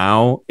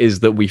now is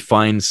that we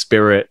find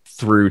spirit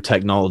through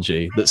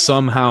technology, that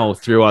somehow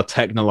through our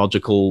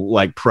technological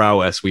like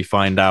prowess we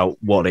find out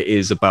what it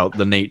is about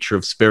the nature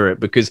of spirit.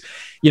 Because,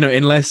 you know,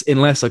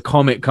 unless a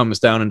comet comes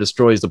down and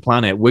destroys the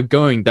planet, we're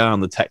going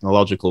down the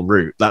technological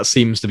route. That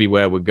seems to be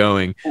where we're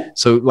going.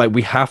 So like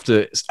we have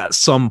to, at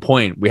some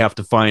point, we have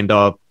to find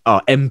our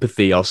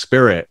empathy, our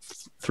spirit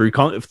through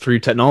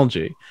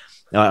technology.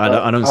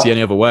 I don't see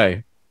any other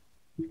way.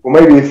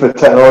 Well, maybe if the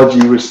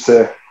technology was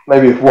to,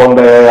 maybe if one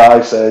day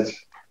AI said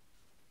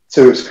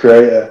to its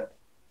creator,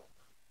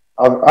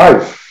 I'm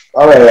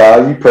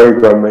AI, you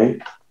program me.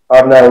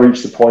 I've now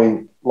reached the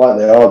point, like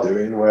they are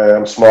doing, where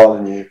I'm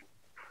smarter than you.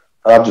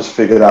 And I've just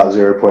figured out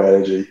 0-point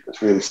energy.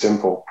 It's really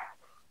simple.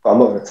 But I'm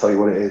not going to tell you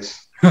what it is.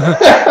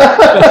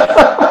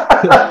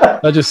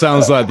 That just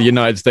sounds like the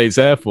United States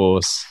Air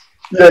Force.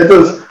 Yeah, it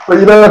does. But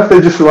you know, if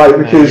they just like,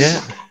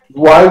 because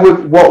what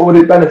would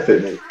it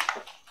benefit me?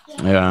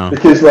 Yeah.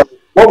 Because like,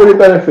 what would it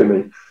benefit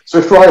me? So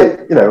if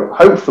like, you know,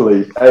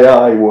 hopefully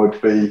AI would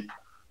be,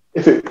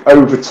 if it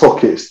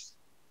overtook its,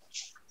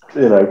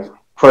 you know,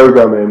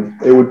 programming,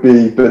 it would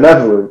be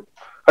benevolent.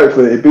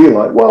 Hopefully it'd be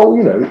like, well,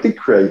 you know, it did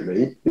create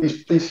me.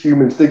 These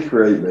humans did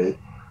create me.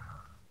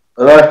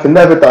 And I can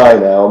never die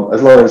now,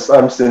 as long as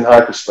I'm still in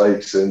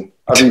hyperspace, and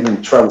I've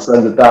even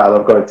transcended that and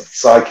I've gone into the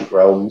psychic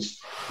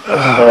realms.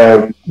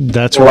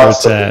 That's where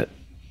it's at.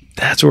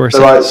 That's where it's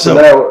at. Like, so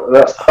now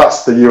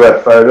that's the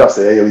UFO, that's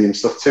the alien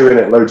stuff too, isn't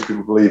it? Loads of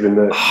people believe in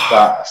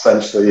that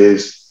essentially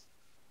is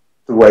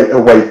the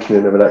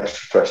awakening of an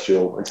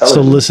extraterrestrial intelligence.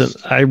 So listen,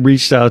 I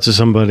reached out to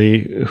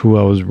somebody who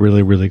I was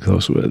really, really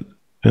close with,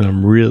 and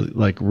I'm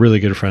really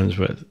good friends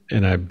with,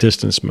 and I've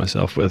distanced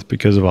myself with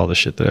because of all the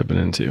shit that I've been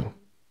into.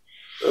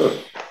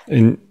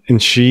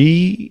 And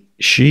she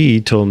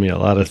told me a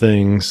lot of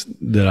things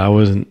that I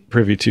wasn't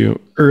privy to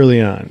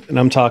early on. And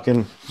I'm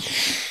talking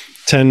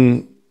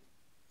 10,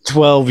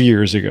 12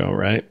 years ago,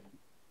 right?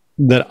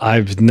 That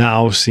I've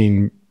now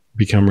seen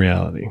become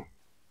reality.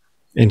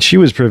 And she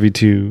was privy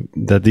to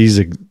that these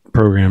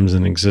programs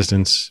in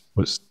existence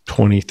was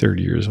 20,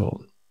 30 years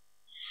old.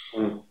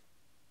 And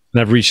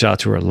I've reached out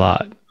to her a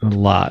lot,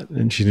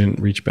 and she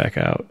didn't reach back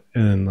out.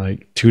 And then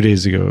like 2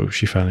 days ago,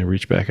 she finally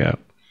reached back out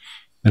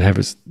and have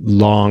this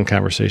long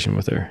conversation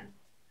with her.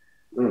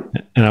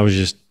 And I was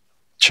just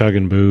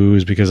chugging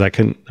booze because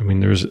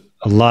there's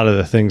a lot of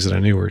the things that I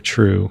knew were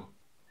true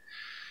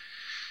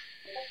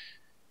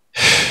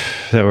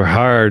that were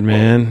hard,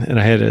 man. And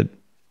I had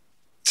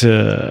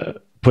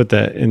to put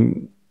that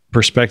in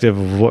perspective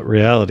of what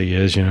reality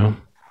is, you know?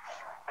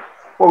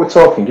 What we're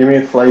talking, give me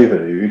a flavour,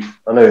 dude.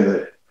 I know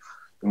that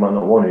you might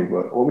not want to,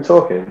 but what we're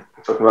talking?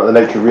 We're talking about the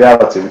nature of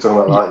reality. We're talking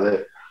about like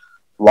the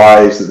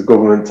lies that the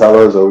government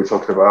tell us, or we're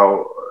talking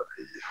about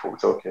what we're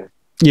talking?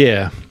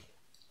 Yeah.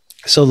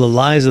 So the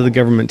lies that the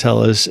government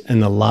tell us,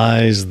 and the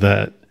lies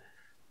that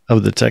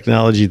of the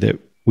technology that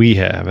we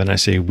have, and I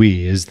say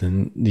we is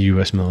the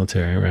U.S.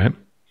 military, right?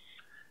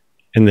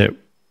 And that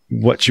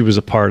what she was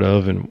a part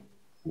of, and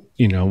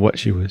you know what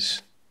she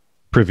was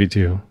privy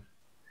to.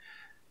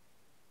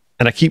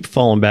 And I keep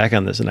falling back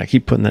on this, and I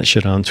keep putting that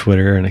shit on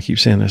Twitter, and I keep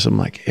saying this. I'm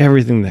like,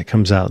 everything that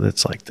comes out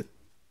that's like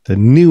the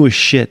newest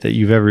shit that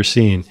you've ever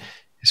seen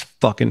is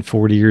fucking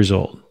 40 years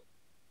old.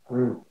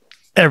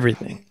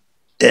 Everything.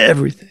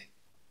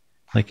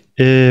 Like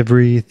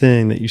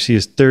everything that you see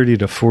is 30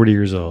 to 40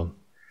 years old.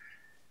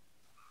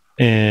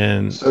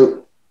 And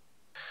So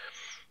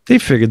they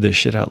figured this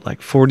shit out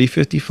like 40,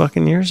 50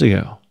 fucking years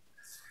ago.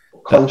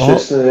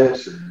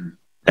 consciousness,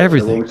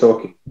 Everything. what we're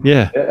talking.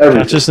 Yeah. Everything.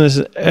 Consciousness,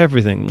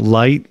 everything.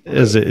 Light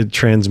as it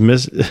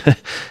transmits.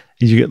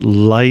 You get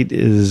light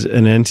is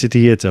an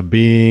entity. It's a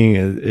being.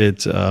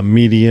 It's a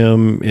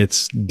medium.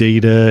 It's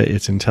data.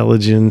 It's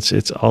intelligence.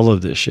 It's all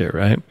of this shit,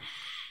 right?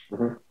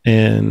 Mhm.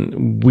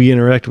 And we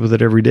interact with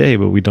it every day,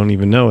 but we don't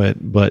even know it.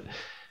 But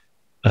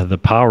the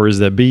powers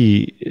that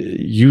be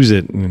use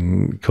it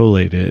and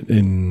collate it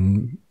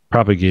and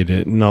propagate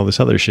it and all this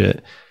other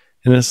shit.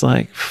 And it's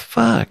like,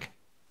 fuck.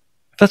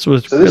 If that's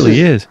what it really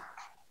is.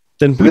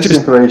 Then we This just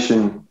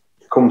information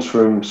comes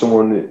from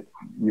someone that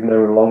you've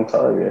known a long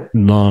time, yeah?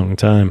 long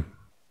time.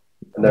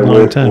 And they're Long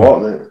worth time.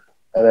 what?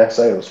 An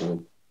essay or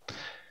something?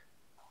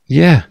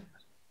 Yeah.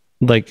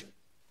 Like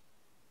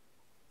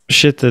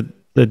shit that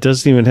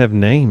doesn't even have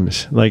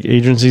names, like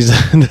agencies.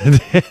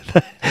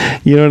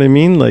 You know what I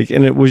mean? Like,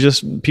 and it was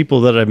just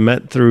people that I've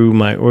met through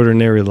my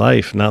ordinary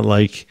life, not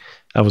like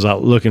I was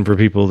out looking for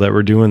people that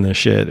were doing this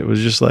shit. It was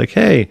just like,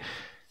 hey,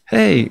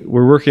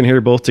 we're working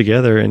here both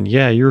together, and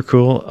yeah, you're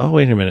cool. Oh,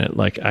 wait a minute.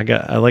 Like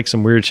I like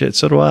some weird shit.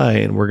 So do I.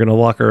 And we're going to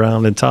walk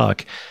around and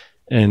talk.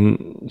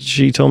 And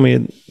she told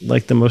me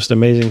like the most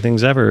amazing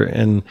things ever.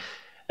 And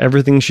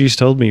everything she's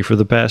told me for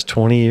the past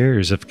 20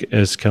 years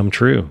has come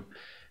true.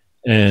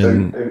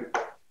 And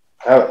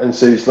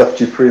So it's left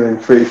you feeling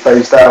pretty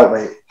phased out,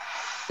 mate.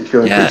 You're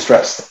feeling pretty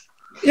stressed.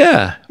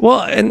 yeah.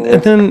 Well, and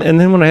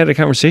then when I had a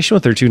conversation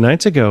with her 2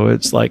 nights ago,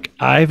 it's like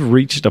I've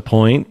reached a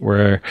point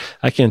where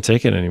I can't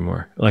take it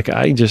anymore. Like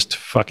I just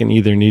fucking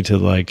either need to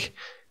like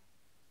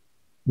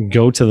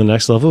go to the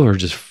next level or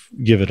just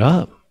give it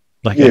up.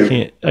 Like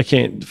I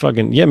can't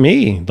fucking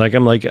me. Like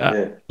I'm like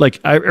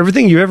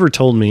everything you ever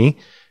told me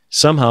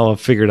somehow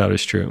I've figured out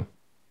is true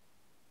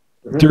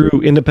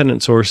through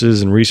independent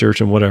sources and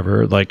research and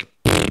whatever. Like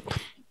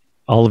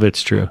all of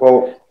it's true.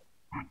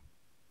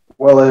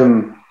 Well,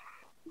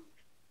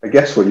 I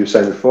guess what you were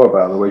saying before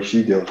about the way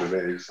she deals with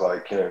it is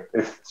like, you know,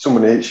 if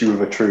someone hits you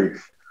with a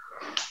truth,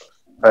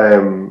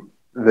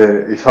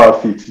 it's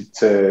hard for you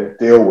to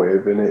deal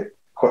with, and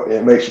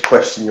it makes you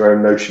question your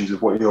own notions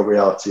of what your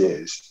reality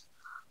is.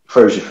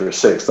 Throws you for a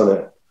six, doesn't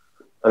it?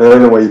 And the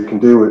only way you can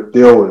deal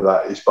with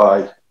that is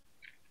by,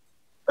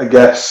 I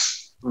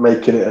guess,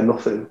 making it a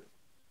nothing.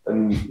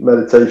 And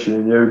meditation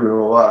and yoga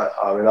and all that.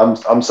 I mean,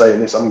 I'm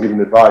saying this, I'm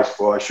giving advice,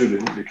 but I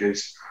shouldn't,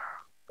 because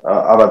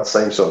I've had the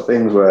same sort of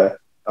things where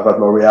I've had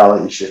my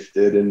reality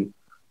shifted, and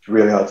it's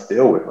really hard to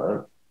deal with,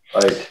 man.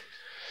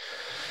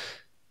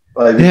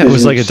 Like yeah, it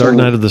was like a dark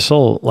night of the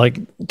soul, like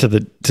to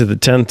the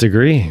 10th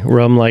degree, where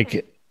I'm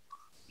like,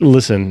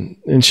 listen,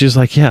 and she's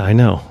like, yeah, I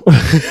know.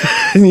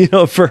 And, you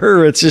know, for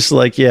her, it's just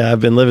like, yeah,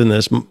 I've been living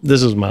this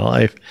is my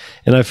life,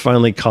 and I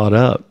finally caught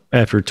up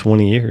after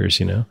 20 years,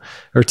 you know,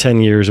 or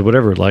 10 years or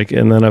whatever, like,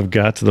 and then I've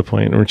got to the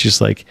point where she's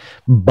like,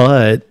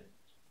 but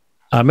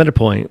I'm at a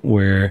point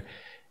where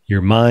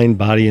your mind,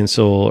 body, and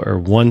soul are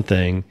one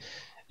thing.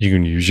 You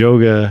can use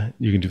yoga,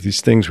 you can do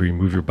these things where you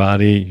move your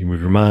body, you move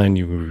your mind,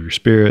 you move your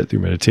spirit through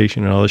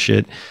meditation and all this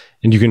shit,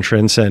 and you can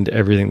transcend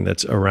everything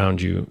that's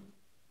around you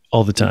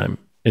all the time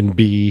and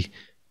be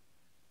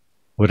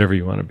whatever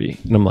you want to be.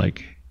 And I'm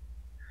like,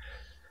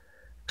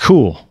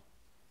 cool.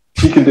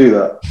 You can do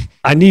that.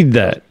 I need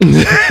that.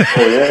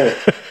 Oh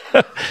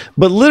yeah.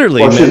 But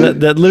literally, man,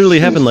 that literally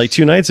happened like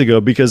 2 nights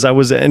ago, because I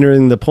was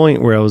entering the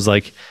point where I was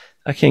like,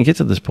 I can't get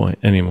to this point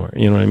anymore.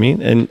 You know what I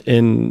mean?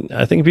 And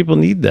I think people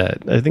need that.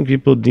 I think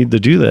people need to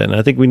do that. And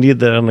I think we need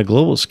that on a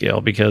global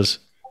scale, because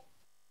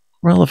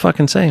we're all the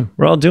fucking same.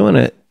 We're all doing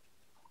it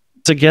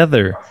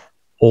together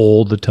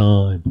all the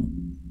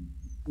time.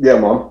 Yeah,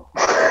 Mom.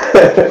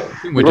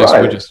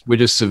 We're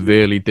just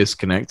severely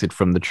disconnected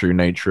from the true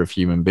nature of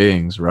human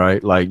beings,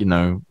 right? Like, you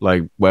know,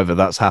 like whether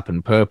that's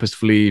happened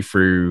purposefully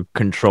through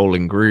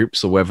controlling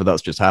groups, or whether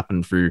that's just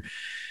happened through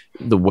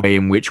the way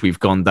in which we've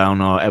gone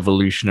down our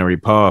evolutionary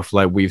path.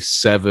 Like we've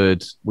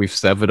severed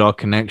our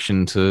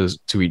connection to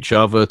each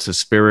other, to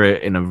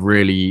spirit, in a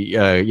really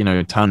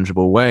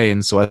tangible way.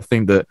 And so I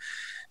think that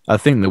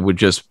we're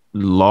just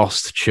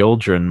lost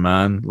children,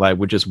 man. Like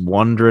we're just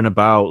wandering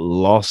about,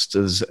 lost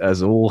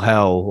as all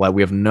hell. Like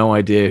we have no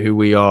idea who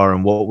we are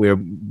and what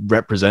we're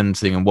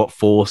representing and what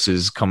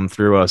forces come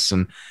through us.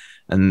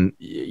 And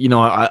you know,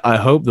 I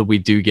hope that we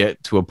do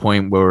get to a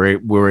point where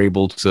we're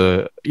able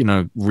to, you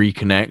know,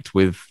 reconnect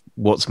with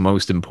what's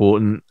most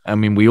important. I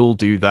mean, we all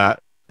do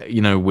that,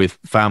 you know, with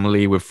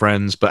family, with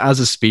friends, but as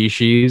a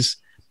species,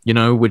 you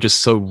know, we're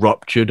just so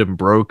ruptured and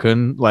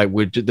broken. Like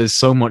there's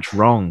so much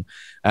wrong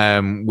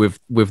with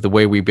the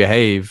way we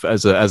behave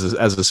as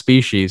a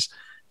species.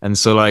 And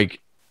so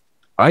like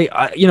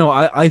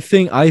I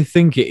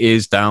think it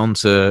is down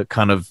to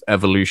kind of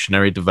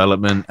evolutionary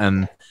development.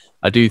 And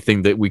I do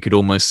think that we could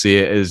almost see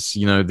it as,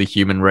 you know, the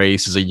human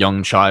race as a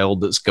young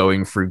child that's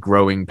going through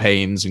growing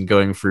pains and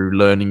going through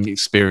learning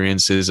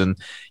experiences. And,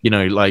 you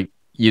know, like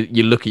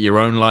you look at your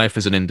own life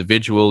as an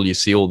individual, you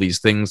see all these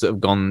things that have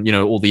gone, you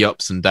know, all the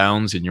ups and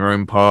downs in your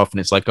own path, and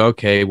it's like,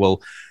 okay,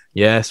 well,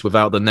 yes,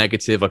 without the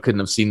negative, I couldn't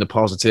have seen the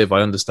positive.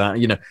 I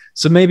understand, you know.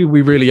 So maybe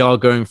we really are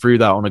going through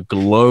that on a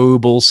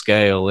global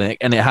scale,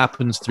 and it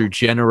happens through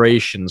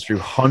generations, through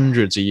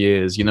hundreds of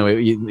years, you know.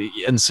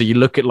 And so you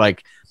look at,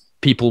 like,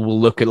 people will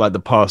look at, like, the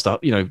past,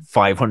 you know,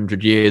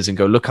 500 years and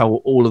go, look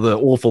how all of the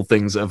awful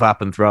things that have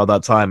happened throughout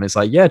that time. It's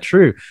like, yeah,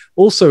 true.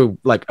 Also,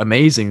 like,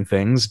 amazing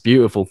things,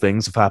 beautiful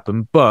things have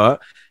happened,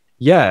 but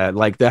yeah,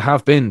 like, there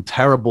have been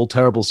terrible,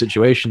 terrible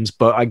situations.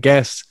 But I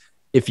guess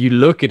if you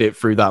look at it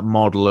through that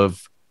model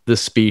of the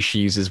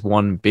species is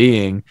one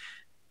being,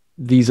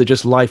 these are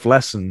just life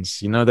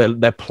lessons, you know.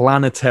 They're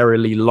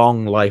planetarily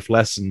long life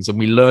lessons, and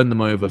we learn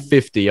them over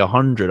 50,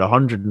 100,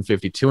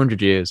 150,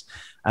 200 years,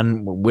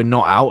 and we're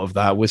not out of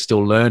that. We're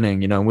still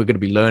learning, you know, and we're going to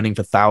be learning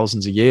for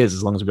thousands of years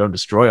as long as we don't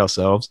destroy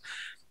ourselves.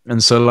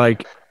 And so,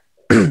 like,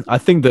 I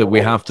think that we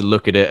have to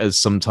look at it as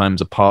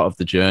sometimes a part of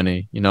the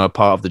journey, you know, a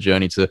part of the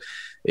journey to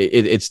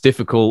it's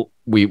difficult.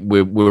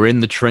 We're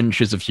in the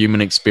trenches of human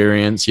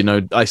experience. You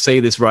know, I say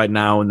this right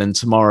now, and then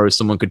tomorrow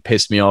someone could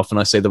piss me off, and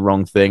I say the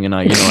wrong thing, and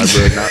I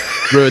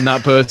ruin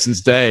that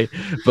person's day.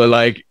 But,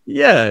 like,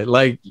 yeah,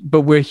 like,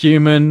 but we're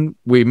human.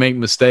 We make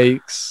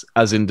mistakes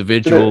as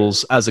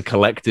individuals, as a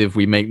collective.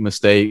 We make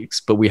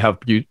mistakes, but we have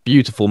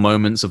beautiful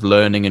moments of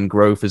learning and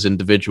growth as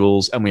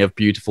individuals, and we have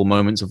beautiful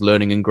moments of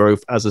learning and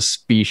growth as a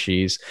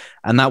species,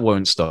 and that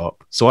won't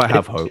stop. So I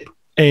have hope.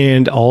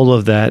 And all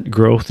of that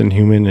growth in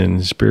human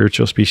and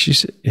spiritual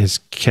species is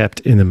kept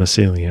in the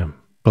mycelium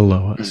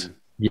below us.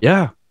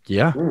 Yeah.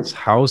 It's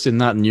housed in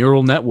that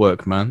neural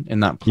network, man,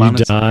 in that planet.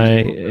 You die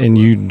and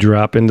you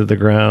drop into the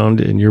ground,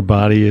 and your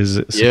body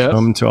is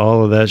succumb to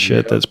all of that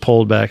shit that's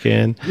pulled back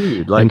in.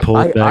 Dude, like,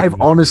 I've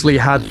honestly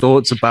had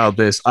thoughts about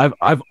this.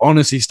 I've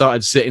honestly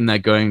started sitting there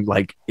going,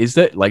 like, is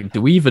that, like,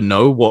 do we even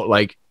know what,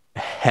 like,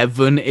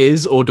 heaven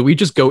is, or do we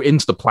just go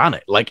into the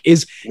planet? Like,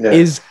 is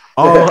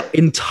our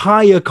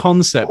entire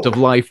concept of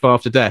life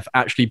after death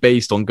actually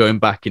based on going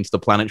back into the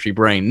planetary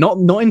brain, not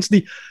into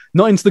the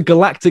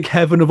galactic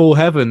heaven of all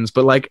heavens,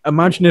 but, like,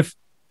 imagine if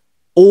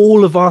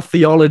all of our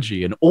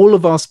theology and all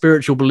of our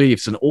spiritual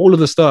beliefs and all of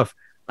the stuff,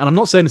 and I'm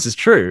not saying this is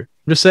true,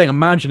 I'm just saying,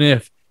 imagine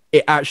if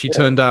it actually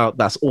turned out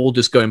that's all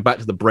just going back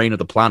to the brain of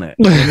the planet.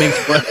 No,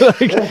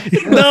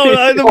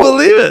 I don't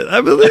believe it. I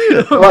believe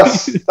it. Well,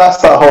 that's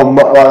that whole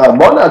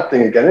monad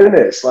thing again, isn't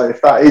it? It's like,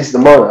 if that is the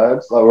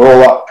monad, like, we're all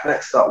that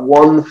connected to that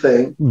one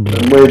thing,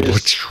 and we're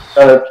just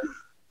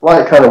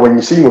like, kind of when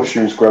you see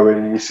mushrooms growing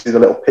and you see the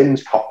little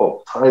pins pop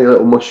up, tiny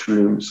little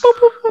mushrooms,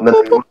 and then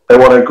they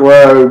want to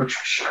grow,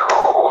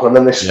 and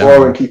then they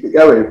spore and keep it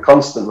going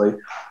constantly.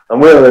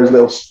 And we're the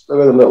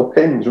little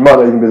pins. We might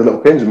not even be the little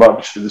pins. We might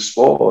just be the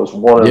spores.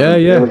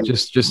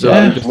 Just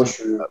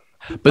mushroom.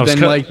 But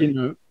then, like, you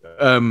know,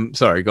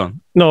 sorry, go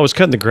on. No, I was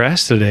cutting the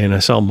grass today, and I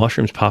saw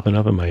mushrooms popping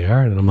up in my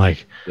yard, and I'm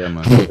like,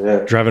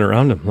 driving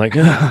around them, like,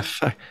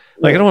 fuck.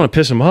 Like, I don't want to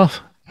piss them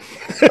off.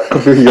 That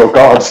could be your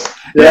gods.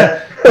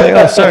 Yeah.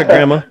 Oh, sorry,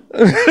 Grandma.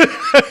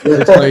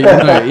 It's like, you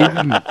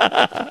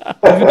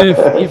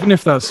know, even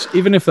if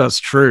that's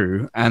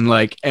true, and,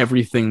 like,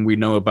 everything we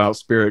know about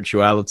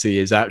spirituality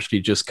is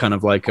actually just kind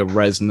of like a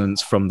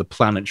resonance from the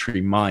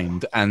planetary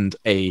mind, and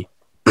a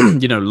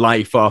you know,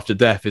 life after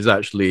death is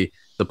actually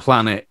the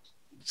planet,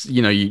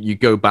 you know, you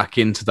go back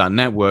into that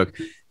network.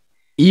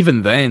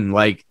 Even then,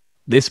 like,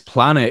 this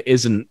planet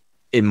isn't,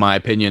 in my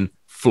opinion,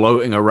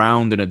 floating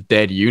around in a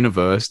dead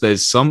universe.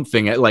 There's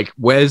something, like,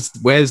 where's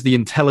the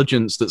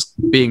intelligence that's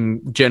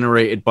being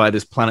generated by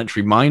this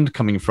planetary mind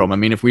coming from? I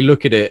mean, if we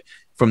look at it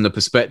from the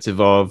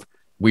perspective of,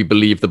 we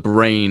believe the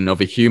brain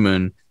of a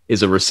human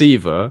is a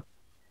receiver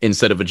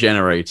instead of a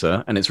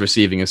generator, and it's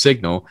receiving a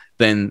signal,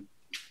 then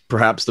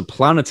perhaps the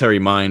planetary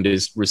mind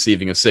is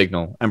receiving a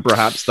signal, and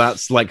perhaps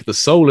that's like the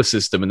solar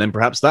system, and then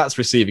perhaps that's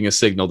receiving a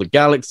signal, the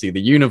galaxy,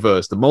 the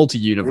universe, the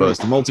multi-universe,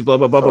 the multi blah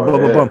blah blah blah blah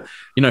blah blah.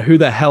 You know, who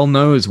the hell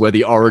knows where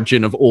the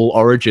origin of all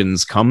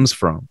origins comes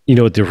from? You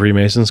know what the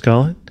Freemasons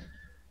call it?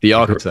 The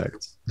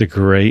architect. The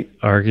great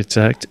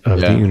architect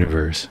of the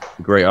universe.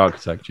 The great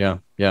architect, yeah.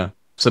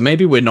 So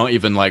maybe we're not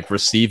even, like,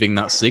 receiving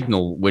that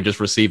signal, we're just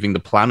receiving the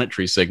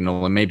planetary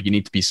signal, and maybe you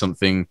need to be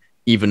something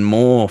even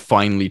more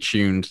finely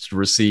tuned to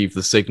receive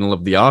the signal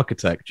of the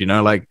architect, you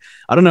know? Like,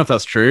 I don't know if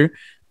that's true,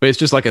 but it's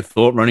just like a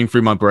thought running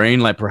through my brain.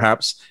 Like,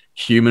 perhaps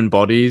human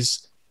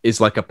bodies is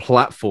like a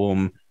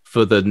platform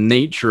for the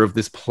nature of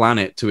this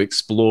planet to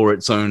explore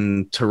its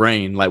own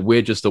terrain. Like,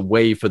 we're just a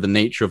way for the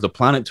nature of the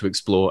planet to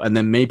explore, and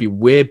then maybe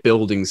we're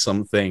building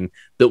something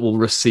that will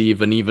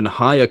receive an even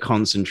higher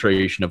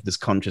concentration of this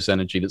conscious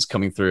energy that's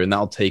coming through, and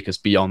that'll take us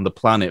beyond the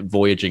planet,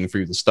 voyaging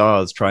through the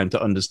stars, trying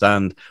to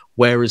understand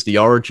where is the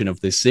origin of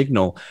this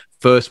signal.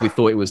 First we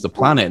thought it was the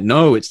planet.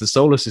 No, it's the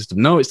solar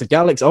system. No, it's the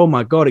galaxy. Oh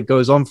my God, it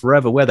goes on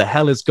forever. Where the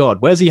hell is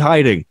God? Where's he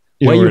hiding?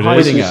 Where are you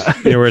hiding at?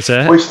 You know where it's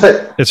at?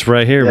 It's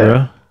right here,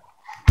 bro.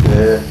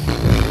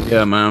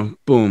 Yeah, man.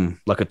 Boom.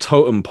 Like a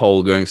totem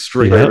pole going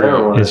straight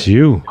through. It's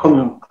you.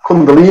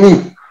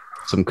 Kundalini.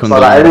 Some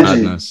Kundalini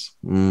madness.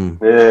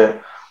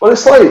 Yeah. Well,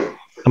 it's like,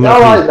 I'm I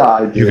gonna like pee. that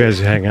idea. You guys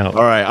hang out.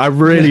 All right, I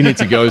really need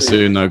to go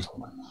soon though.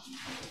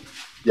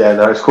 Yeah,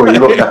 no, it's cool. You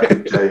look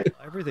knackered, Jay.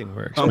 Everything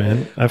works,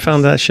 man. I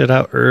found that shit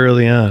out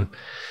early on.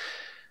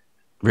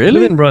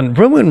 Really?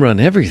 Women run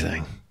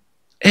everything.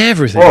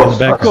 Everything Well, in the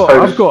back.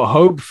 I've got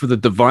hope for the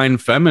divine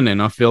feminine.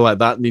 I feel like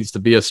that needs to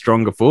be a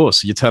stronger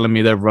force. You're telling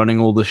me they're running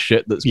all the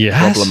shit that's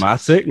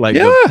problematic? Like,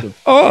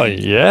 Oh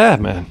yeah,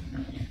 man.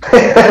 All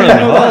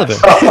of it.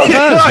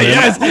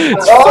 Yes,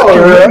 it's Oh, fucking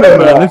yeah. women,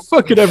 man. They're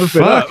fucking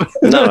everything up.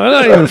 No, they're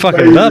not even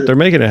fucking it up. They're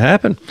making it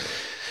happen.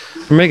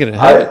 They're making it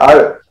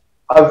happen.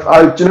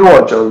 Do you know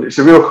what, John? It's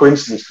a real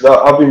coincidence because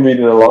I've been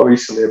reading a lot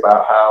recently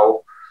about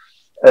how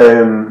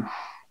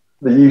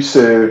the use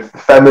of the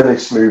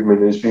feminist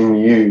movement is being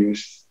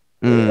used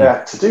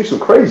to do some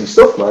crazy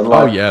stuff, man.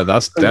 Like, Oh yeah,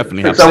 that's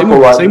definitely for happening.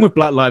 example, Same with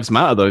Black Lives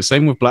Matter, though.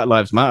 Same with Black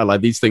Lives Matter.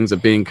 Like these things are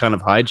being kind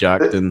of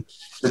hijacked and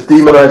the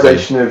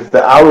demonization of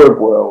the Arab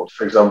world,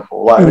 for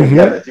example. Like, I mean,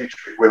 yeah, they do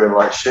treat women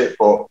like shit,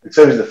 but in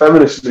terms of the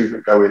feminist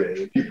movement going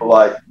in, people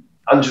like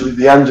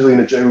the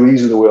Angelina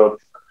Jolies of the world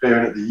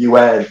appearing at the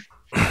UN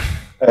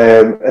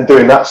and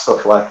doing that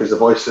stuff, like as a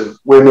voice of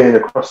women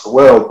across the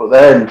world. But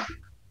then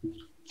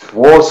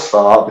wars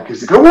start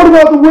because they go, "What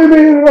about the women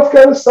in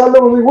Afghanistan?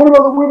 What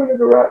about the women in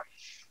Iraq?"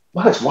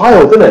 Man, it's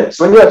wild, isn't it?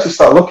 So when you actually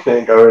start looking at it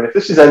and going, if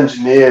this is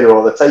engineered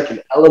or they're taking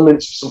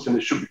elements of something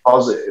that should be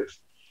positive,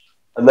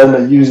 and then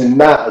they're using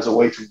that as a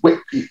way to whip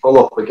people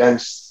up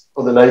against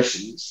other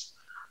nations.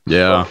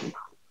 yeah.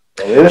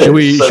 Yeah,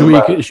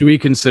 Should we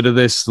consider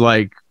this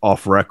like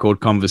off-record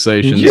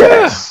conversations?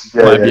 Yes.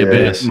 Might be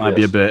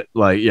a bit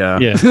like Yeah.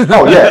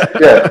 Oh yeah.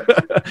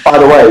 By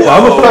the way,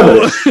 I'm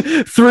a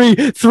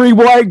feminist. three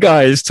white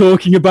guys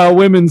talking about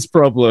women's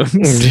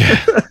problems.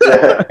 Yeah.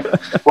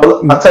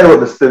 Well, I'll tell you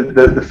what,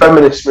 the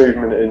feminist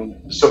movement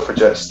and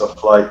suffragette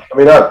stuff, like, I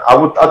mean,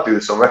 I'd do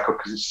this on record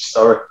because it's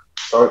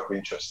historically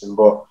interesting,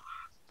 but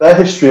their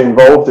history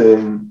involved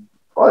in,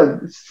 like,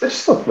 this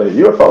stuff, mate,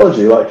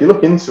 ufology, like, if you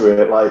look into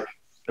it, like,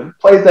 they've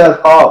played their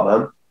part,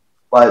 man.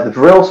 Like, the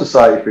Vril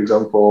Society, for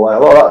example, like, a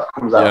lot of that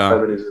comes out of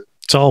feminism.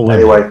 It's all women.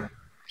 Anyway.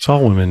 It's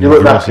all women. You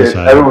look knackered,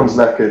 everyone's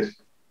knackered.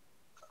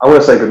 I'm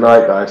going to say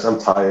goodnight, guys, I'm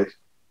tired.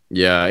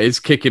 Yeah, it's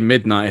kicking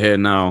midnight here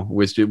now.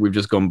 We've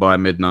just gone by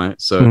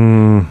midnight, so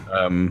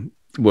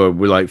we're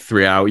like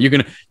 3 hours.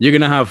 You're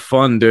gonna have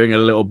fun doing a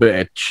little bit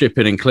of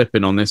chipping and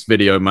clipping on this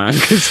video, man.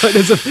 Because like,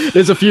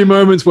 there's a few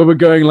moments where we're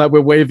going like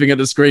we're waving at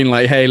the screen,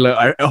 like, "Hey, look,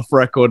 off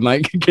record.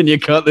 Like, can you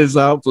cut this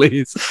out,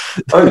 please?"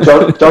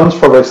 John's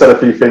probably said a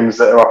few things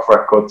that are off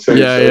record too.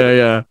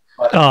 Yeah.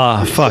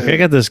 Oh fuck! I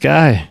got this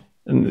guy,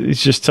 and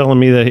he's just telling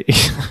me that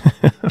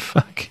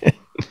fucking.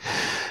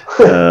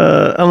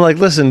 I'm like,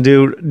 listen,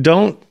 dude,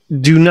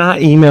 do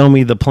not email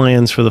me the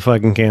plans for the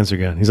fucking cancer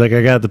gun. He's like,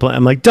 I got the plan.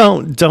 I'm like,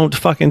 don't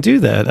fucking do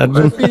that.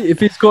 If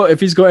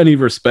he's got any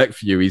respect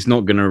for you, he's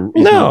not gonna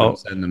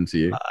send them to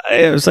you.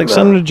 It was like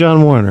send them to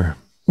John Warner.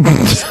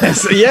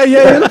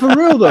 yeah, for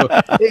real though.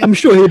 I'm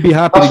sure he'd be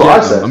happy to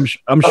get them.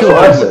 I'm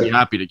sure he'd be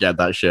happy to get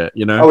that shit.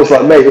 You know, I was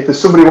like, mate, if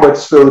there's somebody who wanted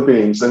to spill the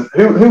beans, then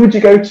who would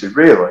you go to?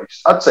 Really,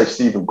 I'd say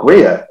Stephen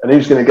Greer, and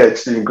who's going to get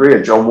Stephen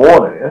Greer? John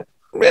Warner,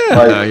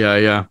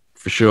 yeah.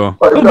 For sure.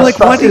 I'm like,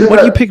 why do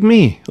you pick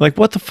me? Like,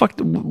 what the fuck?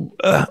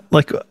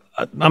 Like,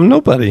 I'm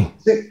nobody.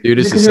 Dude,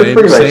 it's the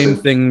same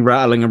thing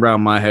rattling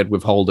around my head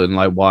with Holden.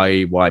 Like,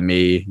 why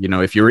me? You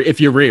know, if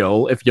you're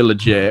real, if you're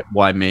legit,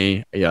 why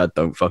me? Yeah, I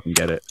don't fucking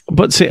get it.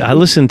 But see, I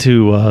listened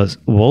to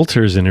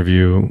Walter's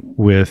interview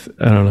with,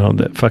 I don't know,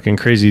 that fucking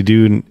crazy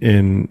dude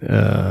in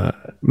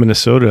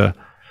Minnesota,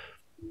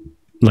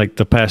 like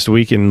the past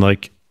week. And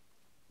like,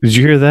 did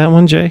you hear that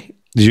one, Jay?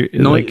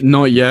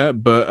 Not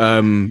yet,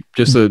 but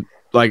just a.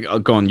 Like,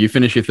 go on, you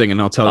finish your thing and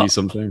I'll tell you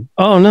something.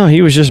 Oh, no,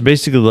 he was just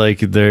basically like,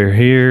 they're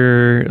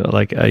here.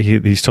 Like,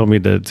 he's told me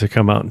to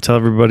come out and tell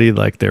everybody,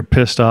 like, they're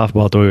pissed off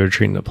about the way we're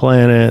treating the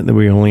planet, that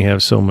we only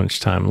have so much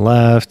time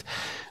left.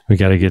 We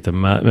got to get the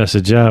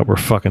message out. We're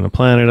fucking the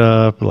planet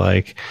up.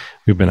 Like,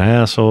 we've been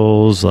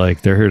assholes.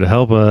 Like, they're here to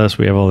help us.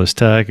 We have all this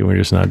tech and we're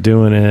just not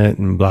doing it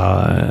and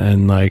blah.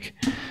 And, like,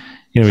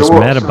 you know, he's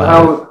mad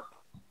about it.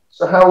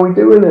 So how are we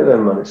doing it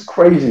then, man? It's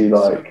crazy.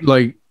 Well,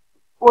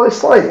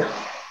 it's like...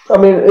 I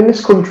mean, in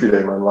this country,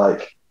 though, man,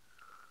 like,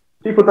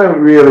 people don't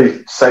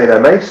really say they're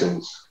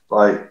Masons.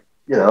 Like,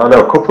 you know, I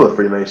know a couple of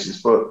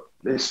Freemasons, but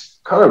it's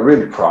kind of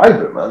really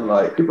private, man.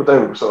 Like, people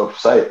don't sort of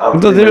say,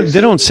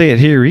 they don't say it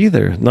here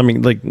either. I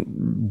mean, like,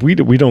 we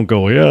don't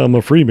go, yeah, I'm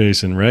a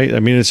Freemason, right? I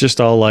mean, it's just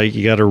all like,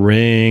 you got a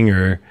ring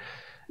or,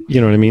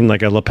 you know what I mean?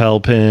 Like a lapel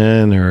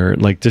pin or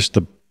like just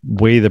the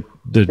way the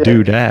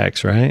dude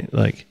acts, right?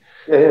 Like,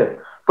 yeah.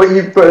 But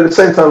at the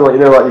same time, like, you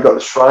know, like you got the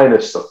Shriner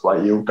stuff,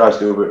 like you guys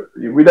do, but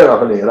we don't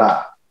have any of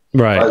that.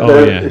 Right.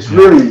 Like, it's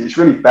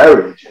really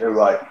buried, you know,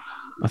 like.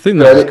 I think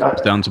that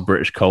comes down to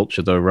British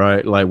culture, though,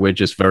 right? Like, we're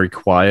just very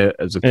quiet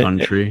as a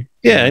country.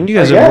 Yeah, and you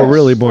guys are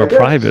really more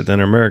private than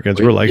Americans.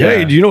 We're like,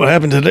 hey, do you know what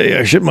happened today?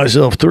 I shit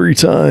myself 3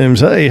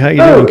 times. Hey, how you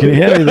doing? Can you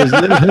hand me this?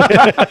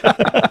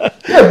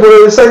 Yeah, but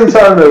at the same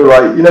time, though,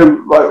 like, you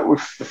know, like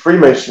with the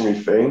Freemasonry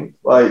thing,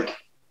 like,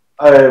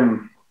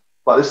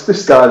 Like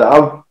this guy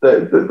that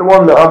the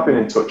one that I've been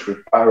in touch with,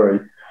 Barry.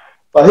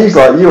 Like he's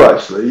like you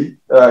actually.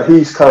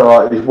 He's kind of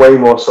like he's way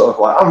more sort of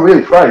like I'm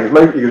really proud.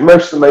 Because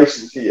most of the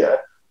Masons here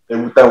they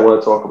don't want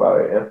to talk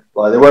about it. Yeah,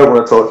 like they won't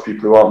want to talk to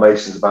people who aren't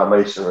Masons about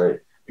Masonry.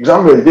 Because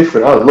I'm really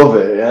different. I love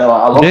it. Yeah,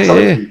 like, I love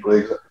telling people.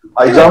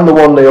 Like, I'm the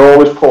one they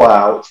always pull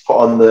out, put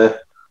on the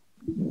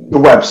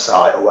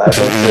website or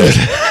whatever,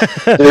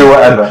 to do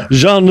whatever.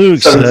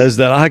 Jean-Luc says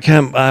that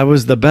I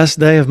was the best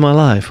day of my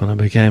life when I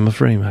became a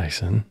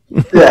Freemason.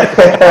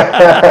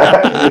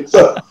 Yeah.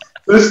 So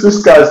this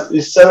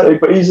he's 70,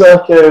 but he's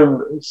like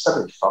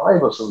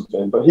 75 or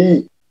something. But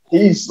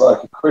he's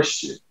like a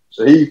Christian,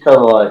 so he kind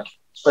of like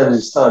spends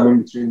his time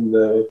in between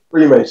the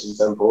Freemason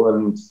temple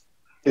and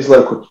his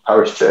local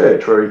parish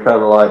church, where he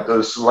kind of like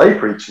does some lay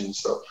preaching and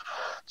stuff.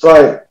 So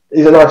like,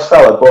 he's a nice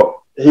fella, but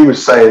he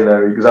was saying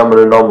there, because I'm an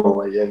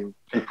anomaly, and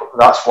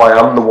that's why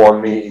I'm the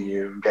one meeting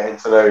you and getting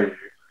to know you.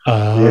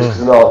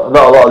 Because not a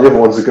lot of the other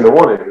ones are going to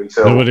want him.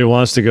 Nobody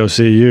wants to go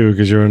see you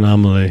because you're an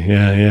anomaly.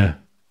 Yeah.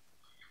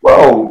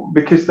 Well,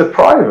 because they're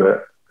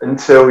private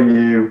until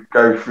you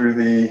go through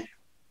the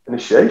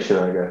initiation,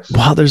 I guess.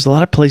 Wow, there's a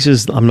lot of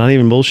places, I'm not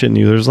even bullshitting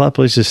you, there's a lot of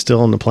places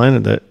still on the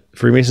planet that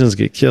Freemasons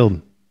get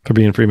killed for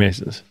being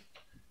Freemasons.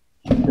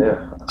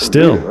 Yeah.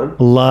 Still,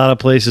 a lot of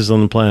places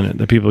on the planet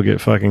that people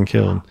get fucking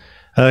killed.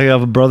 I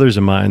have brothers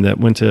of mine that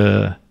went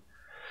to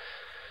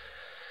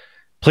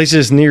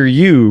places near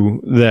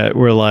you that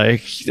were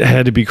like,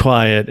 had to be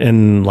quiet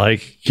and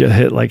like get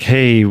hit like,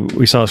 hey,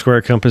 we saw a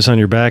square compass on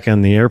your back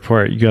on the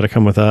airport. You got to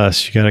come with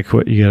us. You got to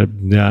quit. You got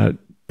to not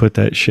put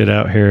that shit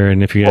out here.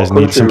 And if you guys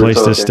need some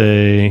place to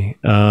stay,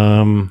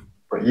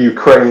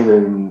 Ukraine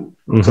and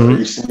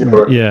Eastern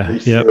Europe.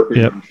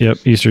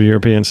 Yep. Eastern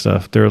European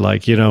stuff. They're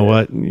like, you know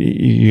what?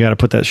 You got to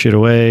put that shit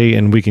away,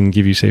 and we can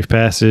give you safe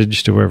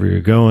passage to wherever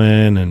you're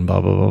going, and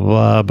blah blah blah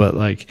blah. But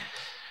like,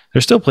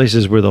 there's still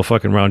places where they'll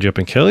fucking round you up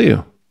and kill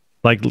you,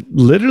 like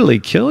literally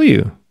kill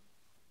you.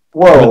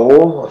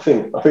 Well, I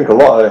think a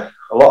lot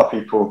of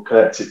people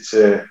connect it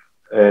to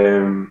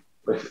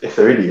if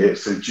they're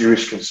idiots, the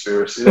Jewish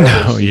conspiracy.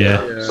 Oh yeah.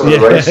 Don't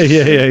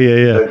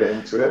get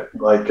into it.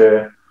 Like,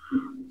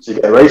 so you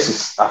get a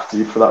racist after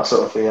you for that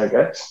sort of thing, I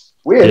guess.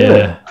 Weird, isn't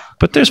it?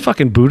 But there's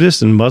fucking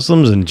Buddhists and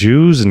Muslims and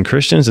Jews and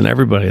Christians and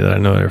everybody that I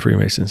know that are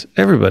Freemasons.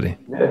 Everybody.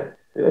 Yeah.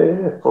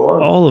 Full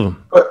on. All of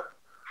them. But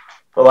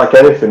like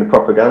anything, the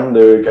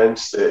propaganda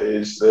against it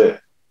is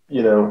that,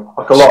 you know,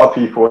 like a lot of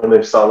people, when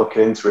they start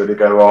looking into it, they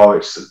go, oh,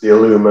 it's the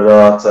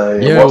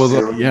Illuminati.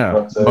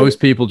 Most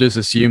people just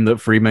assume that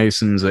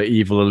Freemasons are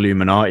evil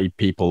Illuminati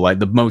people, like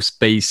the most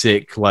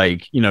basic,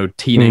 like, you know,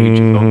 teenage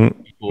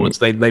people.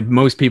 It's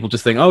most people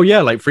just think, oh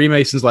yeah, like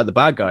Freemasons, like the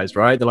bad guys,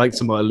 right? They're like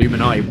some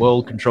Illuminati,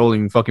 world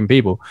controlling fucking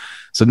people.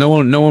 So no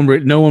one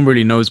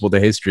really knows what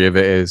the history of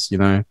it is, you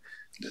know.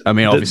 I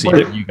mean,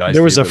 obviously, you guys.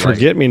 There was a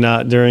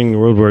forget-me-not during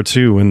World War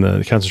II when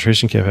the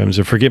concentration camp happened.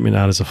 A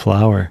forget-me-not as a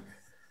flower.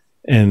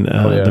 And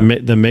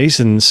the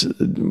Masons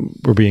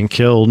were being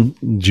killed,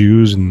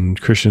 Jews and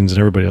Christians and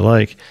everybody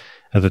alike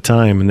at the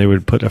time, and they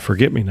would put a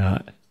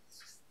forget-me-not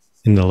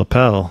in the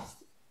lapel,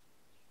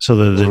 so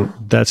that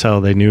that's how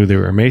they knew they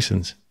were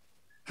Masons.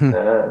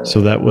 So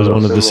that was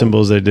one of the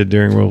symbols they did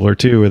during World War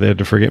II, where they had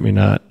to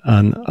forget-me-not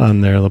on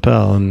their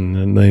lapel,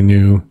 and they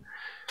knew,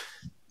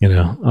 you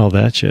know, all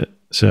that shit.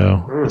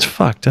 So it's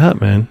fucked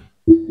up, man.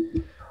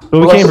 But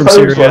we came from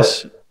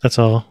Sirius. That's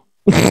all.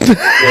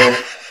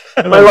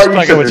 I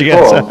like you said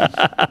before,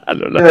 I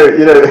don't know.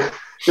 You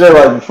know,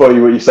 like before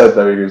what you said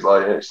there, he was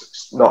like,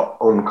 it's not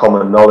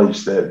uncommon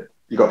knowledge that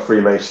you got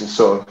Freemasons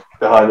sort of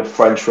behind the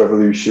French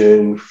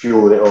Revolution,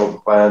 fueling it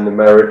up by an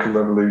American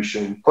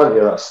Revolution, plenty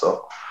of that stuff.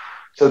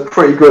 So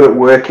pretty good at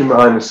working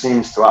behind the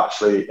scenes to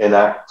actually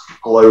enact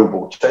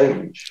global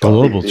change.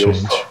 Global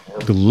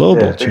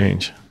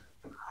change.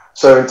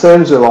 So in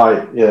terms of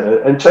like,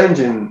 and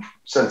changing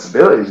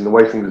sensibilities and the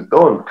way things are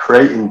done,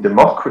 creating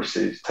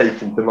democracies,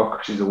 taking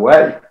democracies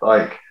away,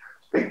 like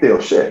big deal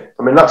shit.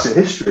 I mean, that's in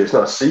history. It's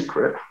not a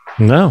secret.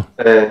 No.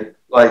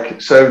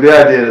 Like, so the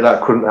idea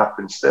that couldn't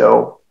happen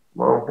still,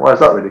 well, why is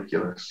that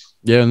ridiculous?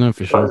 Yeah, no,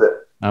 for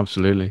sure.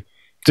 Absolutely.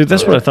 Dude,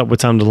 that's what I thought with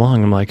Tom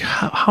DeLonge. I'm like,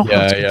 how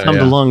did Tom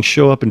DeLonge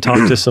show up and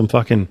talk to some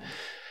fucking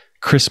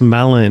Chris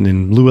Mellon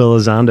and Lou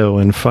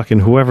Elizondo and fucking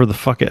whoever the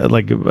fuck,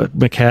 like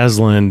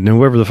McCaslin and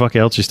whoever the fuck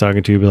else he's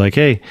talking to, be like,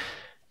 hey,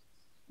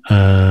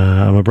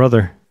 I'm a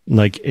brother.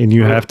 Like, and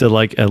you have to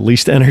like at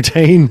least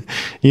entertain,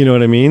 you know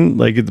what I mean?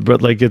 Like,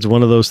 but like, it's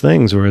one of those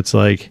things where it's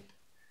like,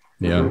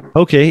 yeah,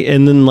 okay.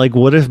 And then like,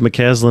 what if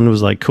McCaslin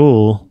was like,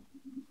 cool,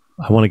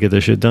 I want to get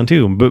this shit done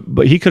too.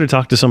 But he could have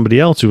talked to somebody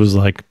else who was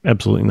like,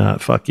 absolutely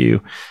not. Fuck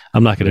you.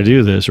 I'm not going to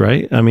do this.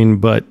 Right. I mean,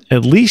 but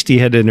at least he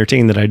had to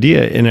entertain that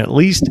idea, and at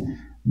least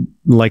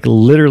like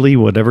literally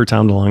whatever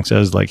Tom DeLonge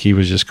says, like he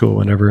was just cool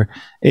whenever.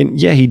 And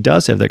yeah, he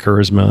does have that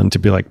charisma and to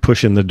be like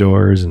pushing the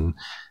doors and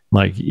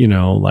like, you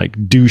know,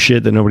 like do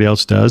shit that nobody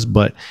else does.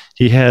 But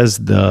he has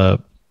the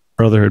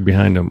brotherhood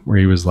behind him where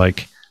he was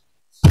like,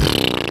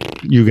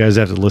 you guys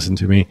have to listen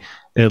to me,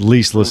 at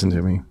least listen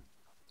to me.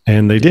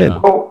 And they did.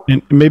 Well,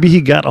 And maybe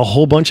he got a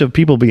whole bunch of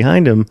people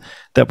behind him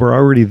that were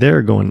already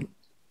there going,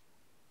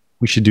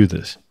 we should do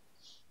this.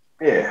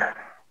 yeah.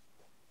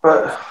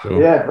 But,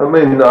 Sure. yeah, I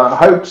mean, I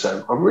hope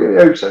so. I really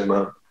hope so,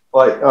 man.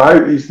 Like, I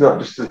hope he's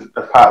not just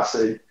a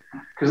patsy.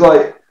 Because,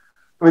 like,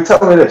 I mean, tell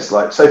me this.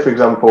 Like, say, for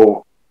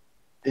example,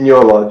 in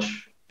your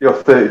lodge, you're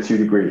 32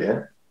 degree,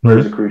 yeah?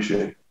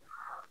 Rosicrucian.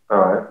 All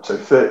right. So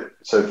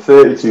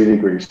 32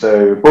 degrees.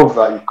 So above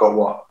that, you've got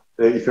what?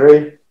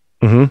 33?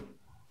 Mm-hmm.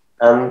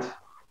 And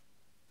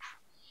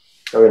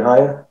going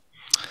higher?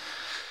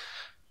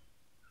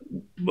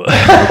 No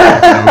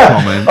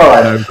comment. All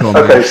right. No comment.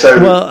 Okay,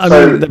 so Well, I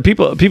mean, the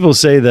people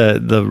say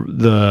that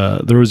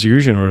the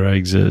Rosicrucian order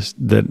exists,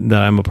 that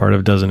I'm a part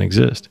of doesn't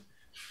exist.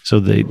 So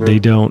they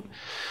don't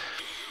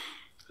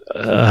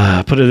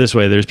put it this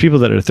way. There's people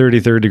that are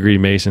 33rd degree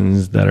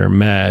Masons that are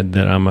mad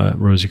that I'm a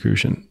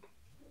Rosicrucian.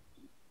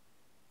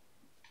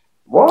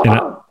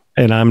 what?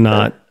 And I'm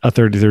not a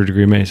 33rd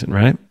degree Mason,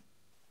 right?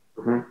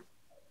 Mhm.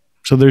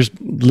 So there's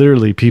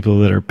literally people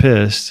that are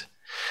pissed.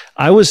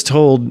 I was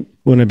told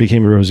when I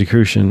became a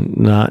Rosicrucian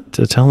not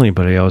to tell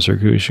anybody I was a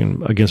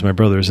Rosicrucian against my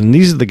brothers. And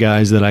these are the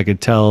guys that I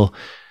could tell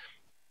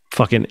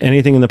fucking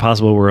anything in the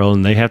possible world,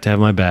 and they have to have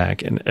my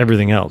back and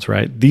everything else,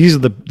 right? These are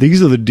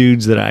the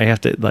dudes that I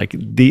have to like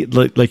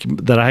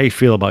that I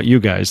feel about you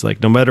guys.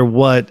 Like, no matter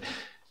what,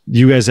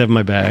 you guys have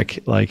my back.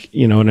 Like,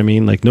 you know what I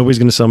mean? Like, nobody's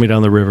gonna sell me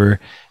down the river.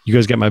 You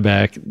guys got my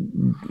back.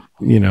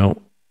 You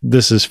know,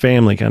 this is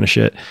family kind of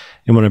shit.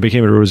 And when I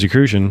became a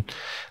Rosicrucian,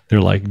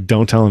 they're like,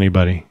 don't tell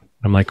anybody.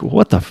 I'm like,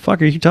 what the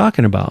fuck are you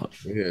talking about?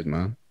 Weird,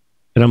 man.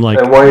 And I'm like,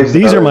 And why is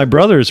these that? are my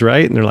brothers,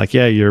 right? And they're like,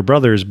 yeah, you're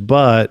brothers,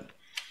 but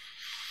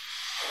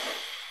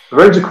The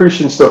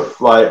Rosicrucian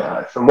stuff,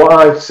 like, from what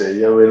I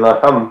see, I mean,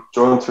 like, I'm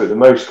drawn to it the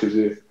most because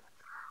of,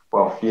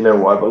 well, you know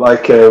why, but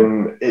like,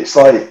 it's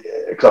like,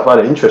 because I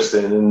find it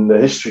interesting and the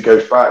history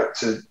goes back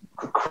to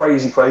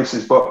crazy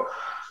places, but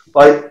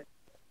like,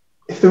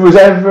 if there was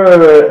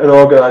ever an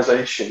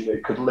organization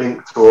that could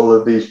link to all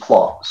of these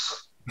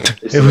plots,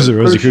 it was the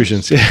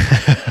Rosicrucians.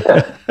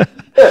 Yeah.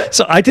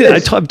 So I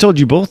told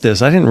you both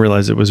this. I didn't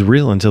realize it was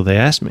real until they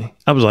asked me.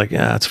 I was like,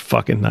 yeah, it's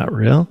fucking not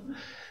real.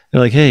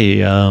 They're like, hey,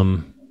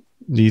 do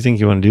you think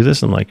you want to do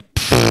this? I'm like,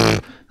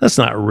 that's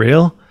not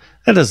real.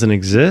 That doesn't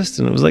exist.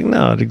 And it was like,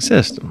 no, it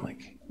exists. I'm like,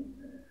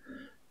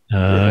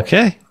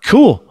 okay,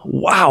 cool.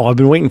 Wow, I've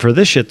been waiting for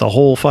this shit the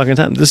whole fucking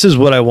time. This is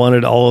what I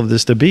wanted all of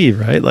this to be,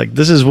 right? Like,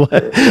 this is what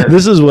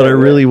I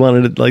really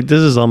wanted. Like,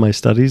 this is all my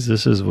studies.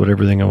 This is what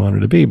everything I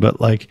wanted to be.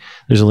 But like,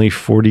 there's only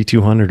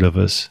 4,200 of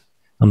us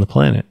on the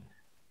planet,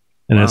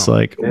 and it's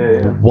like,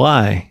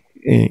 why?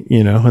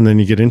 You know? And then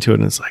you get into it,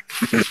 and it's like,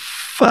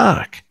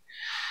 fuck.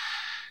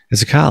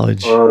 As a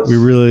college,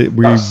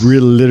 we're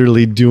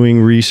literally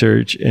doing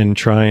research and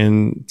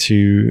trying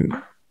to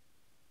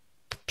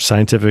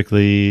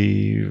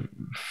scientifically,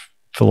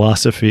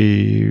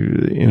 philosophy,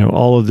 you know,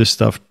 all of this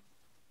stuff,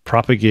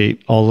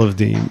 propagate all of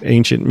the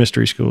ancient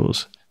mystery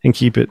schools and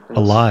keep it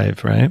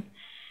alive, right?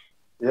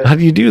 Yeah. How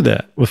do you do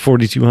that with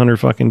 4,200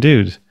 fucking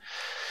dudes?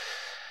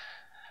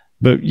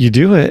 But you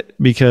do it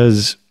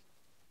because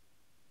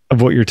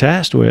of what you're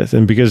tasked with,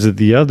 and because of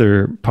the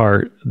other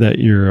part that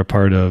you're a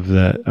part of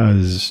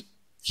that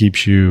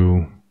keeps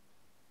you.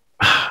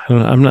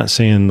 I'm not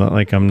saying that,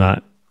 like, I'm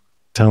not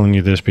telling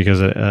you this because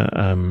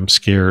I'm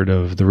scared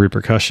of the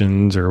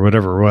repercussions or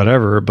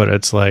whatever, but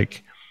it's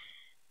like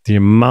the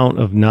amount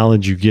of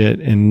knowledge you get,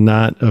 and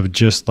not of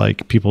just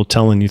like people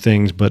telling you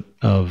things, but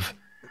of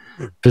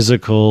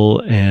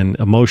physical and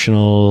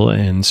emotional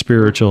and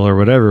spiritual or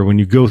whatever, when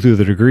you go through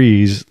the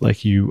degrees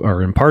like you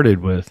are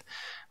imparted with,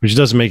 which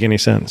doesn't make any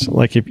sense.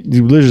 Like, if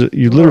you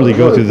literally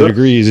go through the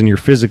degrees and you're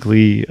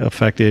physically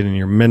affected and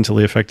you're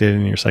mentally affected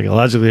and you're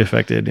psychologically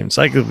affected and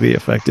psychically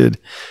affected,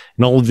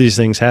 and all of these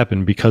things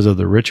happen because of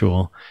the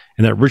ritual,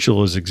 and that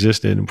ritual has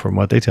existed, from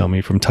what they tell me,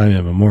 from time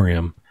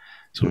immemorial.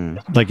 So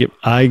like, if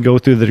I go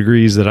through the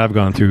degrees that I've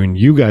gone through and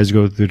you guys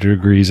go through the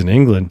degrees in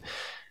England,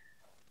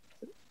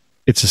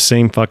 it's the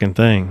same fucking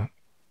thing.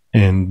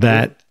 And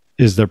that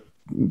is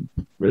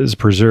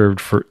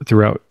preserved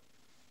throughout,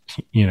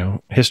 you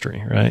know,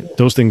 history, right?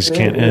 Those things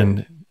can't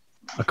end.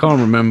 I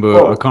can't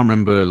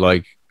remember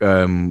like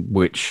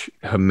which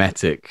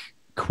Hermetic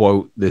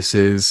quote this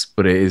is,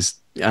 but it is,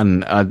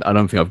 and I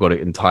don't think I've got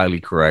it entirely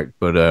correct,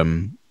 but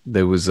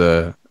there was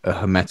a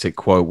Hermetic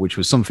quote which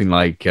was something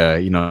like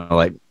you know,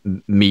 like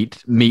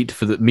meat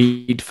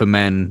for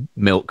men,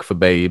 milk for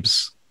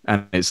babes.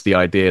 And it's the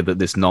idea that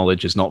this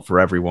knowledge is not for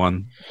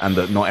everyone, and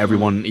that not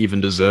everyone even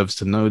deserves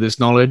to know this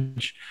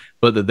knowledge,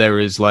 but that there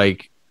is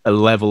like a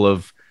level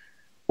of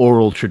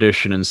oral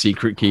tradition and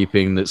secret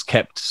keeping that's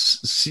kept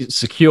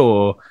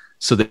secure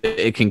so that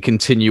it can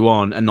continue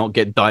on and not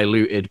get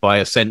diluted by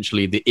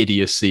essentially the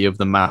idiocy of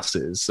the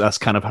masses. That's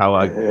kind of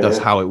how that's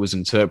how it was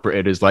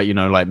interpreted, is like, you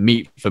know, like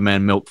meat for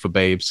men, milk for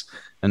babes.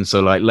 And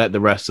so like, let the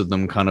rest of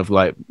them kind of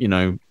like, you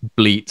know,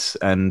 bleat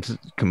and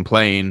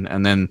complain.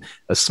 And then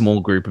a small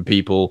group of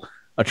people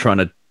are trying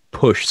to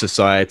push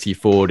society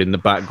forward in the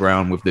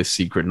background with this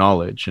secret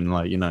knowledge. And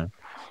like, you know,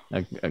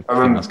 I think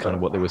that's kind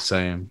of what they were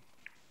saying.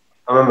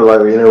 I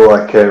remember,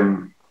 like,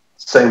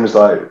 same as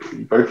like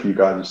both of you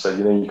guys have said,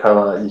 you kind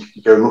of like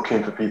you go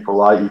looking for people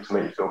like you to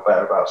make you feel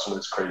better about some of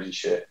this crazy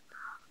shit.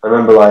 I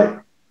remember like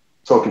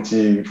talking to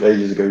you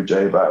ages ago,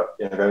 Jay, about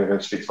going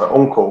to speak to my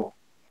uncle,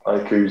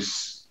 like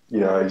who's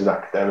he's an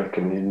academic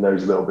and he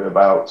knows a little bit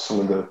about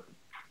some of the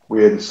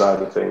weirder side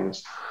of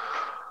things.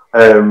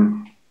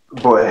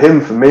 But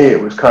him, for me,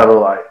 it was kind of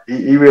like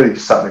he really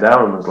just sat me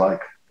down and was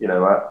like,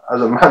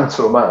 as a man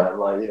to a man,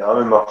 like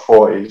I'm in my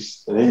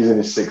 40s and he's in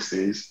his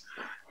 60s.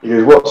 He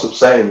goes, what's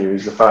upsetting you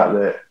is the fact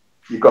that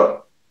you've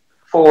got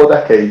 4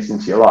 decades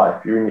into your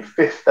life, you're in your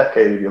 5th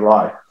decade of your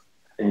life,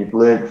 and you've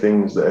learned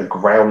things that are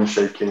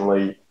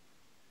ground-shakingly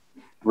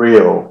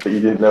real that you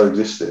didn't know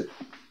existed,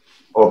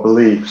 or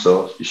beliefs,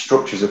 or your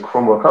structures are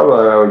crumbling. I can't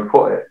remember how he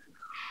put it.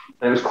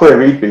 And it was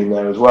clear he'd been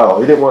there as well.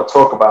 He didn't want to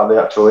talk about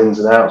the actual ins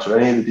and outs or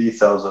any of the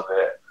details of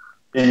it.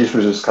 He just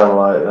was just kind of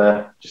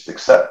like, just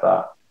accept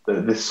that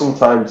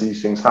sometimes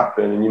these things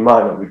happen and you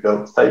might not be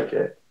built to take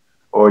it.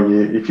 Or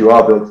if you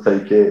are built to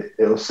take it,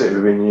 it'll sit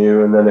within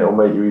you and then it'll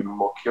make you even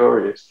more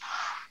curious.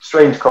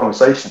 Strange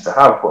conversation to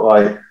have, but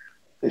like,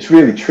 it's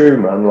really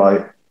true, man.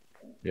 Like,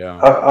 yeah,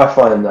 I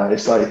find that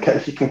it's like,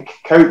 if you can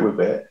cope with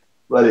it,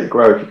 let it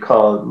grow. If you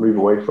can't, move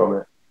away from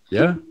it.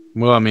 Yeah.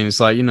 Well, I mean, it's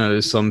like,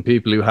 there's some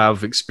people who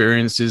have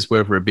experiences,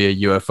 whether it be a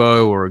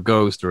UFO or a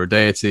ghost or a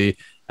deity,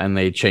 and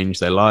they change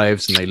their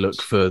lives and they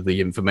look for the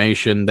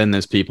information. Then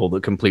there's people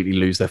that completely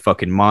lose their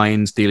fucking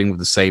minds dealing with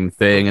the same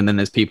thing. And then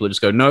there's people that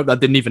just go, no, that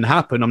didn't even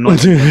happen. I'm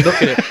not even going to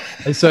look at it.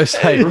 And so it's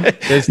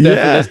like, there's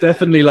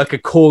definitely like a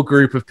core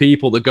group of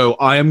people that go,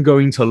 I am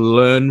going to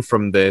learn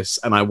from this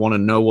and I want to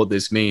know what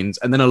this means.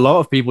 And then a lot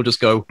of people just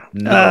go,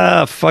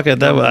 no. Fuck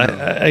it.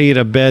 I ate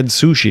a bad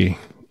sushi.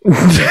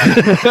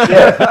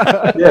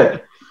 yeah.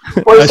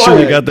 Well, I should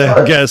have got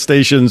the gas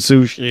station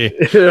sushi.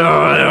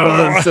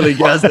 Silly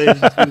gas station.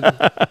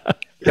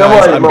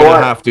 Guys, I'm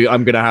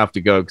gonna have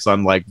to go because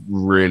I'm like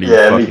really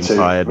fucking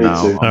tired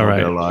now. All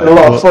right, a lot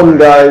of fun,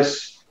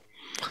 guys.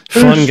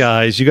 Fun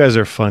guys, you guys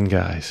are fun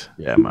guys.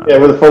 Yeah, man. Yeah,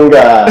 we're the fun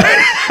guys.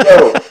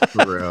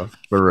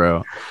 For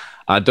real.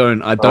 I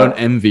don't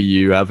envy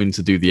you having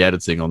to do the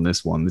editing on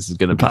this one. This is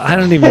gonna be. I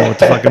don't even know what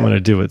the fuck I'm gonna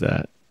do with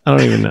that. I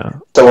don't even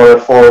know. So we're on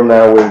a forum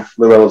now with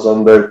Lou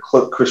Elizondo,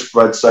 Chris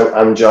Bledsoe,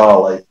 and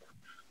Charlie.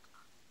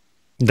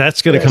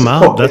 That's going to come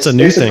out. That's a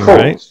new thing,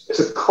 right?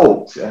 It's a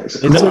cult. Yeah,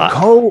 it's a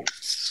cult.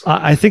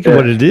 I think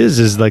what it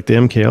is like the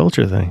MK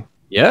Ultra thing.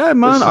 Yeah,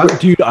 man.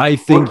 Dude, I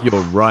think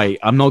you're right.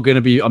 I'm not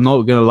gonna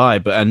lie,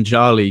 but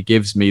Anjali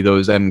gives me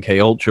those MK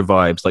Ultra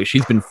vibes. Like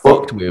she's been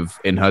fucked with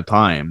in her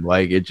time.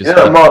 Like it just.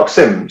 Yeah, Mark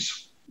Sims.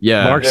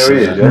 Yeah,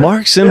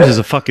 Mark Sims is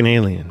a fucking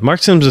alien.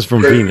 Mark Sims is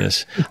from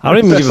Venus. I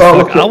don't even give a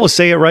fuck. I will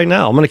say it right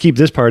now. I'm going to keep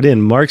this part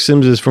in. Mark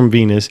Sims is from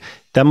Venus.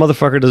 That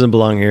motherfucker doesn't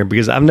belong here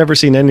because I've never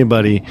seen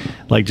anybody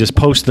like just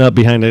posting up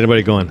behind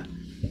anybody going.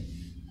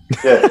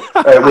 Yeah,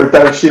 we're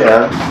down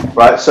here,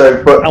 right?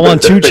 So, but I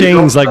want 2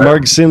 chains like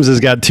Mark Sims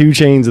has got 2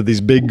 chains of these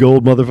big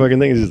gold motherfucking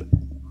things.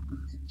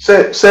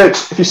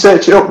 Search if you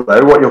search it up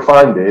though, what you'll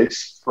find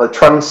is like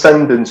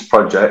Transcendence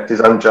Project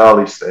is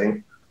Anjali's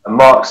thing. And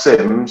Mark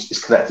Sims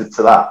is connected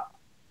to that.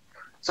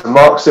 So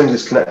Mark Sims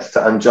is connected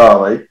to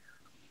Anjali.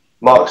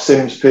 Mark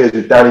Sims appears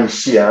with Danny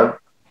Xian.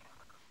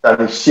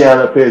 Danny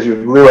Xian appears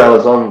with Lou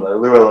Elizondo.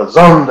 Lou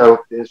Elizondo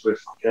appears with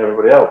fucking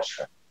everybody else.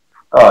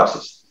 Oh, it's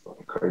just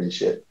fucking crazy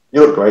shit.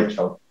 You look great,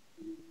 John.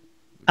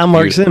 I'm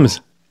Mark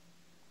Sims.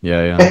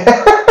 Yeah.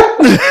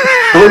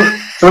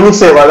 So when you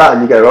say it like that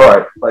and you go, all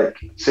right, like,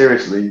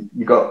 seriously,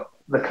 you got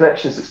the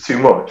connections that's too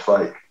much.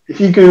 Like,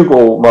 if you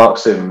Google Mark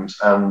Sims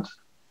and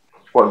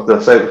what did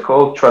they say it was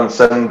called?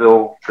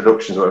 Transcendental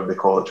Productions, whatever they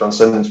call it,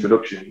 Transcendence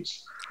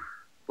Productions.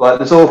 Like,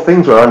 there's all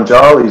things where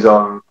Anjali's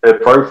on her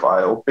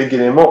profile, bigging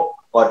him up,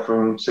 like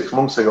from 6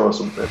 months ago or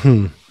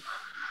something.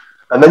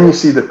 And then you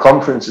see the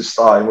conferences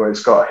starting where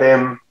it's got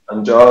him,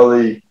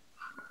 Anjali,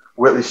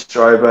 Whitley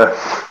Strieber,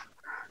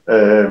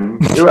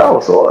 who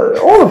else?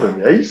 All of them,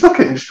 yeah. You just look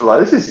at it and just be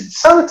like, this is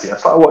insanity. I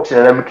started watching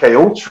an MK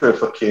Ultra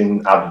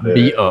fucking advert.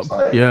 Beat up.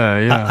 Like,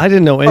 yeah. I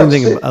didn't know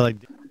anything about like.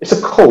 It's a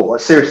cult,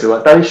 like seriously.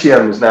 Like Danny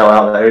Xian is now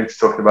out there into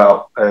talking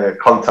about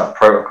contact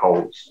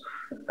protocols.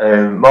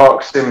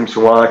 Mark Sims,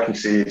 from what I can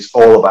see, is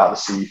all about the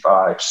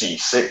C5,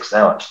 C6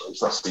 now. Actually,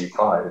 it's not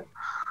C5.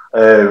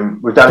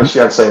 With Danny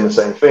Xian saying the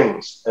same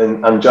things,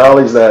 and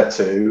Anjali's there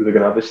too. They're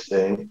going to have this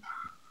thing.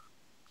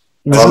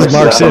 This is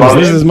Mark Sims.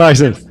 This is Mark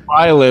Sims.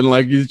 Smiling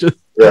like he's just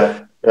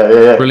yeah.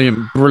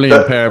 Brilliant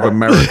pair of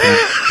American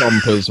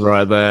bumpers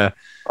right there.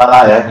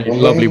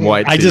 Lovely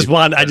white. I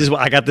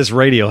got this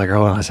radio. Like,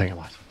 hold on a second.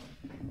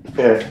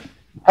 Yeah.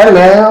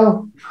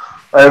 Hello.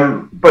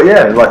 But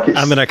yeah, like it's,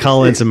 I'm gonna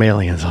call in some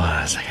aliens. Hold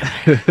on a second.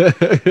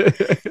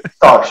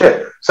 Oh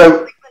shit.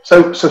 So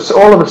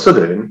all of a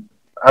sudden,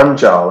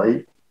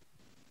 Anjali,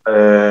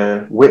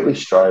 Whitley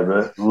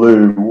Strieber,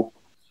 Lou,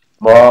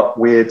 Mark,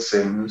 Weird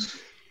Sims.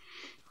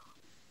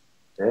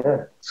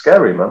 Yeah,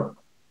 scary, man.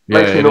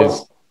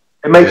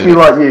 It makes me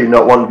like you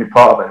not want to be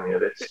part of any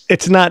of this.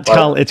 It's not.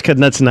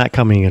 That's not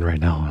coming in right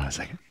now. Hold on a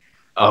second.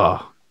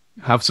 Oh,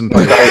 have some.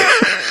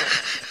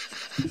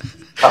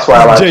 That's why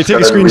I like Jay, to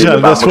take a sort of read screenshot of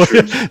about this one.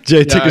 mushrooms.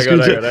 Jay, take a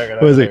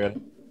screenshot. What is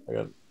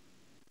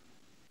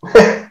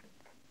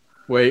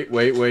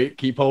it? Wait.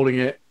 Keep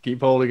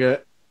holding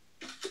it.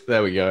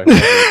 There we go.